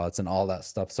gunshots and all that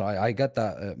stuff. So I get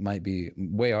that it might be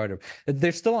way harder.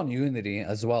 They're still on Unity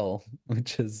as well,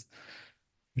 which is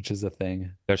a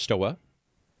thing. They're still what?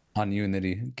 On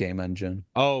Unity game engine.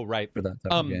 Oh, right. For that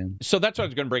type of game. So that's what I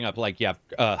was going to bring up. Like, yeah,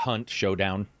 Hunt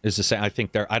Showdown is the same. I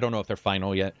think I don't know if they're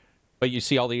final yet, but you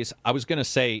see all these. I was going to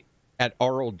say at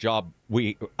our old job,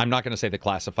 I'm not going to say the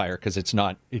classifier because it's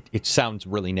not. It sounds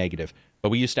really negative. But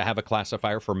we used to have a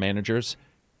classifier for managers.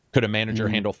 Could a manager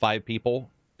handle 5 people?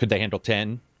 Could they handle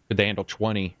 10? Could they handle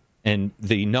 20? And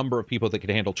the number of people that could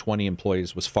handle 20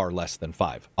 employees was far less than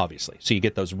 5, obviously. So you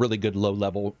get those really good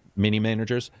low-level mini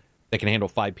managers. They can handle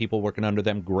 5 people working under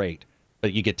them, great.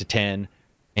 But you get to 10,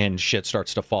 and shit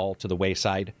starts to fall to the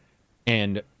wayside.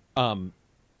 And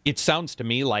it sounds to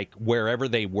me like wherever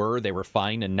they were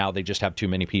fine, and now they just have too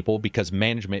many people because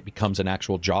management becomes an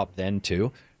actual job then,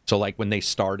 too. So, like, when they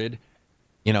started,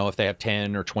 if they have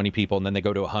 10 or 20 people and then they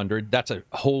go to 100, that's a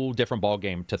whole different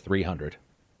ballgame to 300.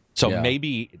 So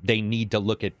maybe they need to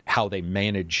look at how they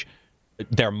manage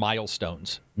their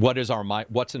milestones.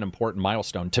 What's an important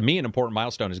milestone? To me, an important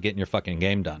milestone is getting your fucking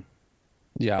game done.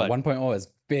 Yeah, 1.0 is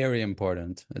very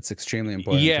important. It's extremely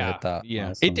important to hit that.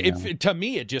 Yeah. To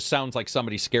me, it just sounds like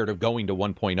somebody's scared of going to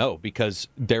 1.0 because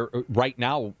right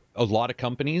now, a lot of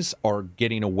companies are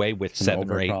getting away with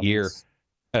 7 or 8 year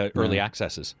early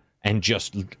accesses. And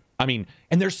and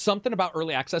there's something about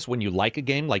early access when you like a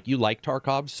game, like you like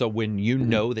Tarkov, so when you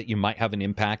know that you might have an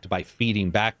impact by feeding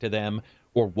back to them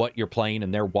or what you're playing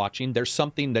and they're watching, there's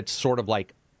something that's sort of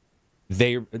like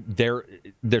they're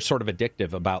sort of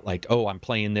addictive about like, oh, I'm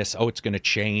playing this, oh, it's going to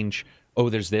change, oh,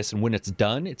 there's this, and when it's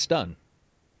done, it's done.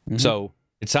 So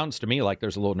it sounds to me like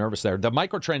there's a little nervous there. The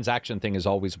microtransaction thing is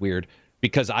always weird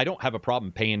because I don't have a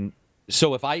problem paying.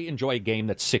 So if I enjoy a game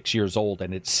that's 6 years old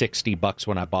and it's $60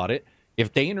 when I bought it,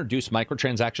 if they introduce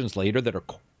microtransactions later that are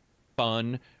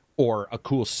fun or a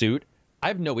cool suit, I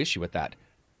have no issue with that.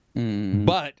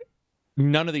 But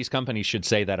none of these companies should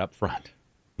say that up front.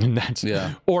 And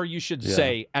or you should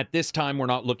say, at this time, we're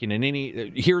not looking at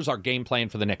here's our game plan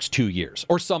for the next 2 years,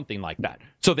 or something like that,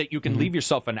 so that you can leave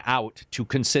yourself an out to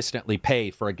consistently pay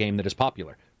for a game that is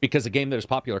popular, because a game that is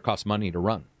popular costs money to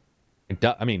run.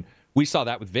 We saw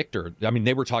that with Victor.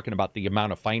 They were talking about the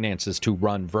amount of finances to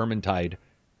run Vermintide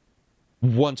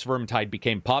once Vermintide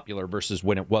became popular versus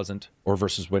when it wasn't, or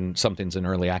versus when something's in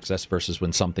early access versus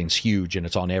when something's huge and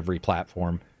it's on every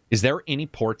platform. Is there any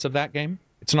ports of that game?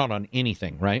 It's not on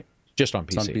anything, right? Just on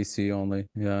PC. It's on PC only.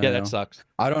 Yeah, that sucks.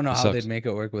 I don't know how they'd make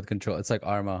it work with control. It's like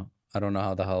Arma. I don't know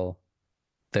how the hell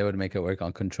they would make it work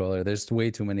on controller. There's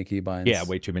way too many keybinds. Yeah,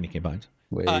 way too many keybinds.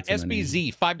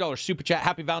 SBZ, $5 super chat.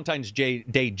 Happy Valentine's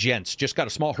Day, gents. Just got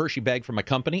a small Hershey bag from my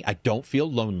company. I don't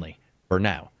feel lonely for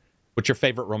now. What's your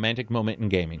favorite romantic moment in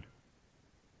gaming?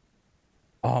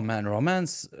 Oh man,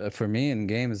 romance for me in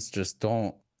games just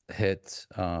don't hit.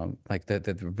 Like they're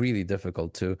really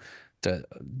difficult to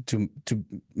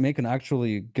make an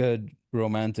actually good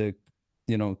romantic,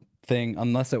 thing,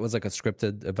 unless it was like a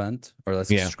scripted event or like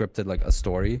scripted like a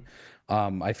story.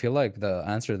 I feel like the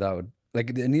answer to that would, like,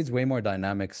 it needs way more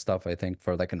dynamic stuff, I think,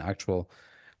 for like an actual.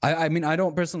 I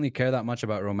don't personally care that much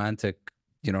about romantic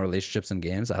relationships in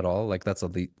games at all. Like that's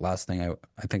the last thing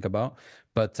I think about.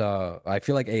 But I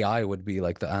feel like AI would be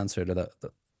like the answer to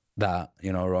that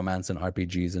romance and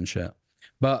RPGs and shit.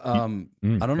 But I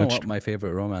don't know what my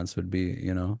favorite romance would be.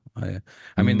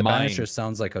 I mean, the Banisher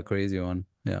sounds like a crazy one.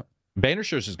 Yeah,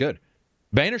 Banishers is good.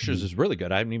 Banishers is really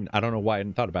good. I don't know why I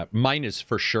hadn't thought about it. Mine is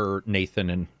for sure Nathan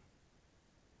and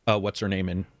what's her name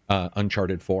in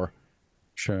Uncharted 4.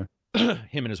 Sure.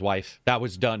 Him and his wife. That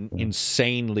was done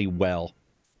insanely well.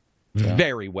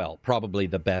 Very well. Probably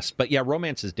the best. But yeah,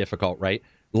 romance is difficult, right?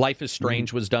 Life is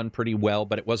Strange was done pretty well,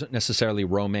 but it wasn't necessarily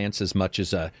romance as much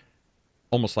as it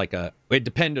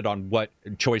depended on what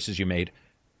choices you made.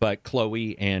 but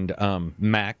Chloe and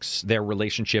Max, their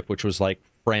relationship, which was like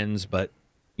friends, but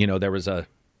there was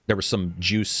some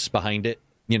juice behind it.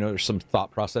 There's some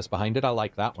thought process behind it. I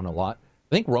like that one a lot.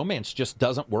 I think romance just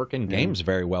doesn't work in games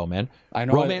very well, man. I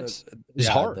know romance is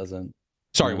hard. It doesn't.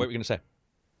 Sorry, what were you gonna say?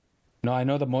 No, I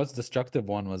know the most destructive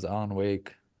one was Alan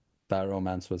Wake. That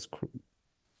romance was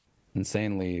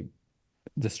insanely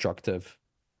destructive.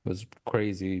 It was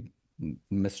crazy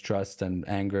mistrust and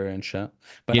anger and shit.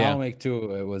 But Alan Wake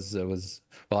 2, it was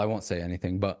well, I won't say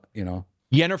anything, but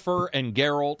Yennefer and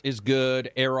Geralt is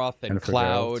good. Aeroth and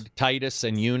Cloud, Geralt. Titus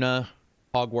and Yuna.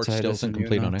 Hogwarts still isn't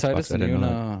complete on Xbox. Titus and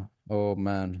Yuna. Oh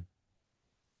man.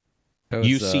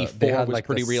 UC4 was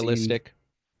pretty realistic.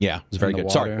 Yeah, it was very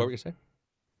good. Sorry, what were you saying?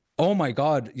 Oh my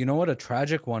god, you know what a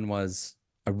tragic one was?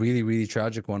 A really, really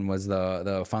tragic one was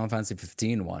the Final Fantasy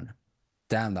 15 one.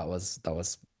 Damn, that was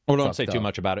Oh, don't say too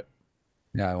much about it.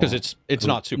 Yeah, because it's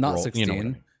not super old. 16, I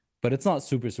mean. But it's not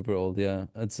super old. Yeah,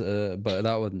 it's but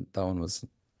that one was.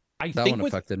 That one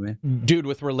affected me. Dude,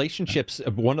 with relationships,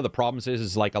 one of the problems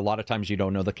is like a lot of times you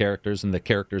don't know the characters and the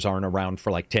characters aren't around for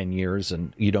like 10 years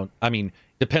and you don't,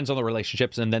 depends on the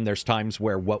relationships. And then there's times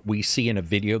where what we see in a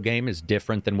video game is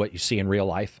different than what you see in real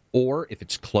life. Or if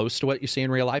it's close to what you see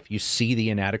in real life, you see the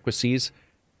inadequacies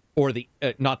or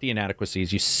not the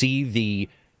inadequacies, you see the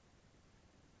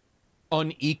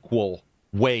unequal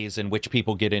ways in which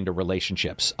people get into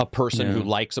relationships. A person who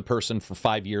likes a person for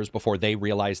 5 years before they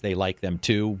realize they like them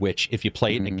too, which if you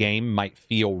play it in a game might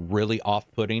feel really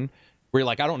off-putting, where you're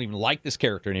like, I don't even like this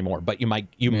character anymore, but you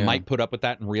might put up with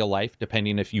that in real life,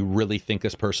 depending if you really think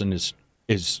this person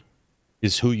is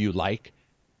who you like.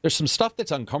 There's some stuff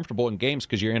that's uncomfortable in games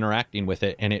because you're interacting with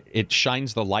it, and it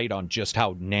shines the light on just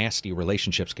how nasty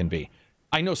relationships can be.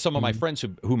 I know some of my friends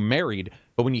who married,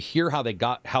 but when you hear how they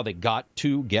got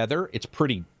together, it's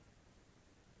pretty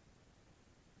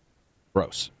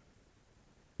gross.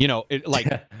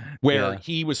 Where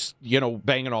he was,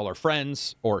 banging all her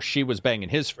friends, or she was banging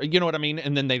his, you know what I mean?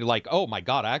 And then they like, oh my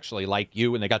God, I actually like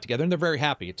you, and they got together, and they're very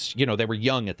happy. It's, they were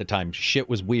young at the time. Shit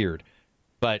was weird.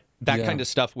 But that kind of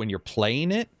stuff, when you're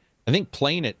playing it, I think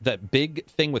playing it, that big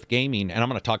thing with gaming, and I'm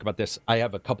going to talk about this. I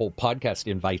have a couple podcast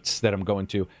invites that I'm going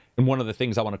to. And one of the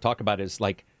things I want to talk about is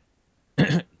like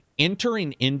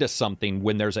entering into something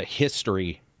when there's a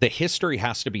history. The history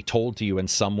has to be told to you in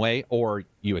some way, or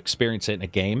you experience it in a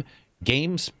game.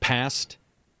 Games past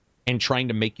and trying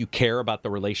to make you care about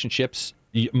the relationships,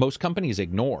 most companies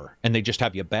ignore, and they just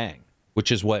have you bang,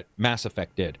 which is what Mass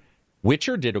Effect did.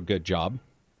 Witcher did a good job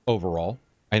overall,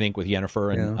 I think, with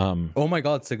Yennefer and oh my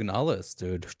God, Signalis,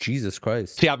 dude, Jesus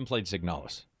Christ. See, I haven't played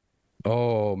Signalis.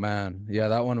 Oh man, yeah,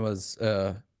 that one was.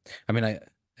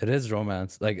 It is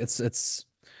romance. Like it's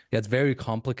very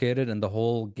complicated, and the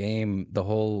whole game, the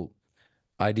whole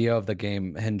idea of the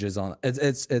game hinges on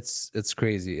it's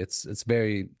crazy. It's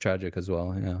very tragic as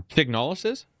well. Yeah, Signalis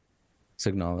is.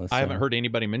 Signalis. I haven't heard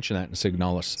anybody mention that in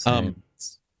Signalis.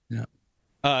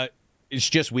 It's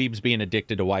just weebs being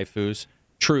addicted to waifus.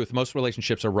 Truth, most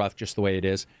relationships are rough just the way it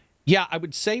is. Yeah, I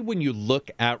would say when you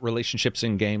look at relationships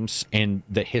in games and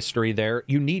the history there,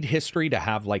 you need history to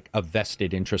have like a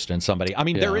vested interest in somebody.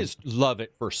 There is love at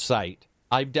first sight.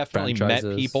 I've definitely met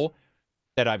people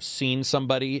that I've seen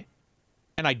somebody,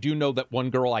 and I do know that one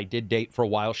girl I did date for a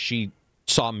while, she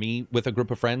saw me with a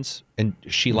group of friends, and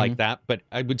she liked that. But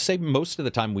I would say most of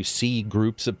the time we see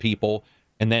groups of people,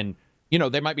 and then,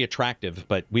 they might be attractive,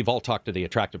 but we've all talked to the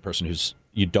attractive person who's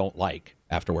you don't like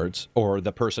afterwards, or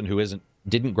the person who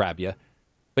didn't grab you,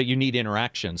 but you need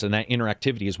interactions, and that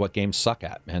interactivity is what games suck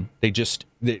at, man. It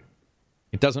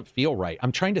doesn't feel right.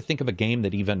 I'm trying to think of a game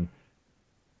that even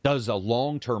does a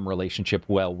long-term relationship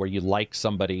well, where you like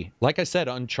somebody. Like I said,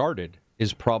 Uncharted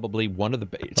is probably one of the,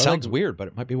 it sounds weird, but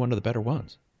it might be one of the better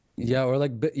ones. Yeah, or I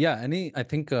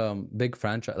think big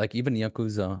franchise, like even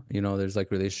Yakuza, there's like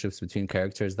relationships between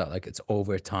characters that like it's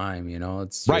over time,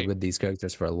 it's right with these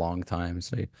characters for a long time.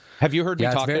 So have you heard me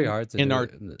talking in our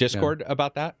Discord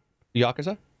about that,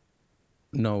 Yakuza?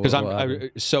 No, because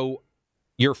so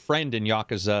your friend in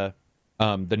Yakuza,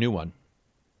 the new one,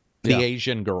 the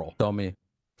Asian girl. Tell me.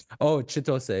 Oh,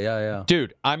 Chitose, yeah.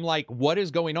 Dude, I'm like, what is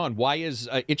going on? Why is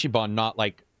Ichiban not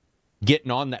like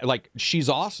getting on that? Like, she's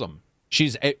awesome.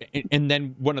 And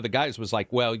then one of the guys was like,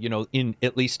 well,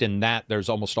 at least in that, there's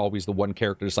almost always the one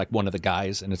character is like one of the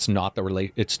guys, and it's not the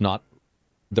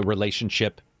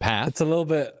relationship path. It's a little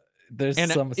bit. There's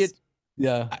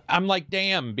Yeah. I'm like,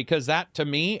 damn, because that to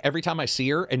me, every time I see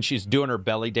her and she's doing her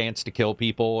belly dance to kill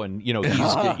people, and you know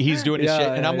he's doing his shit,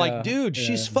 and I'm like, dude,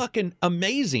 she's fucking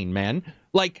amazing, man.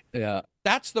 Like,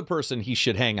 that's the person he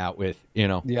should hang out with, you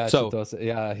know. Yeah, so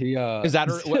yeah, he is that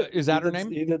her? Is that her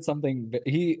name? He did something.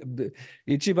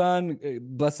 Ichiban,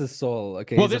 bless his soul.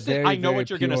 Okay. Well, I know what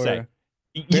you're gonna say.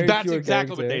 That's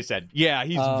exactly what they said. Yeah,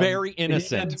 he's very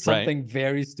innocent. He did something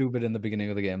very stupid in the beginning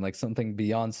of the game, like something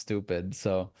beyond stupid.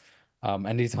 So,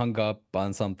 and he's hung up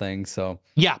on something. So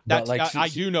yeah, that's like I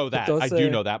do know that. Chitose, I do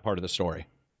know that part of the story.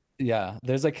 Yeah,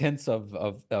 there's like hints of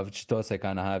Chitose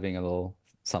kind of having a little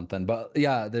something, but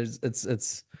yeah,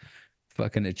 it's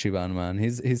fucking Ichiban, man.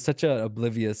 He's such a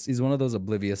oblivious. He's one of those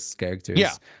oblivious characters.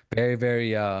 Yeah, very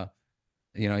very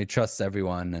you know, he trusts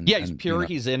everyone, and he's pure, you know,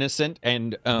 he's innocent,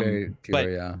 and very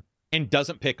pure, and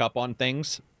doesn't pick up on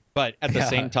things. But at the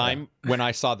same time, when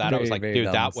I saw that, very, I was like, dude,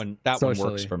 that one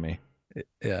works for me.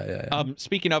 Yeah.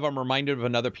 Speaking of, I'm reminded of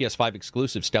another PS5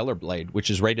 exclusive, Stellar Blade, which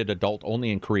is rated adult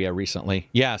only in Korea recently.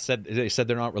 Yeah, they said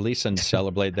they're not releasing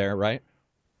Stellar Blade there, right?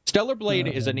 Stellar Blade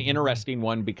is an interesting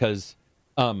one because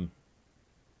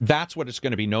that's what it's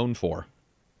going to be known for,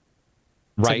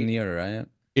 right? It's like Nier, right?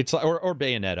 It's like, or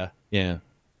Bayonetta, yeah.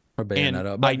 Or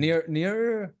Bayonetta. But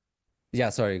Nier. Yeah,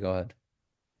 sorry, go ahead.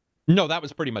 No, that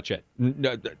was pretty much it.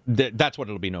 That's what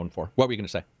it'll be known for. What were you going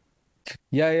to say?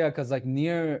 Yeah, because like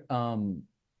Nier,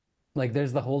 like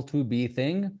there's the whole 2B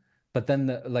thing, but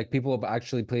then like people have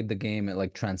actually played the game, it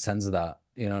like transcends that.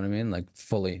 You know what I mean? Like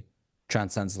fully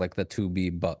transcends like the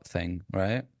 2B but thing,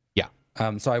 right? Yeah.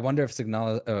 So I wonder if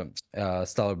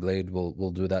Stellar Blade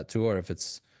will do that too, or if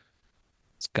it's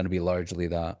going to be largely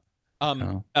that.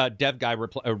 Dev guy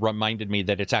reminded me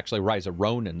that it's actually Rise of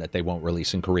Ronin that they won't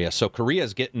release in Korea. So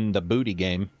Korea's getting the booty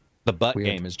game, the butt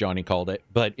game, as Johnny called it,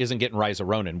 but isn't getting Rise of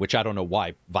Ronin, which I don't know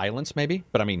why. Violence, maybe?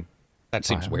 But I mean, that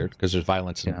seems weird because there's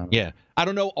violence. Yeah. I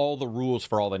don't know all the rules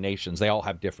for all the nations. They all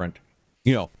have different,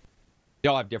 you know, they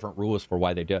all have different rules for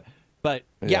why they do it. But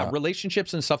yeah,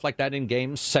 relationships and stuff like that in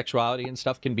games, sexuality and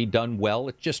stuff can be done well.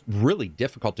 It's just really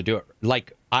difficult to do it.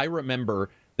 Like, I remember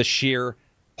the sheer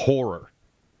horror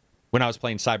when I was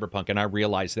playing Cyberpunk and I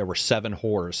realized there were 7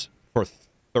 whores for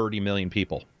 30 million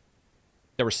people.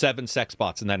 There were 7 sex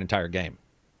bots in that entire game.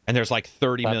 And there's like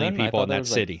 30 million people in that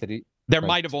city. Like there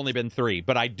might have only been 3,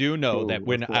 but I do know that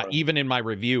when even in my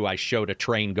review, I showed a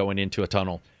train going into a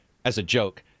tunnel as a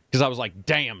joke. Because I was like,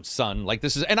 damn, son, like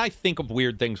this is, and I think of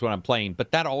weird things when I'm playing,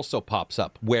 but that also pops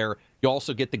up where you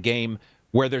also get the game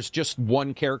where there's just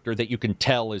one character that you can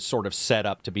tell is sort of set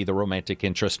up to be the romantic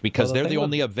interest because they're the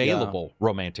only available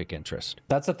romantic interest.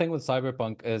 That's the thing with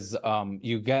Cyberpunk is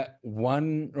you get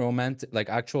one romantic, like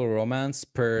actual romance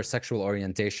per sexual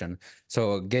orientation.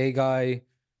 So a gay guy,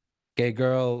 gay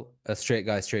girl, a straight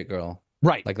guy, straight girl.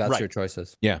 Right. Like that's your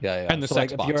choices. Yeah. And the so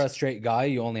sex bots. If you're a straight guy,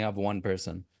 you only have one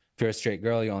person. If you're a straight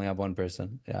girl, you only have one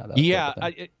person. Yeah.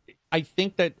 I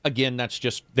think that, again, that's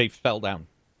just, they fell down.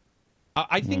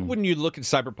 I think when you look at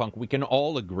Cyberpunk, we can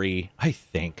all agree, I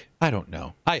don't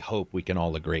know, I hope we can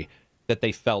all agree that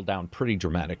they fell down pretty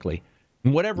dramatically.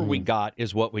 And whatever we got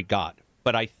is what we got.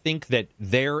 But I think that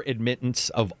their admittance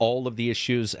of all of the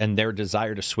issues and their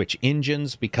desire to switch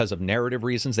engines because of narrative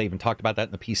reasons, they even talked about that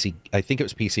in the PC, I think it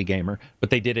was PC Gamer, but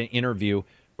they did an interview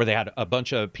where they had a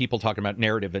bunch of people talking about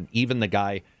narrative, and even the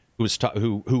guy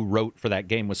who wrote for that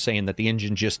game was saying that the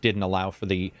engine just didn't allow for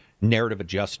the narrative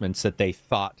adjustments that they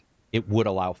thought it would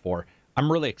allow for.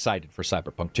 I'm really excited for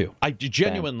Cyberpunk 2. I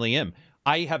genuinely am.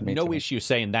 I have no issue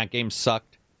saying that game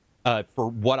sucked for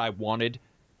what I wanted.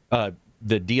 The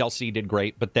DLC did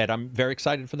great, but that I'm very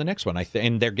excited for the next one.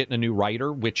 And they're getting a new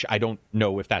writer, which I don't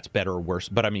know if that's better or worse,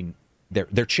 but I mean,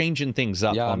 they're changing things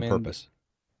up on purpose.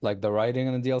 Like the writing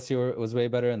in the DLC was way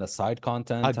better, and the side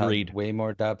content had way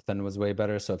more depth and was way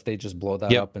better. So if they just blow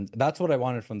that up, and that's what I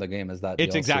wanted from the game, is that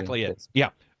it's DLC. Exactly it. Yeah,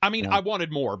 I mean, I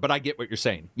wanted more, but I get what you're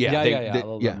saying. Yeah, a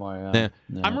little bit more. Yeah.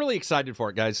 I'm really excited for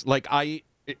it, guys. Like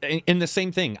in the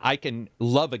same thing, I can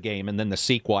love a game, and then the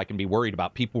sequel I can be worried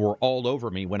about. People were all over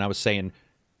me when I was saying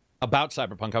about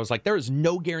Cyberpunk. I was like, there is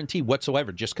no guarantee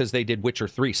whatsoever just because they did Witcher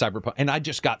 3 Cyberpunk, and I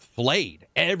just got flayed.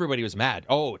 Everybody was mad.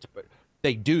 Oh,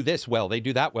 they do this well, they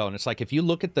do that well. And it's like, if you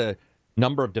look at the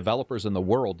number of developers in the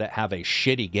world that have a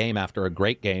shitty game after a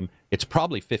great game, it's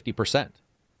probably 50%.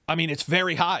 I mean, it's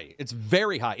very high. It's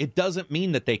very high. It doesn't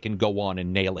mean that they can go on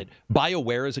and nail it.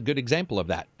 BioWare is a good example of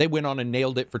that. They went on and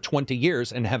nailed it for 20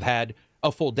 years and have had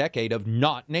a full decade of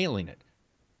not nailing it.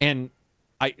 And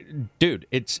dude,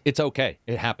 it's okay.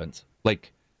 It happens.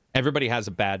 Like, everybody has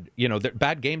a bad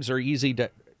games are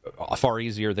far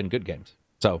easier than good games.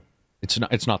 So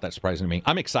It's not that surprising to me.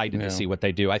 I'm excited to see what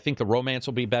they do. I think the romance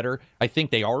will be better. I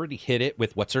think they already hit it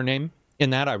with what's her name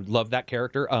in that. I love that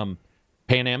character.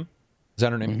 Panam. Is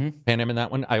that her name? Panam in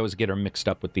that one? I always get her mixed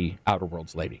up with the Outer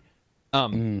Worlds lady. Oh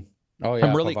yeah,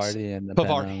 I'm really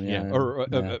Pavardi,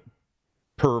 or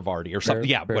Pervardi or something.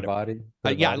 Yeah, whatever.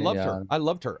 I loved her. I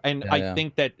loved her. And I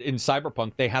think that in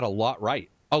Cyberpunk they had a lot right.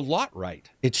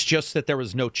 It's just that there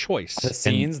was no choice. The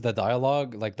scenes, the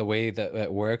dialogue, like the way that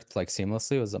it worked like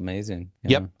seamlessly was amazing.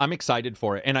 Yep, I'm excited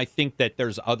for it. And I think that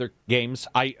there's other games.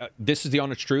 This is the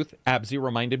honest truth. Abzi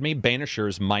reminded me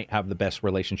Banishers might have the best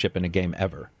relationship in a game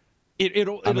ever.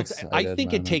 It'll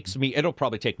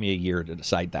probably take me a year to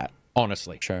decide that,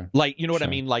 honestly. Sure. Like, you know what I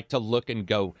mean? Like to look and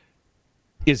go,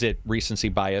 is it recency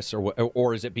bias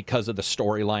or is it because of the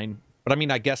storyline? But I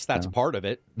mean, I guess that's part of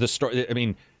it. The story, I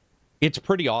mean, it's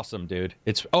pretty awesome, dude.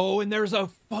 And there's a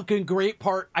fucking great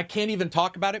part. I can't even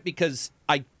talk about it because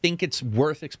I think it's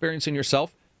worth experiencing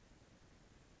yourself.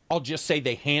 I'll just say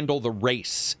they handle the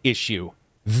race issue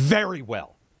very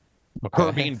well. Okay.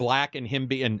 Her being black and him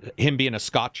being a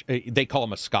Scotch. They call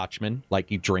him a Scotchman, like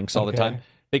he drinks all the time.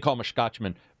 They call him a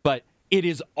Scotchman. But it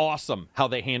is awesome how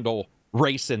they handle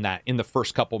race in the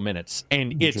first couple minutes.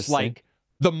 And it's like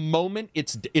the moment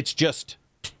it's just...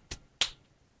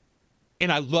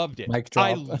 And I loved it. Mic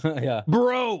drop. Yeah.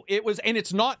 Bro, it was, and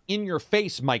it's not in your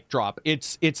face mic drop.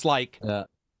 It's like,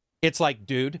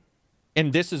 dude,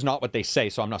 and this is not what they say,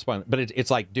 so I'm not spoiling, but it's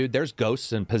like, dude, there's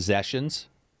ghosts and possessions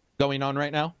going on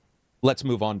right now. Let's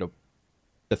move on to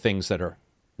the things that are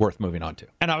worth moving on to.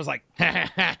 And I was like,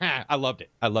 I loved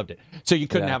it. So you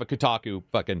couldn't have a Kotaku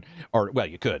well,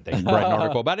 you could. They write an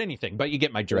article about anything, but you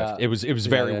get my drift. Yeah. It was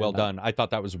very well done. I thought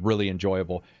that was really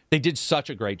enjoyable. They did such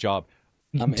a great job.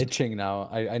 I'm itching now.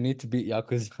 I need to beat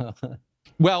Yakuza.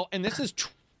 Well, and this is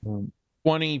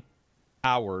 20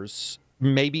 hours,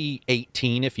 maybe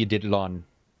 18 if you did it on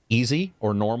easy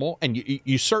or normal. And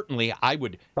you certainly, I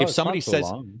would, if somebody says,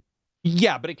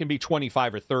 yeah, but it can be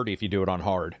 25 or 30 if you do it on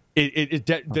hard.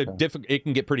 It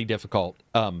can get pretty difficult.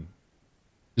 Some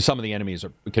of the enemies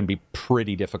can be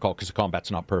pretty difficult because the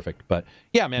combat's not perfect. But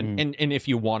yeah, man, and if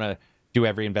you want to do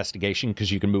every investigation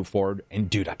because you can move forward. And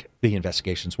dude, the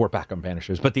investigations, we're back on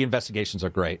Vanishers, but the investigations are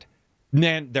great.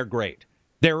 Man, they're great.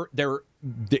 Not a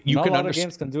lot of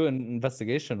games can do an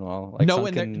investigation well. Like no,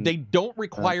 and they don't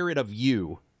require it of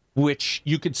you, which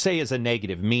you could say is a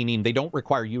negative, meaning they don't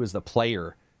require you as the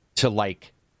player to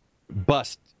like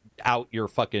bust out your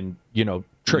fucking,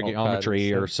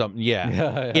 trigonometry or something.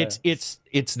 Yeah.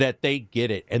 It's that they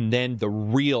get it. And then the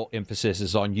real emphasis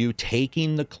is on you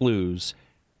taking the clues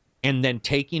and then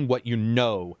taking what you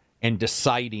know and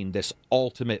deciding this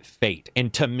ultimate fate.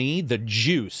 And to me, the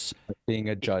juice... Being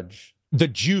a judge. The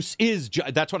juice is...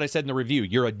 That's what I said in the review.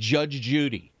 You're a Judge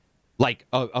Judy. Like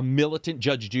a militant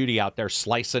Judge Judy out there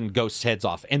slicing ghosts' heads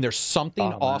off. And there's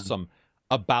something awesome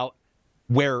about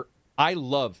where I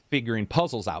love figuring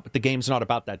puzzles out, but the game's not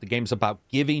about that. The game's about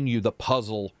giving you the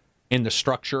puzzle and the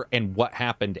structure and what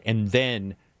happened, and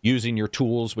then using your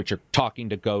tools, which are talking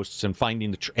to ghosts and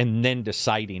finding and then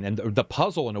deciding. And the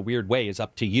puzzle, in a weird way, is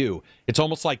up to you. It's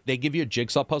almost like they give you a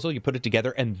jigsaw puzzle, you put it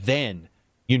together, and then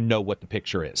you know what the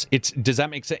picture is. Does that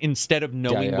make sense? Instead of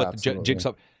knowing what the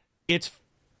jigsaw...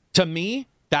 To me,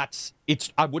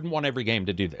 I wouldn't want every game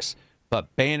to do this,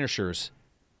 but Banishers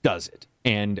does it.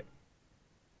 And,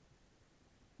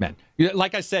 man,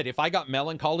 like I said, if I got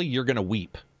melancholy, you're going to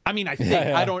weep. I mean, I think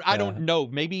I don't know.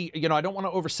 Maybe I don't want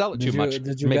to oversell it too much.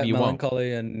 Did you Maybe get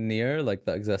melancholy and Nier, like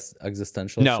the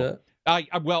existential shit?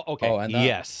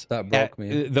 Yes, that broke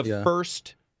me.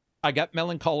 First, I got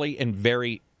melancholy and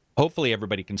hopefully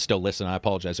everybody can still listen. I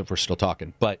apologize if we're still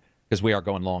talking, but because we are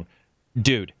going long,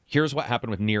 dude. Here's what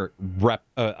happened with Nier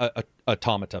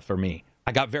Automata for me.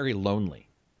 I got very lonely.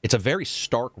 It's a very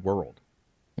stark world,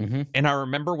 and I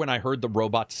remember when I heard the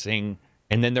robots sing.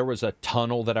 And then there was a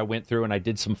tunnel that I went through, and I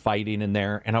did some fighting in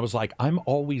there. And I was like, I'm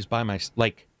always by myself.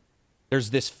 Like, there's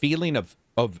this feeling of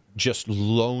just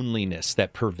loneliness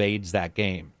that pervades that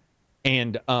game.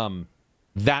 And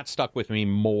that stuck with me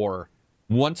more.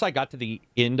 Once I got to the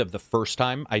end of the first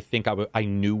time, I think I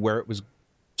knew where it was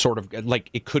sort of, like,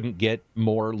 it couldn't get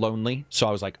more lonely. So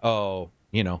I was like, and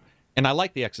I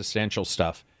like the existential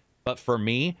stuff. But for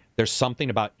me, there's something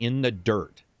about in the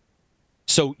dirt.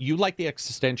 So you like the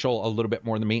existential a little bit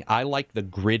more than me. I like the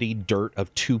gritty dirt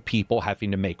of two people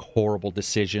having to make horrible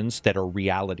decisions that are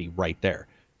reality right there.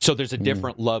 So there's a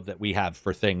different love that we have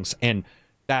for things. And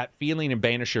that feeling in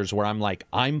Banishers where I'm like,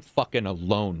 I'm fucking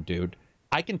alone, dude.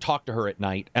 I can talk to her at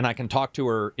night, and I can talk to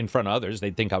her in front of others.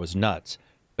 They'd think I was nuts.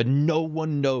 But no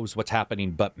one knows what's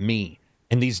happening but me.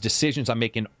 And these decisions I'm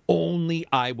making, only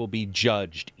I will be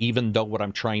judged, even though what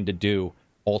I'm trying to do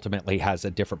ultimately has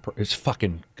a different... It's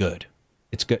fucking good.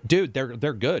 It's good. Dude,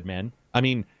 they're good, man. I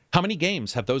mean, how many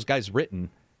games have those guys written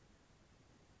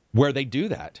where they do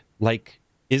that? Like,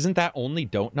 isn't that only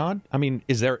Don't Nod? I mean,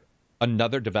 is there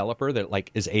another developer that,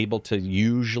 like, is able to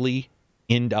usually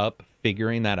end up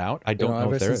figuring that out? I don't know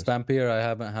ever if there since is. Vampire, I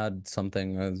haven't had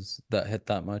something that hit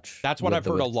that much. That's what I've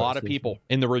heard a lot of people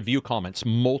in the review comments.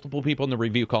 Multiple people in the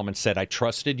review comments said, I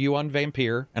trusted you on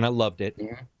Vampire, and I loved it.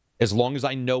 Yeah. As long as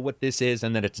I know what this is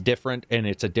and that it's different and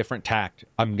it's a different tact,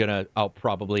 I'll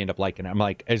probably end up liking it. I'm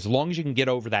like, as long as you can get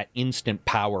over that instant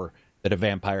power that a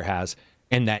vampire has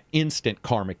and that instant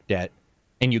karmic debt,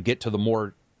 and you get to the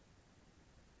more...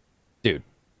 Dude,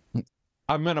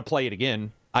 I'm going to play it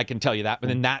again. I can tell you that, but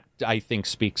then that, I think,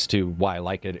 speaks to why I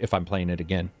like it if I'm playing it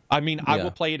again. I mean, I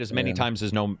will play it as many times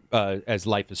as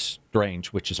Life is Strange,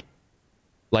 which is,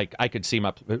 like, I could see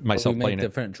myself playing it.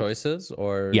 Different choices,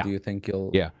 or do you think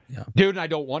you'll... Yeah. Dude, I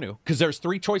don't want to, because there's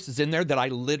 3 choices in there that I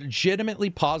legitimately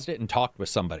paused it and talked with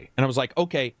somebody. And I was like,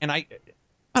 okay, and my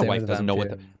wife doesn't know what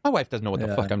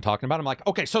the fuck I'm talking about. I'm like,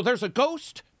 okay, so there's a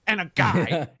ghost and a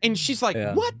guy. And she's like,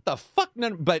 what the fuck?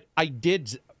 But I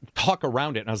did talk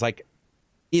around it, and I was like,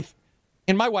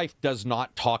 and my wife does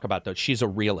not talk about those. She's a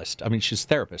realist. I mean, she's a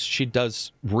therapist. She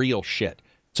does real shit.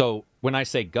 So when I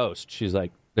say ghost, she's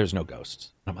like, there's no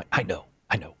ghosts. And I'm like, I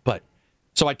know. But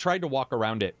so I tried to walk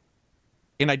around it,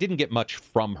 and I didn't get much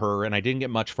from her, and I didn't get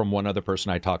much from one other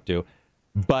person I talked to.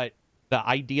 But the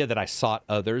idea that I sought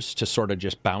others to sort of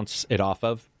just bounce it off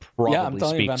of probably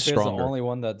speaks stronger. The only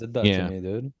one that did that to me,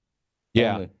 dude.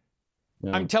 Yeah.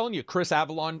 I'm telling you, Chris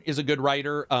Avalon is a good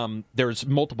writer. There's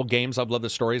multiple games I've loved the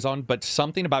stories on, but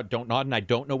something about Don't Nod, and I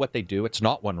don't know what they do. It's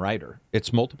not one writer.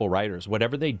 It's multiple writers.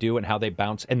 Whatever they do and how they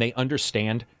bounce, and they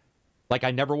understand. Like, I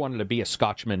never wanted to be a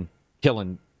Scotchman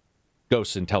killing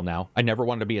ghosts until now. I never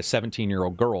wanted to be a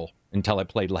 17-year-old girl until I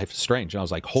played Life is Strange. And I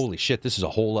was like, holy shit, this is a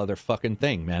whole other fucking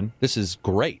thing, man. This is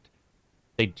great.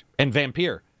 And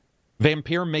Vampire.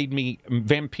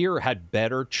 Vampire had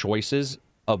better choices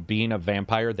of being a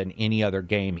vampire than any other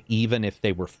game, even if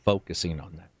they were focusing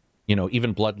on that. You know,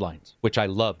 even Bloodlines, which I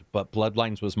loved, but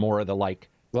Bloodlines was more of the, like...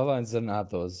 Bloodlines didn't have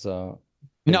those...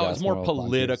 No, it was more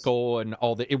political and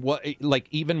all that. It was like,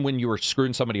 even when you were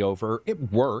screwing somebody over,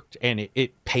 it worked and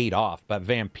it paid off. But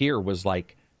Vampire was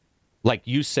like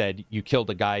you said, you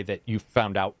killed a guy that you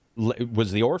found out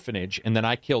was the orphanage, and then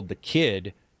I killed the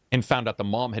kid and found out the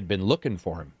mom had been looking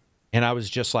for him. And I was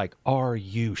just like, are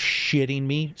you shitting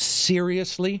me?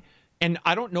 Seriously? And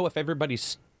I don't know if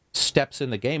everybody's steps in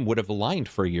the game would have aligned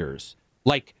for years.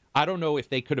 Like, I don't know if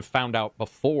they could have found out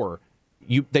before.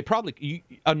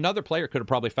 Another player could have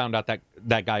probably found out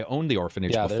that guy owned the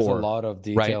orphanage before. Yeah, there's a lot of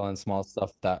detail and small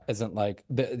stuff that isn't like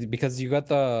because you got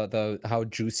the how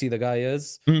juicy the guy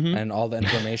is and all the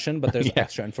information, but there's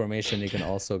extra information you can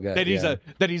also get.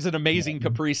 That he's an amazing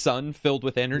Capri Sun filled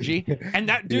with energy, and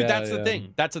that dude, that's the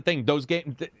thing. That's the thing. Those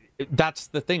games. That's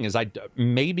the thing is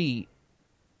maybe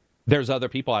there's other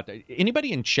people out there.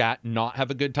 Anybody in chat not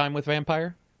have a good time with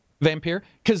Vampire?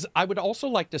 Because I would also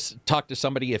like to talk to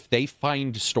somebody if they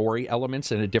find story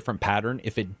elements in a different pattern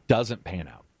if it doesn't pan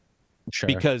out. Sure.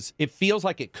 Because it feels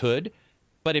like it could,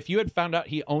 but if you had found out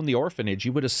he owned the orphanage,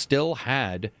 you would have still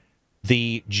had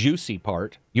the juicy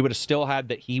part. You would have still had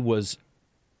that he was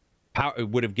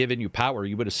would have given you power.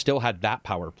 You would have still had that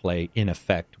power play in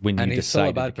effect when you decided to kill him. And he's still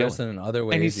a bad person in other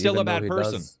ways. And he's still a bad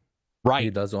person. Right. He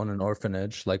does own an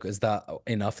orphanage. Like, is that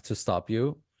enough to stop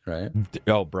you? Right.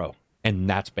 Oh, bro. And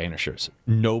that's Banishers.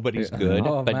 Nobody's good,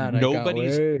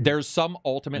 but there's some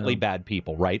ultimately bad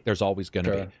people, right? There's always going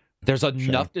to be. There's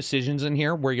enough decisions in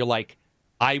here where you're like,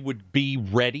 I would be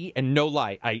ready, and no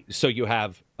lie. So you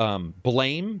have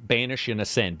blame, banish, and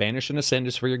ascend. Banish and ascend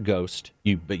is for your ghost.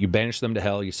 You banish them to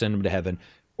hell, you send them to heaven,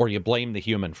 or you blame the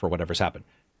human for whatever's happened.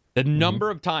 The number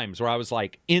of times where I was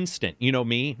like, instant, you know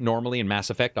me, normally in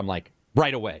Mass Effect, I'm like,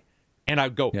 right away. And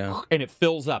I'd go, and it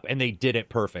fills up, and they did it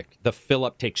perfect. The fill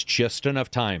up takes just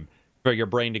enough time for your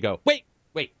brain to go, wait.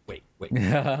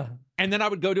 And then I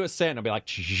would go to ascend. I'd be like,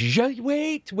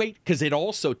 wait, because it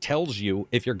also tells you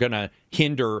if you're going to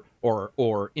hinder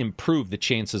or improve the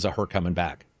chances of her coming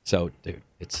back. So, dude,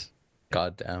 it's...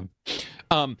 Goddamn.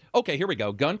 Okay, here we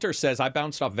go. Gunter says, I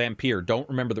bounced off Vampire. Don't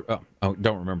remember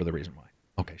the reason why.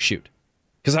 Okay, shoot.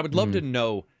 Because I would love to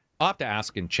know... I'll have to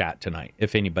ask in chat tonight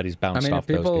if anybody's bounced off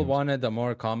those games. If people wanted a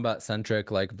more combat-centric,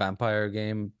 like, vampire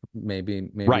game, maybe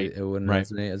it wouldn't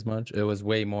resonate as much. It was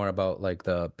way more about, like,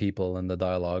 the people and the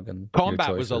dialogue and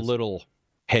combat was a little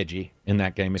hedgy in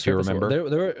that game, if you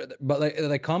remember. But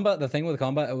like combat, the thing with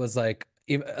combat, it was like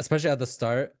especially at the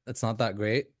start, it's not that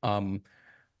great.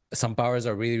 Some powers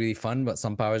are really, really fun, but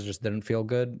some powers just didn't feel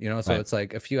good, you know? So it's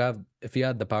like, if you had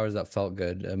the powers that felt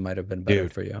good, it might have been better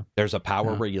for you. There's a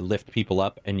power where you lift people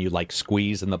up and you like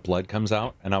squeeze and the blood comes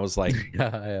out. And I was like,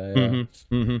 yeah.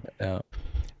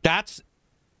 That's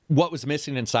what was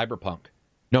missing in Cyberpunk.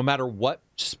 No matter what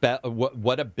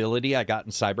ability I got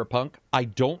in Cyberpunk, I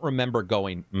don't remember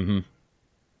going,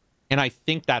 And I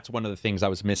think that's one of the things I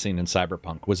was missing in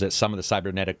Cyberpunk, was that some of the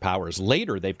cybernetic powers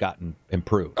later they've gotten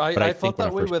improved. I felt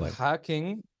that way with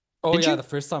hacking. Oh yeah, the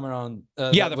first time around.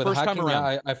 The first time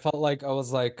around. I felt like I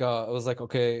was like,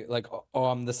 okay, like, oh,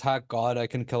 I'm this hack god. I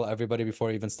can kill everybody before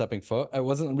even stepping foot. It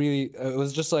wasn't really. It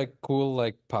was just like cool,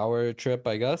 like power trip,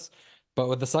 I guess. But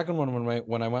with the second one,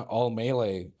 when I went all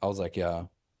melee, I was like, yeah.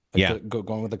 Like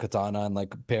going with the katana and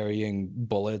like parrying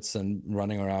bullets and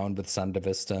running around with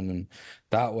Sandevistan, and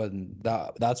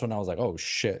that's when I was like, oh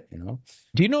shit, you know.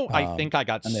 Do you know? I think I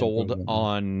got sold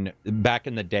on back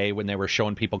in the day when they were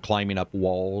showing people climbing up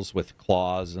walls with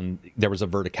claws, and there was a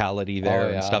verticality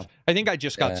there and stuff. I think I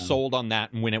just got sold on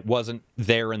that, and when it wasn't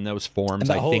there in those forms, and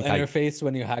the whole interface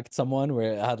when you hacked someone,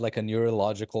 where it had like a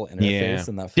neurological interface,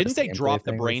 and that didn't they drop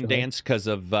the brain dance because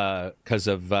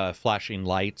of flashing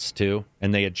lights too,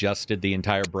 and they adjusted the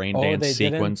entire brain dance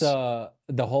sequence.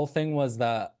 The whole thing was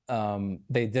that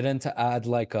they didn't add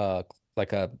like a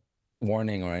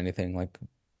warning or anything like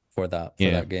for that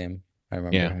game. I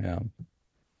remember.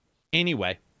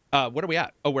 Anyway, what are we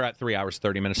at? Oh, we're at 3 hours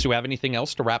 30 minutes. Do we have anything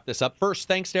else to wrap this up? First,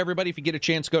 thanks to everybody. If you get a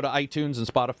chance, go to iTunes and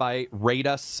Spotify, rate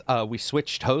us. We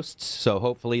switched hosts, so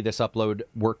hopefully this upload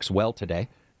works well today.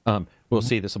 We'll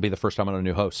see. This will be the first time on a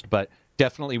new host, but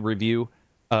definitely review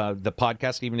the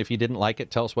podcast. Even if you didn't like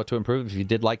it, tell us what to improve. If you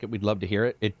did like it, we'd love to hear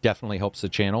it. It definitely helps the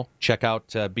channel. Check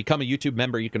out, become a YouTube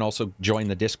member. You can also join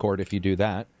the Discord if you do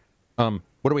that.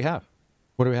 What do we have?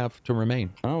 What do we have to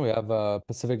remain? Oh, we have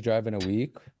Pacific Drive in a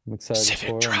week. I'm excited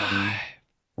for.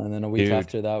 And then a week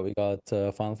after that, we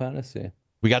got Final Fantasy.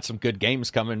 We got some good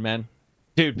games coming, man.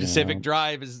 Dude, Pacific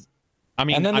Drive is. I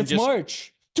mean, and then it's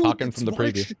March. Talking from the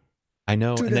preview. I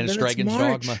know, and then it's Dragon's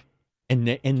Dogma. And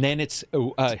then it's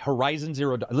Horizon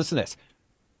Zero Dawn. Listen to this.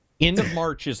 End of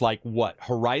March is like what?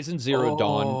 Horizon Zero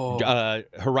Dawn,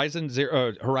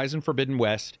 Horizon Forbidden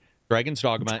West, Dragon's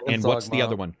Dogma, and what's the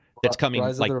other one that's coming?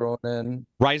 Rise of the Ronin.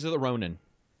 Rise of the Ronin.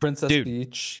 Princess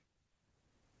Peach.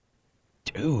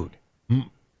 Dude.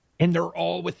 And they're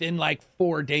all within like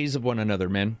 4 days of one another,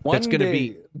 man. That's going to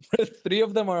be 3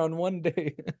 of them are on one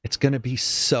day. It's going to be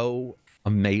so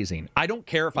amazing. I don't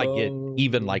care if I get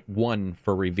even like 1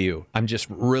 for review. I'm just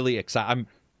really excited.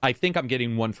 I think I'm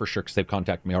getting 1 for sure because they've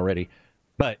contacted me already.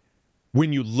 But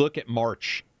when you look at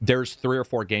March, there's 3 or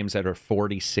 4 games that are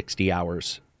 40, 60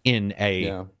 hours in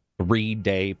a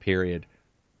 3-day period.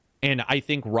 And I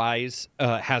think Rise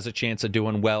has a chance of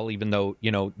doing well, even though,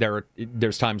 you know,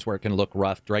 there's times where it can look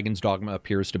rough. Dragon's Dogma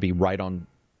appears to be right on,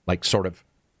 like, sort of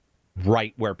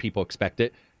right where people expect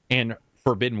it. And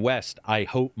Forbidden West, I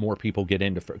hope more people get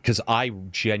into, because I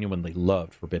genuinely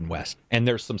loved Forbidden West. And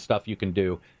there's some stuff you can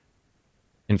do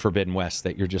in Forbidden West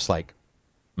that you're just like,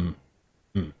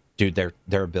 dude,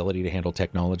 their ability to handle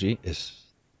technology is...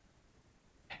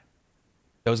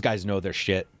 Those guys know their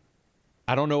shit.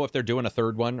 I don't know if they're doing a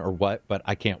 3rd one or what, but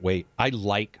I can't wait. I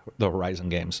like the Horizon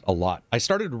games a lot. I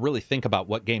started to really think about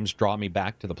what games draw me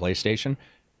back to the PlayStation,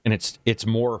 and it's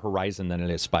more Horizon than it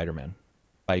is Spider-Man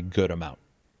by a good amount.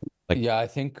 Like, yeah,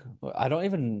 I don't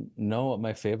even know what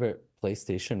my favorite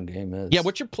PlayStation game is. Yeah,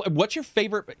 what's your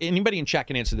favorite? Anybody in chat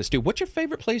can answer this too. What's your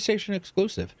favorite PlayStation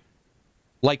exclusive?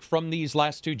 Like from these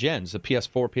last 2 gens, the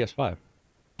PS4, PS5.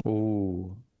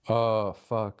 Ooh,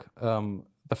 fuck.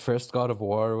 The first God of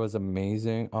War was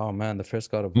amazing. Oh man, the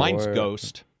first God of War. Mine's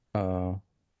Ghost.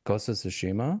 Ghost of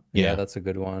Tsushima. Yeah, that's a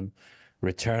good one.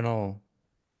 Returnal.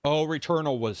 Oh,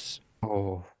 Returnal was.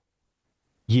 Oh.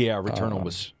 Yeah, Returnal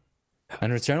was.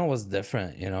 And Returnal was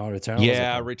different, you know.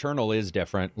 Returnal is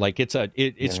different. Like it's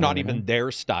not even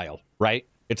their style, right?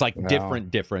 It's like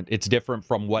different. It's different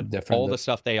from the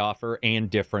stuff they offer, and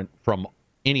different from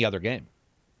any other game.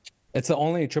 It's the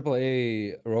only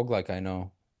AAA roguelike I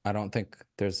know. I don't think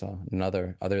there's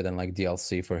another other than like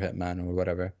DLC for Hitman or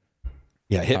whatever.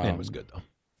 Yeah, Hitman was good though.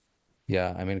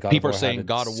 Yeah, I mean, people are saying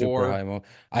God of War.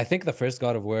 I think the first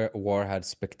God of War had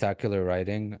spectacular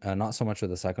writing. Not so much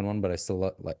with the second one, but I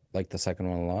still like the second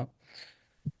one a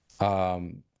lot.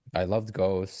 I loved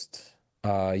Ghost.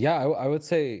 I would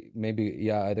say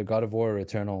maybe either God of War or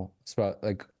Returnal.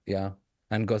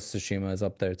 And Ghost of Tsushima is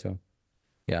up there too.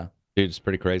 Yeah, dude, it's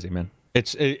pretty crazy, man.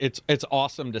 It's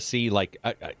awesome to see. Like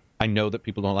I know that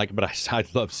people don't like it, but I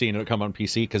love seeing it come on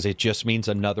PC because it just means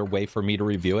another way for me to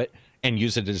review it and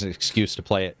use it as an excuse to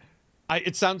play it.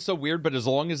 It sounds so weird, but as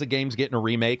long as the game's getting a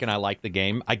remake and I like the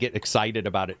game, I get excited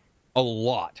about it a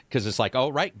lot because it's like, oh,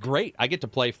 right, great. I get to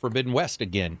play Forbidden West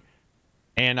again.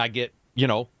 And I get,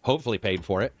 hopefully paid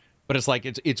for it. But it's like,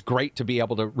 it's great to be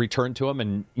able to return to them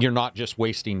and you're not just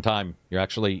wasting time. You're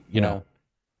actually,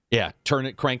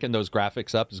 cranking those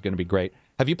graphics up is going to be great.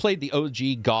 Have you played the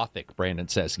OG Gothic, Brandon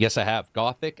says? Yes, I have.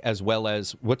 Gothic as well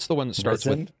as, what's the one that starts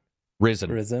with?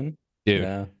 Risen.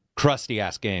 Dude,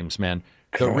 crusty-ass games, man.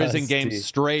 The Risen games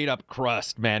straight up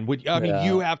crust, man.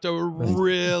 You have to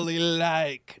really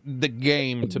like the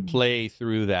game to play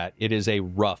through that. It is a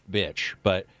rough bitch.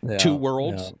 But Two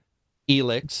Worlds,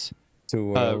 Elix,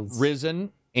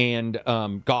 Risen, and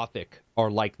Gothic are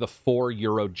like the 4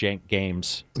 Eurojank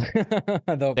games.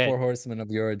 The 4 horsemen of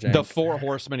Eurojank. The 4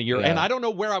 horsemen of Euro. And I don't know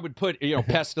where I would put,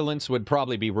 Pestilence would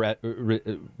probably be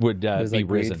Risen.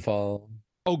 Greedfall.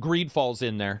 Oh, Greedfall's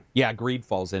in there. Yeah,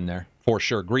 Greedfall's in there for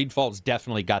sure. Greedfall's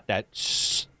definitely got that,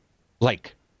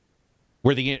 like,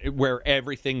 where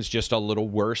everything's just a little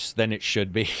worse than it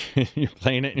should be. You're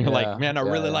playing it and you're like, man, I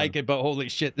really like it, but holy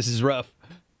shit, this is rough.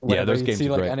 Those games see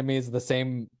are like great. Enemies, the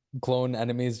same clone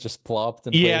enemies just plopped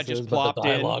in places, just plopped but the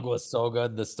dialogue was so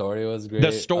good. The story was great.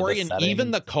 The story and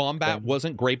even the combat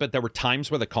wasn't great, but there were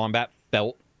times where the combat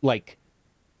felt like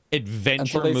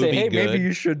adventure movie say, hey, good. Maybe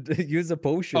you should use a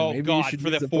potion. Oh, maybe God, for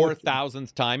the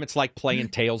 4,000th time. It's like playing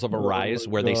Tales of Arise,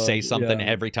 where they say something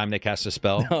every time they cast a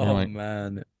spell. Oh,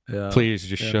 man. Yeah. Please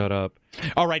just shut up.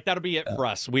 All right, that'll be it for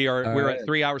us. We're at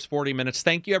 3 hours, 40 minutes.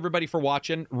 Thank you, everybody, for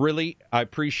watching. Really, I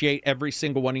appreciate every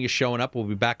single one of you showing up. We'll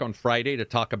be back on Friday to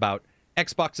talk about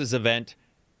Xbox's event,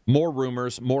 more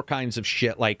rumors, more kinds of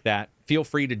shit like that. Feel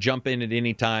free to jump in at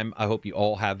any time. I hope you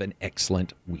all have an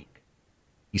excellent week.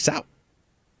 Peace out.